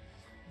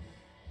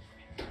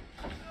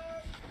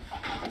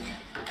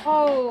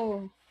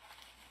 Oh.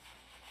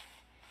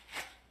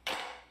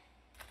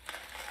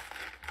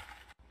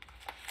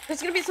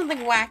 There's gonna be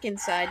something whack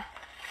inside.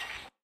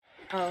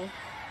 Oh.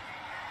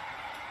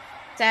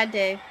 Sad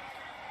day.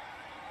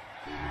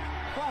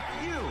 Fuck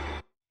you.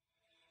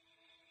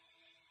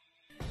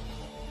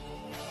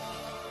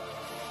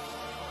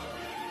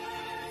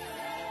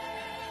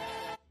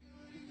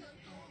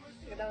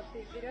 Когда вот ты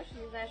берешь и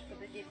не знаешь,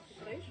 куда деть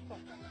крышку,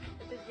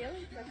 это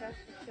делается,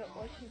 кажется, все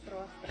очень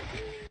просто.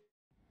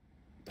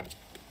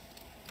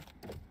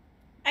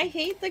 I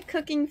hate the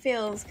cooking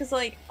fails, because,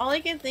 like, all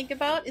I can think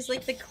about is,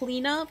 like, the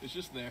cleanup. It's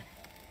just there.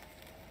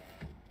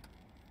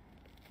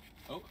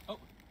 Oh.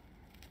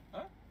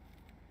 Huh?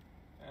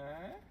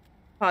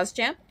 Pause,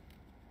 champ.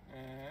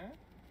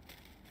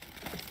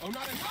 Oh,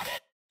 not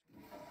it!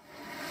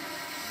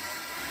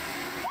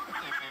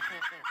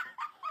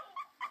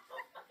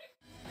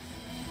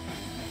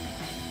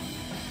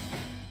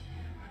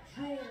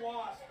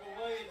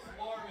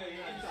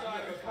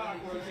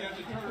 cockroach, you have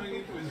to turn it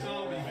into a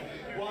zombie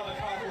while the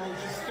cockroach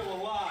is still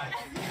alive.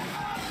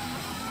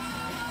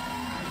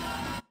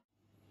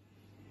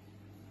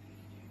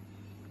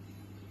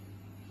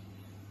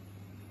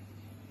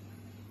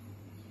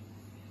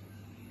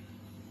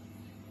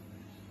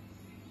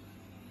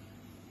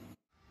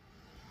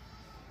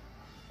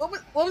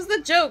 What was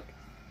the joke?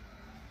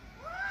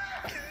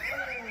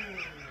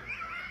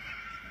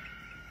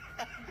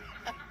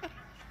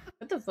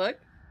 What the fuck?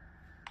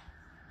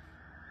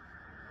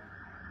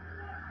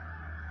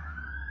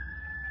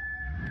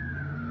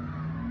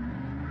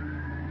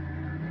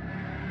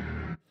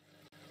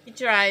 He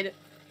tried.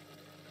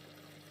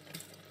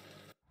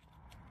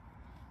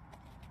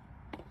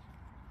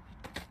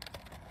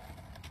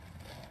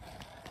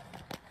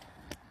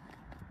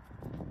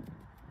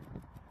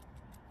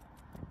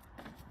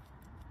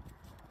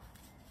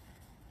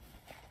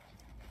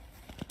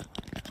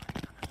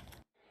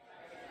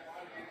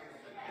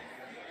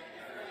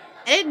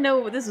 I didn't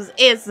know this was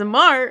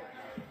ASMR.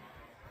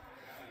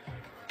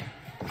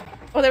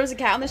 Oh, there was a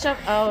cat on the shelf?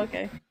 Oh,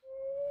 okay.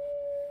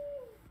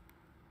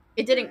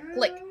 It didn't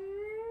click.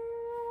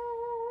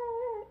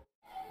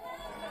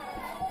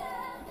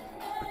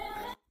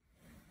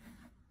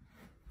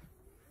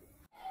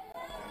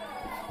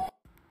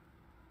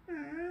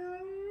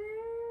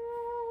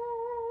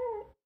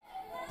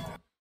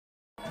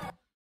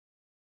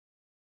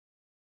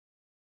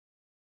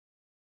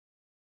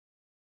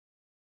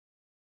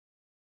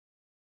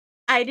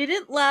 I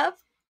didn't laugh.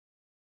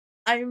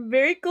 I'm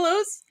very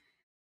close.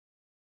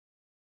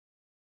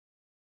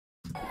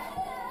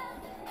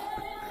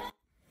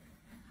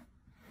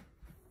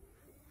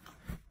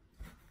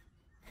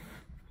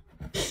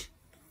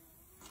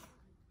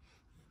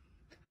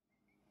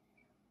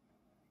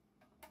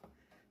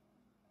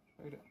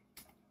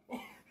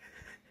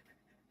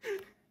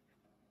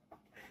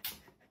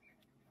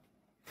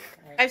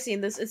 I've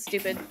seen this. It's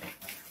stupid.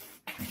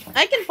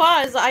 I can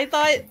pause.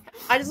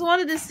 I just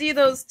wanted to see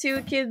those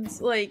two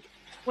kids, like,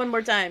 one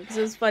more time, because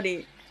it was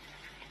funny.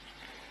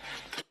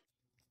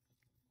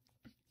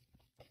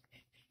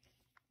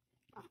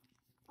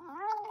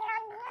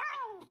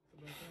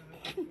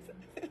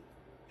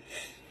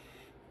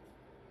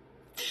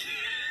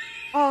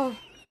 Oh.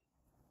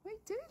 I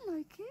do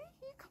like it.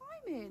 You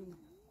climbing?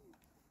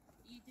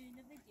 You doing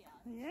a video?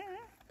 Yeah.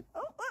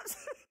 Oh,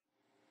 that's...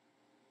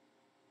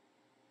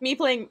 Me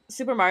playing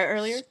Super Mario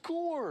earlier.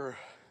 Score!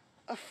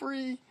 A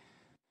free...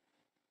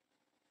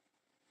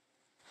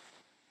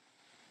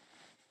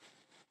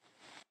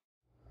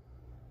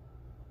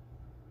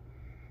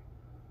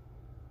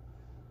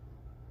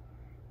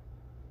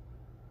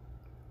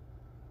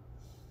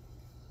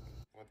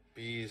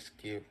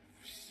 Подписки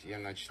все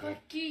начнут.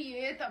 Какие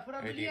это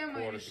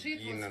проблемы Рекорд решить?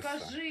 Вот Гиннесса.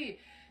 скажи.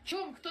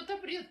 Чем кто-то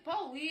придет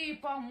полы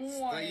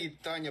помоет?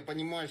 Стоит, Таня,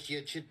 понимаешь,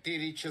 я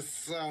 4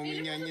 часа у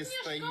Или меня может не мне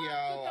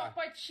стояло. шкаф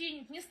кто-то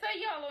починит? Не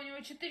стояло у него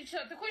 4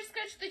 часа. Ты хочешь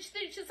сказать, что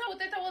 4 часа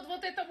вот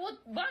это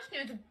башню,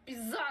 эту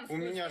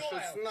пизанскую У меня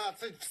строил?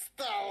 16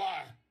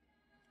 встала.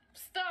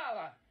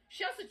 Встала.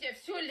 Сейчас у тебя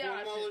все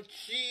ляжет.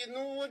 Помолчи,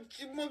 ну вот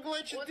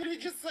могла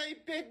 4 часа и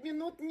 5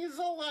 минут не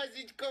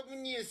залазить ко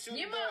мне сюда.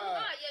 Не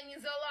могла я не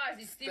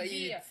залазить к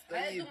тебе. А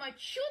я думаю,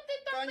 что ты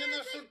там, Таня,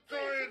 ну что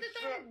ты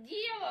там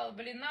делал,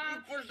 блин, а?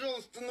 Ну,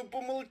 пожалуйста, ну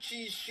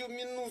помолчи еще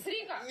минутку.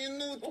 Срика,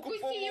 Минутку укуси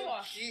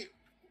помолчи.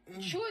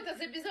 Что это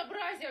за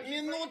безобразие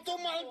вообще? Минуту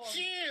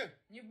молчи.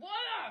 Не буду.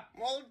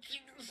 Молчи.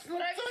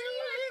 Проверять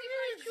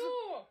не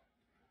хочу.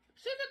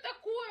 Что это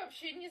такое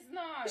вообще, не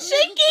знаю.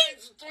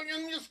 Таня,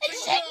 не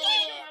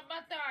стояла.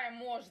 Обмотаем,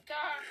 может,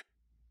 а?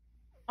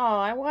 Oh,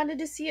 I wanted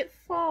to see it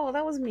fall.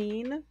 That was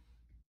mean.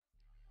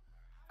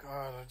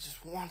 God, I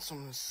just want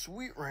something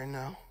sweet right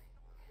now.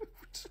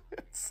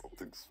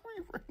 Something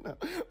sweet right now.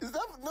 Is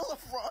that vanilla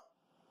frost?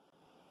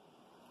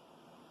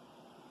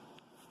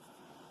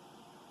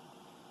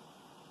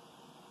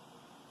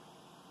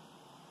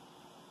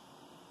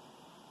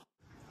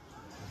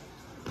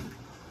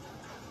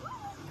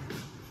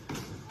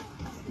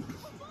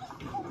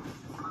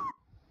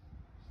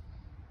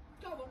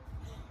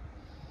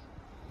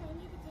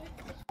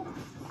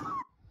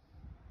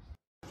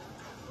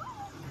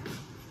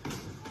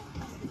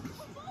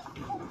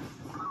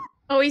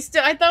 Oh, he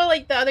still- I thought,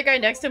 like, the other guy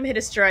next to him hit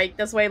a strike.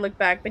 That's why I looked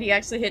back, but he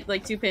actually hit,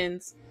 like, 2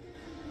 pins.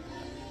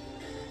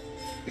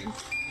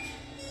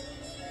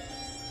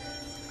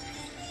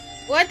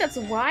 What? That's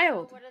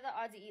wild. What are the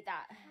odds you eat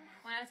that?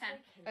 1 out of 10.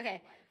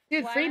 Okay.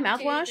 Dude, free 1,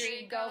 2, mouthwash?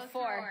 3, go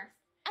 4.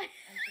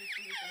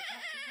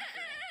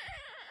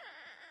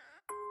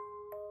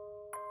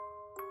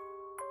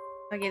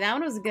 Okay, that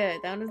one was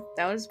good.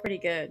 That was pretty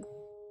good.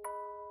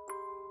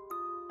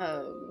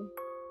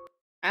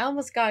 I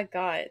almost got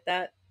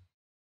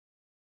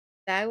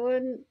that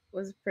one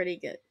was pretty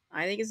good.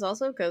 I think it's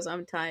also because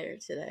I'm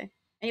tired today.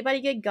 Anybody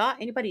get got?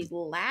 Anybody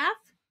laugh?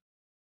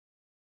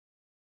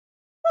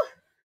 Whew.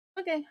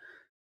 Okay.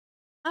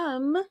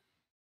 I'm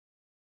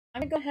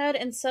gonna go ahead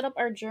and set up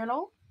our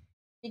journal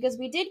because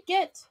we did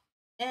get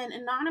an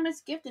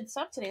anonymous gifted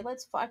sub today.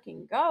 Let's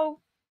fucking go.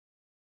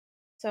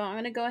 So I'm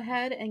gonna go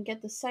ahead and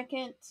get the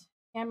second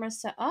Camera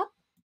set up.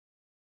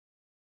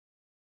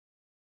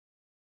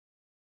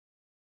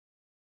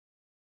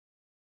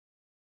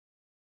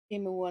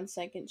 Give me 1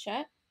 second,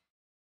 chat.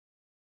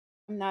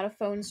 I'm not a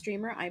phone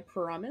streamer, I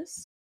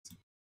promise.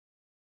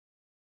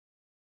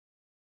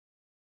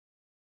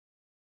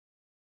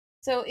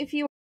 So if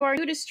you are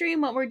new to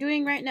stream, what we're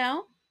doing right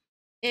now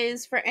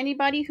is for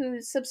anybody who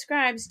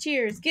subscribes,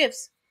 cheers,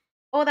 gifts,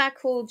 all that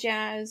cool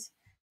jazz,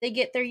 they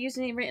get their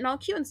username written all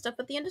cute and stuff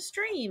at the end of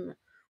stream.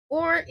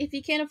 Or if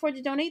you can't afford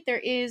to donate, there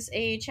is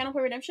a channel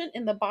for redemption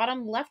in the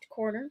bottom left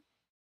corner.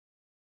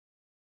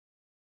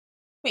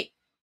 Wait,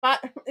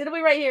 it'll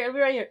be right here. It'll be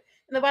right here.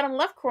 In the bottom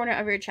left corner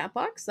of your chat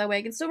box. That way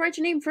I can still write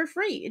your name for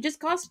free. It just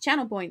costs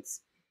channel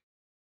points.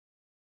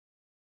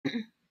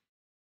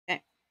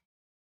 Okay.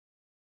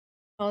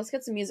 Well, let's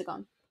get some music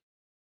on.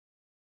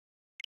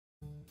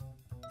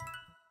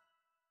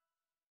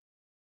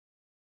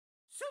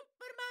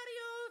 Super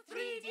Mario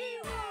 3D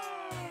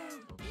World!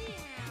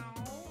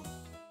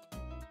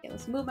 Okay,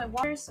 let's move my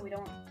water so we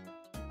don't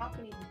knock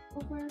anything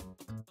over.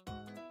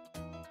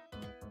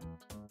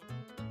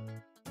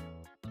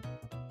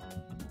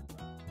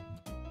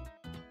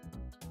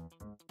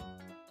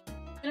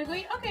 Gonna go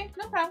eat? Okay,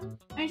 no problem.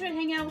 I enjoyed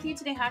hanging out with you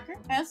today, Hacker,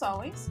 as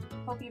always.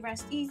 Hope you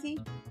rest easy.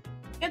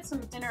 Get some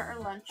dinner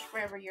or lunch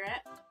wherever you're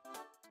at.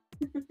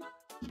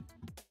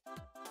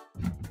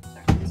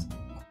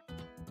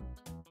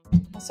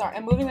 Sorry,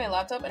 I'm moving my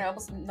laptop and I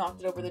almost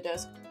knocked it over the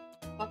desk.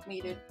 Fuck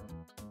me, dude.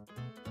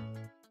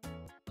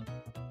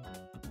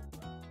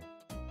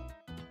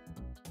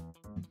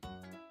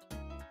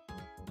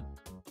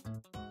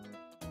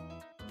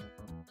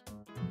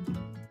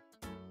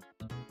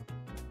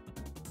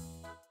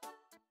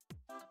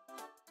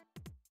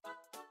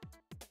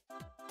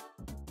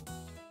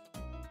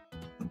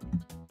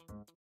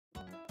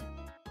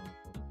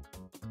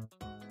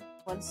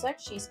 One sec,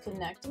 she's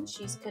connecting,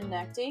 she's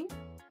connecting.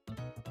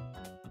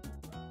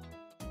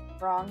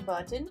 Wrong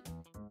button.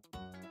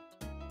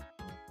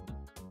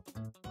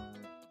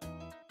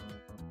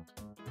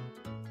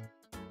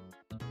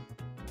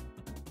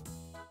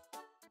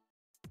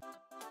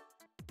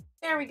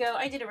 There we go,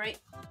 I did it right.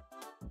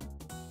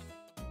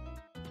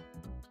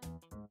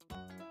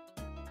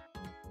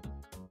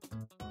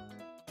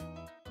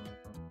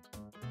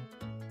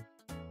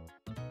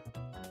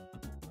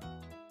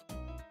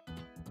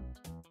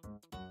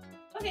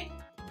 Okay,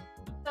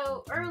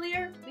 so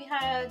earlier we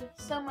had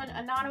someone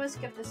anonymous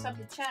give the sub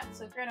to chat,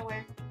 so grant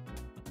aware.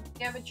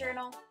 You have a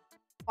journal.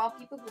 All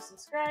people who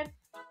subscribe.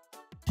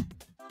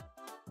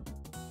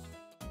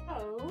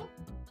 Oh.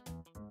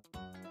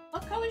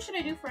 What color should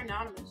I do for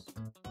anonymous?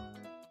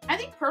 I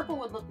think purple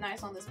would look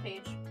nice on this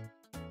page.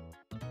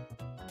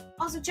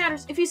 Also,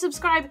 chatters, if you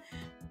subscribe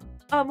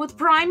with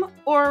Prime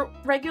or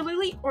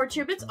regularly or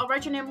tier bits, I'll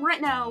write your name right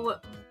now.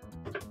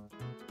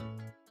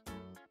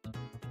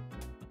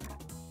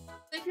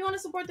 If you want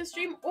to support the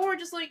stream or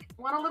just like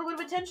want a little bit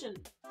of attention,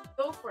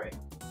 go for it.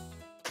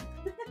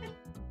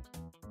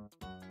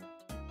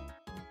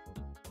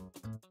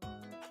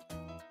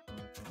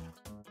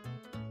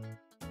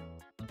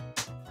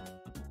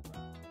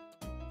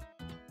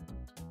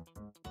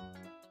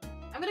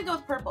 I'm gonna go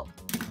with purple.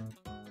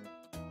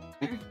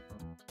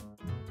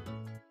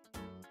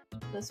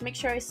 Let's make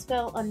sure I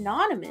spell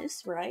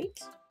anonymous right.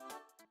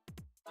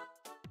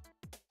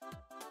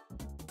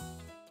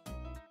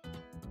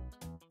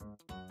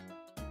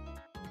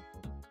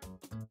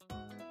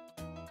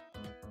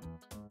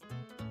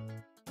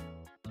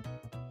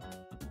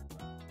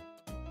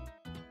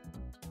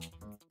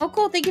 Oh,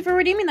 cool. Thank you for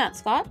redeeming that,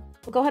 Scott.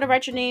 We'll go ahead and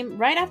write your name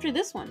right after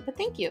this one, but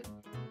thank you.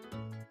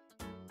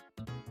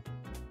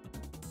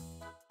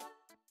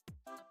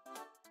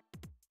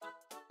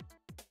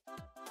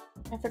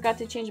 I forgot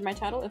to change my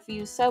title. If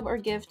you sub or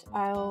gift,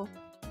 I'll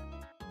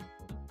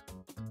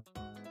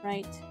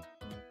write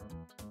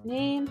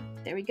name.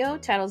 There we go.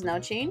 Title's now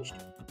changed.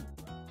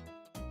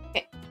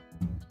 Okay.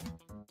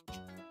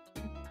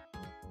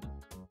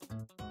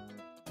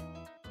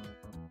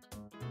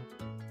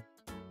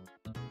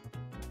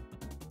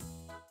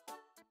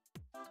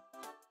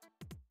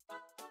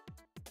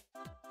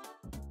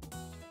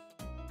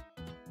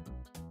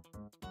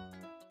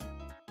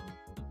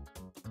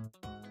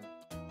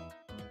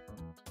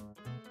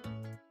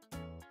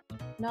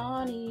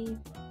 Nani.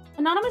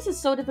 Anonymous is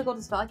so difficult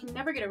to spell. I can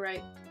never get it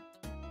right.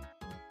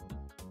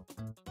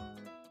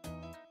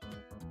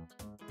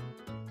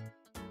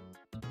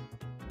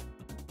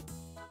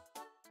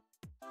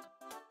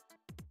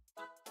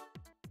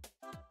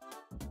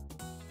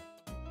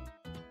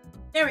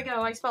 There we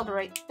go. I spelled it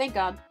right. Thank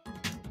God.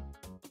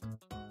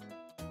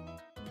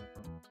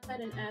 Go ahead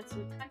and add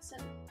some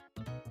accent.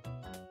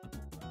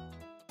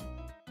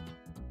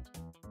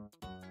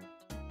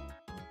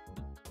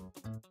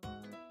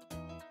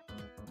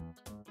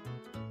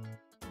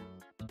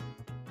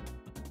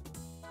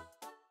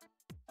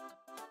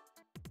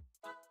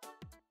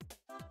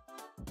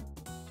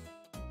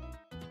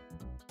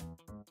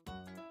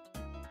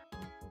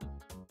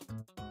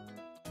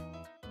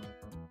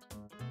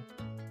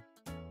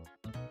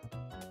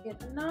 Get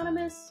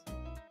anonymous.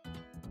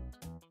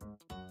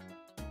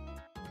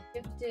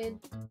 gifted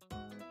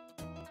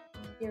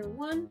tier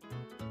 1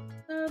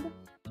 sub.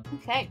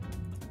 Okay.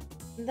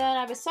 And then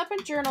I have a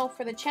separate journal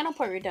for the channel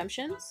point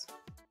redemptions.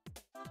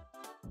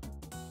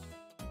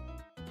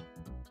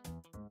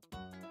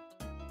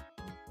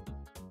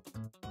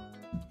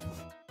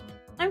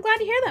 I'm glad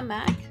to hear that,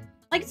 Mac.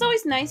 Like, it's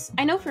always nice.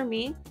 I know for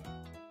me,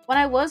 when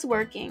I was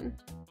working,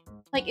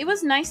 like, it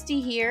was nice to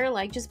hear,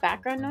 like, just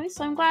background noise.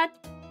 So I'm glad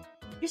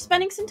you're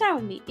spending some time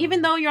with me.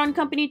 Even though you're on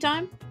company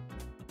time.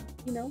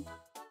 You know?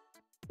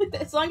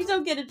 As long as you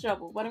don't get in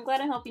trouble. But I'm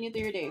glad I'm helping you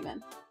through your day,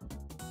 man.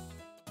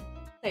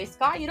 Okay,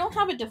 Scott, you don't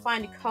have a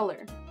defined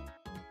color.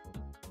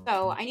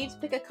 So, I need to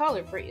pick a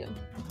color for you.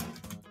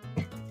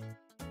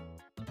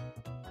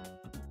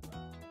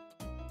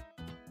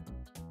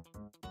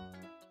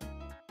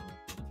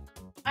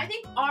 I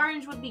think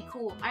orange would be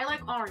cool. I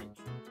like orange.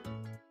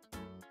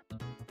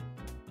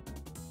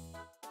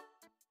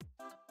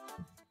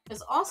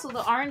 Because also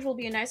the orange will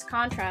be a nice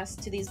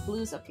contrast to these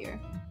blues up here.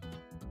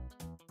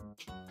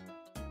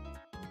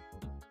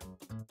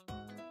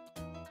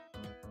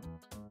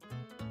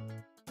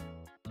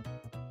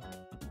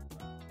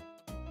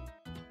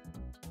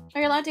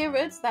 Are you allowed to have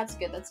roots? That's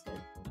good, that's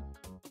good.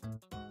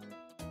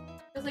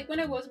 Because like when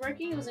I was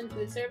working, it was in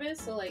food service,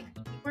 so like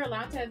you were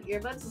allowed to have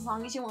earbuds as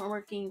long as you weren't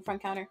working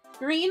front counter.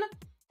 Green?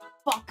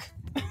 Fuck.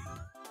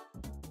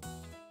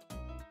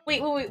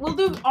 wait, we'll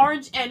do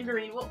orange and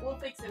green. We'll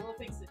fix it, we'll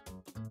fix it.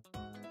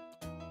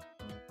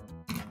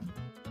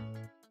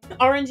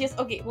 Orange, yes.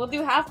 Okay, we'll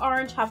do half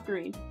orange, half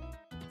green.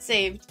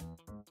 Saved.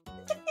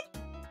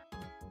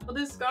 We'll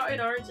do Scott in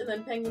orange and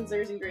then Penguin's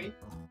theirs in green.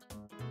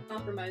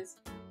 Compromise.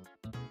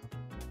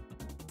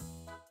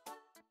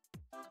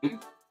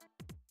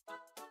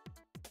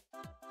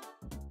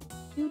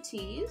 2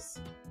 T's.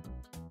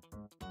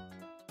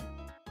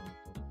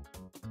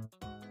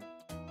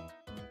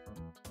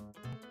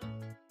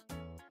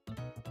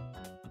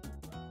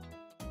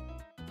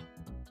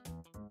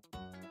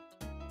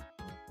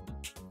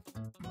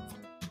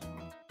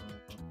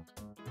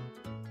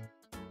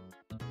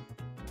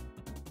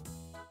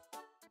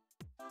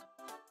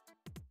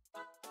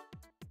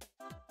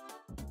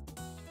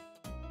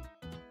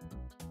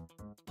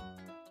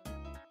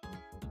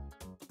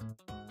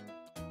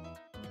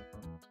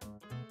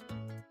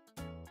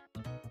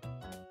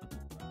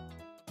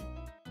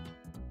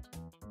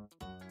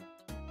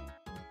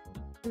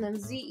 And then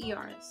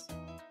ZERs.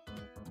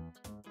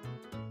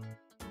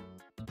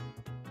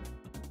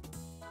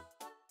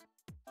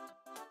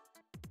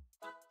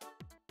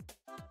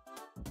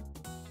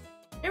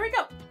 There we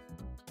go.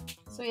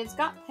 So it's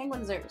got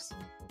Penguin Zers.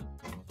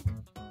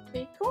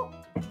 Pretty cool.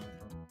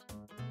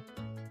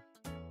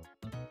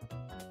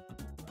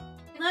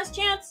 Last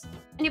chance.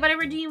 Anybody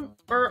redeem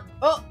or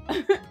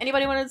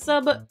anybody want to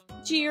sub,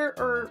 cheer,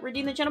 or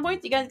redeem the channel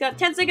points? You guys got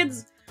 10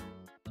 seconds.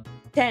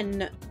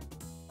 10,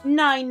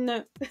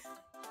 9.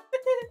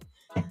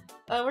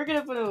 We're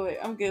gonna put it away.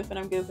 I'm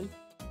goofing.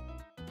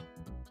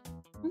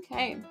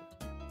 Okay.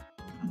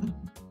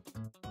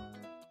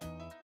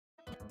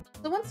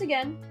 So once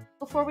again,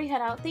 before we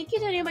head out, thank you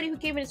to anybody who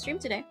came in to stream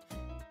today.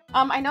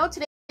 I know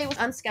today was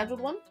an unscheduled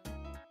one,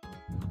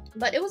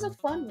 but it was a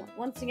fun one.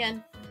 Once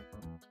again,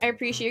 I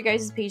appreciate your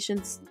guys'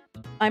 patience.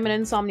 I'm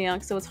an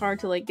insomniac, so it's hard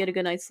to like get a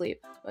good night's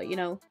sleep. But you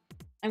know,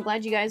 I'm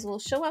glad you guys will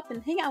show up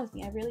and hang out with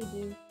me. I really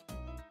do.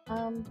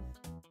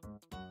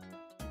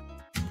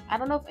 I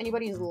don't know if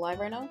anybody is live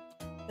right now,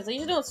 because I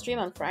usually don't stream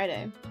on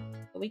Friday,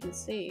 but we can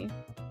see.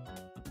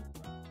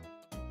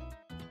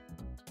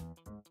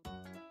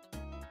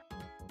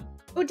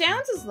 Oh,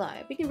 Downs is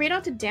live. We can read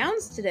out to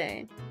Downs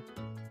today.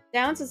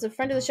 Downs is a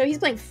friend of the show. He's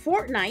playing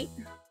Fortnite.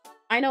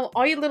 I know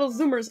all you little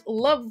Zoomers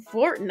love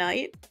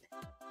Fortnite.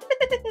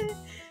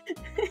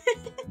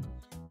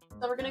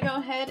 So we're gonna go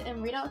ahead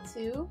and read out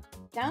to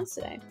Downs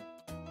today.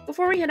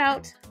 Before we head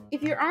out,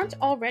 if you aren't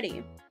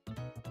already,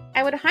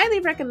 I would highly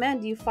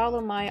recommend you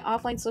follow my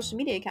offline social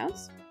media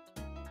accounts,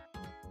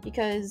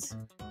 because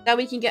that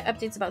way you can get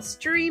updates about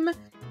stream,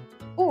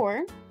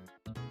 or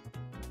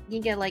you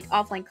can get like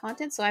offline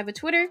content. So I have a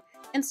Twitter,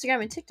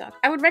 Instagram, and TikTok.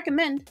 I would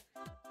recommend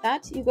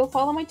that you go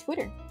follow my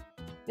Twitter.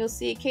 You'll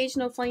see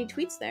occasional funny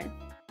tweets there.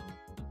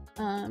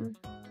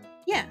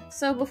 Yeah,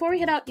 so before we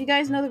head out, you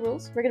guys know the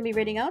rules. We're going to be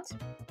rating out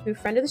to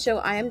friend of the show,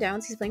 I Am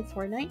Downs. He's playing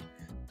Fortnite.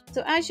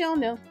 So as y'all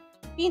know,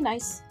 be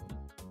nice.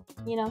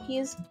 You know, he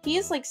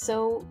is like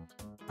so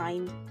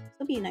kind.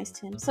 So be nice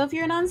to him. So if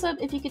you're a non-sub,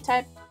 if you could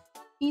type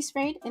peace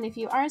raid, and if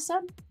you are a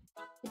sub,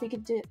 if you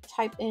could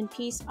type in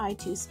peace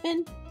I2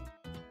 spin,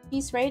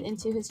 peace raid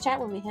into his chat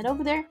when we head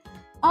over there.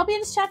 I'll be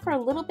in his chat for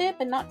a little bit,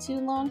 but not too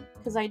long,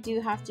 because I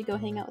do have to go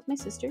hang out with my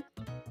sister.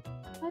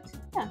 But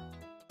yeah,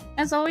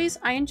 as always,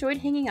 I enjoyed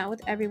hanging out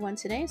with everyone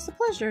today. It's a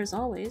pleasure as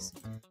always.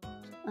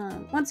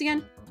 Once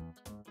again,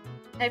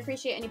 I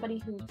appreciate anybody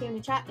who came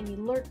to chat, any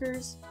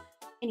lurkers,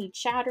 any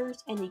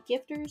chatters, any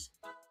gifters.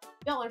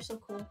 Y'all are so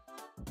cool.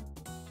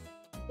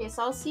 Okay,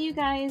 so I'll see you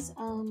guys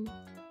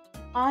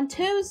on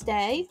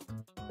Tuesday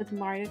with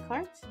Mario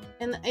Kart.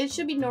 And it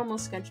should be normal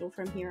schedule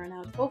from here on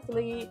out.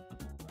 Hopefully,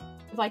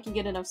 if I can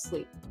get enough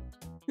sleep.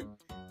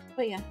 But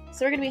But yeah,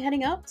 so we're gonna be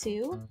heading up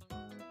to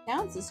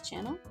Downs'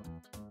 channel.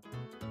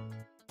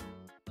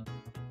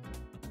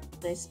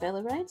 Did I spell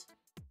it right?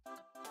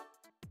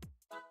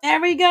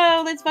 There we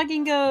go! Let's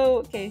fucking go!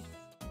 Okay.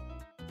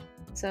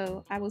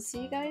 So I will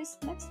see you guys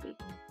next week.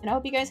 And I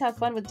hope you guys have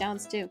fun with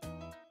Downs too.